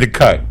an extended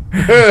cut.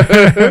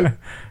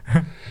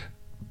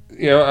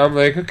 I'm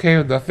like,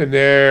 okay, nothing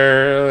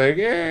there. Like,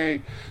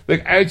 hey.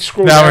 Like, I'd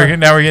scroll down.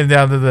 Now we're getting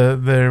down to the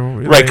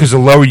right, because the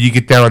lower you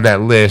get down on that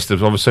list,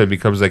 all of a sudden it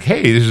becomes like,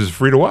 hey, this is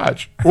free to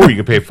watch. Or you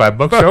can pay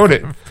 $5 to own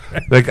it.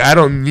 Like, I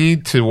don't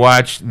need to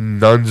watch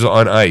Nuns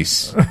on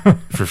Ice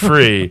for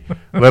free,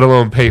 let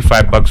alone pay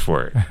 $5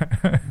 for it.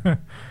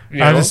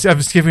 I'm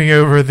skipping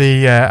over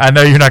the, I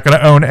know you're not going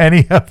to own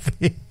any of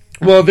the...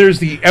 Well, there's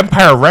the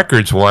Empire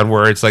Records one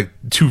where it's like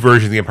 2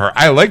 versions of the Empire.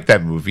 I like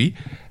that movie.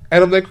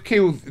 And I'm like, okay,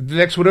 well, the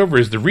next one over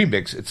is the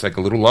remix. It's like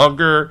a little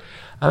longer.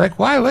 I'm like,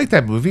 well, I like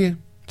that movie.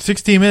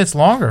 16 minutes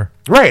longer.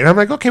 Right. And I'm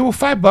like, okay, well,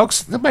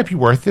 $5, that might be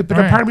worth it. But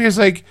a part of me is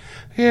like,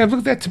 yeah, look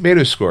at that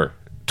tomato score.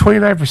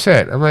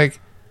 29%. I'm like,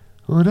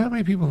 well, not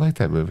many people like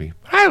that movie.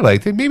 I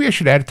liked it. Maybe I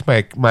should add it to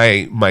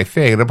my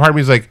thing. And a part of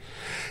me is like,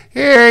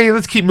 hey,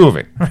 let's keep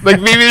moving.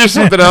 Like, maybe there's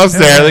something else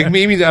there. Like,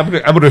 maybe I'm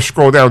gonna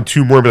scroll down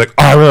 2 more and be like,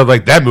 oh, I really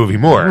like that movie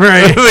more.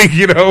 Right. Like,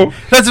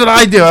 That's what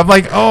I do. I'm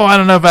like, oh, I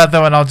don't know about that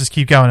one. I'll just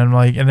keep going. And I'm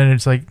like, and then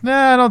it's like,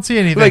 nah, I don't see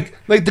anything.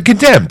 Like The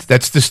Condemned.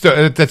 That's the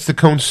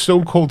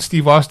Stone Cold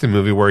Steve Austin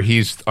movie where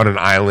he's on an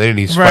island and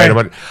he's fighting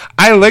about it.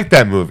 I like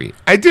that movie.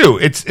 I do.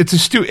 It's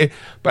a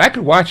but I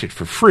could watch it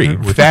for free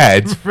with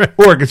ads,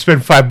 or I could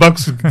spend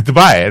 $5 to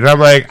buy it. And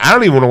I'm like, I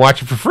don't even want to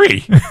watch it for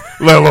free,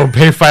 let alone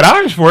pay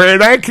 $5 for it.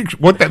 And I could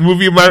want that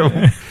movie in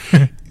my.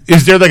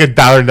 Is there like a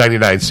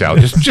 $1.99 sale?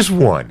 Just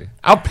one.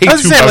 I'll pay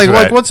 $2.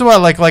 Like once in a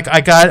while, like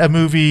I got a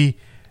movie.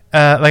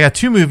 I got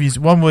 2 movies.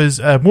 One was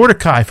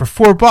Mordecai for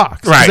 $4.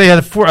 Right. They had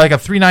a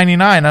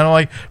 $3.99. And I'm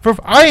like,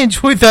 I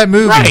enjoyed that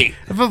movie. Right.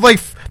 Like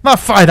not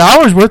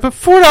 $5 worth, but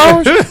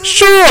 $4.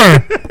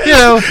 Sure.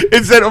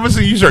 It's that almost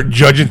you start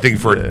judging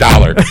things for $1.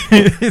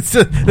 It's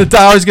the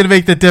dollar's going to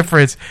make the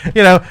difference.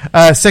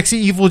 Sexy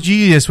Evil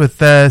Genius with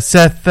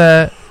Seth.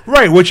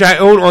 Right, which I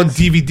own on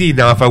DVD.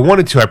 Now, if I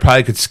wanted to, I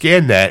probably could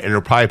scan that, and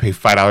it'll probably pay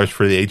 $5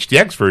 for the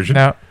HDX version.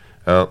 No.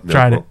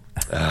 Tried it.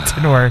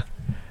 Didn't work.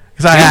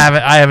 Because I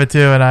have it too,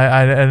 and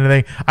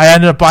I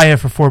ended up buying it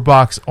for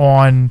 $4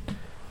 on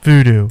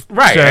Vudu.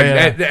 Right, so,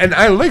 and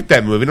I like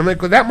that movie, and I'm like,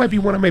 well, that might be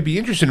one I might be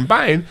interested in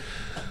buying,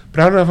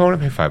 but I don't know if I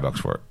want to pay $5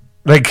 for it.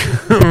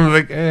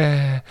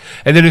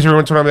 And then there's every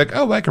once in a while I'm like,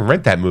 oh, well, I can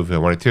rent that movie if I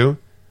wanted to.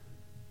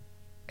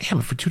 Yeah,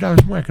 but for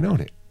 $2 more, I can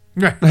own it.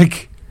 Right.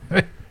 Like,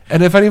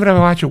 and if I even have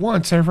to watch it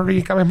once, I've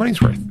already got my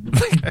money's worth.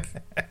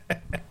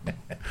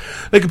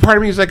 Like a part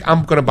of me is like,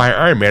 I'm going to buy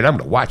Iron Man. I'm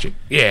going to watch it.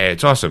 Yeah,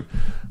 it's awesome.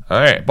 All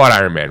right, bought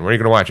Iron Man. When are you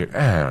going to watch it?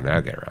 I don't know.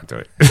 I'll get around to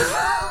it.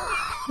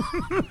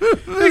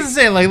 I was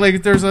saying,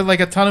 like there's like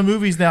a ton of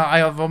movies now. I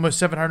have almost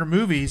 700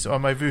 movies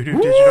on my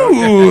Vudu digital.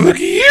 Ooh, look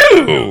at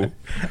you!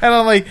 And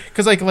I'm like,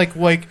 because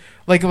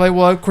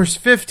well, of course,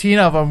 15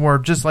 of them were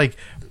just like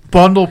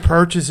bundle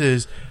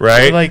purchases.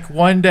 Right. Like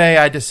one day,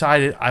 I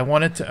decided I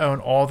wanted to own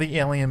all the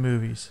Alien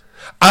movies.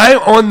 I'm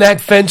on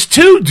that fence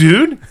too,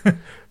 dude.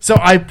 So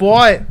I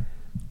bought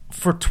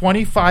for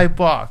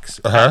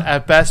 $25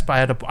 at Best Buy.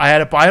 I had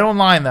to buy it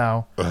online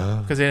though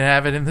because they didn't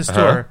have it in the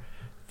store.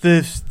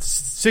 The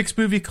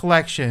 6-movie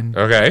collection.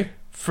 Okay.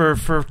 For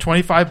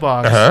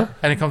 $25,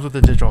 and it comes with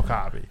a digital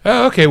copy.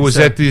 Oh, okay. Was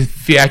that the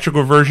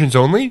theatrical versions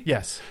only?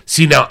 Yes.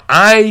 See, now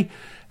I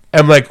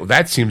am like, well,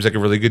 that seems like a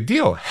really good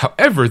deal.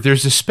 However,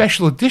 there's the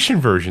special edition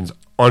versions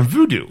on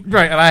Vudu.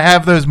 Right, and I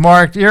have those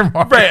earmarked.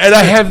 Right, and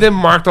I have them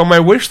marked on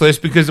my wish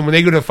list because when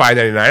they go to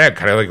 $5.99, I'm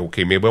kind of like,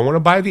 okay, maybe I want to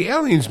buy the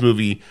Aliens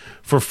movie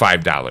for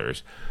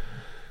 $5.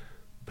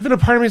 But then a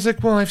part of me is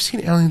like, well, I've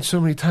seen Aliens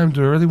so many times.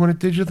 Do I really want it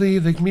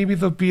digitally? Like, maybe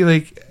they'll be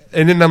like...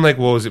 And then I'm like,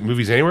 well, is it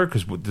Movies Anywhere?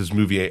 Because this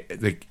movie...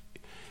 like,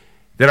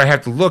 then I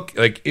have to look,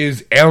 like,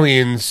 is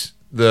Aliens,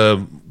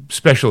 the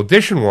special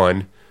edition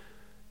one,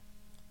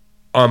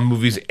 on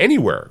Movies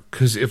Anywhere?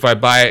 Because if I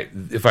buy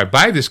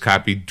this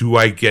copy, do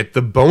I get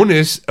the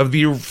bonus of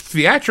the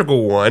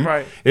theatrical one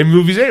in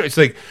Movies Anywhere? It's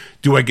like,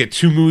 do I get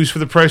 2 movies for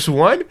the price of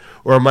one?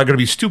 Or am I going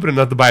to be stupid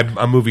enough to buy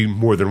a movie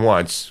more than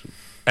once,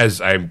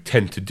 as I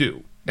tend to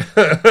do?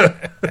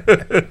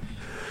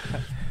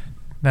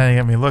 Now you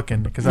got me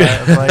looking because I'm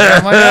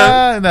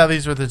like, no,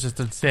 these were just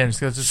the standards.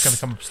 Because it's just going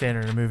to come up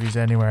standard in Movies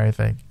Anywhere, I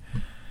think.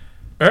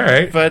 All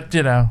right, but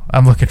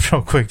I'm looking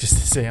real quick just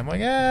to see. I'm like,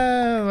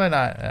 why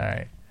not? All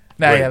right.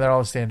 Now, yeah, they're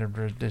all standard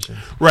editions.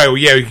 Right. Well,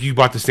 yeah, you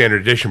bought the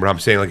standard edition, but I'm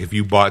saying, like, if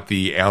you bought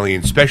the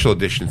Alien Special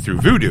Edition through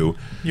Vudu,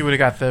 you would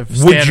have got the.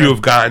 Would you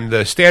have gotten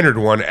the standard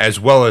one as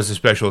well as the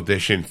special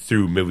edition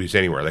through Movies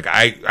Anywhere? Like,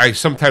 I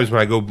sometimes when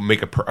I go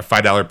make a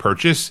 $5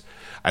 purchase,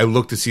 I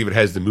look to see if it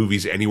has the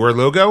Movies Anywhere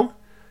logo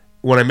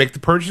when I make the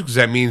purchase, because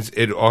that means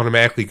it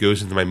automatically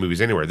goes into my Movies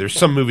Anywhere. There's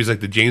some movies like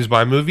the James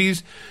Bond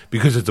movies,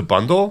 because it's a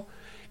bundle,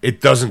 it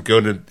doesn't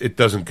go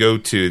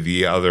to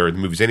the other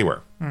Movies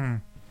Anywhere.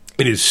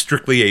 It is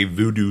strictly a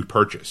Vudu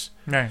purchase.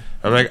 Right.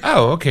 I'm like,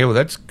 oh, okay, well,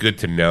 that's good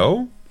to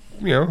know.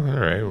 All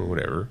right, well,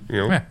 whatever.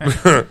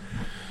 All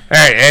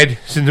right, Ed,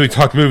 since we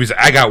talked movies,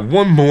 I got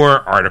one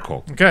more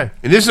article. Okay.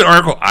 And this is an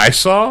article I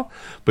saw,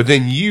 but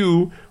then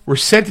you were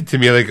sent it to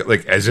me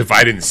like as if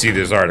I didn't see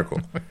this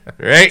article.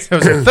 Right? It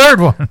was the third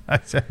one. I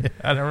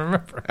don't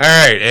remember. All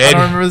right, Ed. I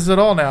don't remember this at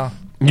all now.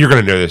 You're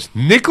going to know this.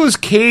 Nicolas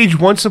Cage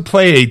wants to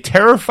play a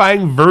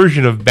terrifying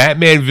version of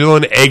Batman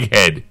villain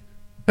Egghead.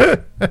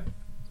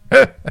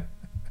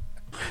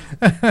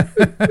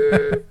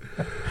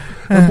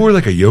 I'm more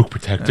like a yolk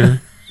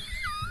protector.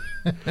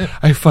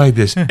 I find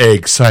this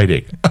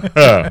exciting.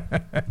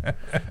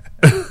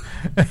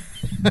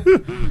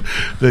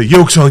 The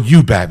yolk's on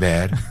you,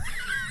 Batman.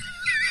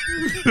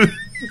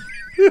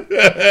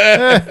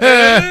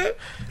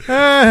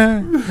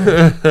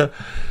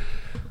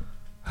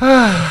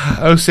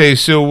 Okay,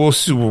 so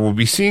we'll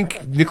be seeing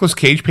Nicolas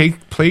Cage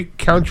play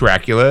Count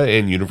Dracula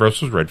in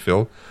Universal's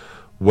Redfield.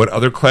 What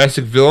other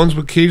classic villains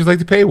would Cage like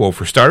to play? Well,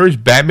 for starters,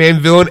 Batman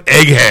villain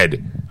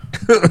Egghead.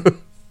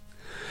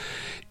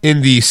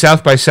 In the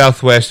South by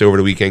Southwest over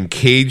the weekend,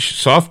 Cage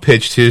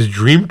soft-pitched his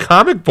dream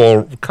comic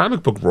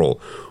book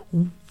role,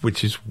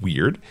 which is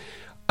weird.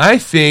 I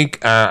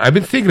think, I've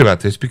been thinking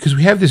about this because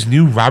we have this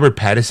new Robert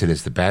Pattinson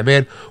as the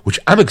Batman, which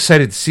I'm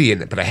excited to see,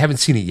 but I haven't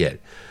seen it yet.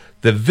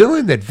 The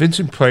villain that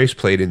Vincent Price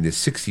played in the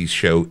 60s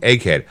show,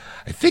 Egghead,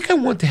 I think I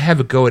want to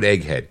have a go at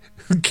Egghead.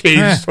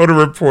 Cage told a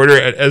reporter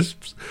at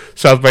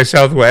South by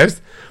Southwest,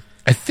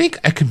 I think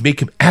I could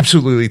make him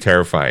absolutely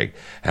terrifying.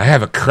 And I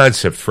have a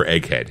concept for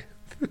Egghead.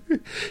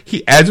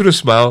 He adds with a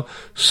smile,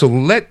 so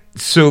let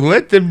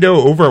them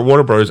know over at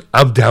Warner Brothers,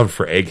 I'm down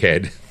for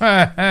Egghead.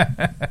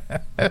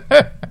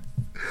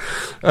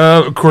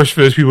 Of course,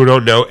 for those people who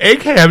don't know,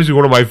 Egghead happens to be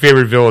one of my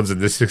favorite villains in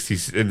the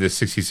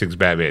 66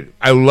 Batman.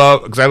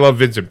 Because I love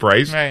Vincent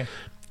Price. Right.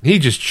 He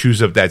just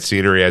chews up that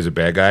scenery as a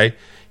bad guy.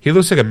 He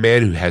looks like a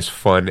man who has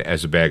fun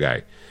as a bad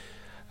guy.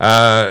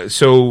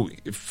 So,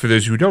 for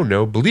those who don't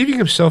know, believing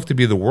himself to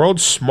be the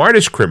world's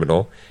smartest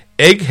criminal,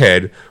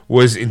 Egghead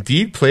was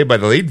indeed played by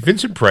the late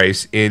Vincent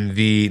Price in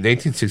the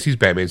 1960s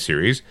Batman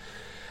series.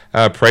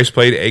 Price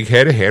played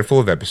Egghead a handful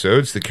of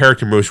episodes. The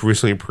character most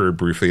recently appeared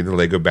briefly in the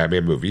Lego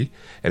Batman movie,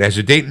 and as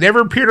of date,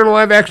 never appeared in a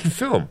live-action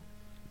film.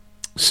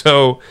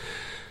 So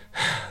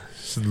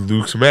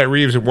Luke, so Matt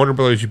Reeves and Warner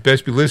Brothers, you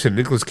best be listening.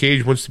 Nicolas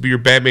Cage wants to be your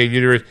Batman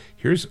universe.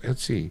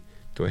 Let's see.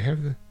 Do I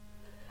have the...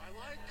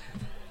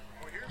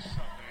 Here's something.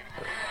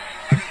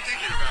 I've been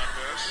thinking about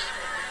this,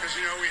 because,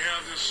 we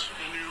have this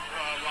new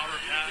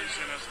Robert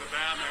Pattinson as the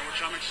Batman, which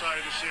I'm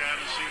excited to see. I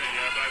haven't seen it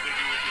yet, but I think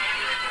he would be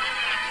terrific.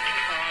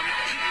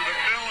 The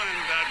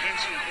villain that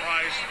Vincent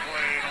Price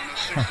played on the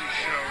 '60s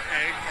show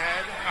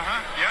Egghead.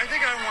 Yeah, I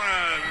think I want to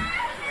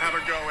have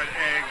a go at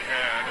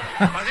Egghead.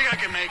 I think I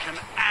can make him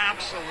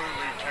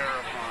absolutely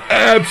terrifying.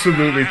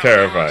 Absolutely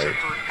terrifying.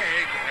 For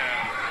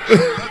Egghead.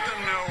 Let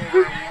them know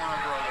over at Warner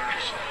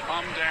Brothers.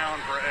 I'm down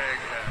for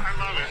Egghead. I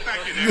love it.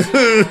 Thank you,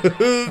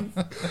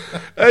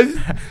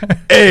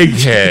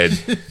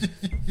 Egghead.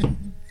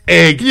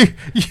 Egg.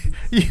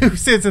 You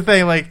see, it's a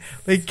thing. Like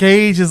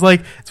Cage is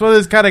like, it's one of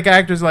those kind of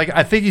actors. Like,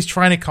 I think he's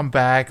trying to come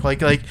back.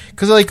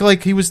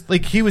 Because he was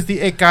the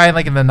it guy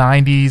like in the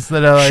 '90s.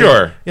 That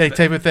Sure. Yeah,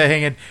 type of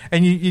thing.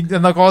 And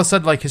like all of a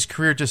sudden, like his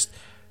career just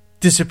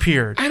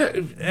disappeared.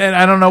 And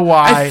I don't know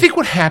why. I think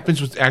what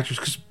happens with actors,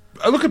 because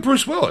I look at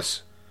Bruce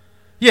Willis.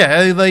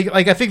 Yeah, like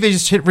I think they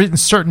just hit a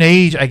certain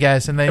age, I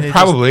guess, and then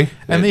Probably.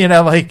 and they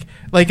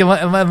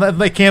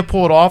can't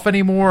pull it off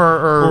anymore,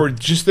 or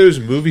just those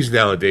movies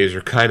nowadays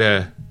are kind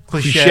of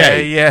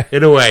cliche, yeah,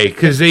 in a way,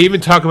 because they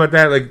even talk about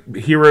that, like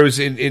heroes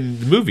in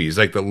the movies,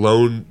 like the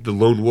lone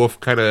wolf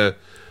kind of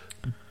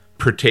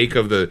partake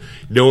of the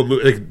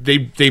like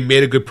they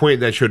made a good point in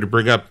that show to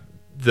bring up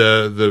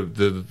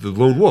the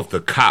lone wolf,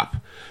 the cop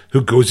who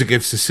goes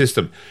against the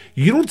system.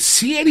 You don't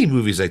see any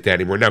movies like that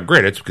anymore. Now,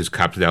 granted, it's because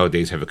cops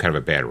nowadays have a kind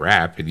of a bad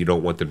rap, and you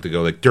don't want them to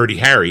go like Dirty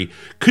Harry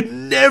could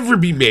never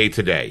be made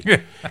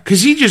today,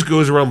 because he just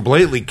goes around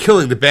blatantly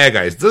killing the bad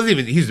guys.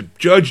 He's a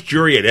judge,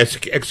 jury, and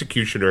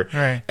executioner,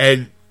 right.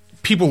 And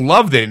people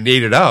loved it and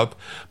ate it up.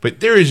 But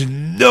there is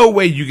no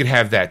way you can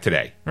have that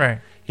today,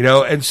 right? You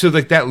know, and so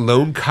like that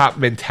lone cop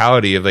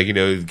mentality of like, you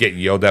know, getting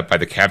yelled at by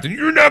the captain,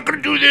 you're not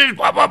going to do this,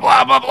 blah, blah,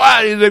 blah, blah,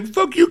 blah. And he's like,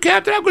 fuck you,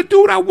 captain, I'm going to do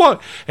what I want.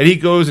 And he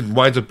goes and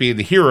winds up being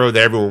the hero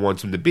that everyone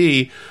wants him to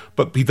be,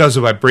 but he does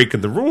it by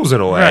breaking the rules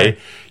in a way. Right.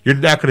 You're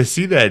not going to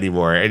see that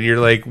anymore. And you're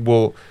like,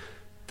 well,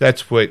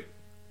 that's what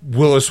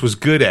Willis was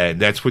good at, and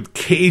that's what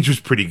Cage was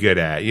pretty good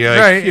at. You know,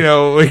 like, right. You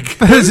know, like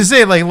as I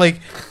say, like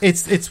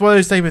it's one of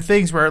those type of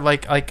things where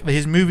like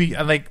his movie,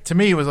 like to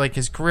me, it was like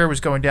his career was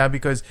going down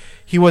because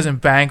he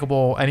wasn't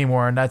bankable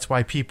anymore, and that's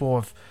why people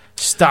have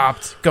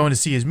stopped going to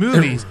see his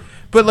movies.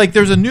 But like,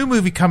 there's a new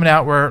movie coming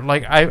out where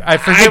like I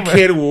forget. I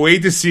can't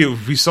wait to see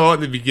it. We saw it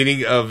in the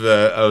beginning of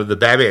the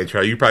Batman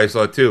trial. You probably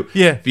saw it too.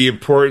 Yeah. The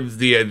importance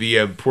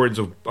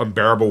of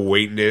unbearable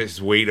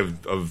weight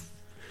of.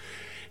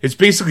 It's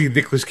basically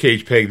Nicolas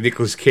Cage playing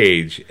Nicolas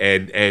Cage,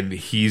 and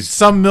he's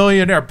some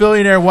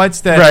billionaire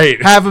wants to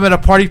have him at a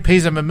party,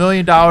 pays him $1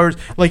 million,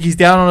 like he's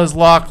down on his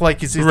luck,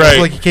 like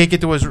like he can't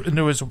get to his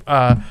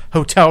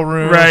hotel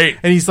room, right?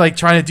 And he's like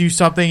trying to do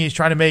something, he's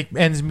trying to make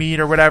ends meet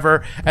or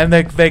whatever, and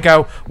they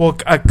go, well,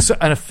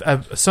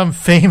 some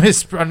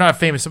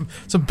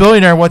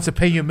billionaire wants to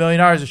pay you $1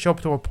 million to show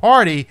up to a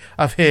party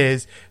of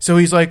his, so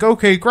he's like,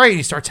 okay, great, and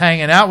he starts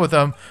hanging out with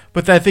them.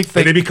 But I think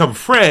they become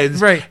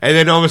friends, right? And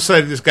then all of a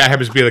sudden, this guy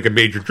happens to be like a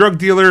major drug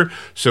dealer.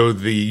 So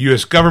the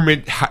U.S.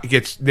 government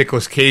gets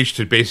Nicolas Cage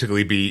to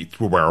basically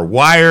wear a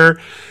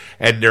wire,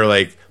 and they're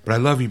like, "But I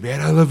love you,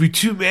 man. I love you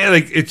too, man."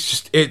 Like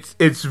it's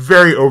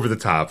very over the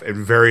top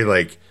and very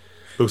like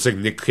looks like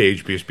Nick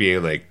Cage just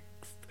being like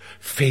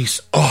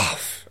face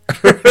off.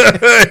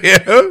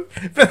 Yeah.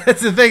 But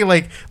that's the thing,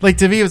 like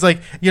to me, it was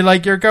like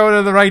you're going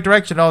in the right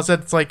direction. All of a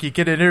sudden, it's like you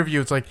get an interview.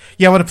 It's like,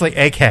 yeah, I want to play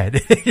Egghead.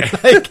 you're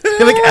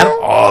like out of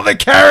all the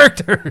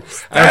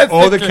characters,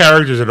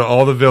 characters and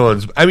all the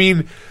villains. I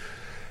mean,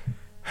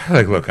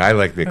 like, look, I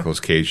like Nicolas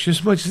Cage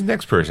just as much as the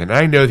next person.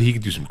 I know that he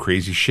can do some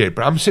crazy shit,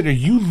 but I'm sitting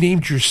there. You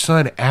named your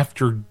son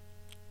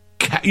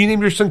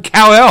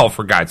Kal-El,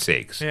 for God's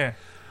sakes. Yeah.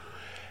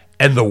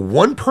 And the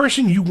one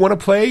person you want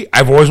to play,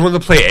 I've always wanted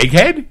to play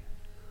Egghead.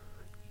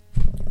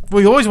 Well,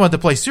 he always wanted to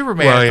play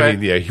Superman. Well, I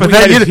mean, yeah. But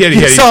then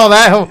you saw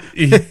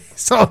that.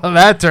 Saw how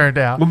that turned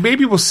out. Well,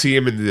 maybe we'll see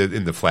him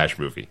in the Flash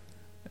movie.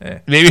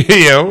 Maybe,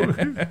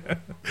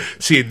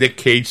 see a Nick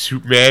Cage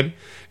Superman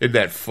in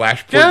that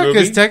Flashpoint movie.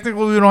 Because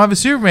technically we don't have a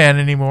Superman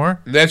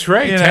anymore. That's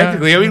right.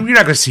 Technically, I mean, you're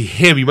not going to see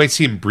him. You might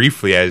see him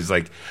briefly as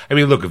like. I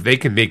mean, look, if they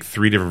can make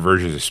 3 different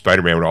versions of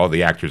Spider-Man with all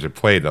the actors that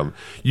play them,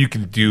 you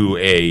can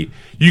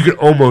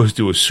almost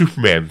do a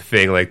Superman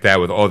thing like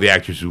that with all the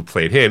actors who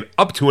played him,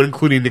 up to and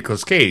including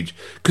Nicolas Cage,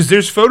 because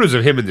there's photos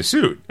of him in the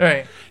suit.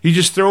 Right. You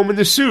just throw him in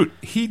the suit.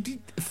 He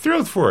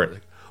thrilled for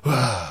it.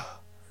 Like,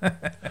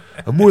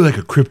 I'm more like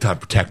a Krypton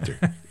protector.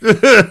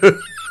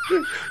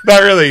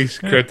 Not really.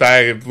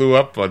 Krypton blew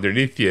up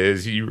underneath you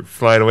as you were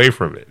flying away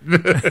from it.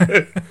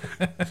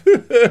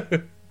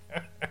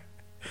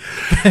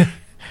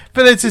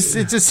 But it's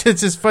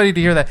just funny to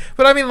hear that.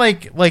 But I mean,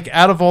 like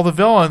out of all the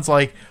villains,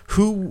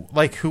 who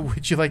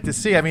would you like to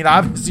see? I mean,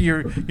 obviously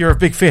you're a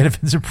big fan of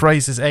Vincent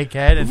Price's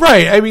Egghead,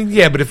 right? I mean,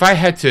 yeah. But if I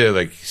had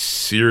to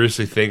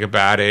seriously think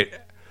about it,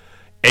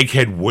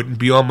 Egghead wouldn't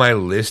be on my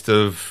list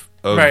of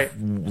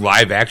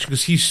live action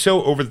because he's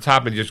so over the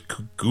top and just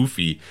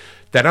goofy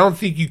that I don't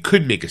think you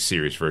could make a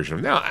serious version of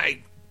him. Now,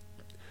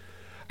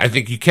 I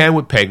think you can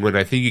with Penguin.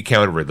 I think you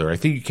can with Riddler. I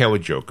think you can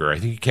with Joker. I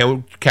think you can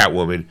with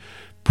Catwoman.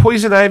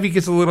 Poison Ivy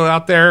gets a little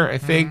out there, I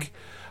think.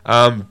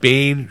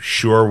 Bane,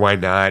 sure, why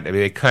not? I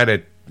mean, they kind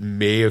of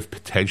may have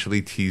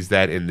potentially teased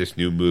that in this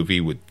new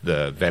movie with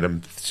the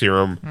Venom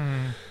serum.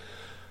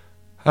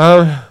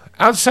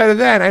 Outside of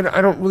that,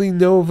 I don't really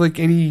know of like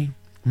any.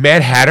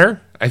 Mad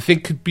Hatter, I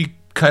think, could be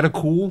kind of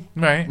cool.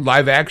 Right.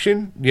 Live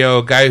action. You know,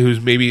 a guy who's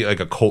maybe like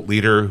a cult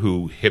leader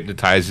who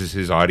hypnotizes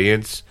his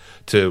audience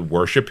to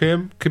worship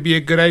him could be a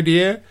good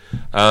idea.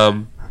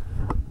 But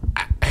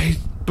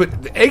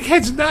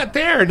Egghead's not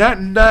there. Not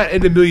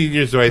in a million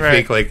years do I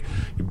think like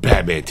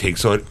Batman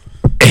takes on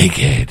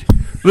Egghead.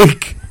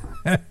 Like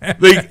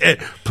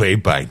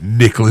played by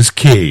Nicolas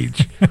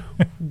Cage.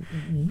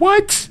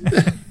 What?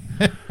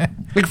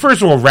 Like,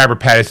 first of all, Robert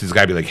Pattinson's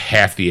got to be like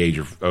half the age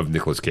of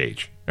Nicolas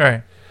Cage.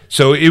 Right.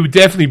 So it would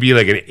definitely be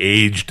like an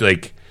aged,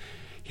 like,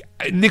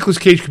 Nicolas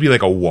Cage could be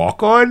like a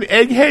walk-on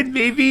Egghead,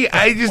 maybe.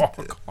 I just,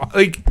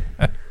 like,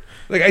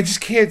 I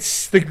just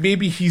can't, like,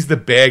 maybe he's the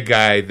bad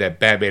guy that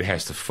Batman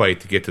has to fight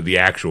to get to the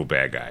actual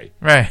bad guy.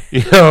 Right.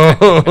 You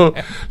know?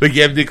 Like,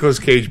 you have Nicolas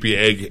Cage be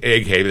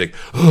Egghead, be like,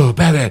 oh,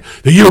 Batman,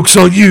 the yoke's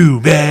on you,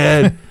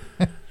 man.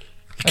 You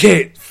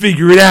can't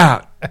figure it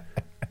out.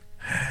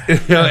 You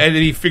know, and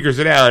then he figures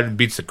it out and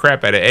beats the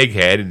crap out of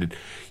Egghead, and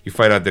you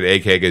find out that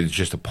Egghead is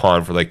just a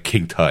pawn for like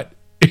King Tut.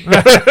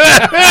 Well,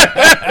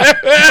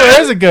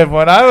 there's a good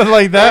one. I would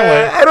like that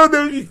one. I don't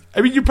know.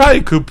 I mean, you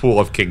probably could pull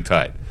off King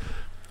Tut,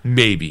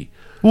 maybe.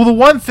 Well, the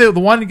one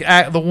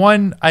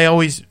I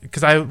always,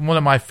 because one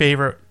of my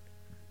favorite,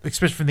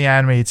 especially from the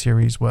animated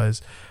series,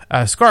 was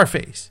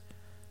Scarface.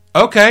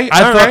 Okay,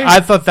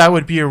 I thought that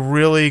would be a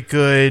really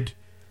good.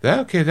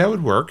 Okay, that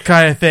would work.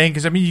 Kind of thing,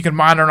 because I mean, you can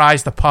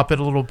modernize the puppet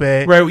a little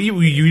bit, right? You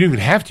don't even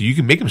have to. You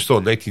can make him still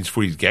a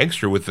 1940s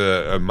gangster with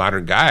a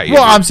modern guy.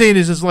 Well, I'm saying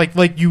is like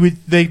you would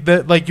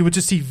you would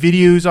just see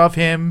videos of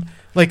him.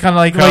 Like kind of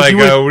like what do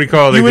you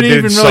call it? You like wouldn't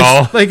even Saul. really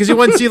like because you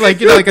wouldn't see like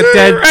like a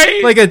dead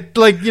right?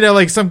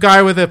 like some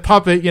guy with a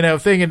puppet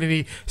thing, and then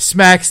he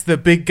smacks the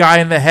big guy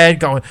in the head,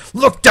 going,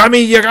 "Look, dummy,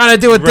 you're gonna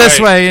do it this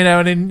way,"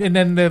 and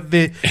then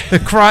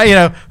the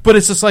cry, but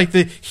it's just like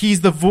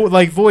he's the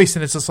voice,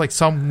 and it's just like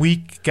some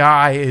weak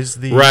guy is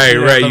the right.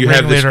 The you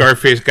have the ringleader.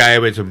 Scarface guy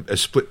with a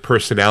split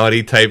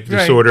personality type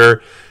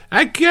disorder.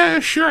 I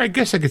guess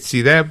I could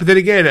see that, but then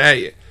again,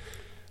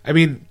 I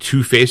mean,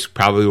 Two-Face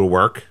probably will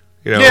work.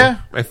 Yeah.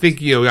 I think,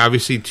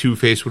 obviously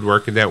Two-Face would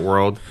work in that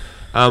world.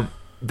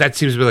 That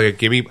seems to be like a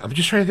gimme. I'm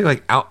just trying to think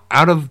like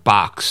out of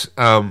box.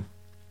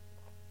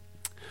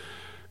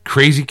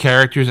 Crazy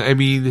characters. I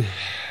mean,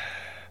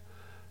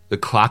 the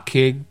Clock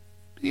King.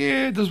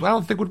 Yeah, I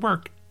don't think would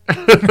work.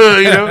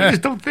 I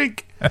just don't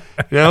think.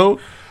 Ra's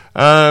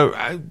al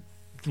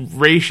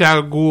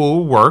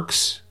Ghul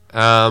works.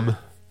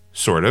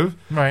 Sort of.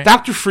 Right.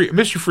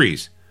 Mr.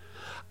 Freeze.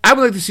 I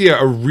would like to see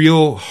a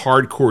real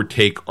hardcore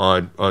take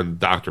on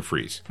Dr.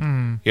 Freeze.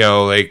 Mr.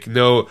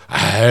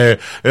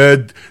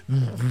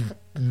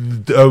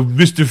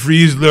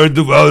 Freeze learned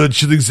the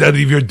chilling sound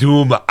of your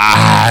doom.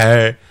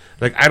 I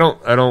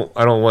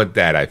don't want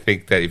that. I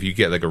think that if you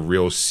get like a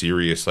real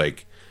serious,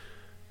 like,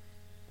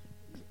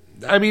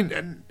 I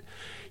mean,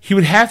 he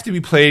would have to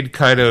be played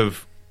kind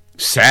of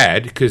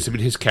sad because I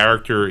mean his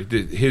character,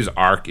 his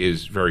arc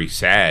is very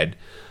sad,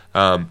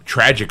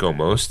 tragic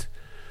almost.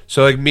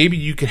 So, like, maybe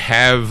you could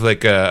have,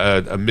 like,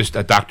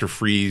 a Dr.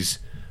 Freeze,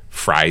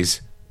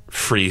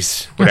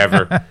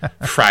 whatever,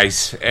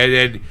 Fries, and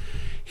then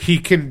he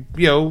can,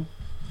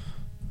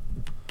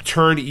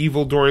 turn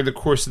evil during the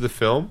course of the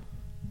film.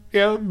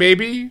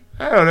 Maybe,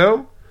 I don't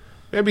know.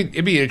 Maybe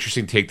it'd be an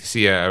interesting take to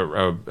see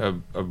a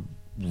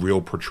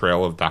real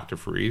portrayal of Dr.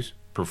 Freeze,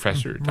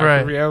 Professor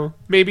Dr. Rio,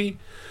 maybe.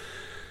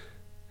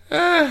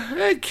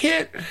 I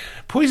can't.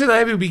 Poison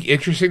Ivy would be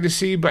interesting to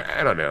see, but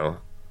I don't know.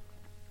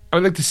 I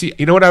would like to see.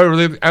 You know what?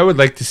 I would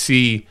like to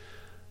see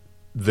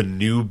the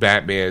new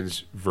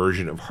Batman's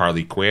version of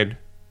Harley Quinn.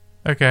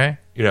 Okay.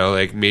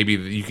 Like maybe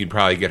you can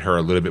probably get her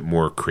a little bit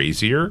more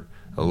crazier,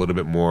 a little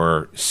bit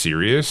more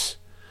serious.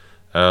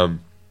 I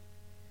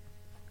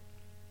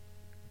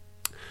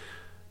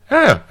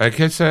don't know. I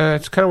guess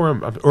it's kind of where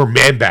I'm. Or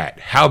Man-Bat.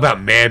 How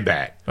about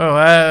Man-Bat?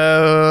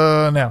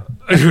 Oh, no.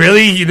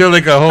 Really?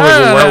 Like a whole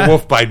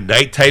werewolf by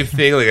night type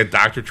thing? Like a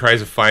doctor tries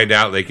to find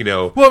out, like,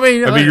 Well, I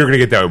mean, you're going to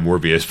get that with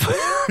Morbius.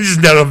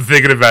 Just now that I'm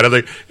thinking about it.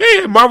 Like,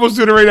 hey, Marvel's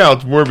doing it right now.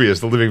 It's Morbius,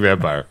 the living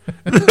vampire.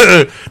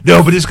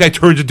 No, but this guy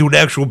turns into an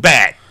actual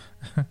bat.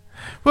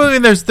 Well, I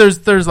mean, there's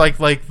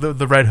like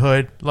the Red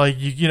Hood, like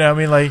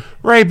like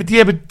right, but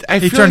I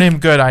they turned him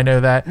good. I know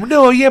that.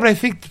 No, yeah, but I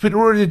think in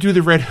order to do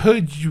the Red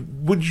Hood, you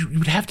would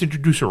have to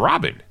introduce a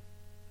Robin.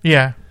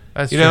 Yeah,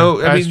 that's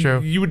true. That's true.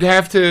 You would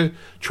have to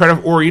try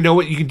to, or you know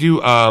what, you can do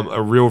a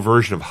real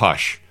version of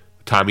Hush,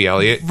 Tommy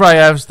Elliott. Right,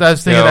 I was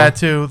thinking that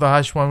too. The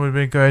Hush one would have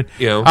been good.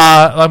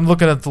 I'm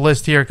looking at the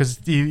list here because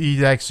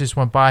he actually just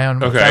went by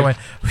on. Okay. I went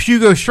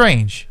Hugo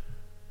Strange.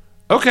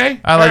 Okay,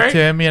 I liked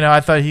him.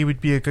 I thought he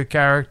would be a good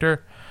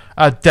character.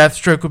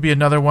 Deathstroke would be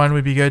another one.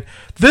 Would be good.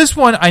 This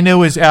one I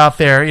know is out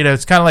there.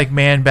 It's kind of like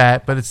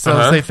Man-Bat, but it's still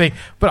the same thing.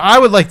 But I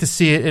would like to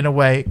see it in a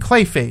way.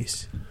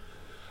 Clayface.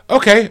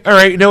 Okay, all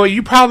right. You know what?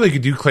 You probably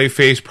could do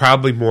Clayface.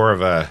 Probably more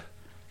of a.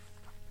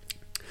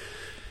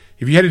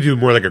 if you had to do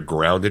more like a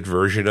grounded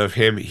version of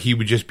him, he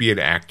would just be an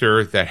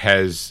actor that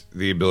has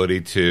the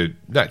ability to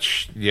not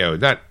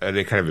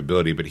any kind of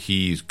ability, but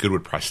he's good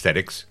with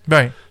prosthetics.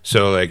 Right.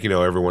 So like,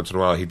 every once in a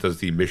while he does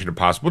the Mission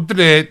Impossible, pulls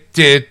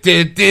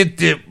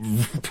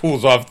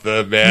off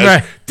the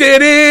mask.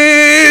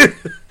 Right.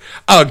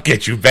 I'll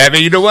get you,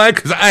 Batman. You know why?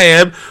 Because I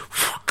am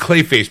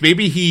Clayface.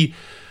 Maybe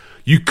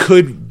you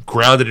could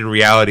ground it in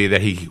reality that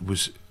he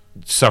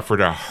suffered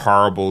a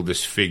horrible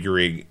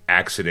disfiguring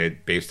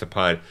accident based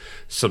upon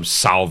some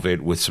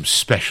solvent with some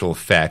special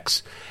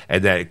effects,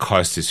 and that it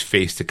caused his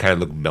face to kind of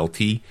look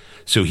melty.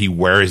 So he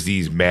wears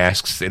these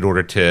masks in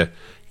order to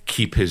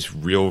keep his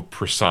real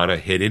persona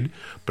hidden,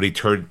 but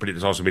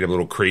it's also made him a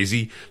little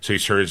crazy. So he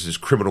turns this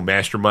criminal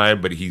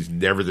mastermind, but he's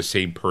never the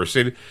same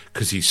person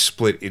because he's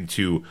split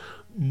into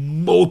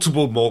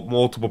multiple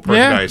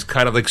personalities,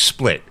 kind of like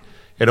Split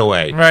in a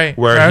way, right?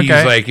 Where he's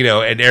like,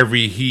 and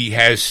he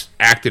has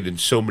acted in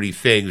so many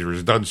things or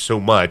has done so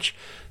much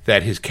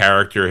that his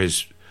character,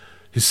 his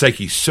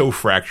psyche's so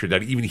fractured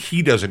that even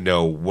he doesn't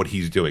know what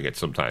he's doing at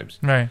sometimes.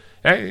 Right.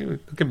 Hey,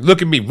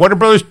 look at me, Warner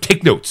Brothers,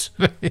 take notes.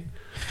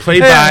 Play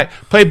by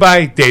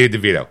Danny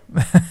DeVito.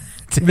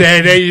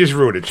 Then you just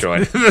ruined it,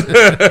 Sean.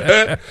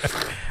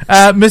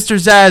 Mr.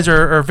 Zsasz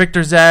or Victor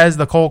Zsasz,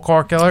 the cold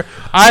car killer.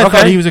 I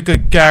thought he was a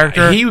good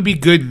character. He would be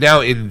good now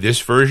in this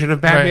version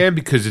of Batman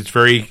because it's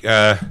very,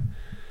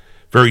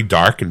 very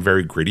dark and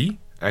very gritty.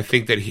 I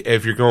think that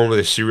if you're going with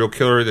a serial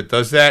killer that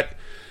does that,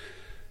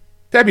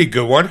 that'd be a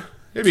good one.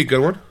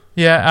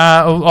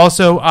 Yeah.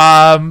 Also,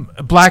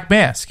 Black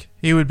Mask.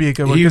 He would be a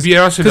good one because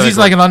he's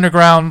like an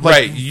underground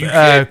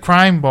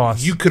crime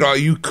boss. You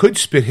could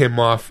spin him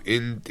off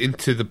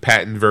into the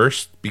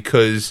Pattinverse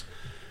because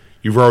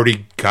you've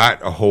already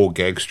got a whole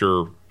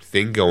gangster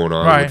thing going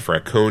on with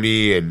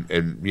Falcone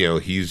and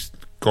he's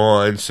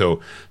gone,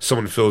 so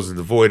someone fills in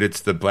the void.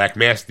 It's the Black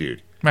Mask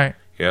dude, right?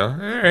 All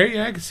right,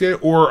 I can see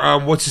it. Or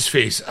what's his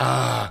face?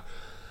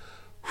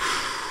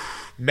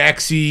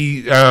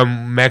 Maxie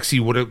Zeus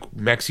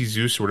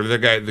or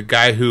whatever, the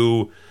guy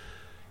who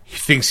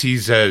thinks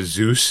he's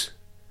Zeus.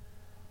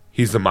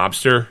 He's the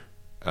mobster.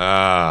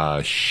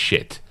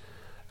 Shit.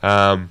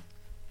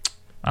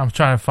 I'm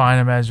trying to find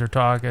him as you're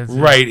talking.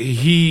 Right,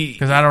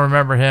 because I don't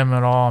remember him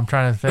at all. I'm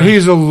trying to think.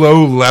 He's a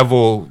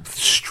low-level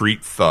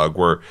street thug,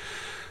 where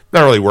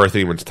not really worth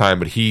anyone's time,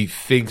 but he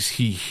thinks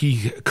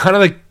he kind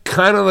of like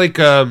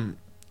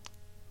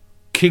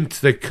King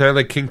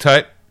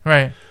Tut,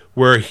 right?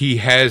 Where he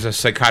has a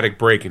psychotic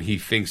break and he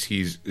thinks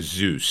he's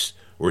Zeus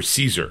or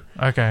Caesar.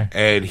 Okay.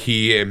 And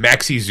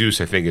Maxie Zeus,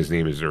 I think his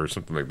name is, or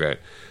something like that.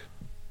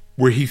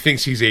 Where he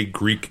thinks he's a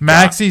Greek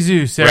Maxie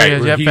Zeus, there he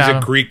is. He's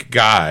a Greek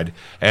god,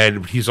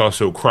 and he's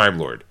also a crime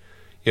lord.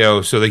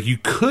 So like you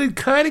could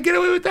kind of get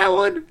away with that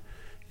one.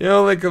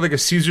 Like a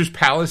Caesar's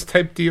Palace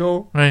type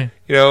deal. Right.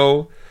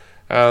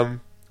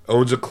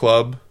 Owns a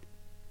club,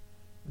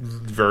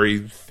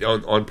 very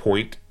on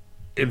point.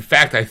 In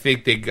fact, I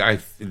think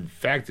if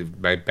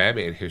my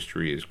Batman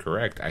history is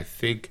correct, I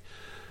think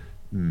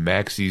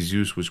Maxie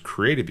Zeus was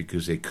created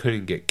because they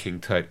couldn't get King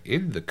Tut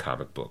in the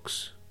comic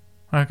books.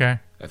 Okay.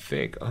 I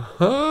think.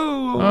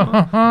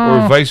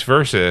 Or vice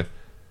versa.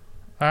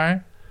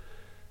 All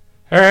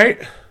right.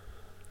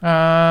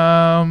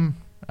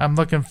 I'm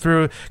looking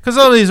through because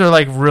all these are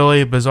like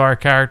really bizarre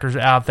characters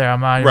out there. I'm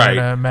not even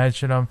going to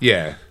mention them.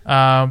 Yeah.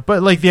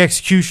 But like the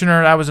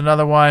Executioner, that was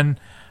another one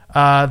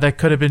that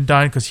could have been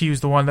done because he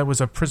was the one that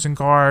was a prison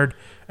guard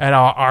at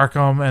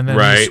Arkham, and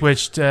then he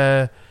switched.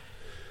 I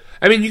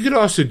mean, you could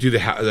also do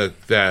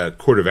the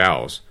Court of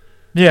Owls.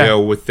 Yeah.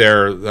 With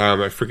their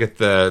I forget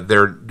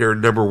their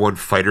number one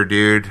fighter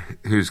dude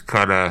who's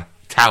kind of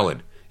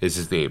Talon is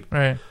his name.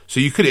 Right. So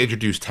you could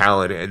introduce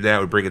Talon, and that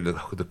would bring in the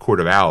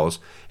Court of Owls,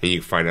 and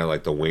you find out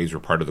like the Waynes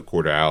were part of the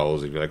Court of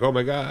Owls, and you're like, oh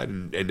my god!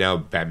 And now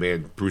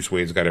Bruce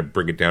Wayne's got to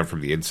bring it down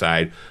from the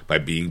inside by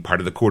being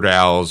part of the Court of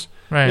Owls.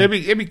 Right.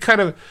 It'd be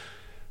kind of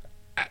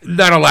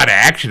not a lot of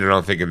action, I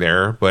don't think, in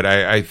there, but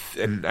I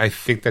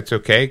think that's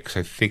okay because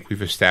I think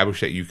we've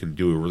established that you can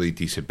do a really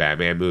decent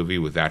Batman movie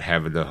without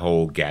having the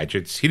whole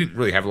gadgets. He didn't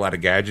really have a lot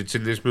of gadgets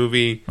in this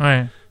movie,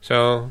 right?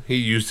 So he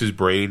used his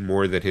brain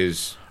more than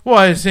his. Well,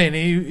 I was saying,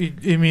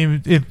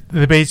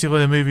 basically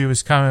the movie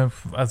was coming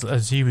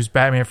as he was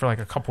Batman for like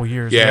a couple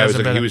years. Yeah,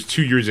 he was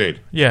 2 years in.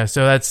 Yeah,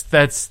 so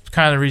that's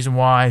kind of the reason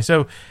why.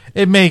 So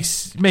it makes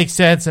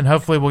sense, and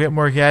hopefully we'll get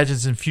more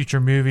gadgets in future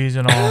movies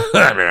and all.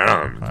 I mean,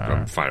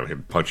 I'm fine with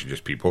him punching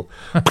just people.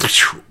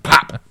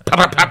 Pop.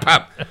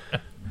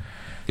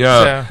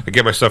 Yeah, I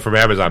get my stuff from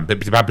Amazon. 2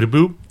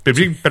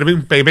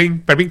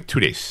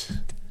 days.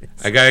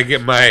 I gotta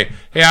get my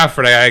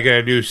Alfred. I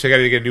gotta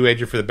get a new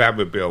engine for the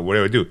Batmobile. What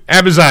do I do?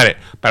 Amazon it.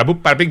 Bada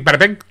boop, bada bing, bada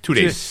bing. 2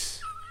 days.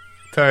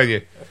 Telling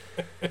you.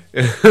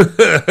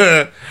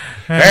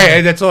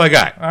 Hey, that's all I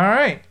got. All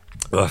right.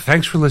 Well,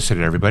 thanks for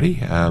listening,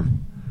 everybody.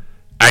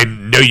 I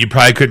know you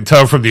probably couldn't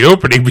tell from the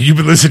opening, but you've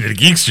been listening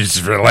to Geeksters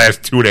for the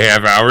last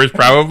 2.5 hours,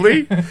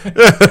 probably.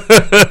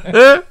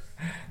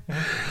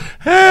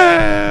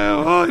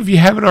 Well, if you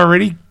haven't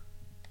already,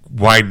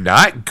 why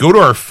not? Go to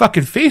our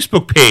fucking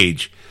Facebook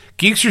page.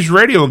 Geeksters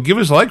Radio and give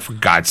us a like, for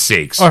God's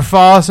sakes. Or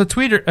follow us on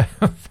Twitter.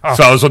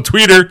 Follow us on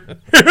Twitter.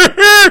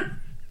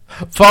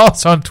 Follow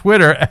us on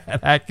Twitter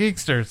at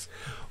Geeksters.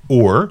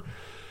 Or,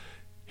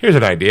 here's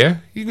an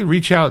idea. You can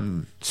reach out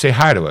and say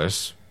hi to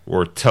us.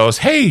 Or tell us,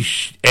 hey,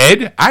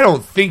 Ed, I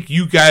don't think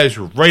you guys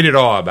are right at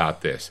all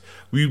about this.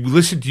 We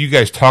listened to you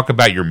guys talk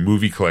about your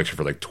movie collection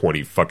for like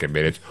 20 fucking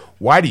minutes.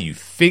 Why do you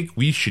think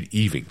we should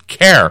even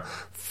care?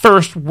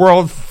 First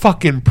world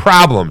fucking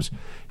problems.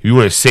 If you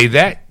want to say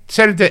that,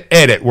 send it to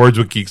Ed at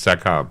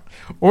wordswithgeeks.com.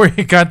 Or you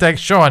can contact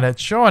Sean at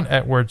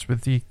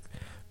wordswithgeeks.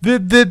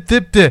 Let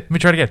me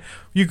try it again.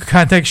 You can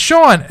contact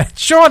Sean at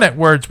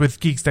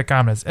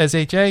wordswithgeeks.com. That's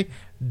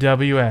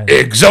SHAWN.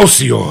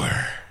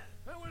 Excelsior.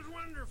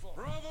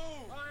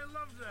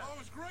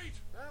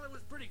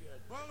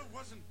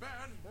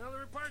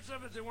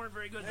 They weren't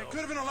very good, though. It could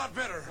have been a lot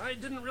better. I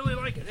didn't really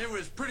like it. It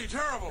was pretty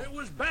terrible. It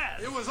was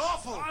bad. It was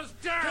awful. It was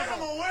terrible. Get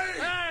him away.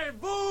 Hey,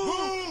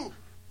 boo! Boo!